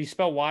 like we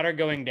spell water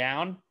going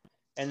down,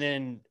 and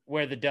then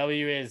where the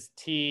W is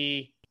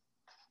TWO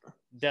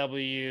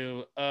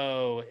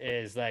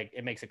is like,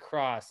 it makes a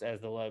cross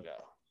as the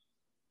logo.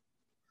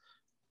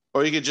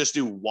 Or you could just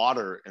do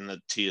water and the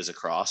T is a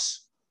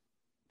cross.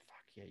 Fuck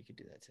yeah, you could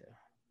do that too.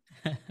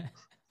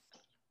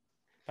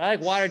 I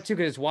like water too,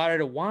 because it's water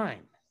to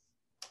wine.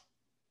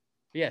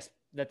 Yes,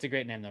 that's a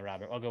great name though,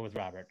 Robert. I'll go with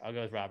Robert. I'll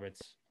go with Robert's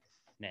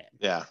name.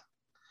 Yeah.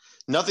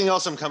 Nothing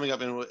else I'm coming up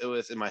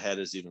with in my head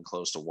is even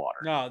close to water.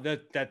 No,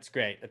 that's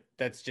great.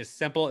 That's just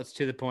simple. It's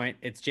to the point.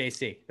 It's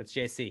JC. That's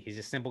JC. He's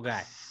a simple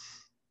guy.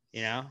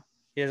 You know,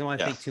 he doesn't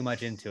want to think too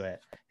much into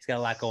it. He's got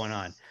a lot going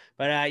on.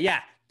 But yeah,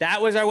 that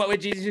was our What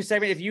Would Jesus Do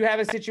segment. If you have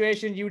a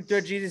situation you would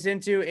throw Jesus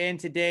into in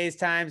today's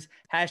times,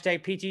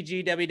 hashtag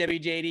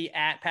PTGWWJD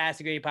at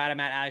PassingGradyPod. I'm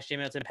at Alex J.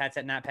 Middleton. Pat's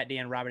at Not Pat D.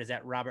 And Robert is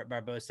at Robert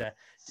Barbosa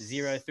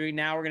 03.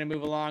 Now we're going to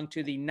move along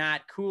to the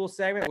Not Cool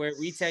segment, where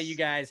we tell you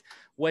guys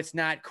what's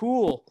not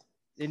cool.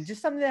 And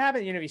just something that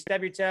happened. You know, if you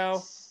stub your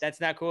toe,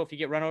 that's not cool. If you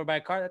get run over by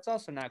a car, that's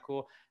also not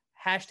cool.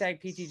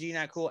 Hashtag PTG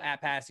Not Cool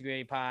at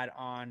PassingGradyPod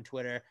on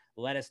Twitter.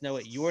 Let us know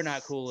what your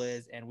not cool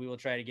is, and we will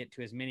try to get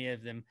to as many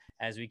of them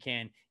as we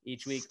can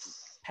each week.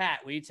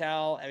 Pat, will you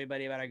tell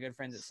everybody about our good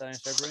friends at Southern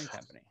Star Brewing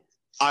Company?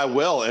 I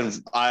will, and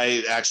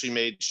I actually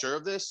made sure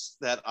of this,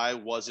 that I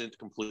wasn't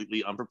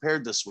completely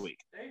unprepared this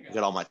week. I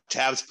got all my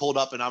tabs pulled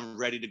up, and I'm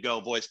ready to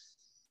go, boys.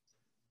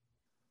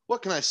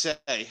 What can I say?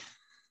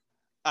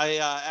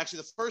 Actually,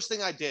 the first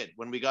thing I did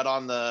when we got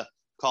on the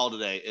call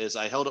today is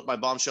I held up my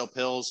Bombshell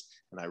Pills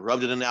and I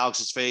rubbed it in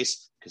Alex's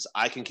face, because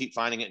I can keep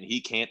finding it and he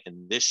can't.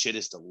 And this shit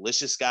is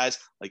delicious, guys.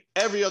 Like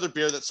every other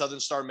beer that Southern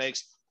Star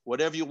makes,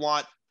 whatever you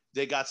want,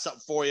 they got something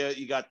for you.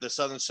 You got the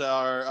Southern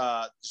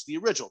Star, just the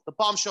original, the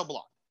Bombshell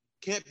Blonde.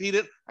 Can't beat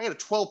it. I got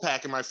a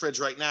 12-pack in my fridge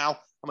right now.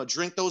 I'm going to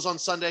drink those on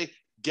Sunday,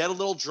 get a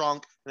little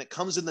drunk, and it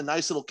comes in the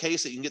nice little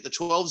case that you can get the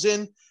 12s in,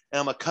 and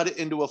I'm going to cut it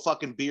into a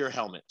fucking beer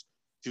helmet.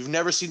 If you've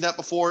never seen that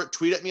before,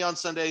 tweet at me on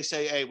Sunday.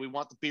 Say, hey, we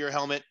want the beer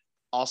helmet.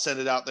 I'll send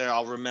it out there.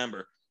 I'll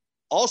remember.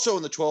 Also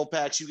in the 12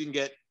 packs, you can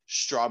get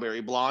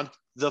Strawberry Blonde,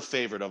 the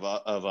favorite of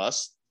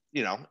us.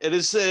 You know, it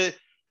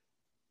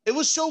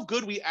was so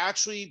good. We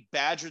actually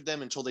badgered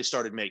them until they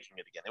started making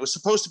it again. It was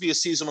supposed to be a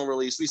seasonal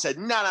release. We said,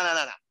 no,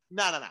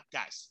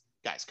 guys,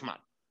 come on.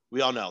 We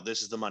all know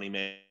this is the money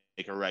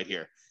maker right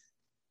here.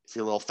 If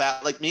you're a little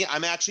fat like me,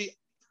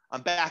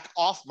 I'm back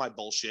off my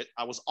bullshit.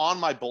 I was on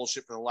my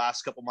bullshit for the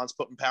last couple months,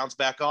 putting pounds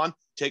back on,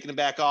 taking it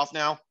back off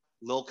now.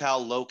 Low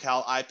cal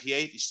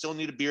IPA. If you still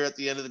need a beer at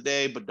the end of the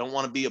day, but don't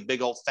want to be a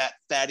big old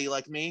fatty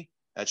like me,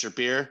 that's your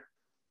beer.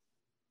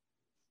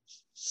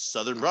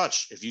 Southern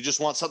Brunch. If you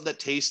just want something that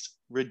tastes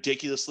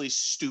ridiculously,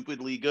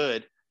 stupidly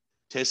good,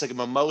 tastes like a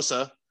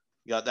mimosa,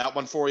 you got that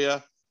one for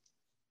you.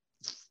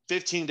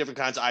 15 different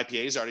kinds of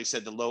IPAs. I already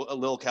said the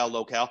low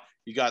cal.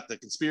 You got the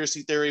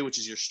Conspiracy Theory, which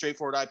is your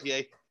straightforward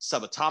IPA.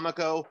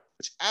 Subatomico,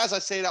 which, as I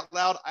say it out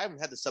loud, I haven't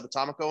had the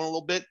Subatomico in a little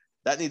bit.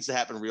 That needs to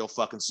happen real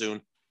fucking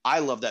soon. I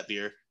love that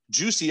beer.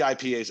 Juicy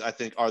IPAs, I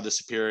think, are the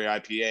superior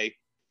IPA.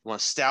 You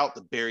want a stout,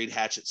 the Buried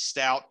Hatchet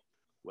Stout.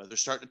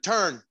 Weather's starting to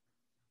turn.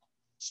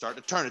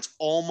 It's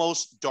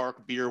almost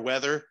dark beer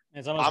weather.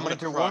 It's almost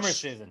winter warmer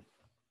season.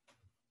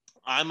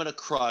 I'm going to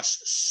crush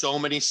so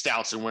many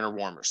stouts in winter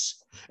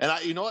warmers. And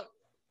you know what?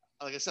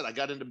 Like I said, I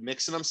got into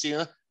mixing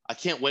them. I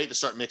can't wait to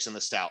start mixing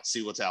the stout,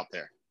 see what's out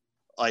there.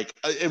 Like,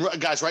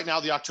 guys, right now,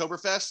 the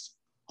Oktoberfest,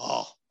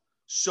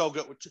 so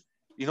good.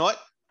 You know what?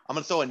 I'm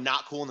going to throw a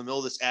not cool in the middle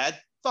of this ad.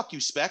 Fuck you,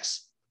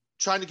 Specs.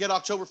 Trying to get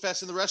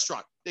Oktoberfest in the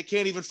restaurant. They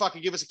can't even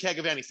fucking give us a keg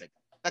of anything.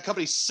 That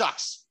company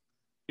sucks.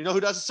 You know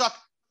who doesn't suck?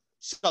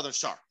 Southern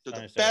Star.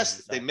 They're the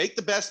best. They make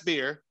the best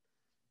beer.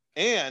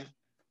 And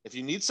if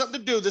you need something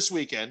to do this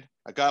weekend,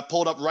 I got it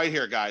pulled up right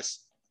here, guys.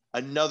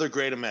 Another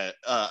great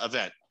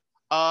event.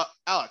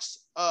 Alex,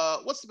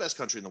 what's the best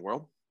country in the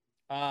world?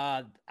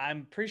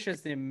 I'm pretty sure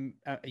it's the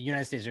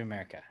United States of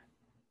America.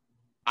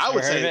 I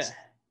would say it's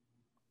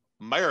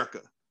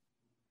America.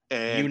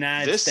 And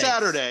this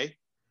Saturday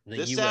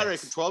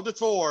from 12 to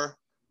 4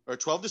 or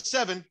 12 to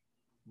 7,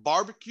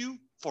 Barbecue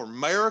for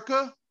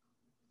America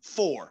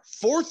 4.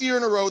 Fourth year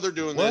in a row they're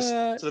doing this.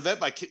 It's an event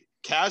by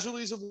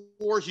Casualties of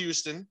War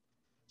Houston.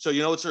 So,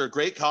 you know, it's a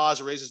great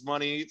cause. It raises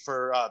money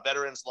for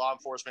veterans, law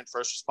enforcement,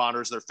 first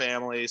responders, their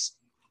families.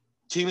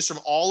 Teams from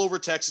all over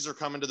Texas are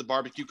coming to the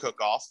barbecue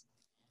cook-off.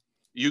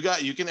 You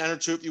can enter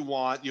too if you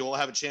want. You'll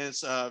have a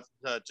chance to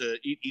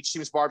eat each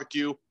team's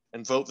barbecue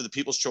and vote for the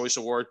People's Choice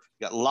Award.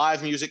 You got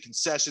live music,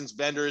 concessions,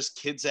 vendors,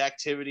 kids'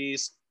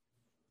 activities.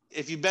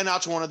 If you've been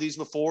out to one of these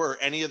before or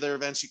any of their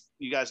events,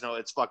 you guys know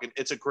it's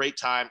a great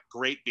time,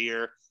 great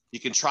beer. You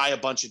can try a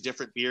bunch of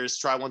different beers,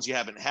 try ones you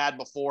haven't had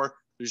before.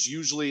 There's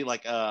usually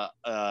like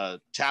a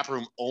tap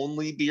room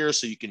only beer,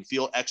 so you can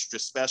feel extra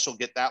special.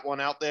 Get that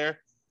one out there.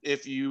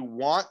 If you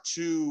want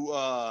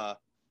to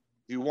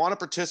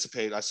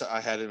participate,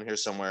 I had it in here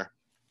somewhere.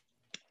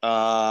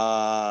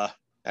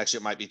 Actually,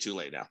 it might be too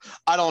late now.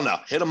 I don't know.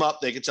 Hit them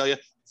up. They can tell you.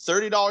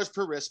 $30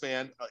 per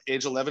wristband,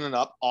 age 11 and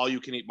up, all you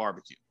can eat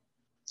barbecue.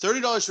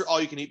 $30 for all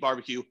you can eat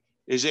barbecue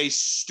is a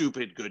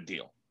stupid good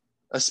deal,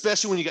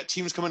 especially when you got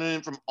teams coming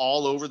in from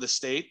all over the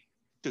state.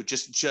 Dude,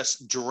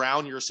 just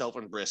drown yourself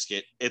in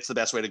brisket. It's the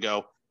best way to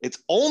go.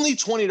 It's only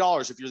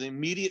 $20 if you're the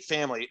immediate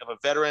family of a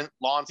veteran,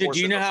 law enforcement,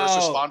 Dude, you know or first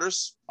how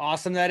responders.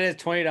 Awesome that is,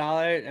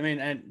 $20. I mean,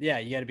 and yeah,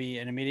 you got to be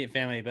an immediate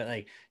family, but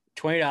like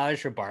 $20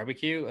 for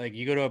barbecue. Like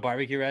you go to a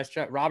barbecue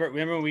restaurant. Robert,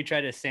 remember when we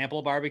tried to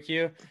sample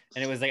barbecue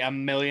and it was like $1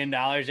 million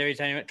every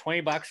time you went?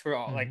 $20 for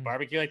all, like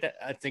barbecue like that?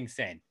 That's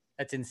insane.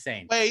 That's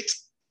insane. Wait,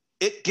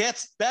 it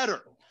gets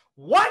better.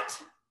 What?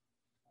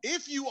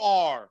 If you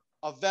are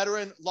a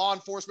veteran, law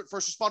enforcement,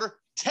 first responder,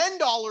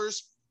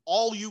 $10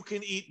 all you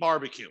can eat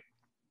barbecue.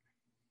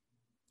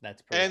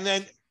 That's pretty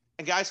and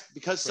guys,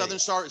 because Southern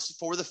Star is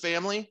for the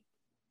family,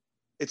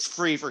 it's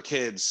free for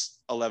kids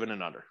 11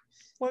 and under.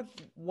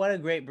 What a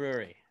great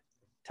brewery.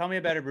 Tell me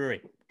about a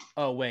brewery.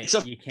 Oh wait, it's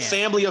a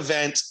family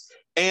event,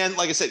 and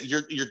like I said,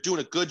 you're doing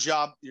a good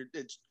job.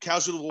 It's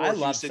Casual War I love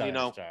Houston, Southern you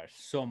know, Star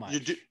so much.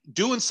 You're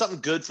doing something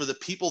good for the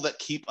people that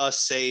keep us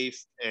safe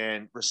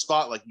and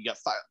respond. Like you got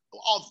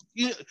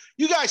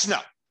you guys know,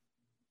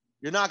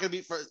 you're not going to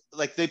be for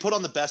like they put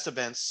on the best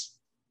events.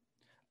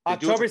 They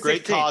do it for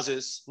great 16th.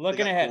 Causes.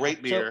 Looking ahead,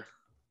 great beer.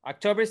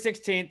 October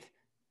 16th.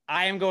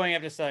 I am going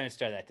up to Southern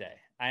Star that day.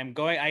 I am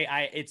going.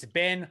 It's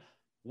been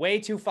way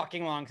too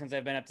fucking long since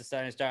I've been up to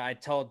Southern Star. I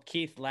told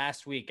Keith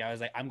last week, I was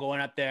like, I'm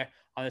going up there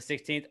on the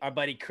 16th. Our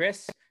buddy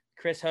Chris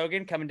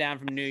Hogan, coming down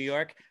from New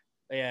York,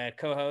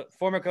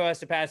 former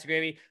co-host of Pass the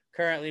Gravy,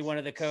 currently one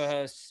of the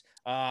co-hosts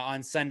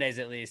on Sundays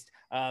at least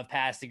of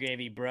Pass the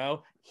Gravy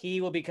Bro.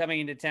 He will be coming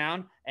into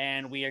town,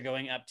 and we are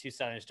going up to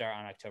Southern Star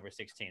on October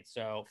 16th.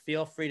 So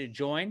feel free to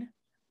join.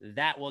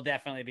 That will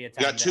definitely be a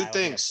time. You got two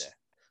things.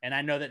 And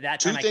I know that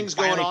two time things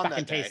I can going on fucking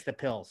that day. taste the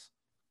pills.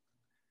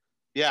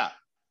 Yeah.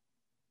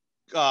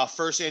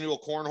 First annual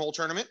cornhole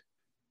tournament.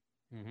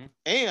 Mm-hmm.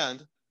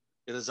 And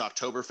it is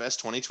Oktoberfest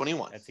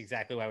 2021. That's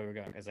exactly why we were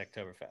going, as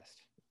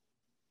Oktoberfest.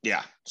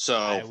 Yeah. So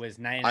I was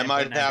 99.9% I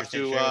might have to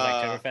sure it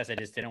was Oktoberfest. I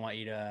just didn't want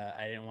you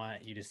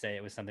to say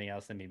it was something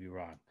else that may be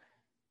wrong.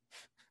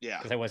 Yeah.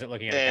 Because I wasn't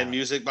looking at and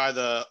music by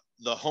the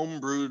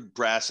homebrewed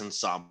brass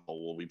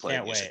ensemble will be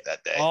playing music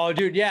that day. Oh,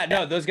 dude, yeah,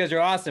 no, those guys are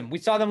awesome. We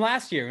saw them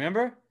last year,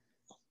 remember?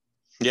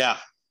 Yeah.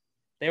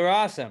 They were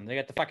awesome. They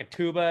got the fucking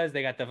tubas.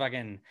 They got the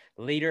fucking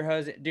leader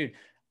hose. Dude,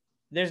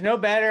 there's no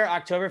better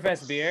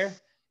Oktoberfest beer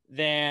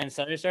than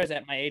Southern Stars.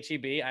 At my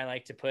HEB, I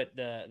like to put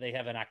they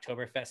have an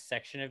Oktoberfest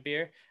section of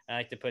beer. I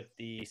like to put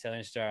the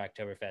Southern Star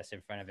Oktoberfest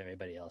in front of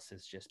everybody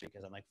else's just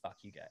because I'm like, fuck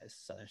you guys.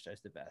 Southern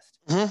Star's the best.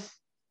 Mm-hmm.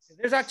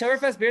 There's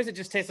Oktoberfest beers that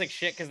just taste like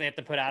shit because they have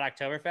to put out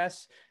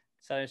Oktoberfest.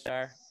 Southern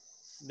Star,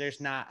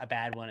 there's not a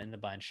bad one in the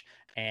bunch.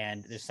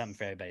 And there's something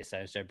for everybody.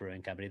 Southern Star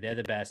Brewing Company, they're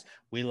the best.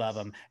 We love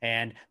them.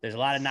 And there's a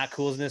lot of not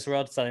cools in this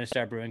world. Southern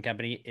Star Brewing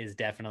Company is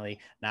definitely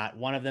not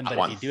one of them. But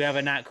if you do have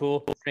a not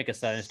cool, drink a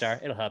Southern Star.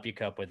 It'll help you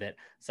cope with it.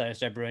 Southern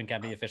Star Brewing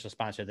Company, official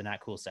sponsor of the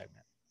Not Cool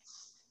segment.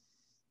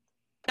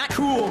 Not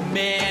cool,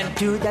 man.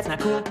 Dude, that's not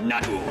cool.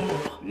 Not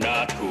cool.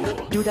 Not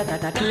cool. Dude,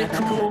 that's not cool. Not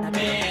cool,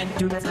 man.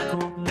 Dude, that's not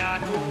cool.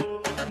 Not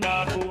cool.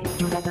 Not cool.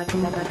 Dude, that's not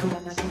cool. That's not cool.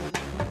 That's not cool.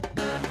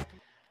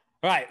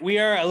 right, we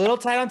are a little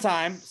tight on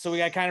time, so we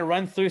got to kind of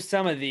run through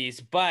some of these.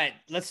 But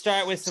let's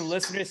start with some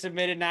listener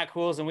submitted not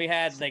cools, and we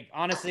had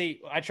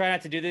honestly, I try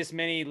not to do this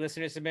many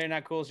listener submitted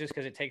not cools just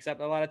because it takes up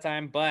a lot of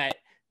time. But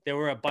there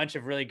were a bunch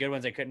of really good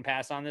ones I couldn't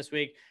pass on this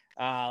week.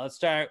 Let's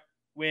start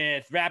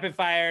with rapid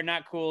fire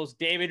not cools.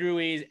 David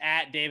Ruiz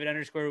at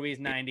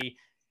David_Ruiz90.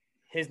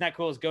 His not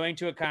cool is going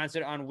to a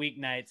concert on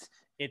weeknights.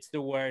 It's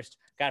the worst.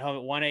 Got home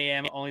at 1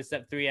 a.m., only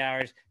slept 3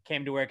 hours,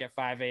 came to work at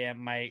 5 a.m.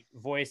 My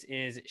voice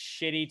is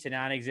shitty to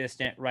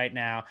non-existent right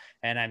now,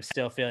 and I'm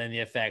still feeling the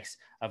effects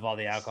of all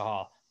the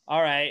alcohol.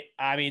 All right.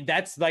 I mean,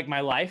 that's like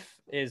my life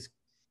is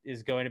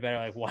going to bed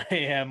at 1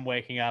 a.m.,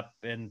 waking up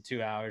in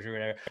 2 hours or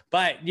whatever.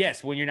 But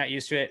yes, when you're not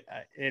used to it,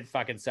 it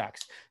fucking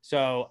sucks.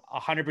 So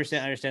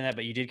 100% understand that,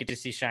 but you did get to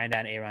see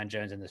Shinedown, Aaron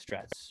Jones, and the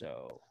Struts.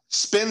 So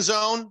Spin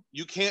Zone,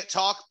 you can't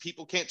talk.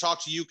 People can't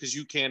talk to you because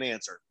you can't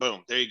answer.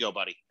 Boom. There you go,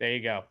 buddy. There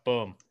you go.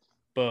 Boom.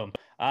 Boom.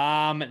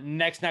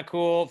 Next not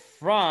cool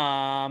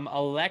from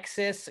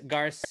Alexis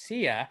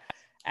Garcia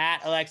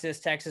at Alexis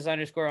Texas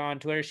 _ on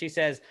Twitter. She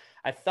says,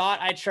 I thought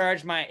I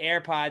charged my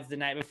AirPods the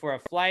night before a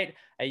flight.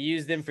 I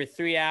used them for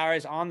 3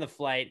 hours on the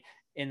flight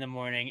in the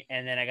morning,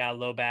 and then I got a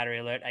low battery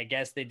alert. I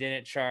guess they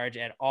didn't charge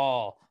at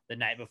all the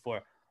night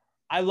before.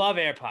 I love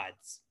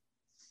AirPods.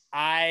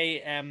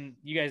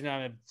 You guys know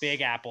I'm a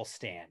big Apple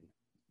stan,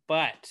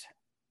 but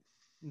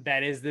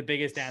that is the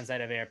biggest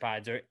downside of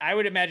AirPods, or I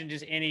would imagine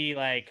just any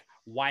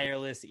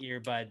wireless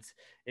earbuds,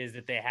 is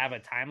that they have a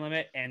time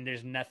limit, and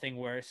there's nothing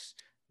worse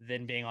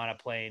than being on a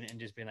plane and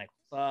just being like,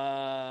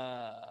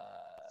 fuck.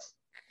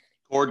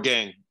 Cord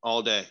gang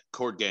all day.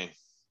 Cord gang.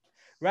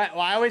 Right.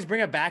 Well, I always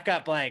bring a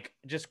backup,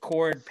 just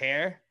cord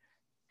pair,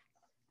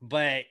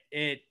 but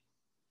it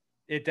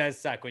does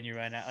suck when you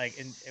run out,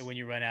 when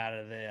you run out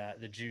of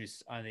the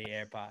juice on the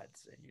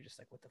AirPods, and you're just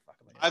like, what the fuck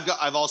am I doing?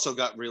 I've also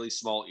got really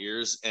small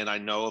ears, and I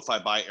know if I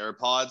buy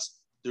AirPods,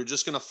 they're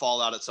just going to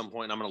fall out at some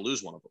point, and I'm going to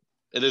lose one of them.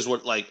 It is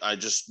what, I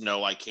just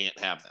know I can't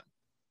have them.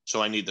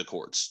 So I need the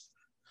cords.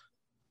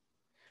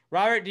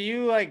 Robert, do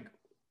you I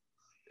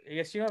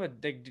guess you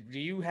have do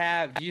you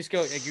just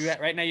go,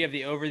 right now you have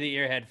the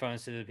over-the-ear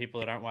headphones to the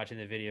people that aren't watching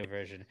the video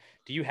version.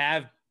 Do you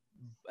have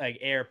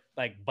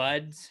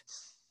buds?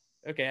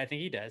 Okay, I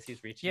think he does.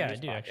 He's reaching. Yeah, I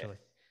do actually.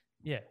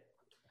 Yeah.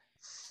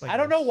 I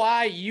don't know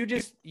why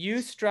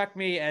you struck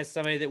me as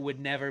somebody that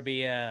would never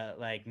be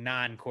a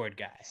non-cord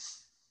guy.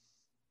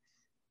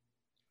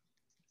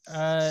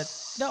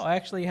 No, I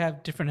actually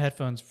have different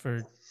headphones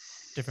for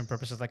different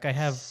purposes. I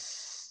have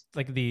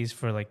these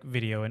for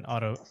video and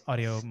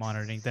audio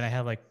monitoring. Then I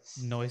have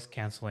noise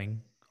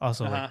canceling,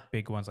 also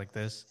big ones like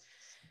this,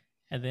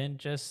 and then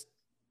just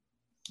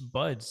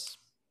buds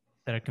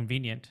that are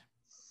convenient.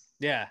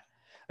 Yeah.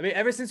 I mean,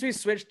 ever since we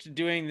switched to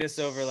doing this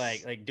over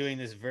doing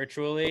this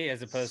virtually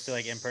as opposed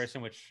to in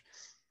person, which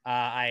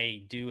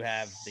I do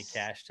have the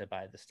cash to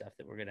buy the stuff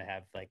that we're going to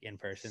have in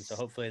person. So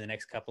hopefully in the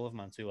next couple of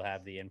months, we will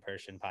have the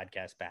in-person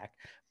podcast back.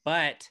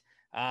 But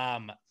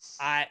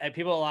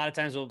people a lot of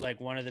times will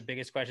one of the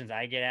biggest questions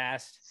I get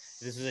asked,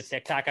 if this was a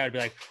TikTok, I would be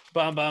like,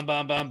 bum, bum,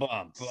 bum, bum,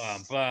 bum,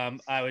 bum, bum.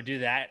 I would do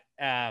that.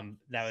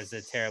 That was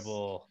a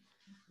terrible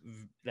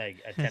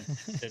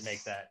attempt to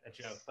make that a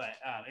joke, but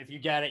if you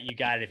got it, you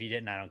got it. If you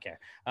didn't, I don't care.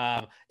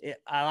 A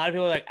lot of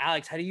people are like,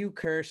 Alex, how do you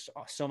curse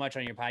so much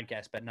on your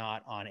podcast but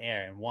not on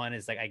air? And one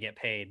is I get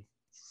paid,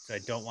 so I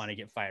don't want to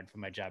get fired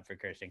from my job for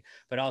cursing.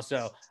 But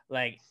also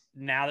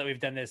now that we've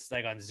done this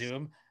on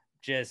Zoom,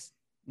 just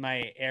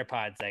my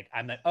AirPods,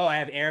 I'm oh, I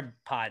have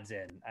AirPods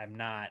in.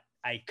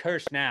 I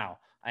curse now.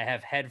 I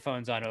have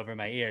headphones on over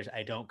my ears.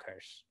 I don't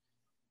curse.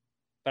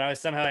 But I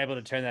was somehow able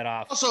to turn that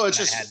off. Also, it's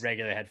just, I had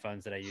regular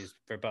headphones that I used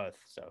for both.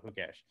 So who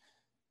cares?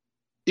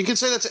 You can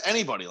say that to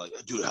anybody.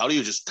 Dude, how do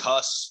you just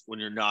cuss when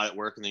you're not at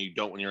work and then you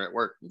don't when you're at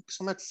work? Because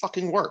I'm at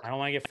fucking work. I don't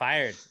want to get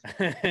fired.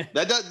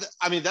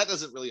 That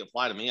doesn't really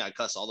apply to me. I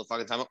cuss all the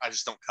fucking time. I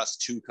just don't cuss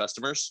to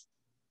customers.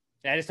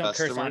 Yeah, I just don't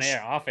curse on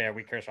air. Off air,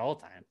 we curse all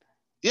the time.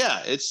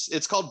 Yeah,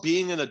 it's called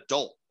being an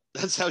adult.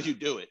 That's how you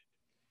do it.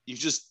 You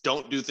just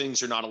don't do things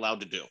you're not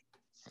allowed to do.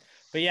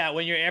 But yeah,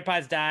 when your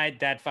AirPods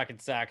died, that fucking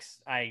sucks.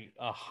 I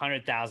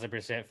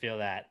 100,000% feel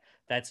that.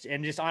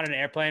 And just on an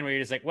airplane where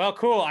you're just well,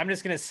 cool. I'm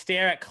just going to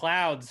stare at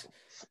clouds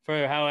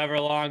for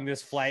however long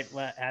this flight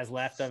has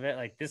left of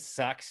it. This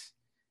sucks.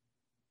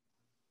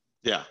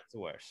 Yeah. It's the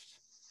worst.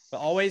 But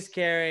always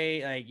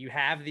carry, you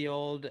have the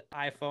old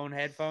iPhone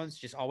headphones.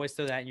 Just always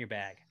throw that in your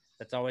bag.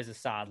 That's always a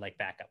solid,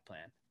 backup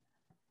plan.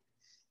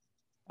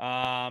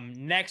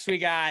 Next we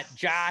got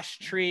Josh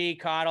Tree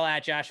Coddle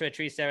at Joshua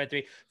Tree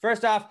 73.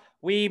 First off,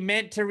 we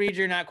meant to read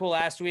your not cool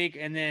last week,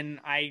 and then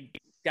I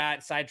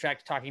got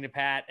sidetracked talking to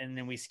Pat, and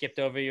then we skipped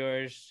over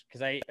yours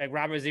because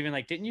Robert was even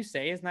didn't you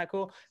say it's not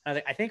cool? And I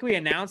was I think we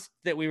announced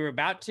that we were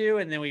about to,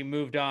 and then we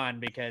moved on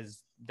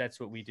because that's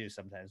what we do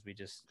sometimes. We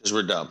just because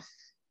we're dumb.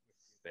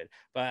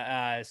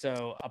 But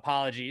so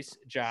apologies,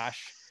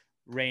 Josh,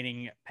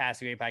 reigning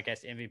Passing Away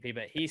Podcast MVP.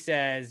 But he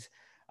says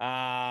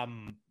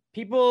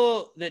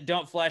people that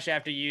don't flush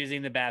after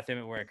using the bathroom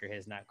at work are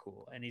not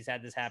cool, and he's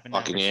had this happen.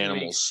 Fucking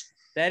animals.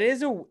 That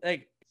is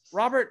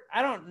Robert,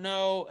 I don't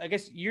know. I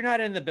guess you're not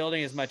in the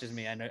building as much as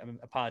me. I know. I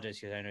apologize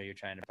because I know you're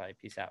trying to probably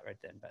peace out right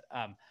then. But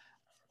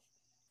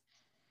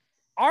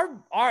our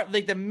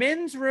like the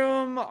men's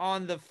room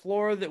on the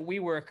floor that we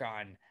work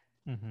on,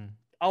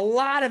 a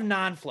lot of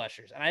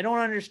non-flushers, and I don't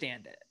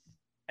understand it.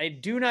 I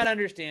do not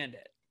understand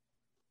it.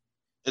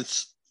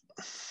 It's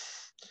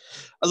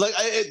like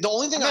the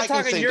only thing I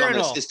can think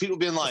urinal. of is people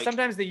being like,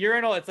 sometimes the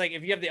urinal, it's like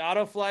if you have the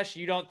auto flush,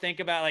 you don't think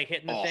about like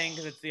hitting the thing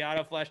because it's the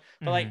auto flush.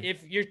 But like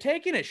if you're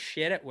taking a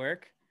shit at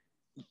work,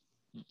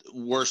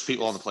 worst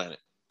people on the planet.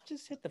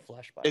 Just hit the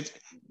flush button.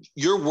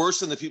 You're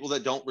worse than the people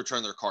that don't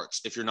return their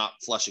carts if you're not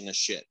flushing a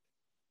shit.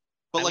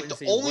 But like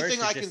the only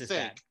thing I can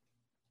think,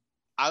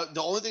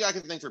 the only thing I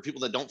can think for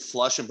people that don't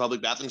flush in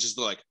public bathrooms is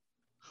they're like,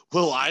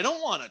 well, I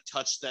don't want to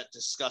touch that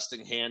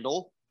disgusting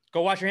handle.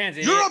 Go wash your hands.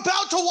 You're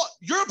about to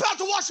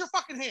wash your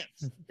fucking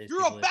hands.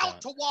 You're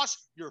about to wash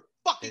your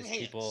fucking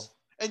hands.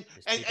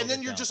 And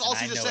then you're just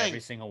also just saying every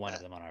single one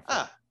of them on our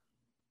phone.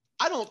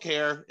 I don't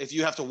care if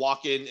you have to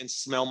walk in and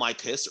smell my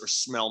piss or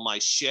smell my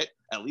shit.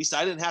 At least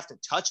I didn't have to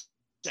touch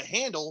the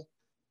handle.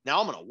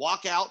 Now I'm gonna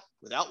walk out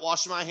without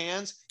washing my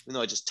hands, even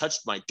though I just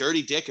touched my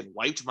dirty dick and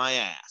wiped my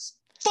ass.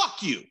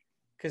 Fuck you.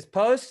 Because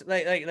post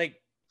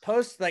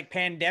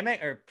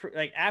pandemic or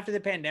like after the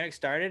pandemic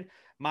started,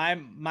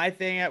 my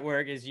thing at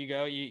work is you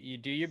go, you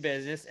do your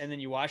business and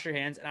then you wash your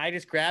hands. And I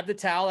just grab the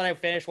towel that I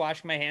finished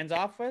washing my hands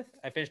off with.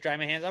 I finished drying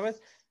my hands off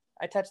with.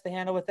 I touch the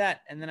handle with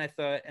that and then I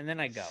throw it and then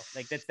I go.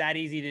 Like that's that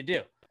easy to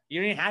do. You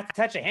don't even have to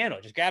touch a handle.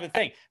 Just grab the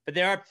thing. But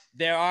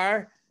there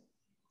are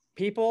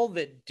people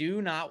that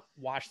do not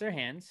wash their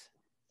hands.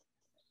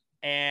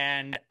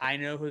 And I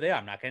know who they are.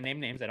 I'm not going to name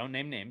names. I don't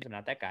name names. I'm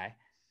not that guy.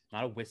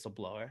 I'm not a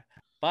whistleblower.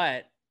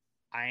 But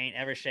I ain't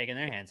ever shaking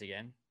their hands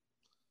again.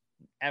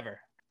 Ever.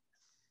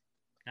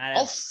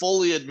 I'll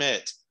fully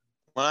admit,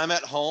 when I'm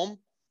at home,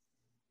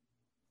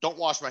 don't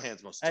wash my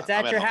hands most of the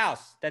time. That's at your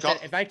house. That's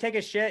it. If I take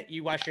a shit,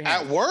 you wash your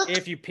hands. At work?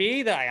 If you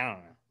pee, then I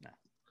don't know.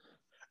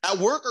 No. At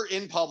work or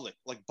in public,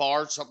 like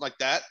bars, something like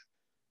that,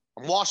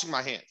 I'm washing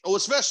my hands. Oh,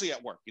 especially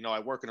at work. You know, I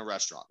work in a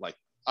restaurant. Like,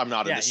 I'm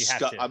not a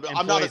disgusting.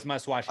 Employees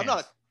must wash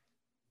hands.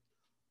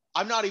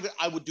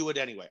 I would do it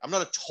anyway. I'm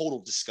not a total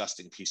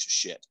disgusting piece of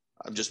shit.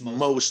 I'm just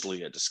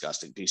mostly a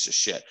disgusting piece of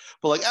shit.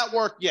 But like at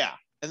work, yeah.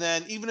 And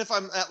then even if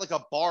I'm at like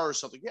a bar or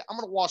something, yeah, I'm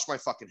going to wash my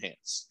fucking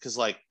hands. Cause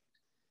like,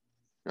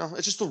 you know,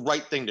 it's just the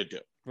right thing to do.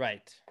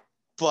 Right.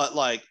 But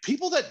like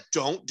people that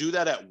don't do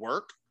that at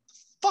work,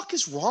 the fuck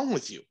is wrong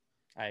with you?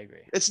 I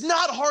agree. It's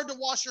not hard to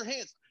wash your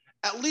hands.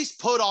 At least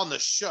put on the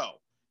show.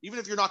 Even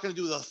if you're not going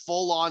to do the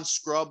full on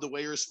scrub the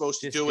way you're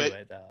supposed to do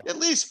it, at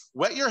least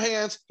wet your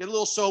hands, get a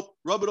little soap,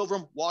 rub it over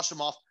them, wash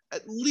them off.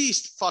 At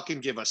least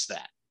fucking give us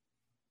that.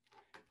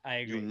 I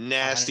agree. You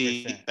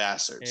nasty 100%.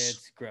 bastards.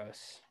 It's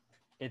gross.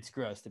 It's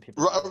gross that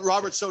people.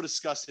 Robert's so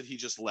disgusted he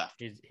just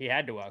left. He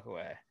had to walk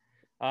away.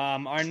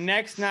 Our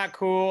next not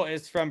cool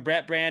is from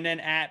Brett Brandon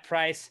at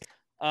price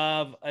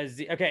of a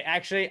Z. Okay,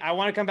 actually, I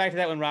want to come back to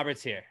that when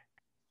Robert's here.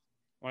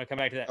 I want to come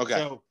back to that. Okay.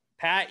 So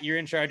Pat, you're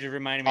in charge of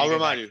reminding me. I'll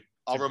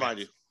remind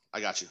you. I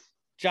got you.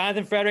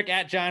 Jonathan Frederick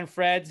at John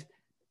Freds.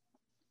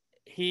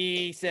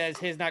 He says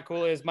his not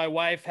cool is my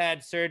wife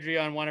had surgery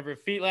on one of her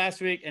feet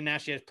last week, and now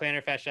she has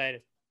plantar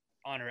fasciitis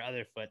on her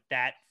other foot.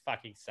 That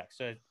fucking sucks.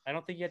 So I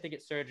don't think you have to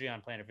get surgery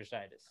on plantar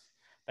fasciitis,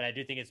 but I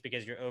do think it's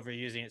because you're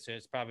overusing it. So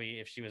it's probably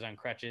if she was on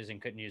crutches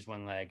and couldn't use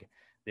one leg,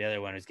 the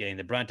other one was getting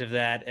the brunt of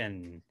that,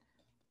 and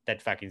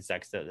that fucking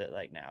sucks. That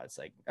like now it's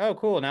like, oh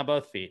cool, now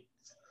both feet.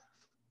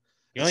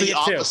 You only get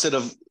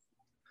two.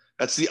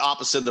 That's the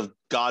opposite of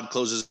God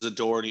closes the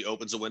door and he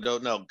opens a window.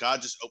 No,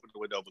 God just opened the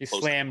window. He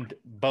slammed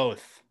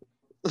both.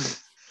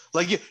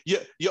 Like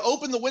you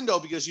open the window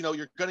because you know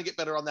you're gonna get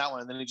better on that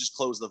one, and then he just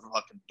closed the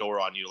fucking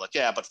door on you. Like,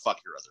 yeah, but fuck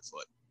your other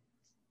foot.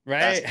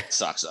 Right? That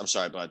sucks. I'm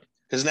sorry, bud.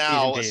 Because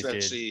now,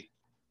 especially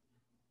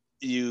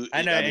you.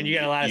 I know, and you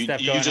got a lot of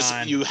stuff going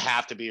on. You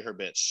have to be her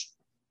bitch.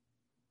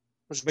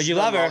 But you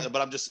love her.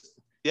 But I'm just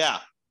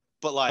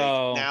But like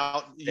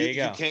now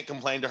you can't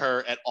complain to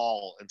her at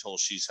all until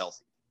she's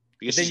healthy.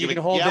 Because then you can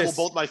hold this.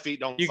 Well, both my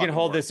feet don't. You can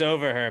hold this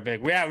over her,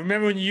 big. Yeah,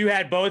 remember when you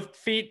had both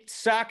feet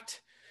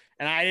sucked,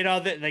 and I did all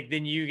that? Like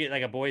then you get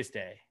like a boys'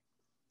 day.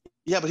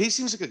 Yeah, but he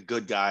seems like a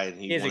good guy, and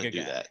he wants to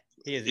do that.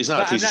 He is. He's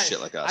not a piece of shit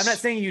like us. I'm not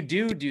saying you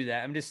do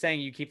that. I'm just saying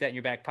you keep that in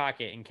your back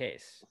pocket in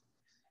case.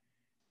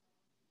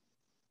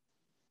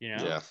 You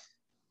know. Yeah.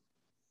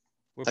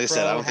 Like I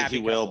said, I don't think he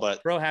will,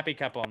 but pro happy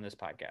couple on this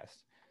podcast.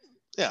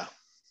 Yeah.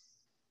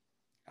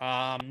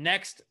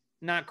 Next.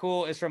 Not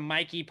cool is from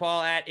Mikey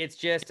Paul at It's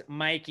Just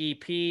Mikey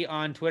P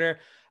on Twitter.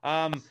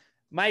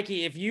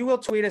 Mikey, if you will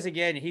tweet us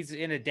again, he's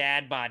in a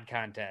dad bod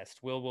contest.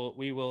 We will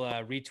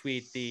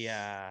retweet the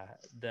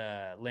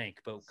link,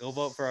 but go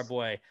vote for our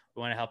boy.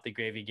 We want to help the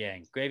Gravy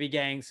Gang. Gravy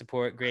Gang,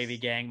 support Gravy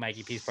Gang.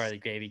 Mikey P's part of the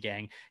Gravy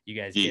Gang. You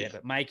guys get it.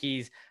 But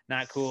Mikey's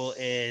not cool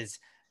is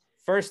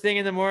first thing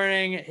in the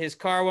morning, his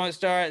car won't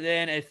start.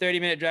 Then a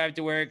 30-minute drive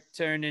to work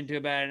turned into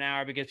about an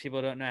hour because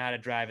people don't know how to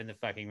drive in the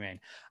fucking rain.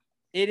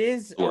 It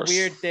is a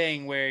weird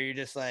thing where you're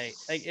just like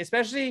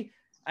especially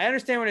I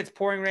understand when it's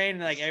pouring rain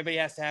and like everybody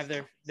has to have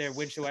their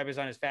windshield wipers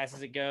on as fast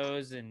as it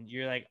goes. And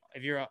you're like,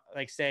 if you're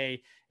like,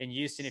 say in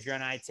Houston, if you're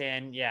on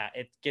I-10, yeah,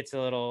 it gets a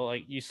little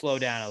like you slow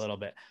down a little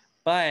bit.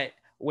 But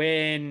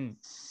when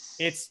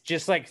it's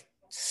just like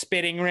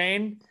spitting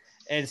rain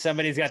and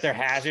somebody's got their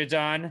hazards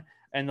on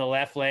in the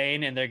left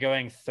lane and they're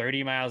going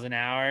 30 miles an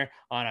hour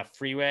on a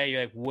freeway,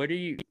 you're like, what are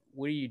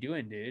you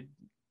doing, dude?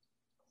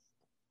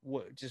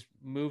 Just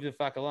move the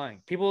fuck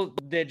along. People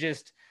that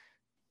just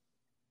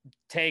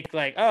take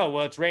like, oh,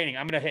 well, it's raining,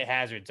 I'm going to hit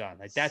hazards on.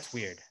 Like, that's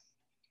weird.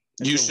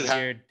 You should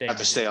have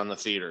to stay on the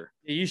feeder.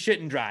 You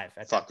shouldn't drive.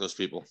 Fuck those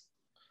people.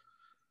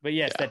 But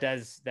yes,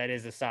 that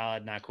is a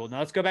solid, not cool. Now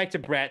let's go back to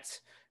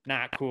Brett's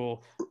not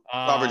cool.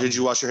 Robert, did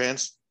you wash your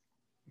hands?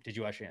 Did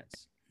you wash your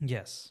hands?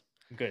 Yes.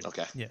 Good.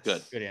 Okay.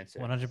 Yes. Good answer.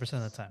 100%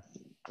 of the time.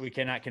 We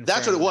cannot confirm.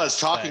 That's what it was.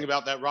 that, Talking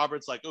about that,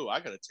 Robert's like, oh, I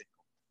got to take.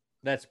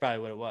 That's probably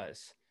what it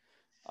was.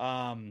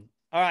 All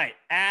right.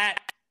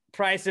 At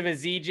Price of a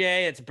ZJ,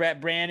 it's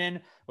Brett Brandon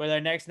with our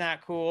next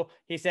not cool.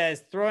 He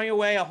says, throwing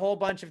away a whole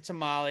bunch of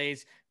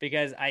tamales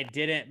because I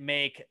didn't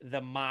make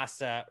the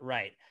masa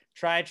right.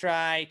 Try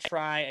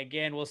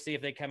again. We'll see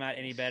if they come out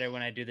any better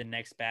when I do the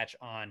next batch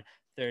on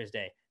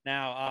Thursday.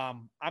 Now,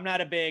 I'm not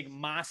a big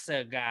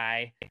masa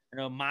guy. I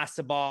know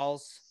masa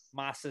balls,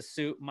 masa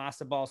soup,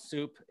 masa ball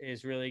soup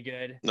is really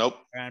good. Nope.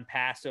 Around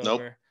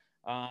Passover.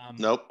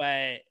 Nope.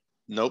 But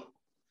nope.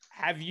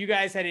 Have you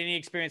guys had any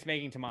experience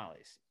making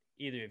tamales?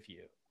 Either of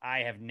you? I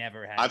have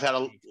never had. I've had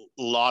a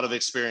lot of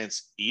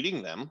experience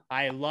eating them.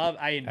 I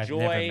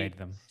enjoy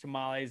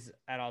tamales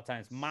at all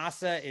times.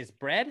 Masa is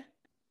bread.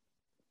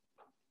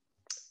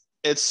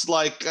 It's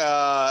like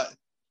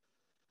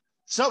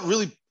it's not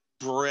really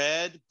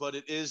bread, but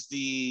it is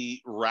the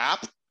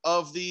wrap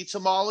of the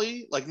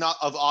tamale. Like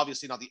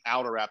obviously not the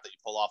outer wrap that you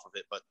pull off of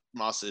it, but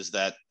masa is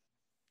that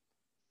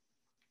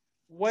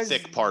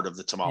thick part of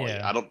the tamale.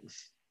 Yeah.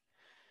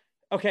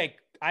 Okay,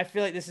 I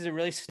feel like this is a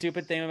really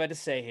stupid thing I'm about to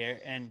say here,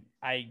 and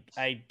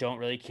I don't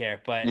really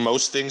care, but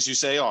most things you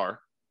say are.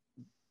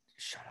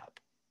 Shut up.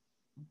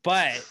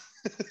 But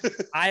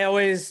I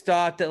always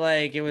thought that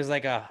like it was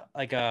like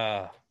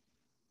a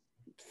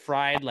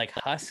fried like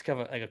husk of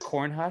like a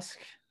corn husk.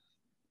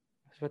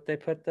 That's what they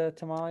put the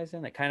tamales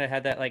in. That kind of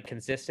had that like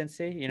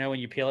consistency, you know, when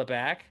you peel it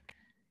back.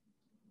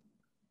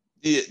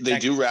 Yeah, they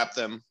do wrap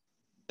them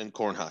in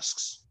corn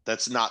husks.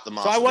 That's not the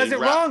masa. So I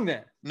wasn't wrong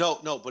then.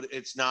 No, but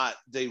it's not.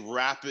 They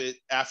wrap it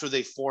after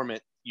they form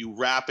it. You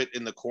wrap it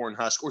in the corn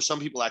husk, or some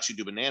people actually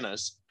do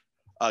bananas.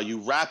 You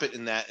wrap it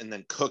in that and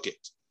then cook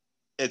it.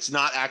 It's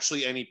not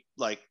actually any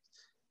like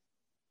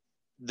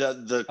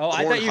the. Oh,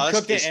 I thought you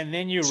cooked it and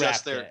then you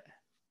wrapped it.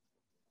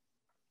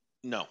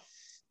 No.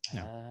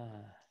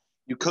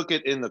 You cook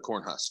it in the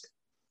corn husk.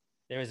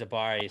 There was a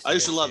bar I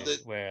used to love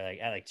it, where like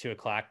at like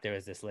 2:00 there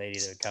was this lady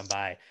that would come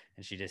by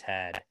and she just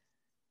had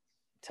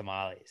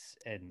tamales,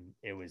 and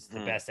it was the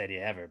best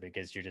idea ever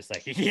because you're just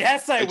like,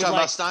 yes, I would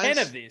like 10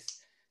 of these.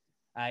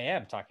 I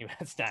am talking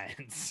about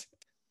Steins.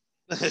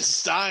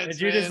 Steins. And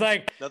you're just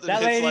like,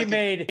 that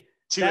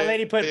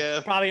lady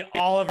put probably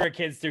all of her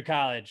kids through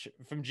college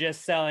from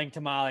just selling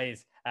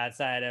tamales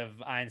outside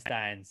of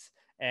Einstein's.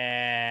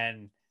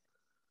 And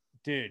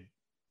dude,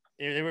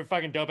 they were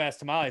fucking dope ass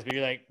tamales. But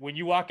you're like, when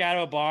you walk out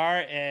of a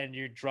bar and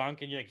you're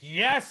drunk and you're like,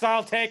 yes,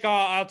 I'll take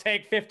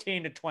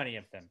 15 to 20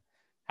 of them.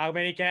 How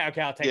many can I?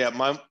 Okay, I'll take.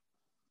 Yeah,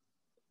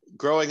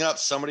 growing up,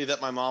 somebody that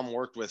my mom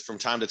worked with from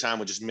time to time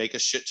would just make a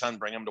shit ton,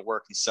 bring them to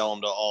work, and sell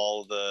them to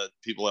all the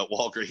people at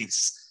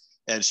Walgreens.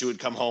 And she would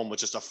come home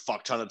with just a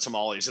fuck ton of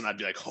tamales, and I'd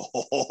be like,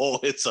 "Oh,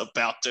 it's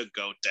about to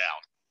go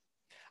down."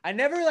 I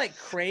never like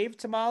crave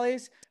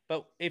tamales,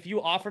 but if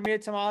you offer me a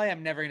tamale,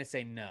 I'm never gonna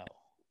say no.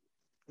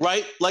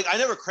 Right? Like I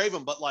never crave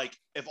them, but like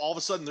if all of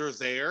a sudden they're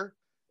there,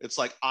 it's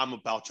like I'm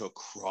about to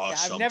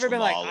crush. I've never been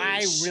like,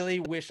 I really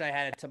wish I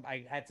had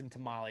some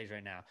tamales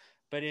right now.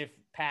 But if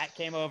Pat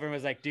came over and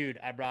was like, dude,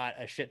 I brought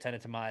a shit ton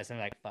of tamales, I'm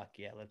like, fuck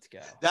yeah, let's go.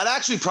 That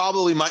actually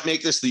probably might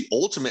make this the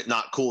ultimate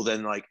not cool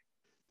then, like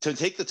to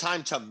take the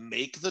time to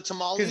make the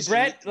tamales. Because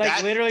Brett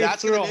literally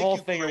threw a whole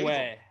thing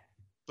away.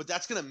 But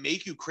that's going to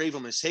make you crave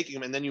them and taking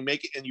them, and then you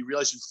make it and you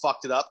realize you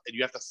fucked it up and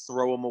you have to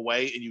throw them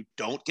away and you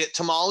don't get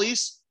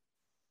tamales.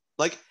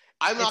 Like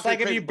I'm not going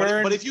to crave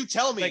them, but if you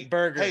tell me, like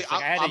burgers, hey,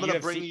 I'm going to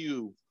bring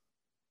you,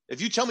 if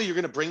you tell me you're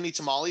going to bring me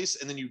tamales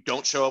and then you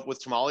don't show up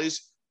with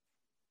tamales,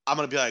 I'm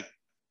going to be like,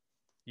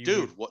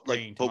 dude, what,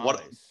 like, but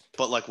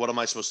what am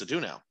I supposed to do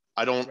now?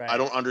 I don't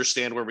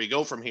understand where we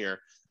go from here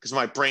because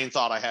my brain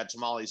thought I had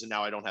tamales and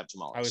now I don't have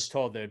tamales. I was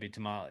told there would be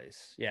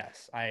tamales.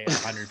 Yes, I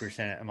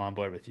 100% am on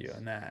board with you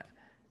on that.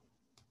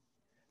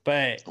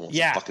 But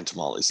yeah, fucking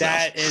tamales.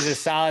 That is a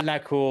solid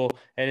not cool,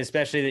 and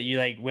especially that you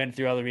like went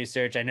through all the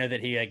research. I know that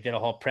he like did a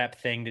whole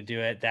prep thing to do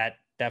it. That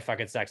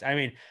fucking sucks. I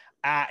mean,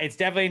 it's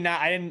definitely not.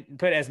 I didn't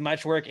put as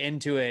much work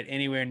into it,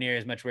 anywhere near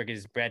as much work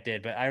as Brett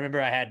did. But I remember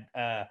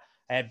I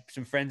had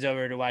some friends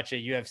over to watch a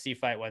UFC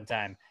fight one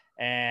time,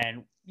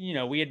 and you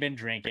know we had been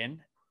drinking,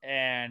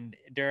 and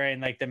during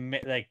like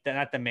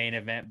not the main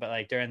event, but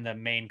like during the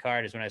main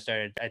card is when I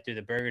threw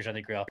the burgers on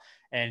the grill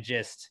and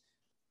just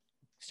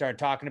started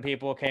talking to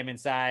people, came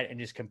inside, and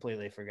just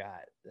completely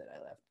forgot that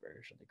I left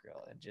burgers on the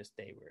grill, and just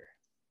they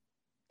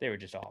were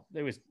just all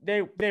they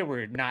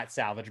were not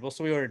salvageable.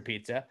 So we ordered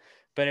pizza,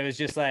 but it was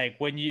just like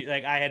when you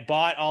like I had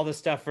bought all the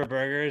stuff for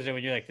burgers, and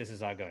when you're like, this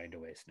is all going to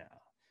waste now.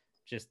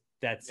 Just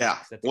that's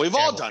that's we've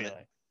all done feeling.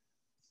 it.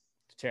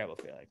 It's a terrible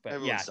feeling, but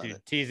Everyone's done dude,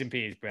 it. T's and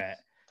P's, Brett.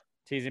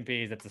 T's and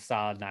P's. That's a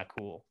solid, not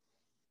cool.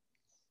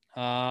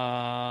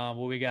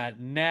 What we got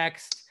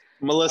next?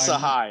 Melissa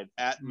Hyde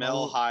at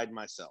Mel Hyde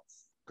myself.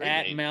 Great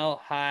At name.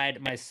 Mel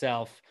Hyde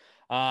myself.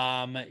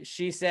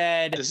 She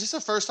said, "Is this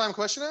a first-time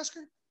question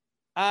asker?"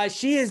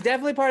 She is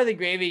definitely part of the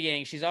Gravy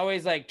Gang. She's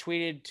always like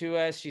tweeted to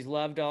us. She's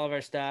loved all of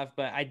our stuff,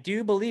 but I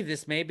do believe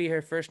this may be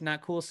her first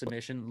not cool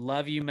submission.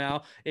 Love you,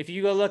 Mel. If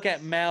you go look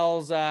at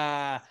Mel's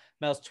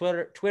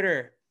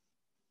Twitter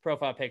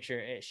profile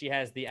picture, she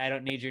has the "I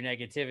don't need your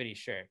negativity"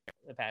 shirt.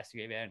 The Pastor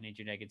Gravy "I don't need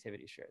your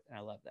negativity" shirt, and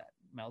I love that.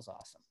 Mel's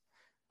awesome.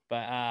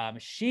 But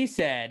she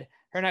said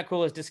her not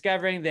cool is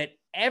discovering that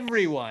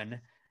everyone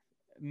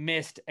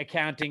missed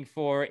accounting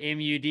for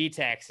MUD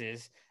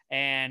taxes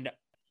and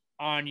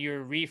on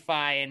your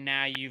refi, and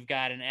now you've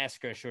got an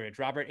escrow shortage.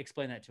 Robert,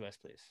 explain that to us,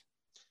 please.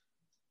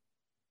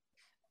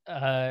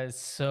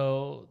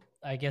 So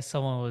I guess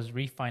someone was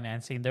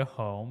refinancing their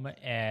home,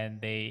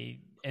 and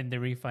in the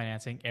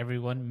refinancing,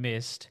 everyone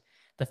missed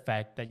the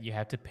fact that you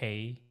have to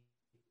pay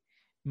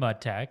MUD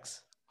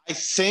tax. I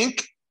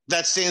think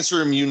that stands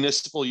for a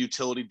municipal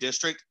utility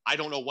district. I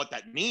don't know what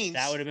that means.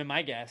 That would have been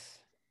my guess.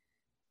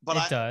 But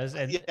it does,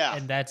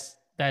 and that's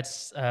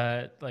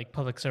like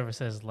public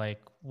services like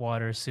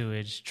water,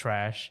 sewage,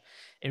 trash.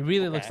 It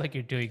really looks like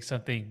you're doing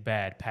something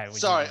bad, Pat.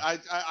 Sorry,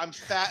 I'm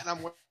fat and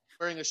I'm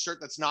wearing a shirt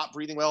that's not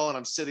breathing well, and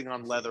I'm sitting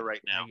on leather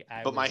right now.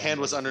 But my hand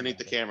was underneath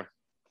the camera.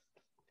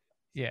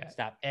 Yeah.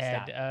 Stop.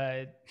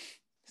 And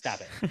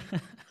Stop it.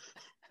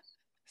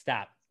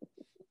 Stop.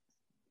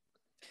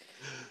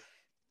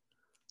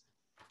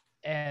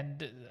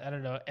 And I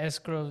don't know,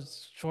 escrow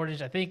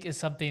shortage, I think, is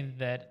something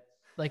that,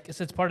 like,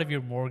 it's part of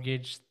your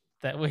mortgage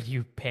that when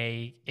you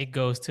pay, it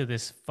goes to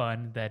this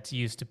fund that's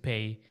used to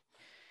pay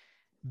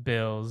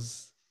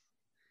bills.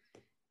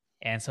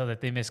 And so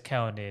that they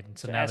miscounted.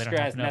 So now they don't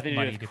have enough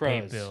money to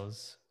pay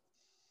bills.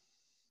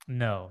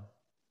 No.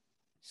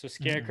 So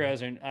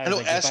scarecrows are, I was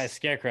like, just buy a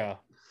scarecrow.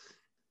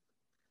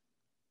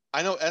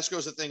 I know escrow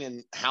is a thing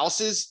in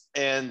houses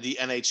and the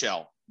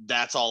NHL.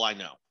 That's all I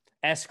know.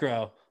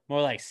 Escrow.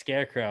 More like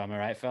scarecrow, am I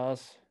right,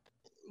 fellas?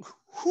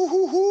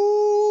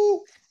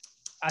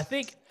 I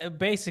think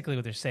basically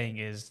what they're saying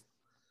is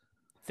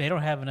they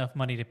don't have enough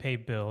money to pay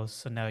bills,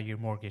 so now your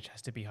mortgage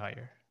has to be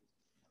higher.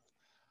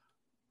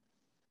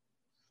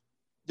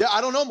 Yeah, I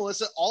don't know,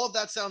 Melissa. All of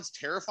that sounds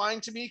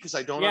terrifying to me because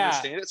I don't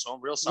understand it, so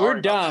I'm real sorry.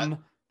 We're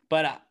dumb,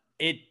 but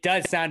it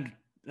does sound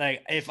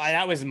like if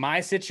that was my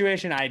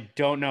situation, I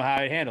don't know how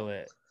I'd handle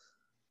it.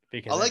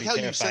 Because I like how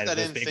you said that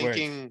in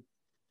thinking.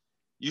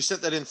 You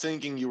said that in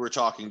thinking you were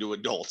talking to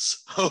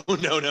adults. Oh,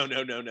 no.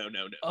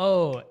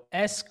 Oh,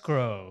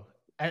 escrow.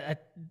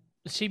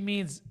 She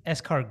means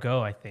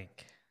escargot, I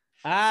think.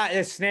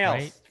 It's snails.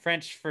 Right?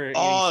 French for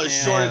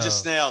shortage of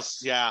snails.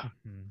 Yeah.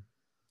 Mm-hmm.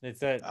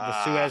 It's the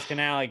Suez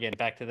Canal again.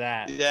 Back to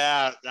that.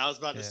 Yeah, I was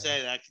about to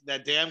say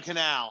that damn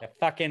canal. The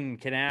fucking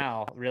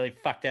canal really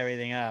fucked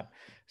everything up.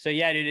 So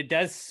yeah, dude, it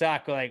does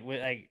suck. Like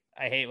I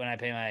hate when I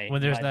pay my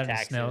when there's not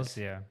taxes. Snails.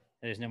 Yeah.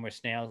 There's no more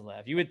snails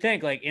left. You would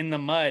think like in the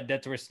mud,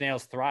 that's where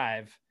snails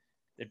thrive.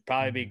 There'd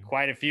probably be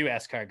quite a few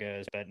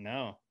escargots, but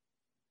no.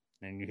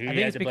 And I think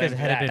it's because it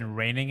had been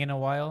raining in a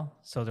while,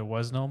 so there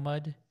was no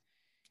mud.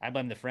 I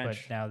blame the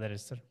French. But now that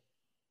it's...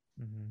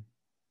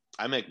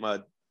 I make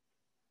mud.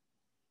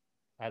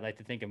 I'd like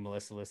to think of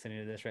Melissa listening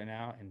to this right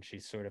now, and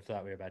she sort of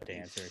thought we were about to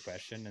answer a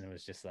question, and it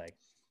was just like...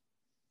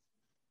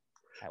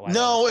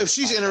 No, if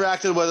she's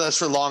interacted with us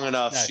for long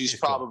enough, she's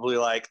probably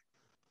like,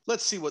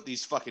 let's see what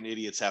these fucking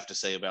idiots have to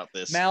say about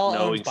this. Mel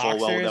knowing full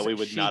well that we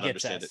would not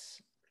understand it.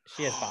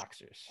 She has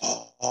boxers.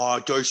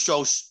 They're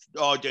so.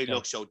 They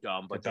look so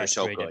dumb, but they're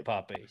so good.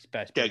 Puppies.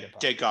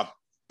 They got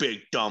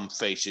big dumb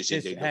faces,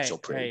 and they look so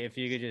pretty. Hey, if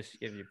you could just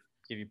give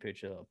your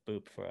pooch a little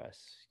boop for us,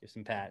 give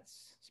some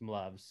pats, some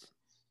loves.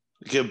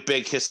 Give a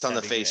big kiss on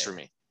the face for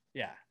me.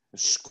 Yeah.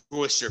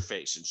 Squish your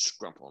face and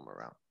scrumple them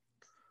around.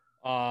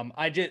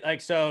 I just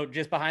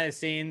just behind the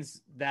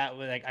scenes that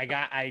was like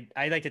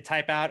I like to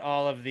type out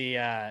all of the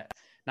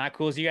not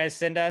cools you guys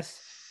send us,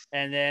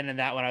 and then in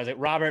that one I was like,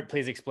 Robert,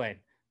 please explain,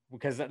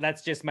 because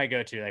that's just my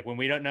go-to. Like when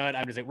we don't know it,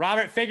 I'm just like,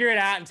 Robert, figure it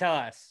out and tell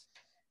us.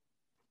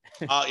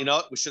 You know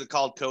what? We should have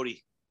called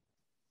Cody.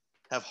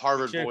 Have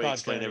Harvard boy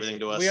explain Cody. Everything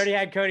to us. We already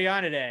had Cody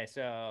on today,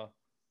 so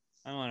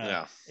I don't want to.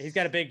 Yeah. He's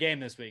got a big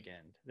game this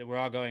weekend that we're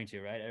all going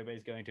to, right?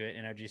 Everybody's going to it,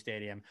 NRG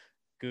Stadium.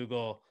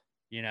 Google.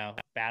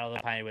 Battle of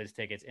the Piney Woods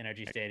tickets,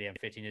 NRG Stadium,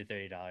 $15 to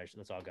 $30.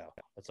 Let's all go.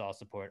 Let's all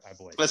support our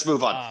boys. Let's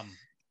move on.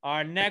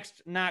 Our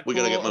next not cool. We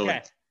gotta get moving.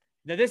 Okay.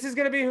 Now this is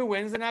gonna be who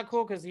wins the not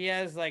cool because he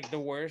has like the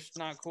worst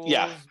not cools.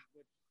 Yeah.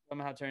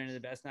 Somehow turn into the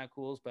best not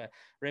cools. But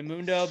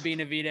Raimundo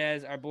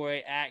Benavidez, our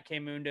boy at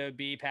Kmundo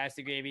B, Past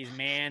the Gravy's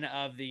man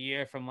of the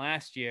year from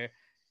last year.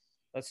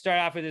 Let's start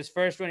off with his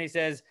first one. He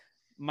says,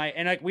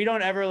 we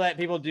don't ever let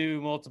people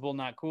do multiple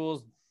not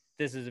cools.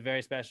 This is a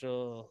very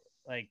special,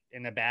 like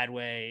in a bad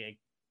way,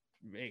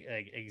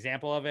 like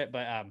example of it.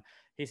 But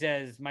he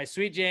says, my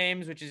sweet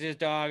James, which is his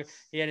dog,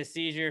 he had a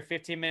seizure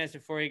 15 minutes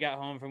before he got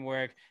home from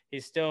work.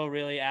 He's still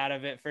really out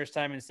of it. First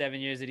time in 7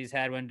 years that he's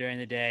had one during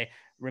the day.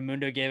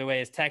 Raimundo gave away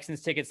his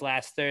Texans tickets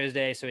last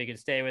Thursday so he could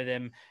stay with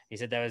him. He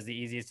said that was the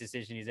easiest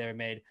decision he's ever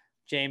made.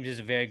 James is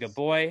a very good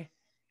boy.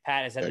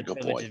 Pat has had the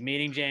privilege of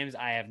meeting James.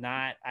 I have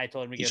not. I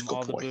told him to give him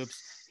all the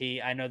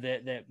boops. I know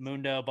that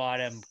Mundo bought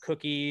him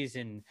cookies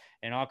and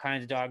all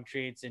kinds of dog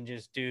treats, and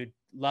just, dude,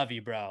 love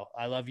you, bro.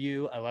 I love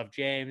you. I love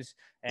James.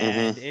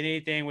 And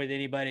anything with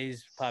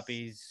anybody's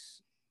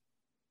puppies,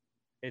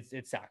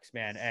 it sucks,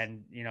 man.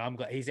 And I'm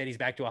glad he said he's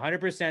back to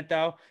 100%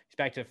 though. He's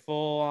back to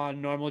full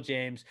on normal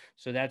James.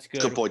 So that's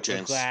good. Good boy,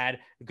 James. We're glad.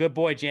 Good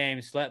boy,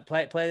 James.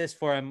 Play this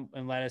for him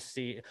and let us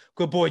see.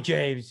 Good boy,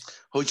 James.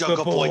 Who's your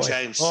good boy,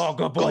 James? Oh,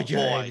 good boy,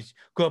 James.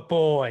 Good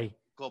boy.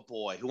 Good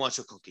boy. Who wants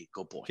a cookie?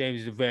 Good boy.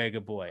 James is a very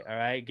good boy. All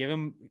right. Give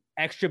him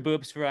extra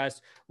boops for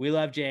us. We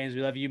love James.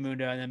 We love you,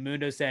 Mundo. And then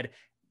Mundo said,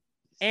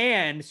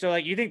 and so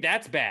you think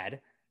that's bad.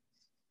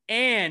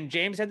 And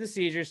James had the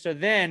seizure. So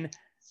then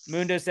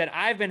Mundo said,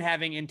 I've been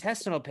having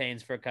intestinal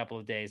pains for a couple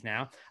of days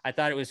now. I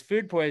thought it was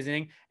food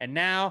poisoning, and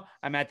now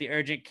I'm at the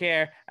urgent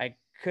care. I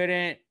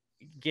couldn't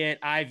get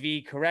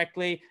IV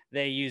correctly.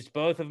 They used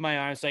both of my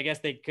arms, so I guess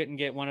they couldn't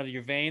get one of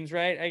your veins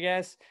right, I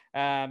guess.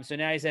 So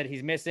now he said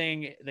he's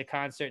missing the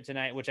concert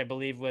tonight, which I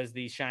believe was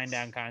the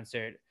Shinedown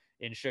concert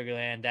in Sugar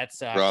Land. That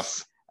sucks.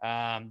 Rough.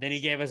 Then he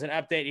gave us an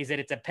update. He said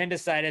it's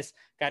appendicitis,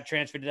 got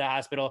transferred to the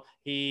hospital.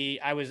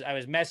 I was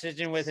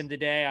messaging with him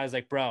today. I was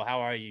like, bro, how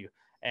are you?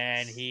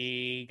 And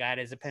he got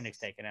his appendix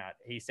taken out.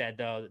 He said,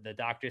 though, the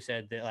doctor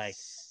said that,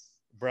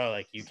 bro,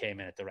 you came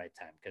in at the right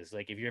time. Because,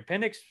 if your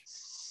appendix,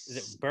 is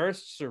it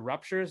bursts or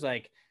ruptures,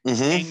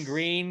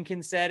 gangrene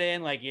can set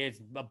in.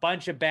 It's a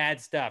bunch of bad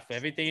stuff.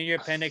 Everything in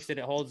your appendix that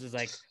it holds is,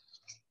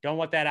 don't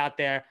want that out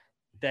there.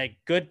 The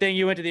good thing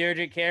you went to the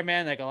urgent care,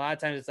 man. A lot of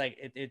times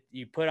it's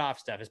you put off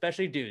stuff,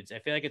 especially dudes. I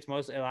feel like it's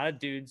a lot of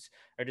dudes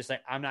are just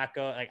I'm not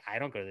going, I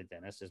don't go to the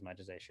dentist as much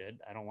as I should.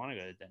 I don't want to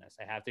go to the dentist.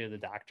 I have to go to the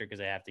doctor because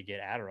I have to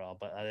get Adderall.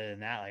 But other than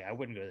that, I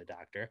wouldn't go to the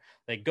doctor.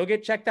 Go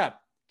get checked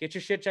up. Get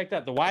your shit checked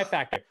out. The Y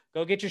factor.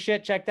 Go get your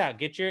shit checked out.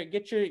 Get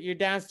your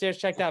downstairs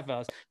checked out,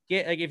 fellas.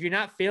 If you're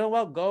not feeling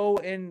well, go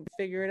and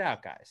figure it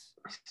out, guys.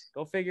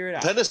 Go figure it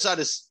out.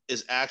 Appendicitis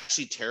is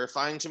actually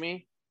terrifying to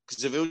me.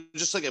 Because if it was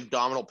just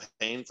abdominal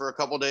pain for a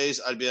couple of days,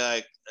 I'd be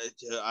like,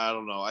 I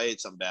don't know, I ate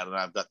something bad and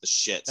I've got the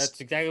shits. That's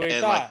exactly what you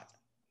thought.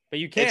 But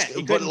you can't.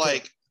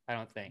 I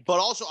don't think. But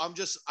also, I'm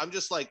just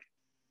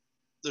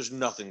there's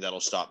nothing that'll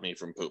stop me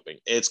from pooping.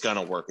 It's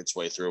gonna work its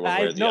way through one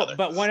way or the other.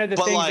 But one of the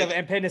things of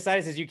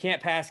appendicitis is you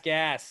can't pass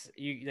gas.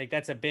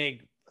 That's a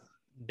big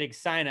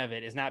sign of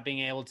it, is not being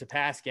able to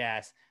pass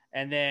gas.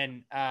 And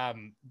then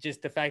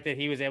just the fact that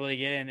he was able to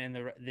get in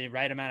the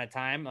right amount of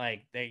time,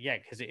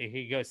 because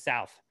he goes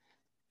south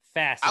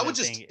fast. I would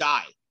just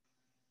die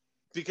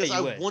because I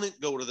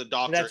wouldn't go to the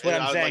doctor. That's what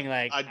I'm saying.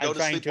 I'd go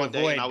to sleep one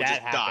day and I would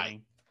just die.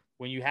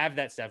 When you have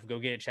that stuff, go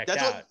get it checked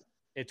out.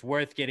 It's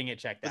worth getting it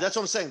checked out. That's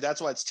what I'm saying.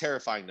 That's why it's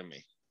terrifying to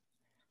me.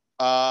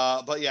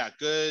 But yeah,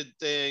 good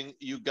thing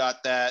you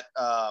got that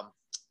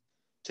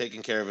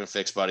taken care of and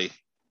fixed, buddy.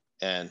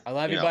 And I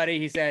love you, buddy.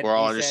 He said we're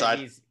all on your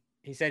side.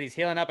 He said he's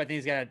healing up. I think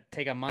he's got to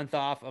take a month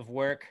off of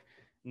work,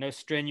 no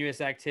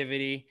strenuous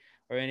activity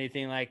or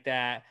anything like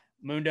that.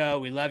 Mundo,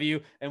 we love you,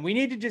 and we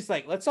need to just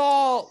let's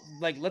all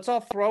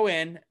throw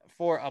in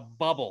for a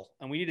bubble,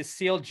 and we need to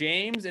seal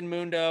James and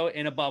Mundo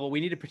in a bubble. We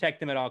need to protect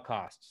them at all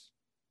costs.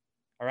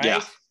 All right,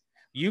 yeah.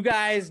 You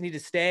guys need to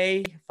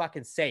stay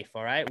fucking safe.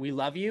 All right, we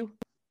love you.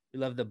 We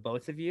love the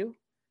both of you.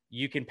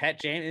 You can pet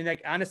James,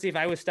 and honestly, if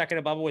I was stuck in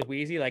a bubble with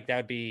Wheezy,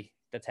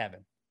 that's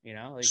heaven.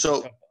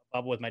 So a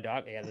bubble with my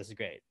dog. Yeah, this is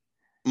great.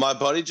 My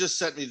buddy just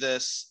sent me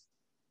this.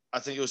 I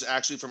think it was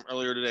actually from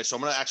earlier today. So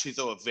I'm going to actually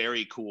throw a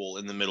very cool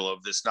in the middle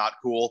of this not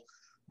cool.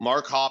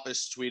 Mark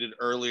Hoppus tweeted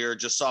earlier,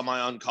 just saw my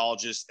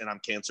oncologist and I'm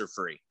cancer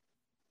free.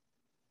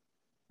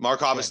 Mark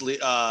Hoppus,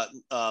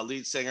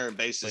 lead singer and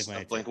bassist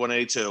of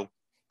Blink-182.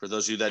 For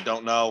those of you that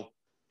don't know.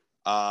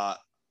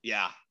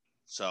 Yeah.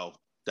 So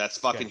that's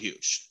fucking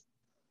huge.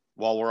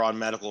 While we're on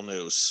medical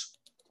news.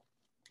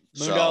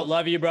 Mundo,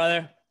 love you,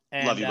 brother.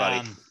 And, love you,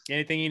 buddy.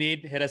 Anything you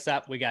need, hit us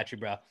up. We got you,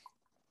 bro.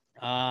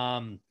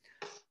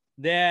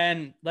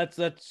 Then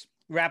let's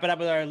wrap it up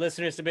with our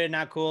listeners submitted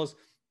not cools.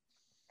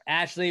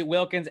 Ashley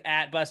Wilkins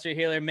at Buster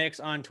Healer Mix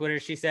on Twitter.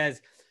 She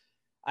says,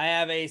 I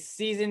have a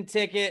season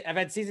ticket. I've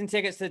had season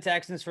tickets to the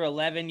Texans for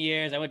 11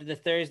 years. I went to the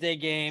Thursday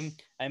game.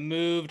 I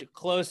moved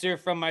closer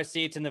from my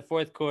seats in the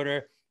fourth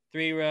quarter,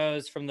 3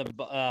 rows from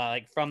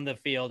the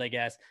field, I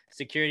guess.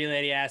 Security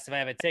lady asked if I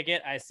have a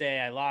ticket. I say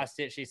I lost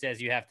it. She says,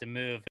 you have to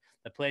move.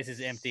 The place is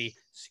empty.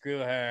 Screw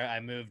her. I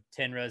moved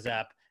 10 rows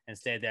up and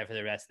stayed there for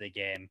the rest of the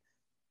game.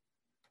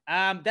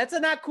 That's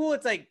not cool.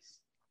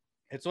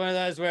 It's one of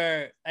those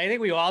where I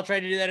think we all try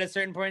to do that at a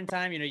certain point in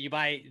time. You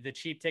buy the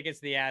cheap tickets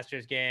to the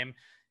Astros game.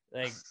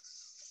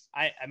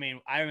 I mean,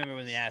 I remember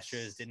when the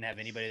Astros didn't have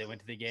anybody that went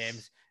to the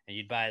games, and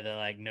you'd buy the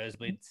like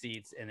nosebleed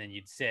seats, and then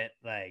you'd sit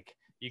like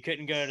you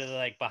couldn't go to the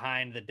like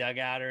behind the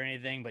dugout or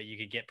anything, but you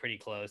could get pretty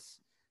close.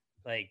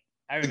 Like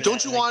I remember.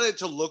 Don't you want it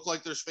to look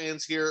like there's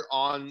fans here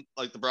on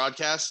like the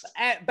broadcast?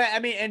 But I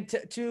mean, and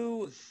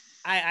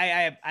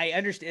I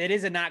understand it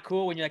is a not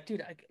cool when you're like,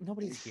 dude,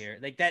 nobody's here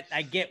like that.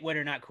 I get what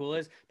or not cool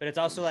is, but it's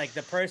also like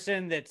the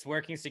person that's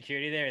working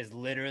security there is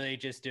literally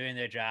just doing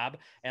their job.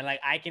 And like,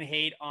 I can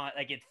hate on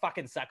like, it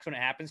fucking sucks when it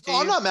happens to you.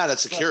 I'm not mad at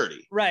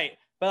security. But, right.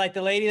 But like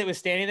the lady that was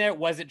standing there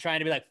wasn't trying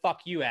to be like, fuck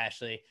you,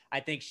 Ashley.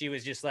 I think she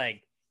was just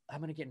like,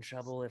 I'm going to get in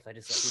trouble if I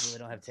just let people that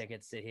don't have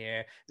tickets sit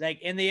here.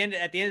 Like at the end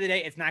of the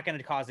day, it's not going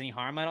to cause any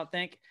harm. I don't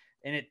think.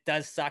 And it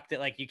does suck that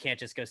like you can't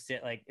just go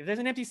sit. Like if there's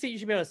an empty seat, you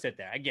should be able to sit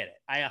there. I get it.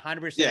 I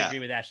 100% agree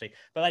with Ashley.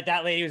 But like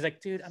that lady was like,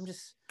 dude, I'm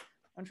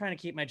trying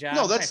to keep my job.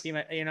 No, that's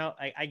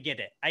I get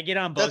it. I get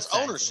on both that's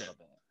sides ownership. a little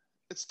bit.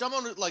 It's dumb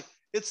owner. Like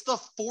it's the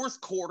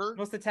fourth quarter.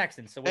 Most of the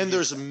Texans. So and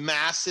there's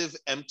massive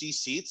empty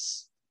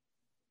seats.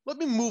 Let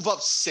me move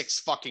up 6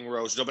 fucking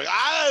rows. Nobody.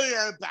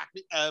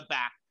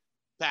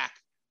 Back.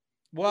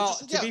 Well,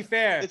 to be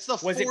fair, it's the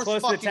was it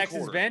close to the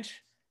Texans quarter.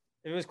 bench?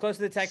 If it was close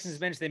to the Texans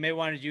bench, they may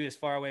wanted you as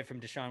far away from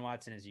Deshaun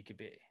Watson as you could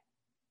be.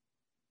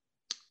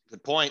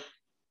 Good point.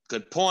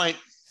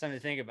 Something to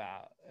think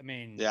about. I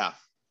mean, yeah,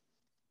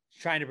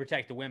 trying to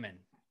protect the women.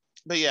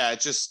 But yeah, it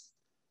just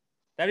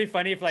that'd be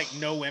funny if like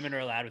no women are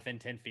allowed within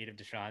 10 feet of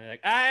Deshaun. They're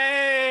like,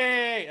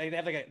 hey,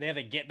 like they have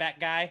a get back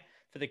guy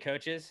for the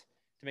coaches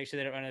to make sure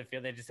they don't run on the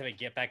field. They just have a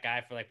get back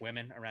guy for like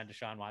women around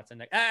Deshaun Watson.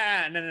 Like,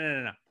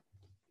 no.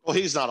 Well,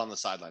 he's not on the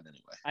sideline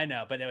anyway. I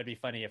know, but that would be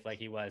funny if like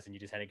he was, and you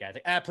just had a guy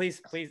like, please,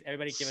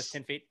 everybody, give us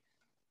 10 feet.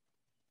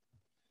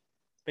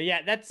 But yeah,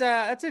 that's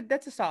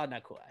a solid,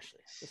 not cool, Ashley.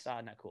 It's a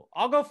solid, not cool.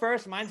 I'll go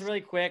first. Mine's really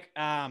quick,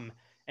 and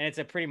it's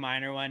a pretty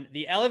minor one.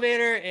 The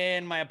elevator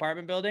in my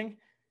apartment building.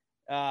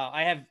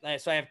 I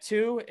have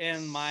 2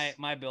 in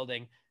my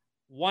building.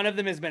 One of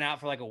them has been out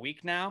for like a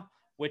week now,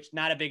 which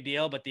not a big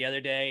deal. But the other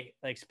day,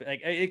 like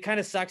it kind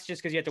of sucks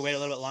just because you have to wait a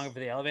little bit longer for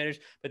the elevators.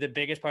 But the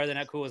biggest part of the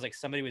not cool was like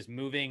somebody was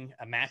moving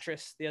a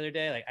mattress the other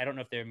day. Like I don't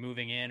know if they're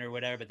moving in or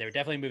whatever, but they were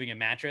definitely moving a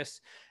mattress,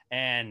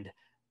 and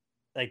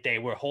like they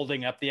were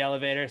holding up the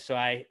elevator. So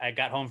I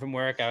got home from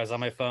work. I was on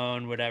my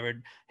phone,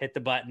 whatever, hit the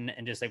button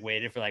and just like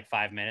waited for like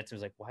 5 minutes. It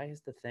was like, why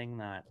is the thing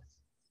not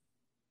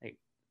like,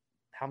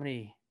 how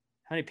many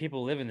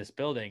people live in this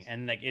building?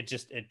 And like, it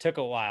took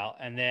a while.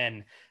 And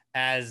then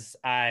as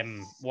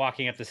I'm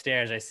walking up the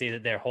stairs, I see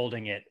that they're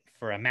holding it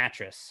for a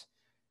mattress.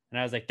 And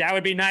I was like, that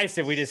would be nice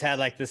if we just had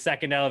like the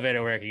second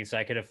elevator working, so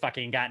I could have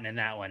fucking gotten in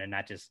that one and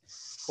not just,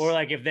 or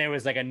like if there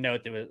was like a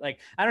note that was like,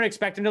 I don't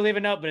expect them to leave a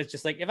note, but it's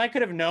just like, if I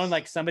could have known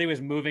like somebody was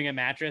moving a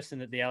mattress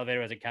and that the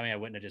elevator wasn't coming, I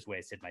wouldn't have just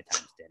wasted my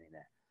time standing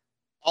there.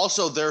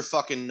 Also, they're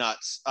fucking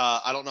nuts.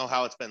 I don't know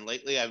how it's been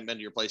lately. I haven't been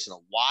to your place in a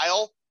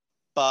while,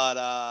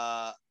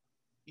 but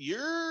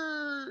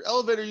your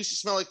elevator used to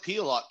smell like pee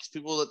a lot because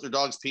people let their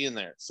dogs pee in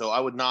there. So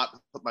I would not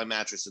put my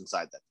mattress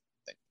inside that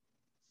thing.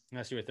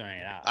 Unless you were throwing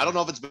it out. I don't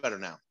know if it's better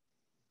now.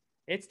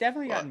 It's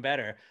definitely gotten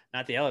better.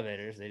 Not the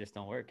elevators; they just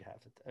don't work half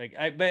the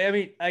time. But I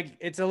mean, like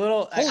it's a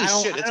little. Holy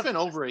shit! It's been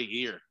over a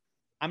year.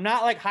 I'm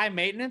not like high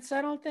maintenance,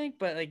 I don't think,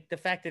 but like the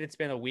fact that it's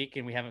been a week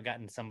and we haven't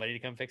gotten somebody to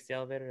come fix the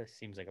elevator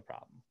seems like a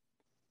problem.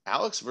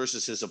 Alex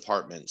versus his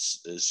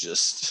apartments is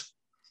just.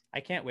 I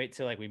can't wait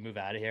till like we move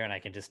out of here and I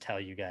can just tell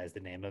you guys the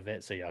name of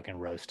it so y'all can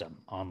roast them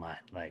online.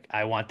 Like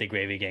I want the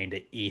Gravy Gang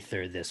to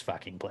ether this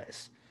fucking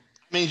place.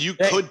 I mean, you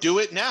could do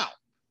it now.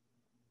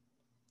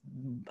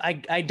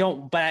 I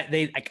don't, but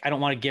I don't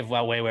want to give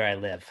away where I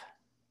live.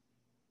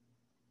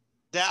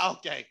 Yeah,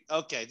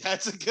 okay,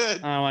 that's a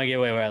good. I don't want to give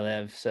away where I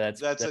live, so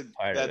that's a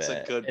part of it. That's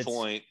a good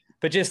point.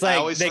 But just like I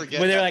always forget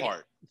when they're that like,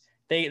 part.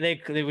 They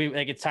like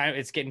it's time.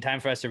 It's getting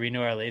time for us to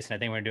renew our lease, and I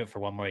think we're gonna do it for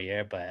one more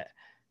year. But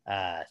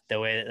the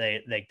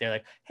way that they're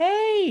like,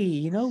 hey,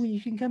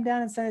 you can come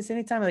down and sign us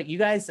anytime. Like, you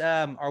guys,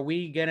 are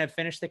we gonna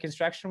finish the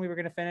construction we were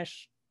gonna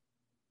finish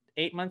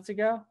 8 months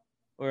ago,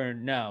 or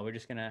no? We're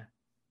just gonna.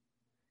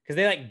 Because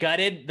they like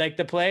gutted like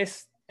the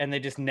place and they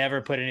just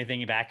never put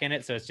anything back in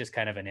it. So it's just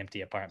kind of an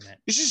empty apartment.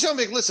 You should tell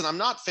me, listen, I'm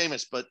not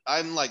famous, but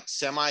I'm like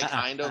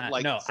kind of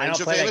like. No, I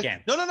don't play that game.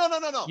 No.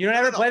 You don't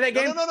ever play that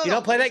game? You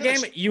don't play that game?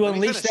 You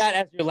unleash that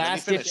as your Let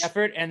last me ditch finish.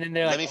 effort. And then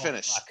they're like,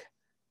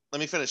 Let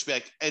me finish.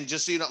 Like, and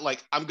just so you know,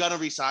 like, I'm going to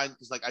resign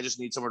because like I just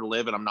need somewhere to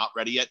live and I'm not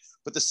ready yet.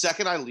 But the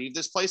second I leave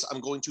this place,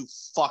 I'm going to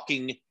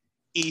fucking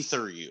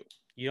ether you.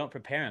 You don't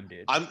prepare him,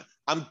 dude.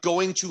 I'm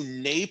going to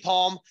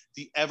napalm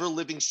the ever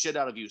living shit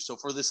out of you. So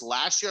for this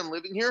last year I'm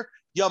living here,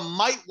 you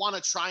might want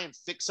to try and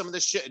fix some of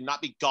this shit and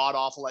not be god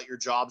awful at your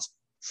jobs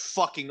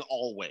fucking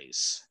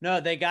always.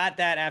 No, they got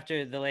that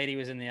after the lady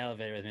was in the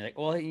elevator with me. Like,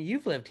 well,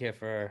 you've lived here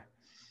for,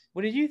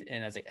 what did you?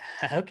 And I was like,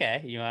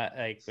 okay, you want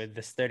like with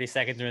this 30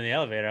 seconds in the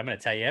elevator, I'm going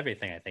to tell you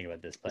everything I think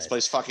about this place. This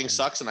place fucking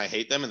sucks and I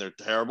hate them and they're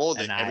terrible.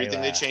 And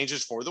everything they change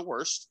is for the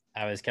worst.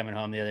 I was coming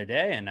home the other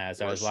day and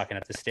as I was walking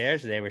up the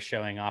stairs, they were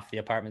showing off the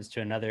apartments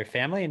to another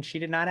family and she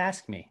did not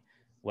ask me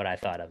what I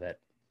thought of it.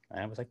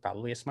 And I was like,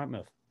 probably a smart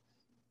move.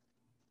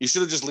 You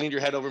should have just leaned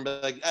your head over and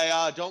been like,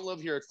 "Hey, don't live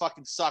here. It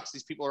fucking sucks.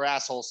 These people are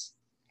assholes."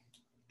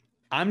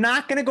 I'm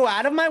not going to go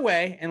out of my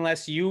way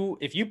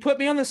if you put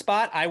me on the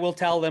spot, I will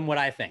tell them what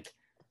I think.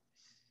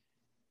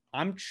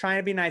 I'm trying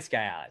to be nice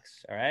guy,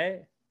 Alex. All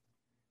right.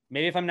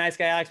 Maybe if I'm nice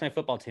guy, Alex, my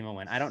football team will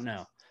win. I don't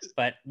know.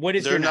 But what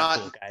is your not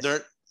cool,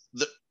 guys?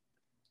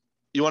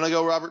 You want to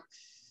go, Robert?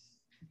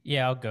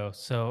 Yeah, I'll go.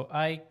 So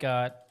I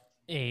got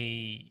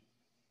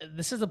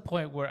this is a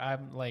point where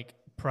I'm like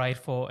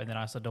prideful and then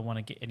I also don't want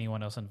to get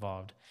anyone else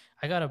involved.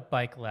 I got a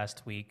bike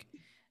last week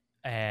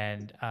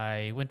and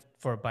I went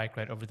for a bike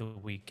ride over the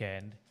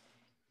weekend,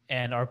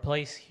 and our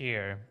place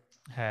here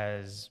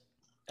has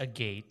a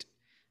gate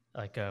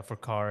like for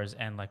cars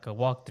and like a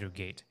walk-through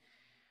gate.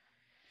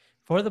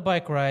 For the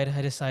bike ride,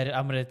 I decided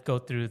I'm going to go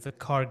through the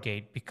car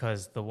gate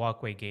because the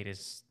walkway gate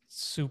is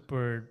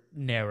super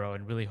narrow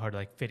and really hard to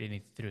like fit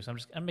anything through. So I'm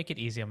just going to make it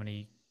easy. I'm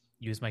going to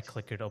use my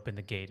clicker to open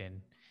the gate and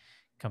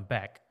come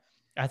back.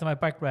 After my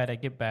bike ride, I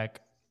get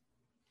back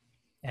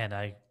and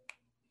I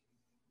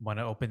want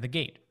to open the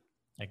gate.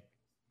 I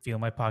feel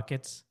my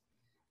pockets.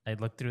 I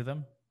look through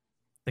them.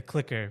 The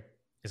clicker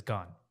is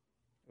gone.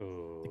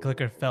 Ooh. The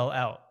clicker fell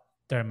out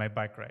during my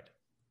bike ride.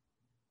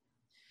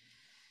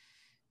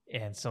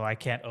 And so I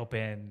can't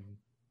open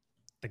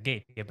the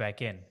gate to get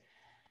back in.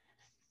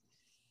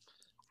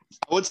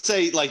 I would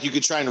say like you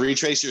could try and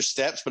retrace your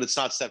steps, but it's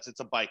not steps,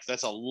 it's a bike.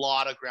 That's a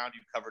lot of ground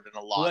you covered and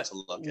a lot to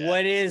look at.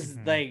 What is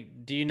like,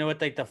 do you know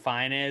what like the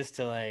fine is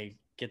to like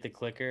get the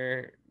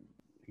clicker,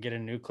 get a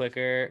new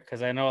clicker?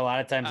 Because I know a lot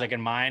of times like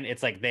in mine,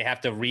 it's like they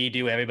have to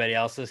redo everybody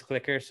else's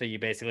clicker. So you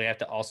basically have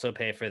to also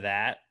pay for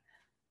that.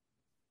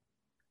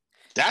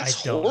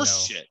 That's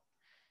horse shit.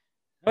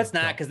 No, it's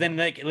not, because then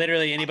like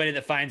literally anybody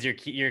that finds your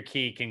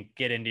key can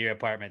get into your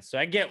apartment. So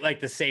I get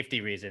like the safety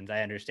reasons.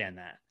 I understand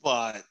that.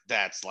 But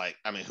that's like,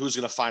 I mean, who's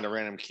gonna find a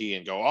random key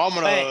and go, I'm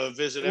gonna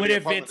visit? What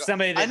if it's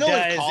somebody that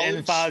does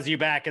and follows you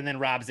back and then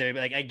robs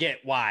everybody? Like I get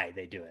why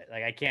they do it.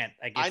 Like I can't.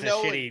 Like it's a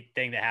shitty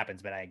thing that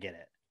happens, but I get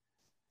it.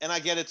 And I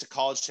get it's a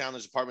college town.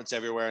 There's apartments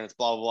everywhere, and it's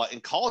blah blah blah. In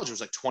college, it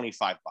was like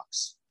 $25.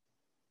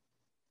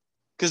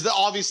 Because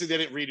obviously they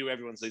didn't redo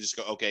everyone's. They just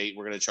go, okay,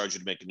 we're gonna charge you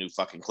to make a new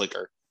fucking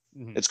clicker.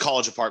 Mm-hmm. It's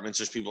college apartments.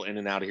 There's people in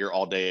and out of here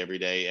all day, every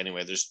day.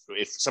 Anyway,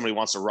 if somebody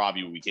wants to rob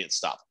you, we can't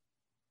stop.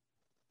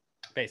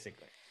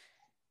 Basically.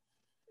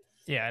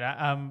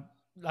 Yeah,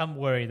 I'm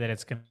worried that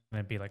it's gonna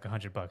be like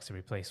 $100 to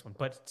replace one.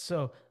 But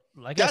so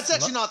like that's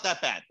actually not that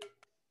bad.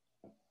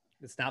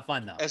 It's not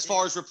fun though. As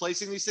far as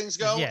replacing these things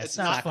go, yeah, it's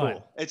not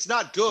cool. It's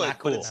not good,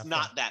 but it's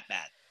not that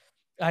bad.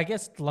 I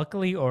guess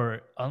luckily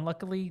or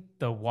unluckily,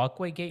 the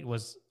walkway gate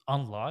was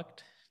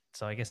unlocked,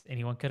 so I guess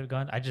anyone could have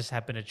gone. I just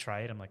happened to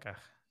try it. I'm like,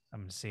 I'm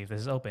going to see if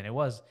this is open. It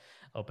was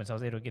open, so I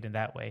was able to get in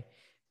that way.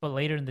 But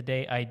later in the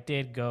day, I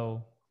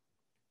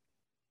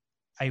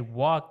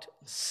walked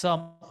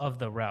some of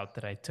the route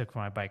that I took for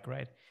my bike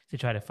ride to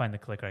try to find the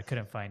clicker. I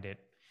couldn't find it.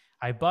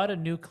 I bought a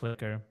new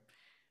clicker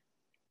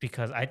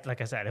because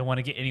like I said, I don't want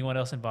to get anyone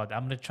else involved.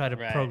 I'm going to try to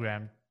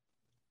program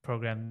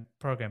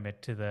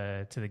it to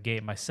the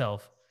gate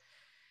myself.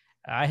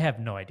 I have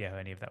no idea how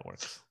any of that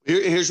works.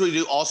 Here's what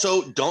you do.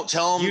 Also, don't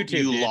tell them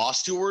you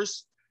lost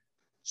yours.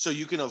 So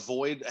you can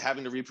avoid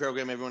having to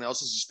reprogram everyone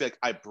else's. Just be like,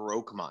 I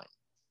broke mine.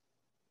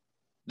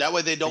 That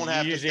way they don't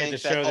have to think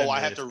that, I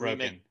have to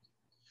remake.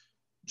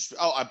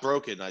 I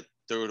broke it and I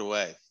threw it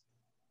away.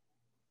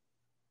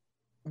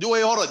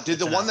 Wait, hold on. Did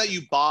the one that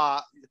you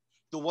bought,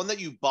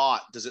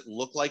 does it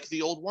look like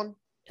the old one?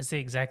 It's the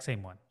exact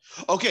same one.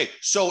 Okay,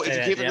 so if you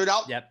can't figure it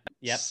out, yep,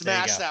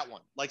 smash that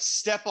one. Like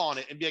step on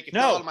it and be like, it no,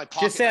 fell out of my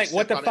pocket. Just say like,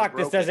 what the fuck?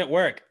 This doesn't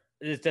work.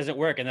 This doesn't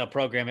work, and they'll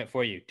program it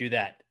for you. Do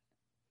that.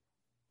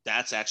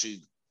 That's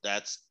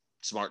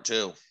smart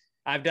too.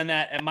 I've done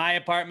that at my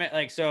apartment.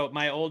 Like, so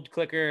my old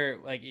clicker,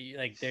 like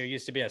there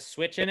used to be a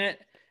switch in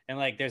it, and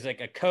like there's like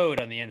a code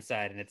on the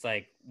inside, and it's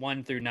like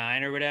 1 through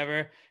 9 or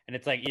whatever, and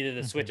it's like either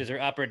the switches are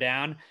up or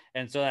down.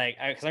 And so like,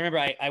 because I remember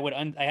I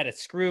had a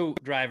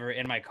screwdriver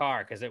in my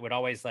car because it would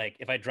always like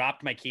if I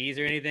dropped my keys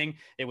or anything,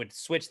 it would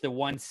switch the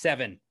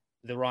 1-7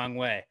 the wrong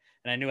way,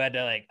 and I knew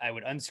I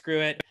would unscrew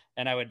it,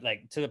 and I would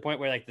like to the point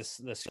where like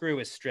the screw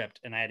was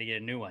stripped, and I had to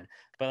get a new one.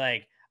 But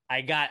like.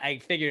 I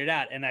figured it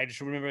out, and I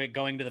just remember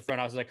going to the front.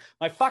 I was like,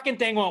 my fucking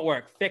thing won't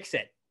work. Fix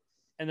it.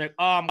 And they're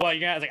like, well,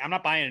 I was like, I'm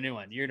not buying a new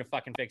one. You're going to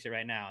fucking fix it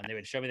right now. And they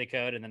would show me the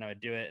code, and then I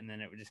would do it, and then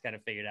it would just kind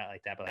of figure it out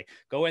like that. But like,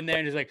 go in there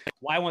and just like,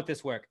 why won't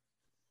this work?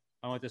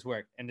 I want this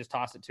work, and just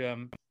toss it to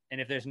them. And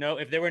if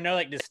there were no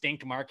like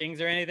distinct markings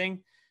or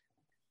anything,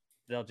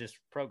 they'll just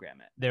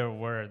program it. There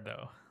were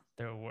though.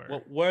 There were.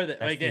 What were they?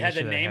 Like they had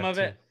the name of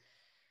it.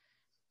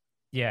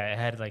 Yeah, it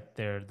had like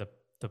the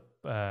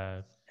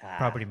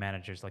property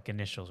managers, like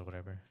initials or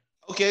whatever.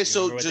 Okay,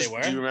 so do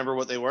you remember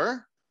what they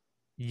were?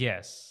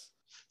 Yes.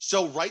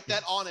 So write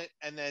that on it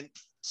and then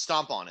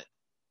stomp on it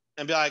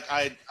and be like,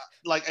 I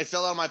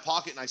fell out of my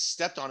pocket and I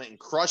stepped on it and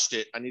crushed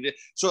it. I need it.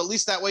 So at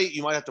least that way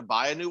you might have to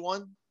buy a new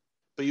one,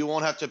 but you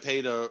won't have to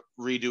pay to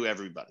redo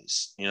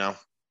everybody's, you know?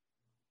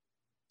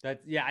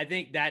 I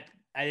think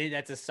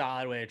that's a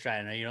solid way to try it.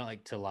 I know you don't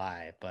like to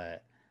lie,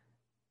 but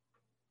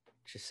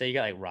Just say you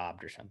got like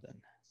robbed or something.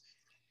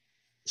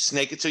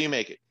 Snake it till you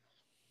make it.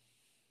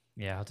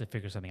 Yeah, I'll have to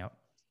figure something out.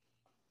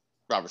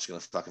 Robert's gonna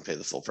fucking pay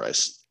the full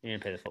price. You're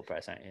gonna pay the full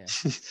price, aren't you?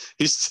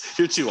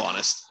 You're too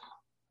honest.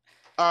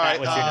 All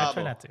right.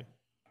 Try not to.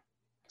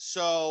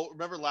 So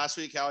remember last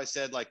week how I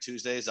said like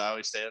Tuesdays I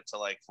always stay up till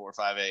like 4 or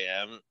 5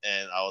 a.m.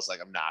 and I was like,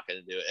 I'm not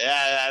gonna do it.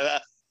 Yeah,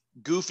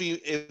 goofy,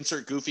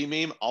 insert goofy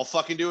meme. I'll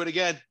fucking do it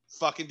again.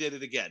 Fucking did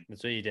it again.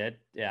 That's what you did.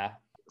 Yeah.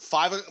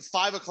 5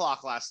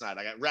 o'clock last night.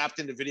 I got wrapped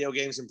into video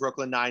games in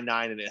Brooklyn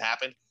Nine-Nine, and it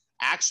happened.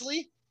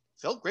 Actually,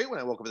 felt great when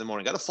I woke up in the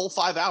morning. Got a full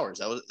 5 hours.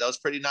 That was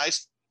pretty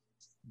nice.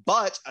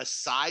 But a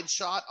side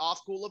shot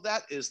off cool of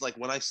that is like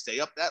when I stay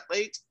up that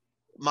late,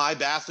 my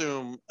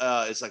bathroom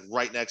is like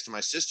right next to my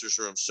sister's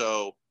room.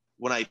 So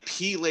when I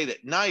pee late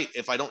at night,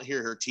 if I don't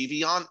hear her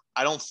TV on,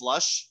 I don't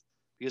flush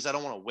because I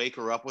don't want to wake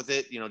her up with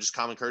it, just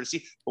common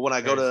courtesy. But when I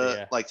go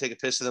to like take a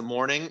piss in the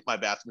morning, my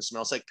bathroom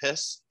smells like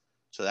piss.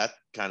 So that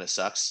kind of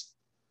sucks.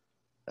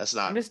 That's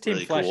not. I'm just team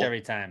really flush cool.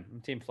 every time.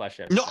 I'm team flush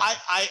every No, time.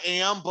 I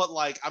am, but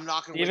like I'm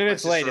not gonna Even wake if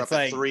it's my sister late, up it's at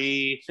like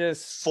 3,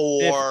 just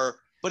 4.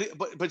 But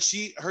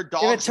her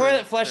dogs. If a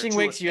toilet flushing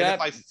wakes you up,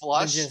 if I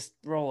flush, then just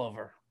roll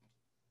over.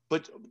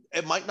 But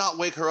it might not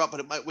wake her up, but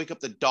it might wake up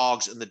the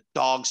dogs, and the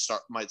dogs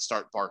might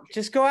start barking.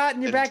 Just go out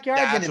in your backyard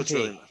That's and what's pee.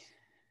 really.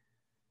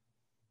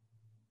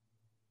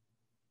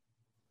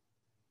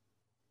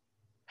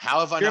 How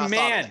have I You're not a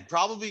thought of man. that?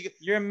 Probably.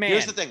 You're a man.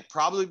 Here's the thing.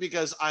 Probably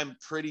because I'm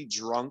pretty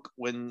drunk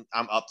when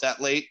I'm up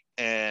that late,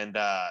 and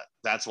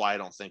that's why I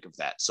don't think of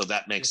that. So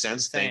that makes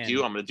sense. Thank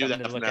you. I'm going to do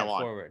that from now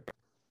on. Forward.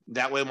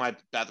 That way my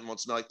bathroom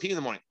won't smell like pee in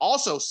the morning.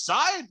 Also,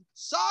 side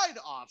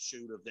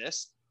offshoot of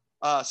this.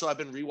 So I've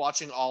been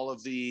rewatching all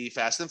of the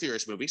Fast and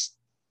Furious movies.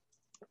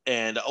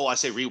 And I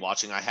say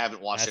rewatching. I haven't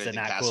watched anything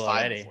past cool 5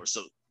 already. before.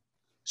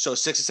 So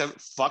 6 and 7,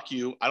 fuck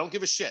you. I don't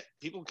give a shit.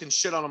 People can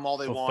shit on them all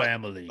they want.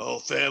 Family. Oh,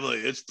 family.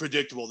 It's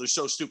predictable. They're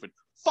so stupid.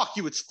 Fuck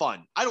you. It's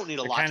fun. I don't need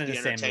a lot to be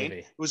entertained.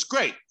 It was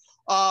great.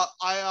 I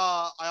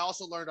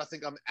also learned I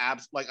think I'm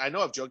I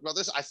know I've joked about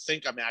this. I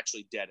think I'm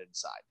actually dead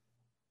inside.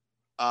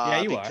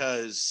 Yeah, you are.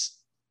 Because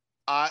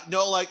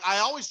no, like I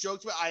always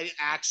joked about. I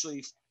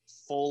actually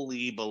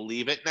fully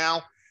believe it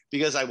now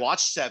because I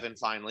watched 7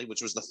 finally,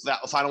 which was the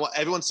final one.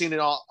 Everyone's seen it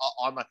all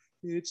on my.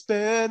 It's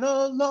been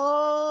a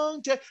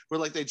long day. Where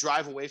like they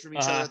drive away from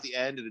each other at the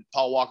end, and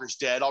Paul Walker's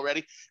dead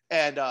already.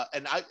 And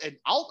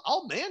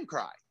I'll man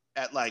cry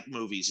at like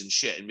movies and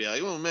shit, and be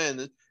like, oh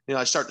man,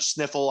 I start to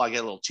sniffle. I get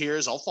a little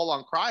tears. I'll full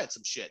on cry at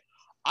some shit.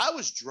 I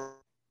was drunk,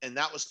 and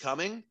that was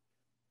coming.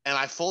 And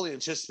I fully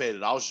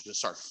anticipated I was just gonna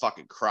start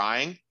fucking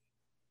crying.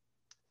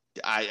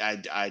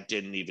 I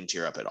didn't even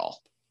tear up at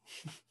all.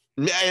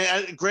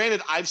 And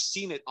granted, I've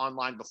seen it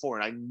online before,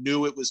 and I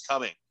knew it was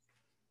coming.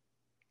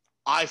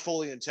 I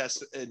fully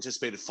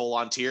anticipated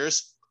full-on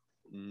tears.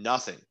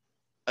 Nothing.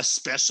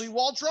 Especially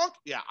while drunk.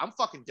 Yeah, I'm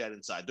fucking dead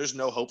inside. There's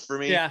no hope for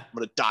me. Yeah. I'm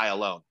gonna die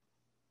alone.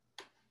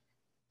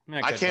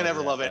 I can't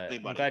ever love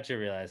anybody. I'm glad you're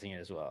realizing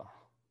it as well.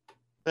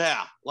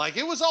 Yeah, like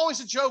it was always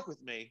a joke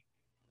with me.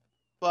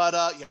 But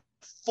yeah.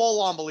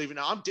 Full on believing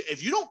now.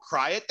 If you don't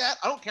cry at that,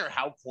 I don't care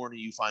how corny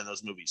you find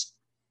those movies.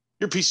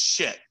 You're a piece of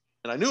shit.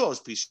 And I knew I was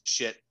a piece of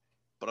shit,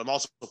 but I'm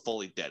also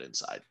fully dead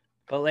inside.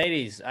 But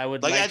ladies, I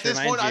would like to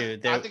remind you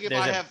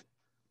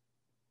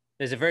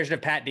there's a version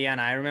of Pat Dion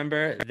I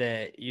remember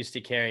that used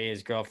to carry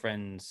his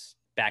girlfriend's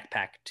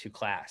backpack to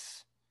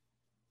class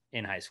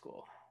in high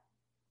school.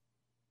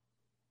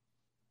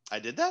 I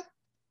did that?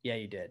 Yeah,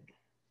 you did.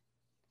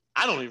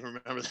 I don't even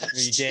remember that.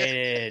 You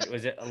did.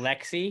 Was it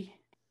Alexa?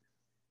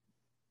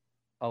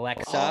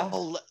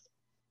 Oh,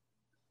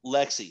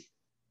 Lexi.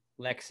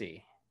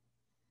 Lexi.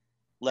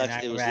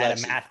 It was at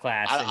Lexi. A math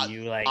class, and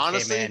you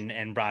honestly, came in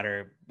and brought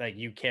her, like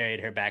you carried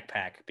her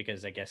backpack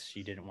because I guess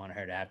she didn't want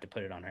her to have to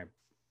put it on her.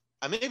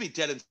 I may be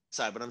dead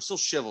inside, but I'm still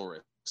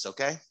chivalrous.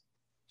 Okay.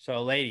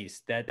 So,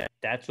 ladies,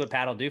 that's what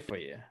Pat'll do for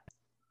you.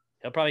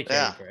 He'll probably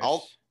carry you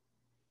first.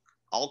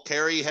 I'll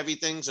carry heavy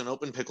things and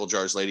open pickle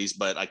jars, ladies,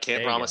 but I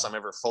can't promise I'm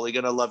ever fully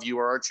gonna love you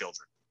or our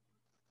children.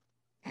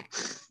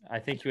 I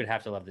think you would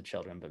have to love the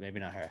children, but maybe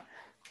not her.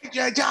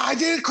 Yeah, I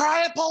didn't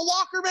cry at Paul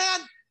Walker, man.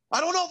 I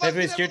don't know if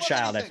it's your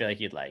child. I feel like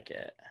you'd like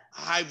it.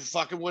 I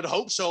fucking would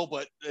hope so,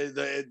 but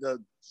the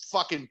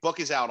fucking book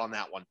is out on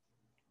that one.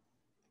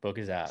 Book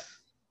is out.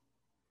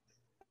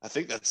 I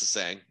think that's the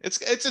saying. It's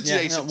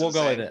adjacent. We'll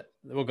go with it.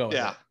 We'll go with it.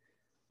 Yeah.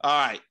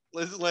 All right.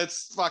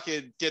 Let's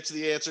fucking get to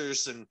the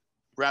answers and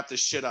wrap this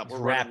shit up.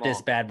 Wrap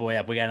this bad boy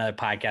up. We got another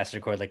podcast to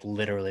record like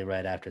literally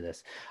right after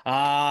this.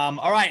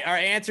 All right. Our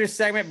answer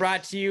segment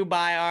brought to you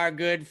by our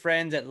good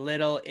friends at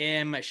Little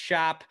M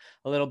Shop.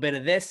 A little bit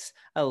of this,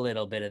 a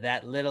little bit of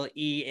that.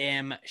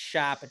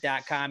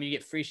 LittleEMShop.com. You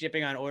get free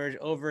shipping on orders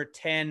over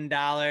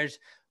 $10.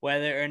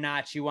 Whether or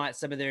not you want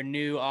some of their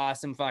new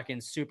awesome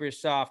fucking super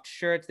soft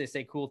shirts. They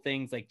say cool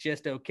things like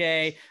just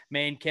okay,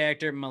 main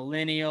character,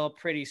 millennial,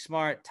 pretty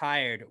smart,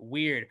 tired,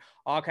 weird,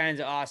 all kinds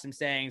of awesome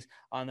sayings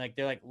on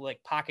they're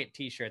like pocket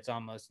t-shirts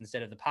almost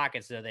instead of the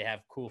pockets. So they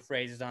have cool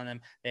phrases on them.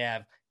 They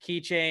have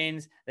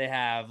keychains. They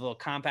have little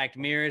compact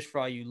mirrors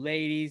for all you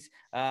ladies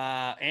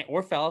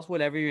or fellas,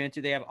 whatever you're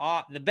into. They have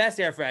all the best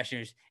air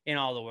fresheners in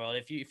all the world.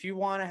 If you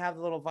want to have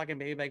the little fucking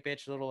baby bike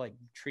bitch, little like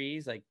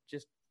trees, like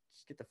just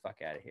get the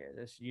fuck out of here.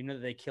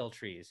 That they kill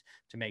trees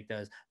to make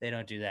those. They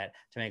don't do that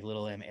to make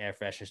Little M air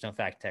fresheners. Don't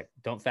fact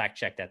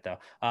check that though.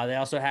 They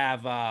also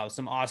have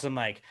some awesome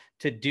like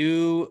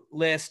to-do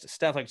list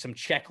stuff, like some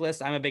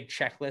checklists. I'm a big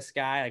checklist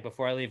guy. Like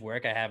before I leave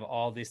work, I have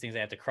all these things I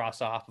have to cross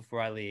off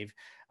before I leave.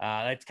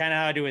 That's kind of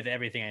how I do with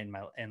everything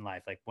in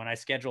life. Like when I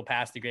schedule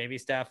Pass the Gravy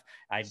stuff,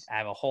 I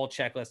have a whole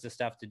checklist of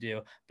stuff to do.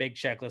 Big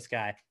checklist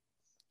guy.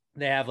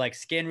 They have like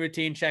skin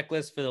routine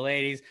checklists for the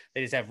ladies.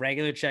 They just have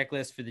regular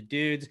checklists for the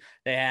dudes.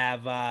 They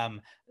have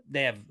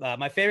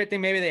my favorite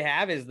thing maybe they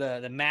have is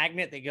the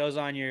magnet that goes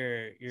on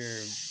your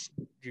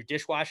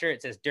dishwasher.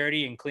 It says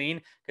dirty and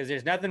clean, because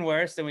there's nothing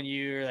worse than when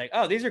you're like,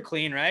 oh, these are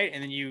clean, right?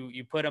 And then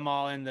you put them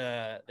all in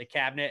the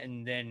cabinet,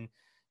 and then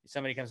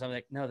somebody comes home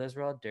like, no, those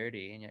are all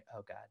dirty. And you're,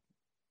 oh God,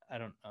 I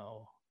don't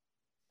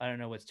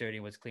know what's dirty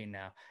and what's clean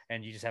now.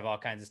 And you just have all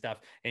kinds of stuff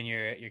in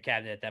your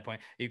cabinet at that point.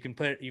 You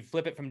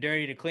flip it from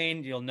dirty to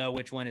clean. You'll know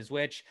which one is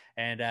which.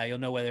 And you'll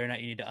know whether or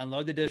not you need to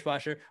unload the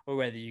dishwasher or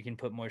whether you can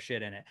put more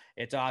shit in it.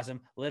 It's awesome.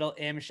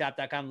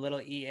 LittleEMShop.com,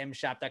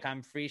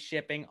 LittleEMShop.com, free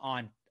shipping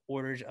on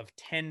orders of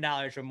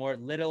 $10 or more.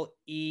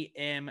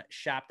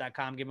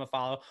 LittleEMShop.com. Give them a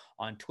follow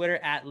on Twitter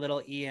at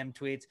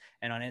LittleEMTweets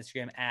and on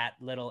Instagram at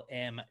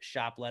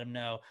LittleEMShop. Let them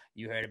know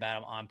you heard about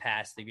them on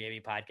Pass the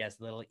Gravy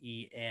podcast.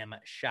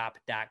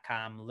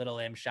 LittleEMShop.com. Little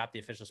M Shop, the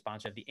official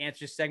sponsor of the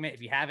Answers segment.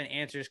 If you have an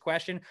Answers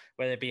question,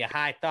 whether it be a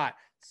high thought,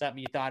 something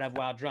you thought of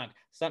while drunk,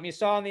 something you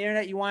saw on the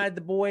internet you wanted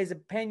the boys'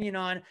 opinion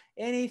on,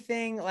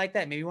 anything like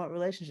that, maybe you want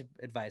relationship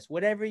advice,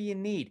 whatever you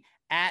need,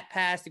 at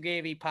Pass the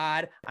Gravy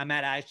Pod. I'm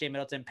at ISJ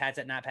Middleton. Pat's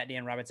at Not Pat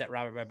Dan. Robert's at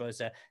Robert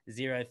Barbosa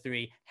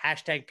 03.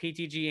 Hashtag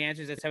PTG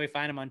Answers. That's how we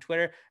find them on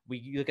Twitter.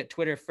 We look at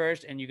Twitter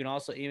first, and you can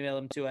also email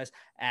them to us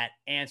at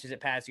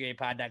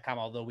answers@passthegravypod.com,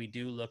 although we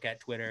do look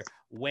at Twitter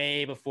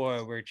way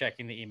before we're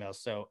checking the emails.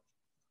 So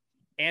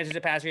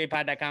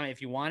answers@passthegravypod.com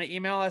if you want to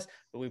email us,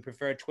 but we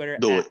prefer Twitter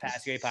at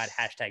Pass the Gravy Pod,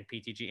 hashtag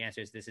PTG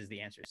Answers. This is the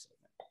Answers segment.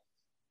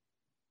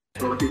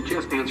 Well, if you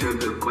just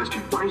answered the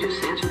question, why don't you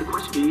just answer the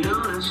question? Be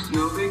honest,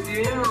 no big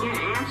deal.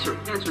 Yeah, answer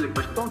the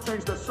question. Don't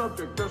change the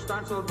subject, just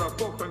answer the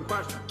fucking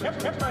question. What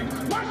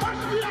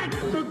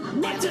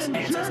was the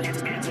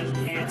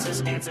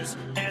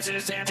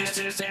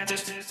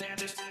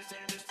answers.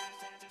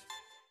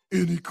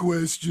 Any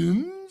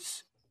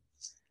questions?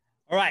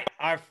 All right,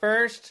 our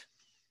first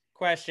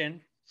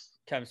question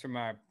comes from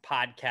our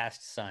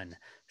podcast son,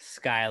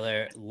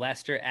 Skylar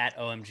Lester at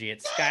OMG.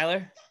 It's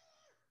Skylar.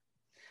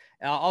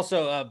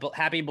 Also,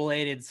 happy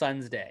belated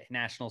Sun's Day,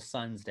 National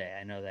Sun's Day.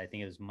 I know that I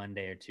think it was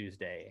Monday or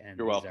Tuesday, and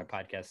he's our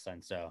podcast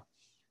son. So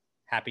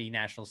happy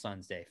National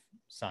Sun's Day,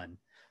 son,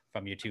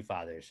 from your two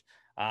fathers.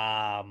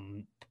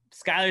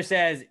 Skylar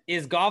says,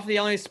 is golf the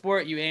only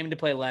sport you aim to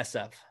play less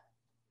of?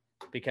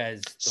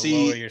 Because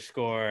the lower your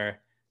score,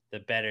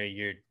 the better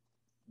you're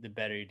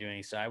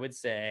doing. So I would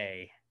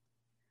say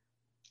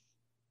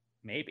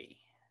maybe.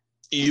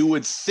 You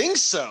would think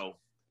so,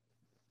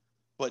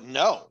 but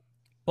no.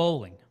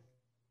 Bowling.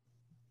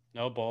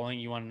 No bowling.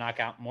 You want to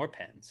knock out more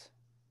pins.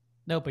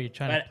 No, but you're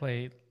trying to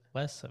play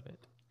less of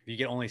it. You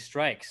get only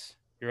strikes.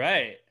 You're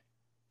right.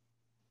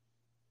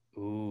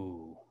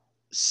 Ooh.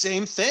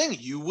 Same thing.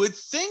 You would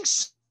think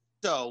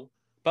so.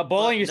 But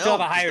bowling, you still have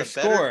a higher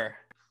score.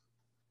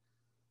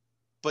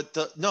 But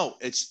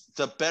it's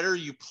the better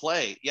you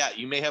play. Yeah,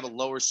 you may have a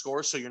lower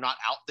score, so you're not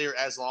out there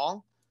as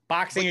long.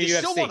 Boxing or you UFC?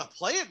 Still want to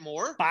play it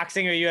more.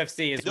 Boxing or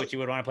UFC is what you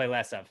would want to play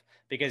less of,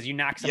 because you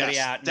knock somebody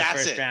out in the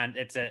first round.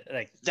 It's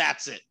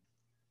that's it.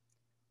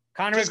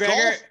 Conor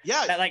McGregor,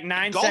 golf, that like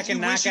 9 golf, second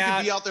you knockout. Wish you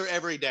could be out there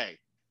every day.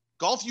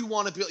 Golf, you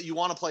want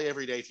to play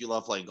every day if you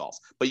love playing golf,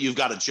 but you've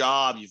got a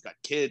job, you've got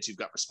kids, you've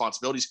got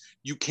responsibilities.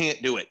 You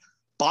can't do it.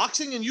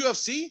 Boxing and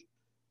UFC,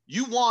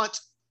 you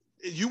want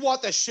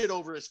that shit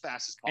over as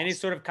fast as possible. Any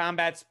sort of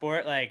combat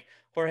sport, like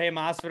Jorge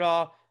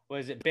Masvidal,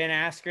 was it Ben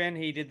Askren?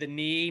 He did the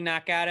knee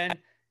knockout in.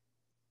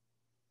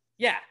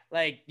 Yeah,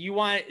 like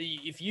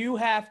if you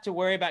have to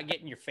worry about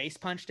getting your face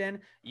punched in,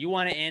 you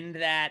want to end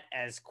that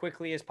as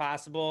quickly as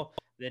possible.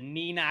 The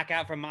knee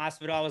knockout from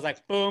Masvidal was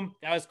like, boom,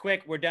 that was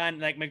quick. We're done.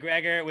 Like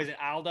McGregor, was it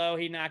Aldo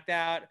he knocked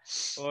out?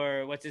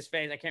 Or what's his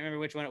face? I can't remember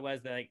which one it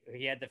was.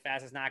 He had the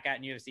fastest knockout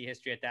in UFC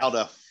history at that.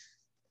 Aldo.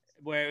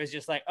 Where it was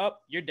just like, oh,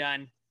 you're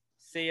done.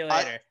 See you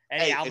later.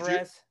 Eddie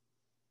Alvarez?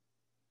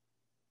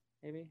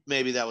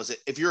 Maybe that was it.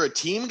 If you're a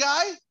team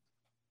guy,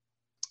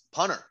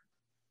 punter.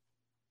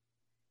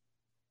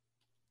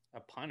 A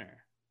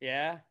punter.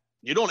 Yeah.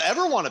 You don't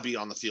ever want to be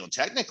on the field,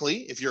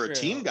 technically, if you're a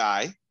team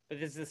guy. But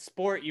this is a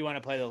sport you want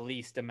to play the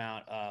least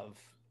amount of.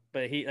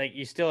 But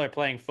you still are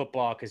playing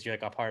football because you're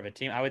like a part of a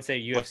team. I would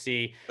say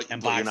UFC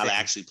and boxing. You're not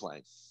actually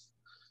playing.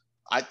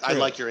 I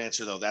like your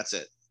answer though. That's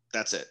it.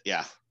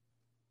 Yeah.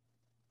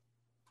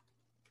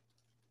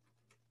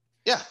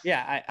 Yeah.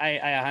 Yeah.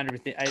 I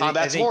 100%.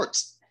 Combat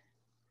sports.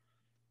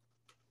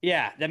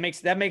 Yeah, that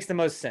makes the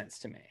most sense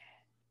to me.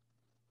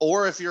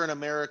 Or if you're an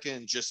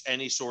American, just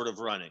any sort of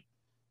running,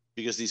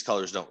 because these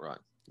colors don't run.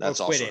 That's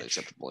also an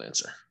acceptable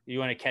answer. You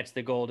want to catch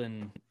the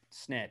golden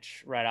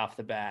snitch right off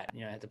the bat.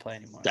 You don't have to play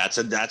anymore. That's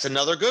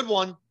another good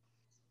one.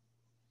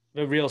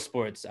 The real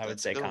sports, I would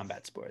say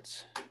combat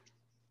sports.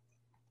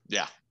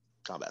 Yeah,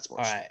 combat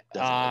sports. All right.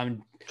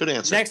 Definitely. Good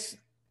answer. Next,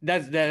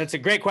 that's a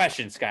great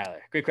question, Skylar.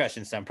 Great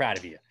question, so I'm proud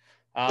of you.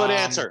 Good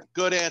answer.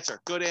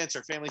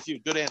 Family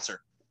Feud. Good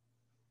answer.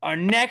 Our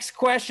next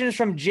question is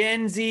from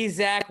Gen Z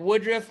Zach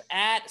Woodruff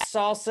at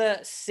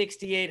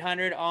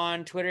Salsa6800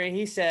 on Twitter.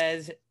 He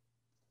says,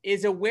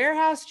 "Is a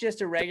warehouse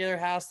just a regular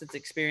house that's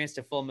experienced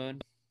a full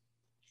moon?"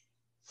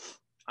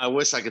 I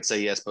wish I could say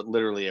yes, but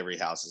literally every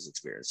house has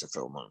experienced a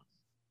full moon.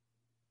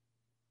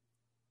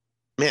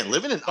 Man,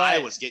 living in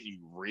Iowa is getting you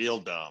real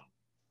dumb.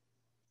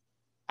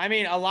 I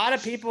mean, a lot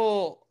of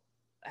people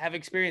have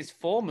experienced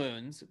full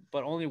moons,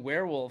 but only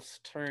werewolves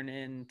turn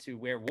into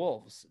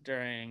werewolves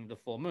during the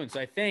full moon. So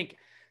I think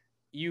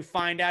you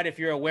find out if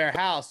you're a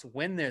warehouse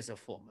when there's a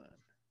full moon.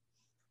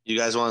 You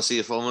guys want to see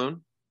a full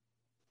moon?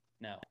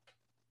 No.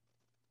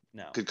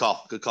 Good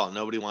call.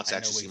 Nobody wants to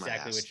actually see my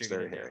ass. What you're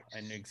going to do.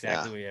 I knew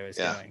exactly where I was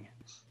going.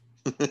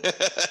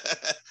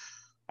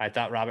 I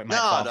thought Robert might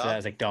fall for that. I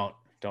was like, don't,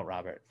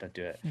 Robert, don't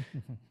do it.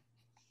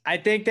 I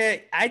think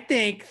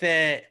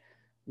that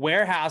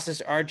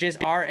warehouses are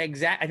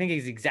exact. I think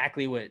it's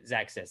exactly what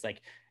Zach says.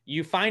 Like,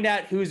 you find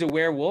out who's a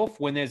werewolf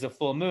when there's a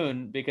full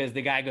moon because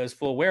the guy goes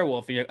full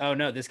werewolf. And you're like, oh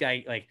no, this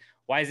guy, like,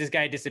 why does this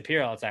guy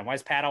disappear all the time? Why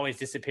is Pat always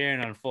disappearing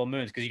on full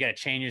moons? Because you got to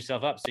change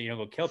yourself up so you don't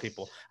go kill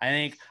people. I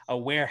think a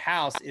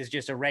warehouse is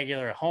just a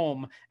regular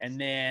home, and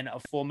then a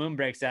full moon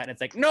breaks out, and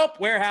it's like, nope,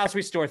 warehouse,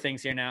 we store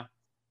things here now.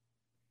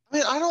 I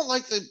mean, I don't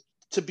like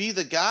to be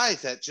the guy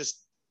that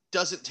just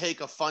doesn't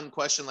take a fun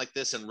question like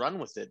this and run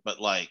with it, but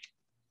like,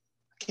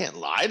 I can't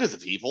lie to the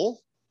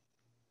people.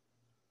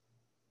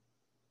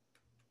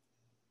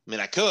 I mean,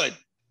 I could.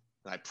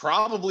 I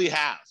probably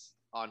have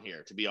on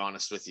here, to be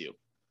honest with you.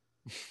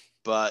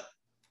 But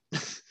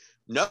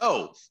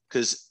no,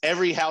 because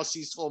every house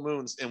sees full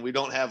moons and we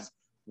don't have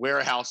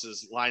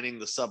warehouses lining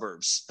the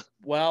suburbs.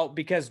 Well,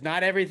 because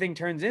not everything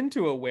turns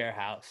into a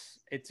warehouse.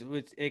 It's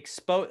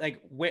exposed.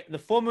 Like the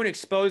full moon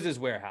exposes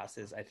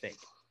warehouses, I think.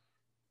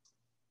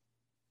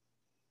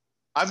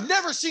 I've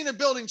never seen a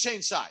building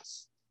change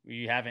size.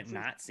 You haven't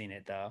not seen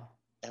it though.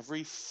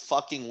 Every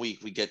fucking week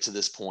we get to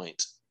this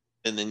point,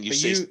 and then you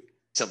say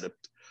something.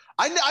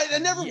 I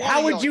never.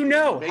 How would you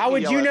know? How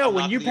would you know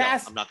when you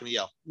pass? I'm not going to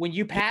yell. When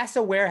you pass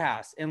a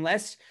warehouse,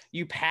 unless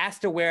you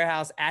passed a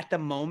warehouse at the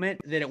moment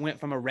that it went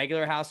from a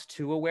regular house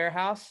to a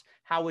warehouse,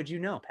 how would you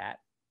know, Pat?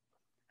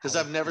 Because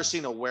I've never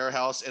seen a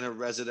warehouse in a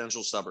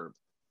residential suburb.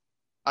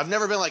 I've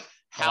never been like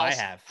house,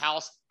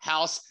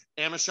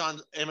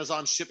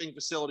 Amazon shipping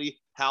facility,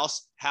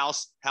 house,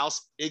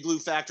 igloo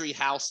factory,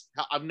 house.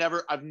 I've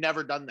never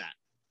done that.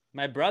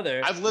 My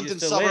brother. I've lived in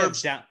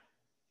suburbs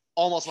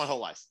almost my whole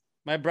life.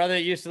 My brother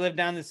used to live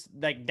down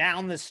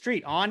the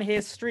street. On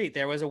his street,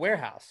 there was a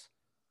warehouse.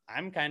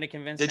 I'm kind of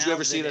convinced. Did you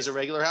ever see it as a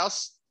regular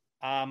house?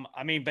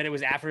 I mean, but it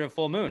was after a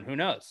full moon. Who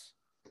knows?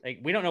 Like,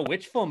 we don't know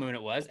which full moon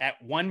it was.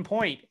 At one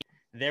point,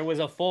 there was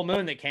a full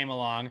moon that came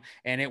along,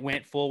 and it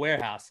went full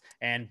warehouse.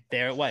 And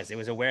there it was. It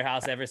was a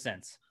warehouse ever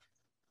since.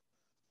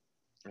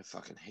 I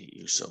fucking hate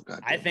you so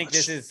goddamn I think much.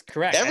 This is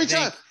correct. Every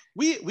time.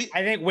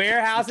 I think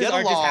warehouses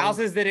are just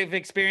houses that have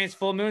experienced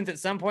full moons at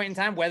some point in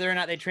time, whether or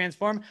not they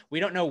transform. We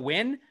don't know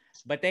when,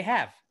 but they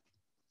have.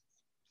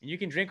 And you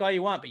can drink all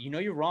you want, but you know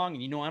you're wrong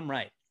and you know I'm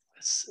right.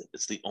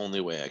 It's the only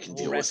way I can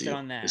deal with you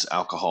on that. Is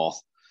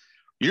alcohol.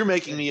 You're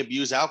making me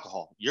abuse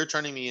alcohol. You're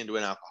turning me into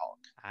an alcoholic.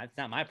 It's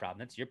not my problem.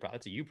 That's your problem.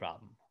 It's a you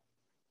problem.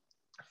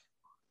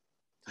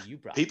 It's a you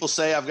problem. People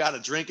say I've got a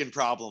drinking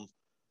problem,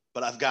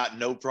 but I've got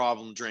no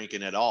problem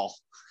drinking at all.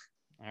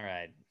 All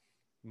right.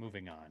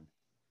 Moving on.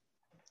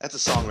 That's a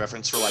song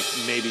reference for like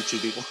maybe two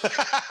people.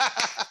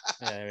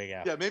 There we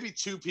go. Yeah, maybe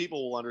two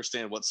people will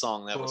understand what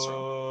song that was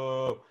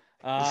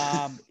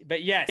from.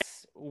 But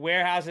yes,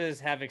 warehouses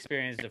have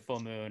experienced a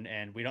full moon,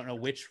 and we don't know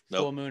which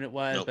full moon it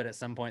was, but at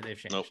some point they've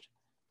changed.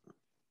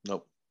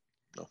 Nope.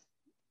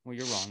 Well,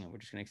 you're wrong, and we're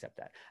just going to accept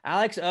that.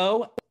 Alex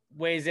O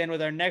weighs in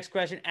with our next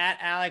question at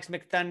Alex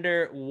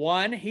McThunder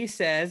 1. He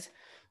says,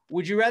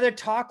 would you rather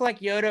talk like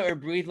Yoda or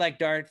breathe like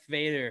Darth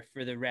Vader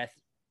for the rest?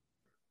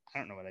 I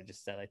don't know what I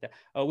just said like that.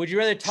 Oh, would you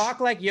rather talk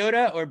like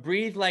Yoda or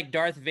breathe like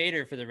Darth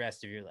Vader for the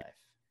rest of your life?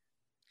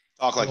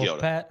 Talk like Yoda.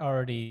 Pat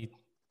already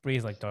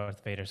breathes like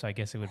Darth Vader, so I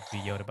guess it would be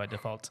Yoda by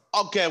default.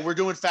 Okay, we're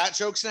doing fat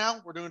jokes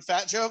now. We're doing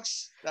fat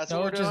jokes. That's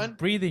what we're just doing.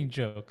 Breathing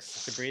jokes.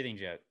 It's a breathing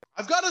joke.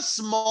 I've got a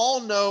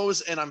small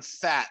nose and I'm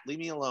fat. Leave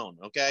me alone,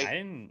 okay? I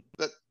didn't.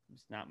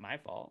 It's not my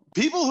fault.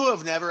 People who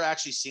have never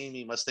actually seen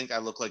me must think I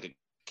look like a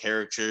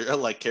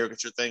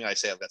caricature thing. I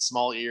say I've got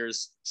small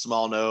ears,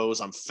 small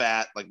nose, I'm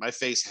fat. Like my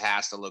face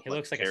has to look He like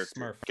looks like a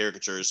Smurf.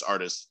 caricatures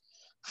artist.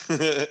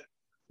 I'm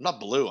not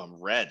blue,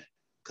 I'm red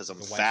because I'm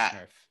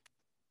fat.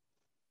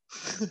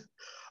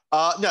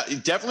 No, you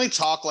definitely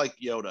talk like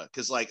Yoda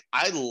because like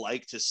I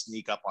like to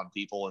sneak up on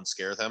people and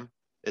scare them.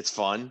 It's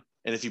fun.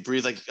 And if you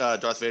breathe like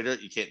Darth Vader,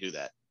 you can't do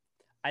that.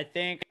 I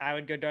think I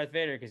would go Darth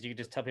Vader because you could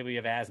just tell people you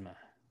have asthma.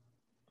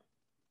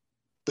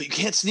 But you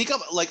can't sneak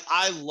up. Like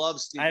I love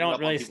sneaking up. I don't on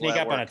really people sneak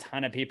at up on a work.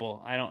 ton of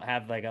people. I don't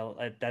have like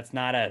that's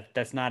not a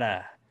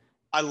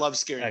I love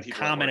scaring people.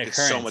 common at work.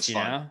 occurrence. It's so much you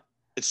fun. know?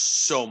 It's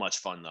so much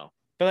fun though.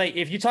 But like,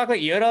 if you talk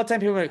like Yoda all the time,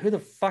 people are like, "Who the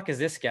fuck is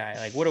this guy?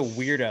 Like, what a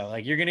weirdo!"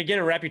 Like, you're gonna get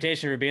a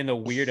reputation for being the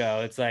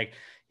weirdo. It's like,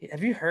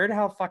 have you heard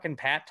how fucking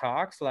Pat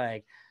talks?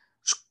 Like,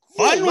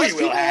 fun we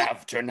will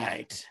have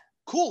tonight.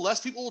 Cool.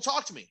 Less people will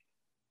talk to me.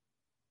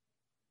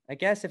 I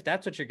guess if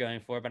that's what you're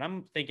going for, but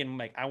I'm thinking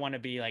like I want to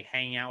be like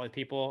hanging out with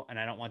people, and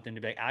I don't want them to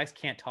be like, Alex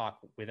can't talk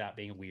without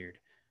being weird.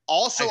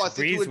 Also, Alex I think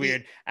it breathes would be-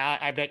 weird.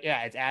 I bet,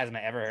 yeah, it's asthma.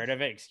 Ever heard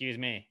of it? Excuse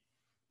me.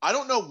 I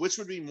don't know which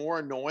would be more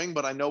annoying,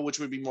 but I know which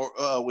would be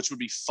which would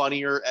be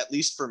funnier, at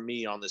least for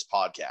me on this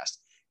podcast.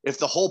 If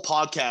the whole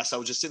podcast I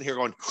was just sitting here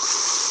going,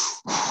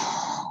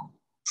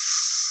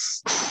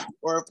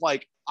 or if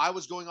like I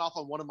was going off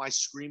on one of my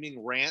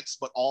screaming rants,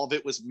 but all of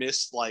it was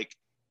missed. Like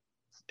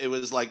it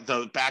was like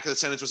the back of the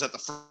sentence was at the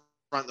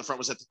front, the front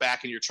was at the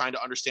back, and you're trying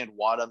to understand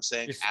what I'm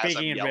saying You're as I'm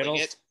speaking in yelling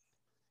riddles. it.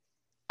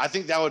 I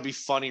think that would be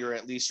funnier,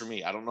 at least for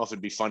me. I don't know if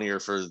it'd be funnier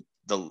for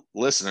the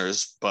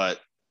listeners, but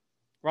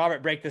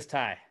Robert, break this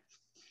tie.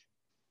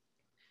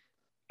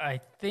 I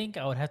think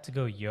I would have to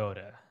go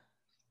Yoda.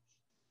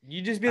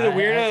 You just be the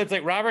weirdo. It's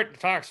like Robert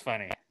talks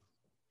funny.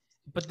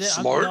 But then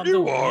Smart I'm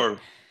you the, are.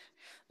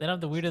 Then I'm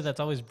the weirdo that's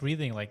always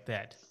breathing like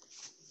that.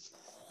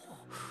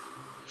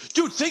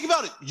 Dude, think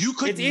about it. You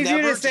could It's easier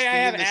never to say just I be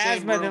have in the same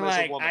asthma room than as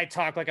a like woman. I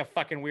talk like a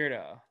fucking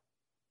weirdo.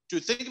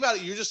 Dude, think about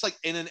it. You're just like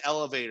in an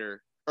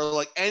elevator or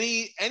like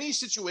any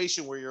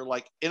situation where you're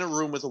like in a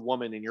room with a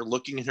woman and you're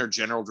looking in her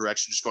general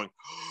direction, just going,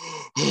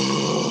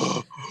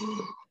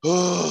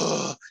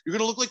 you're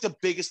gonna look like the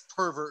biggest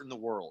pervert in the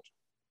world.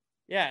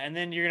 Yeah, and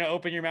then you're gonna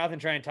open your mouth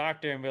and try and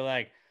talk to her and be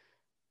like,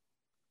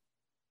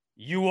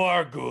 "You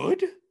are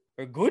good,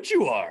 or good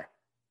you are.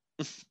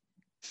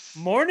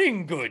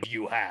 Morning good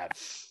you have."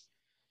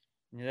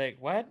 And you're like,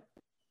 "What?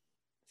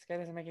 This guy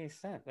doesn't make any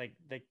sense. Like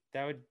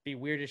that would be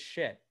weird as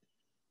shit."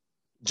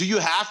 Do you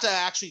have to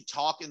actually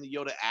talk in the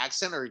Yoda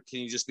accent, or can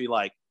you just be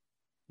like,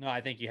 No,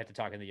 I think you have to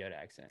talk in the Yoda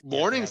accent. You have to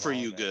 "Morning have for all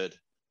you, of it. good"?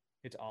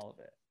 It's all of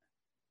it.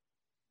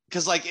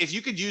 Because like if you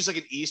could use like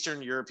an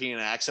Eastern European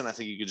accent, I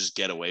think you could just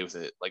get away with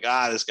it. Like,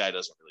 this guy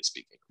doesn't really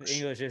speak English.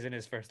 English isn't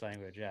his first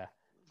language. Yeah.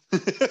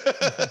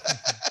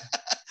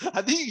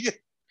 I think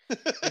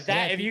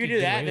If you could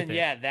do that, then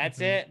yeah, that's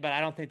it. But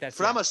I don't think that's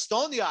from it.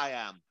 Estonia. I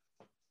am.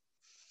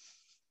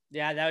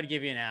 Yeah, that would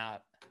give you an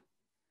out,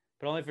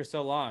 but only for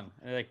so long.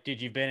 And they're like,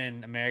 dude, you've been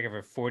in America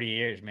for 40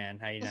 years, man.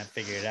 How you not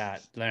figure it out?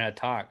 Learn how to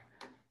talk,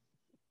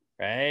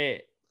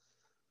 right?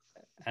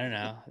 I don't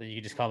know. You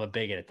could just call him a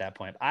bigot at that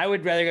point. I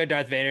would rather go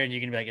Darth Vader, and you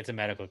can be like, it's a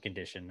medical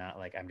condition, not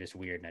like I'm just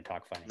weird and I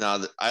talk funny.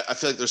 No, I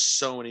feel like there's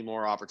so many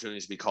more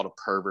opportunities to be called a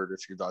pervert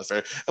if you're Darth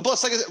Vader. And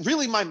plus, like I said,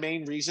 really, my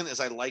main reason is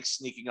I like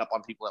sneaking up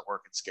on people at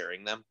work and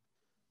scaring them.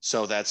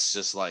 So that's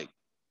just like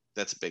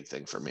that's a big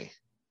thing for me.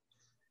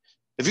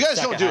 If you guys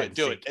Suck don't at do hide it, and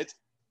do seek. it.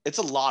 It's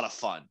a lot of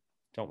fun.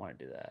 Don't want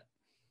to do that.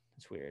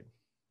 It's weird.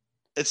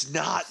 It's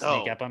not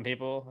Sneak though. up on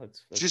people.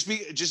 It's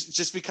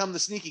Just become the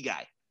sneaky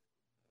guy.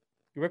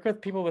 you work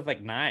with people with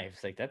like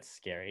knives. Like that's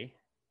scary.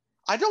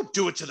 I don't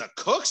do it to the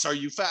cooks. Are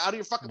you out of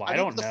your fucking? Well, I I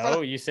do it don't to the know.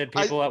 front- You said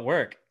people at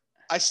work.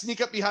 I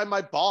sneak up behind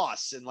my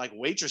boss and like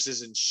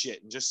waitresses and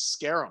shit and just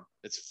scare them.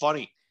 It's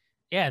funny.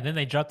 Yeah, and then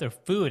they drop their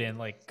food and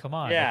like, come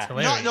on, Yeah. that's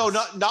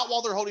hilarious. Not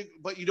while they're holding.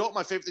 But you know what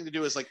my favorite thing to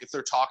do is like if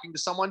they're talking to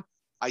someone,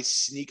 I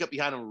sneak up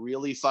behind them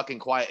really fucking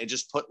quiet and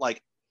just put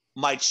like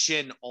my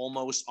chin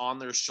almost on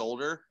their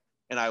shoulder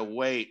and I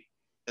wait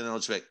and then I'll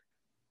just be like,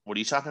 "What are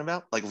you talking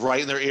about?" Like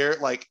right in their ear,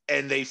 like,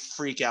 and they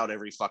freak out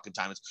every fucking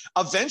time. It's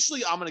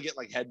eventually I'm gonna get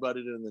like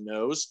headbutted in the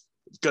nose.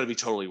 It's gonna be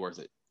totally worth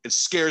it. It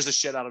scares the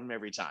shit out of them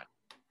every time.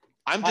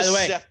 I'm By the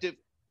way- deceptive.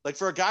 Like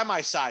for a guy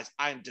my size,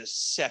 I'm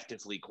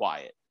deceptively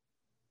quiet.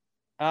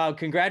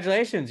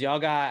 Congratulations, y'all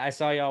got. I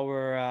saw y'all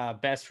were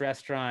best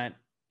restaurant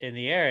in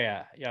the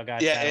area. Y'all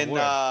got Yeah, that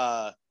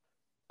and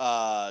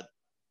award.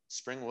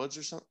 Spring Woods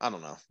or something. I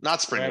don't know.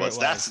 Not Spring Wherever Woods.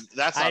 it was.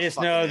 That's. I not just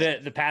fucking know it.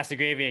 that the Pasta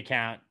Gravy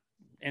account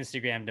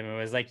Instagrammed him and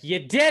was like, "You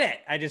did it!"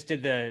 I just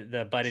did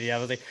the buddy. I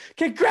was like,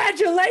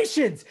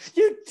 "Congratulations,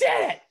 you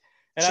did it!"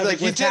 And She's I was like,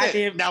 "You "Was did Pat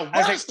it." the-" Now I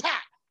was where's like,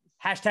 Pat?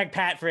 Hashtag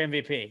Pat for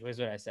MVP was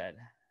what I said.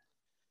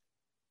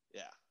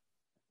 Yeah.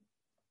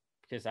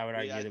 Because I would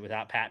argue Yeah. that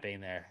without Pat being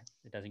there,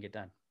 it doesn't get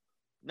done.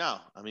 No,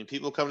 I mean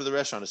people come to the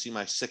restaurant to see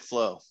my sick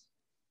flow.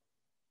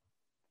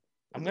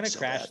 I'm gonna so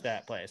crash bad.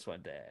 that place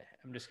one day.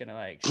 I'm just gonna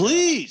like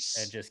Please.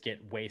 and just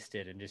get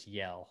wasted and just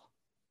yell.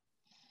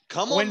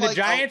 Come on, when the like,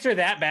 Giants are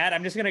that bad,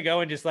 I'm just gonna go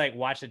and just like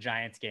watch the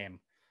Giants game.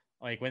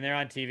 Like when they're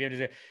on TV, I'm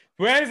just like,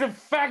 where's the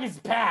fuck is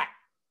Pat?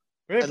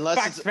 Where's the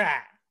fuck's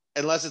Pat?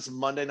 Unless it's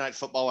Monday Night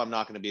Football, I'm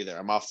not going to be there.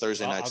 I'm off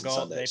Thursday Well, nights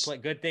I'll and go.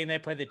 Sundays. Good thing they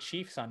play the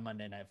Chiefs on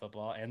Monday Night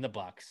Football and the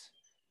Bucks.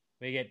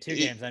 We get 2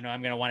 games. I know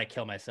I'm going to want to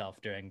kill myself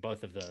during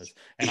both of those.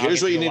 And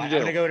Here's what you need to do.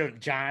 I'm going to go to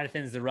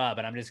Jonathan's The Rub,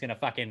 and I'm just going to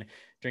fucking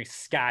drink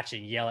scotch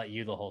and yell at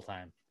you the whole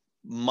time.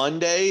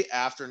 Monday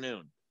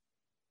afternoon.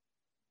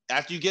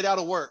 After you get out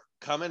of work,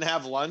 come and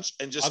have lunch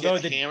and just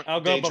I'll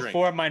go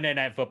before Monday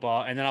Night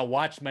Football, and then I'll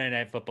watch Monday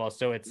Night Football.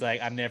 So it's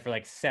like I'm there for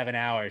like 7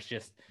 hours.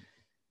 Just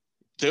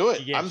do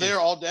it. I'm there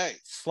all day.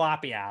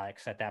 Sloppy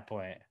Alex at that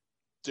point.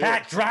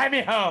 Pat, drive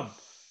me home.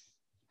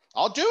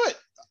 I'll do it.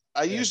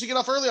 I usually get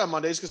off early on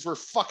Mondays because we're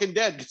fucking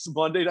dead because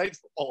Monday Night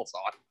Football's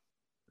on.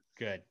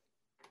 Good.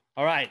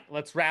 All right,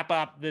 let's wrap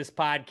up this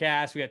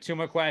podcast. We got 2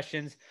 more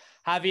questions.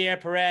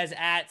 Javier Perez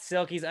at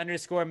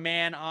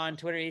Silkies_man on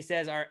Twitter. He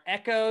says, are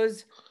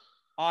echoes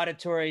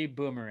auditory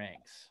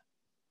boomerangs?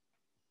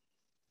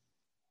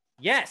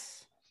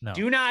 Yes. No.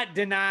 Do not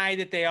deny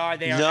that they are.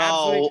 They are No.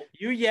 absolutely.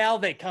 You yell,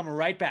 they come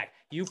right back.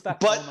 You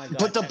fucking. Oh my God,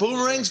 but the that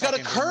boomerang's got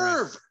a fucking boomerang.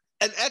 curve.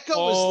 An echo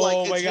is Oh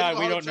like, my it's God, hitting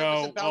we on don't a surface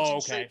know. and bouncing Oh, okay.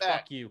 straight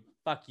back.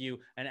 Fuck you.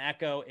 An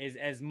echo is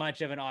as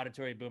much of an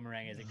auditory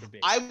boomerang as it could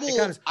be. I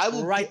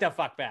will right the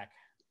fuck back.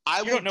 I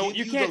You will don't know. give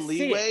You you can't the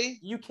see leeway. it.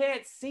 You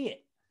can't see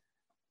it.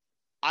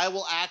 I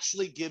will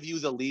actually give you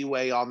the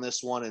leeway on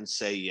this one and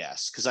say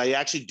yes, because I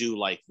actually do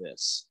like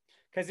this.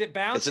 Because it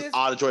bounces. It's an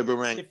auditory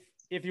boomerang.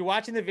 If you're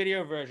watching the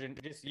video version,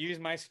 just use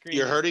my screen.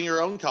 You're hurting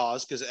your own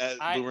cause because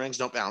boomerangs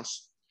don't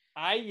bounce.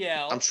 I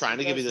yell. I'm trying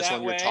to give you goes this that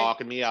one. You're way,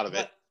 talking me out of it.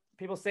 but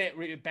People say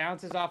it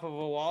bounces off of a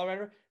wall or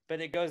whatever, but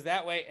it goes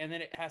that way, and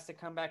then it has to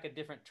come back a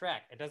different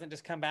track. It doesn't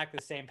just come back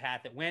the same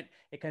path it went.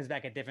 It comes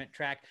back a different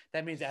track.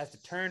 That means it has to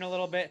turn a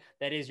little bit.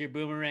 That is your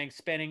boomerang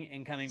spinning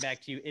and coming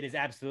back to you. It is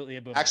absolutely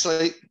a boomerang.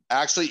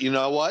 Actually, you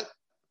know what?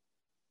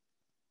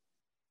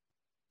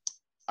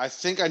 I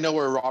think I know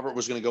where Robert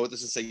was going to go with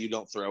this and say you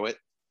don't throw it.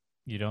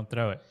 You don't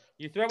throw it.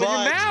 You throw it with your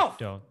mouth.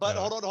 Don't. But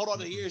hold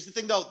on. Here's the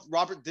thing, though,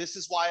 Robert. This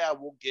is why I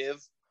will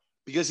give,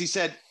 because he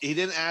said he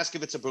didn't ask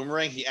if it's a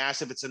boomerang. He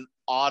asked if it's an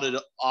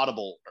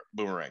audible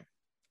boomerang.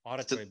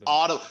 Auditory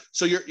boomerang.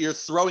 So you're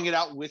throwing it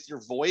out with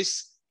your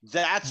voice.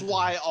 That's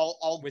why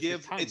I'll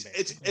give.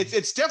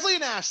 It's definitely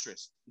an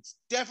asterisk. It's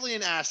definitely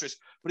an asterisk.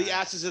 But he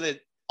asks, is it an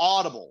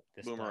audible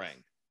boomerang?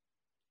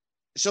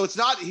 So it's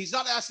not. He's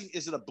not asking,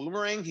 is it a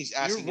boomerang? He's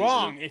asking. You're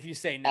wrong if you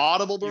say no.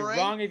 Audible boomerang.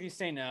 You're wrong if you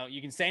say no.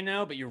 You can say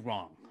no, but you're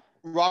wrong.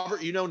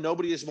 Robert, you know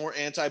nobody is more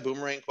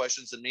anti-boomerang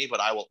questions than me,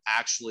 but I will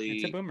actually.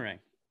 It's a boomerang.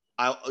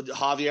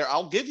 Javier,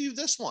 I'll give you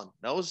this one.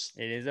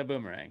 It is a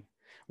boomerang.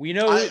 We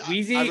know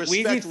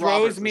Wheezy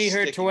throws me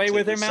her toy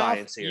with her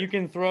mouth. You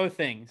can throw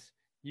things.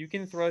 You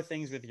can throw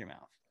things with your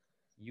mouth.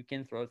 You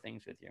can throw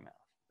things with your mouth.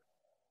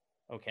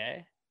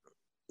 Okay?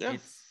 Yeah.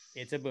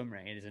 It's a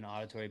boomerang. It is an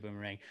auditory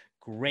boomerang.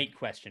 Great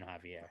question,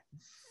 Javier.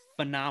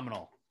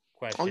 Phenomenal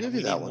question. I'll give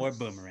you that one. More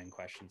boomerang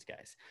questions,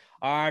 guys.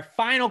 Our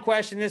final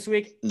question this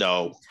week.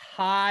 No.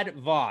 Todd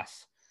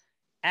Voss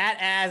at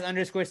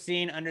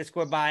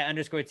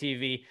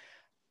as_scene_by_TV.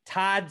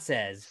 Todd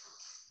says,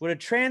 would a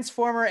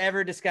transformer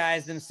ever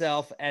disguise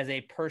themselves as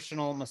a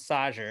personal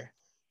massager?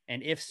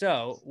 And if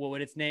so, what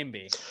would its name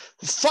be?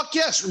 Fuck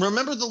yes.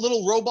 Remember the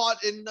little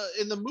robot in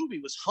the movie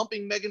was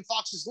humping Megan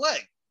Fox's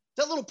leg.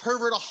 That little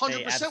pervert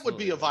 100% would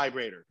be a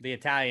vibrator. The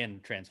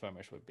Italian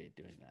Transformers would be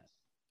doing that.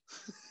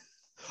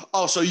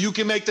 Oh, so you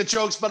can make the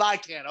jokes, but I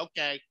can't.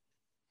 Okay.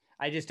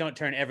 I just don't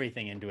turn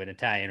everything into an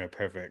Italian or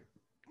pervert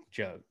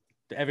joke.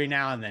 Every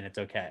now and then it's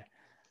okay.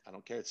 I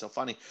don't care. It's so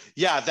funny.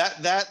 Yeah,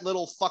 that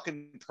little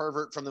fucking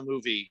pervert from the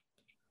movie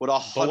would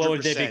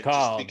 100%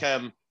 just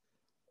become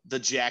the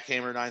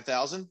Jackhammer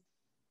 9000.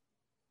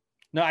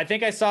 No, I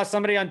think I saw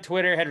somebody on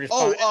Twitter had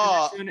responded to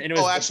this one, and it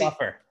was the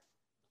Buffer.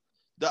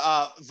 The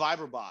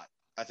Vibrobot,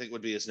 I think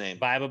would be his name.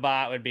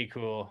 Vibrobot would be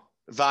cool.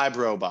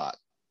 Vibrobot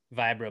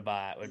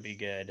would be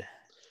good.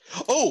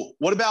 Oh,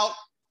 what about?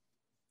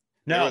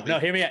 No,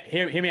 hear me out.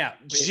 Hear me out.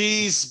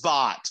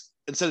 G-Spot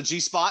instead of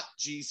G-Spot,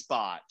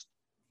 G-Spot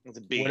with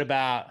a B. What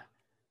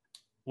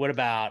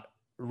about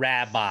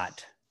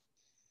Rabot?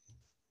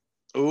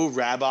 Oh,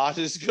 Rabot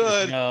is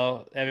good.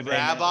 No, everybody.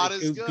 Rabot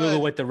is good.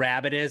 Google what the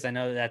rabbit is. I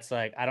know that's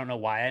like, I don't know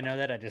why I know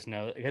that. I just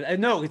know.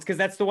 No, it's because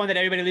that's the one that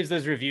everybody leaves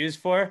those reviews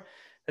for.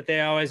 That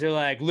they always are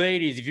like,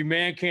 ladies, if your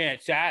man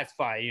can't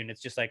satisfy you, and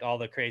it's just like all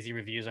the crazy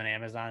reviews on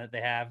Amazon that they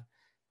have.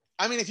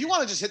 I mean, if you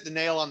want to just hit the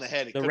nail on the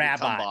head, it could be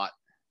Cumbot.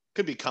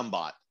 Could be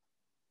Cumbot.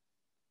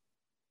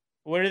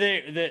 What are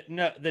they?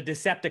 The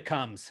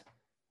Decepticons.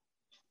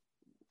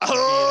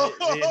 Oh,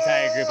 the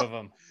entire group of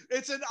them.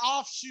 It's an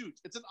offshoot.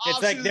 It's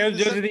like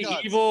those are the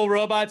evil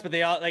robots, but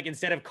they all, like,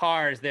 instead of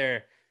cars,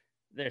 they're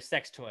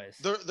sex toys.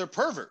 They're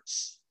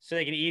perverts, so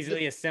they can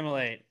easily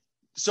assimilate.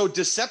 So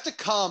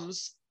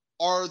Decepticons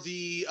are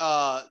the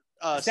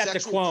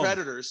sexual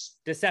predators.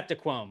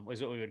 Deceptiquome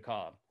was what we would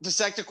call them.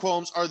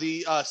 Deceptiquomes are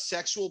the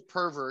sexual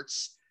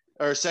perverts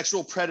or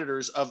sexual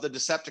predators of the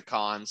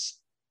Decepticons,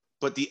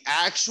 but the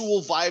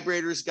actual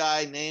vibrators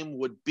guy name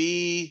would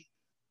be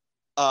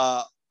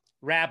Rabot.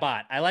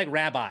 I like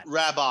Rabot.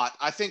 Rabot.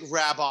 I think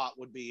Rabot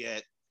would be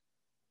it.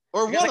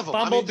 Or Because one like of them.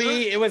 Bumblebee, I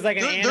mean, it was like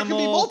an there can be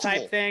animal multiple.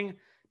 type thing,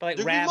 but like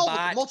There can be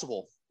Rabot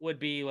multiple. would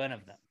be one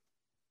of them.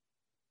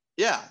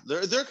 Yeah,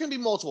 there can be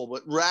multiple,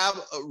 but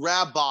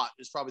Rabot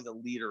is probably the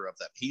leader of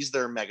them. He's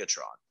their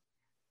Megatron.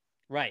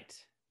 Right.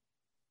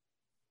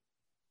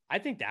 I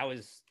think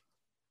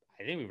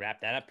we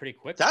wrapped that up pretty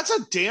quick. That's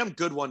a damn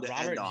good one to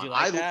Robert, end on. did you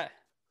like that?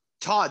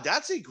 Todd,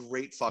 that's a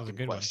great fucking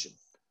good question.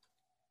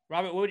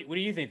 Robert, what do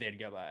you think they'd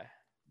go by?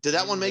 Did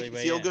that one make really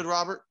you feel weigh in. good,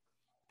 Robert?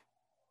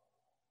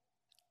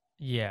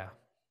 Yeah.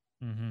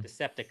 Mm-hmm.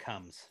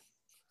 Decepticons.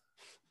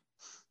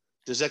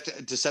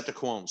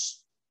 Decepticons.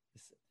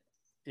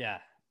 Yeah.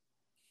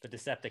 The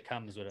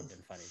Decepticons would have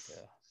been funny too.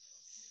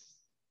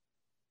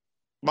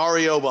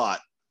 Mario Bot.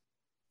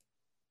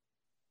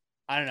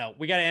 I don't know.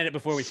 We got to end it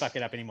before we fuck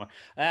it up anymore.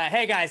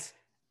 Hey guys,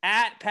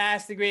 at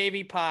Pass the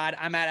Gravy Pod,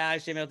 I'm at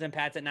Alex J. Milton.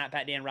 Pat's at Not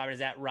Pat Dan. Robert is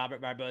at Robert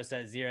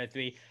Barbosa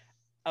 03.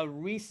 A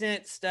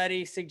recent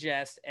study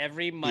suggests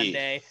every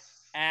Monday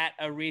at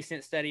A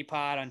Recent Study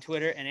Pod on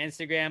Twitter and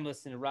Instagram.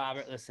 Listen to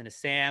Robert, listen to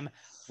Sam.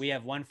 We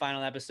have one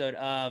final episode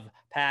of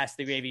Pass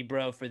the Gravy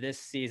Bro for this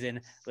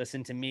season.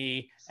 Listen to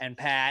me and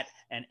Pat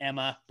and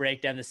Emma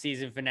break down the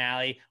season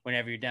finale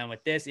whenever you're done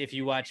with this. If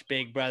you watch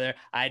Big Brother,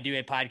 I do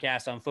a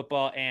podcast on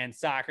football and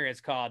soccer.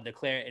 It's called the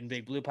Claret and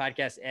Big Blue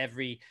Podcast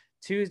every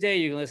Tuesday.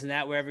 You can listen to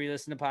that wherever you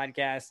listen to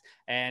podcasts.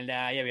 And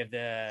we have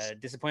the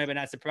Disappointed But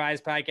Not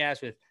Surprised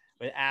podcast with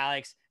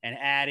Alex and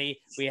Addie.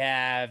 We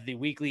have the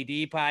Weekly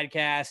D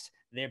podcast.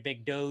 They're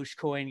big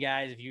Dogecoin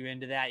guys. If you're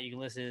into that, you can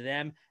listen to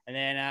them. And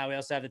then we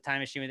also have the Time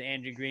Machine with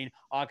Andrew Green.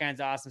 All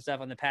kinds of awesome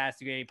stuff on the Pass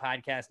the Gravy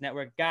Podcast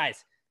Network.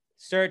 Guys,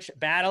 search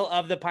Battle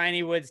of the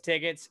Piney Woods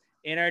tickets,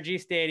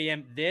 NRG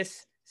Stadium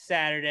this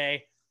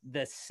Saturday,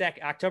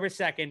 October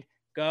 2nd.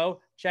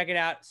 Go check it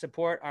out.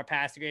 Support our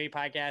Pass the Gravy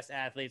Podcast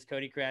athletes,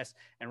 Cody Kress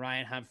and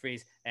Ryan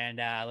Humphreys. And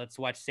let's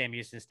watch Sam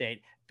Houston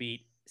State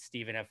beat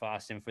Stephen F.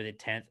 Austin for the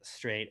 10th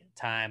straight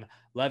time.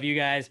 Love you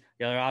guys.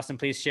 Y'all are awesome.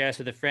 Please share us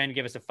with a friend.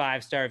 Give us a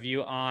 5-star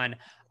review on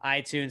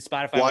iTunes,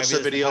 Spotify. Watch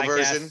the video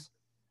version.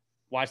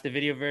 Watch the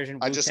video version.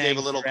 I just gave a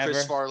little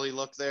Chris Farley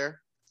look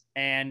there.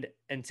 And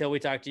until we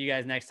talk to you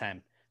guys next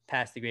time,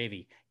 pass the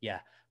gravy. Yeah.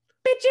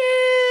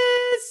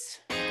 Bitches!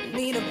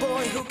 Need a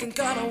boy who can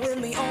cuddle with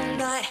me all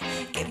night.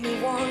 Give me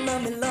warm,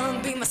 love me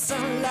long, be my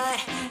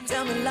sunlight.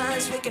 Tell me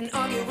lies, we can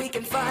argue, we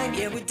can fight.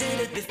 Yeah, we did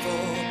it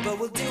before, but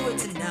we'll do it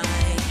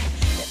tonight.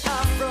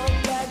 Afro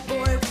black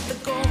boy with the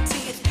gold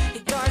teeth,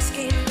 your dark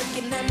skin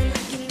looking at me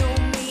like you know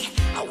me.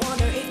 I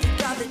wonder if you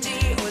got the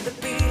D or the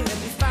B. Let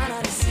me find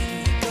out and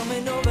see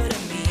coming over to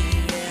me.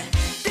 Yeah.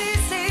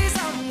 These days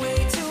I'm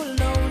way too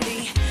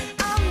lonely.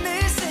 I'm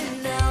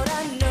missing out,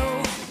 I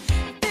know.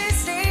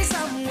 These days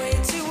I'm way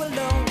too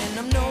alone, and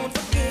I'm known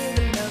for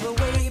giving love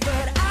away.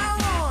 But I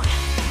want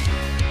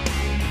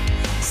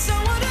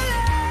someone to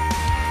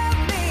love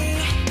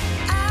me.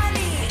 I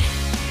need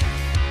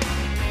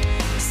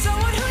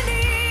someone who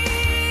needs.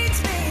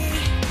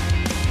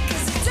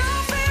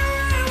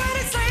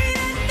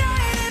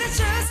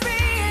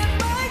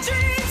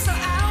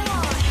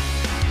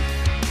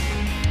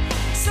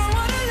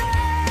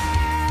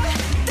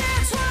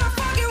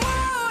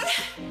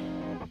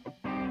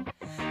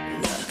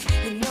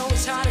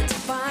 It's harder to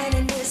find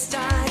in these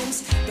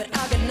times, but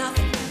I got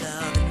nothing but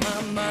love in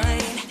my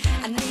mind.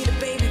 I need a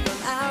baby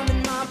while I'm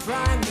in my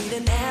prime. Need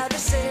an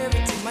adversary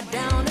to my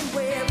down and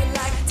weary.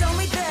 Like, tell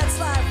me that's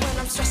life when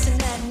I'm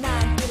stressing at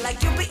night. Be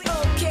like, you'll be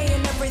okay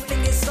and everything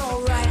is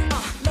alright.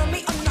 Love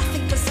me or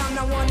nothing, cause I'm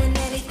not wanting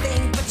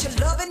anything but your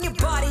love in your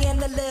body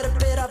and a little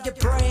bit of your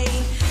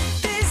brain.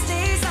 These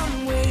days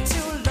I'm way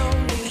too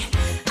lonely.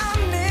 I'm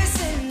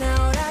missing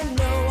out, I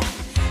know.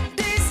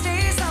 These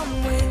days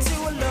I'm way too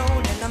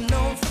alone, and I'm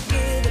known for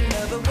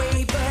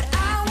away, but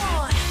I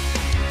want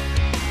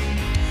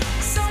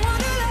someone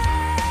to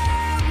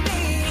love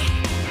me.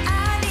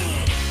 I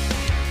need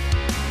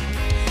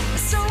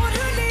someone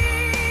who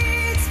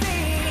needs me.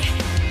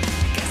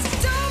 Cause it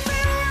don't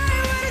feel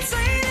right when it's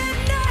late at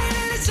night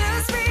and it's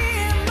just me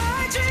in my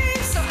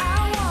dreams. So I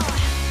want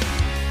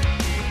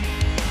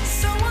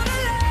someone to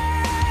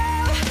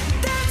love.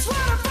 That's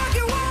what I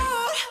fucking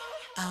want.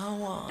 I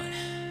want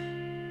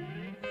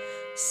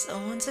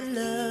someone to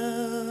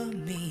love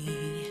me.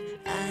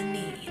 I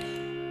need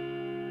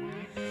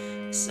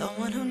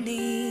someone who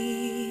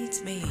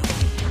needs me.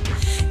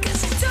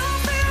 Cause it don't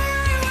feel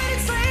right when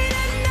it's late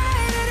at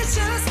night and it's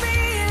just me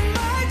in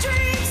my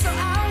dreams. So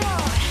I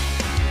want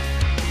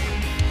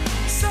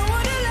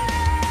someone to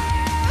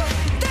love.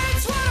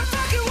 That's what I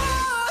fucking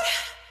want.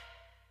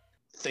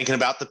 Thinking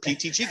about the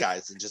PTG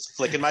guys and just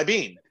flicking my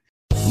bean.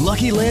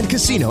 Lucky Land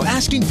Casino,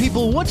 asking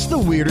people, what's the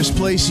weirdest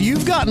place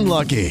you've gotten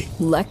lucky?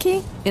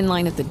 Lucky? In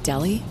line at the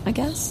deli, I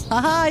guess?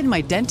 Aha, in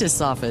my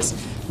dentist's office.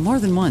 More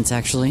than once,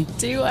 actually.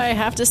 Do I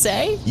have to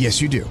say?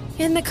 Yes, you do.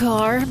 In the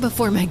car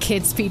before my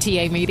kids'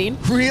 PTA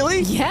meeting.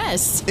 Really?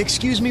 Yes.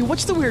 Excuse me,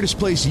 what's the weirdest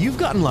place you've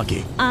gotten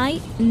lucky?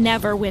 I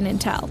never win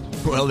and tell.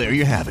 Well, there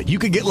you have it. You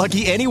can get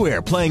lucky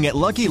anywhere, playing at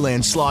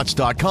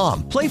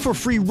LuckyLandSlots.com. Play for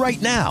free right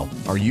now.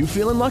 Are you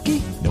feeling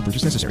lucky? No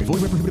purchase necessary.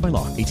 Void where prohibited by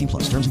law.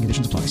 18+. Terms and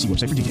conditions apply. See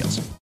website for details.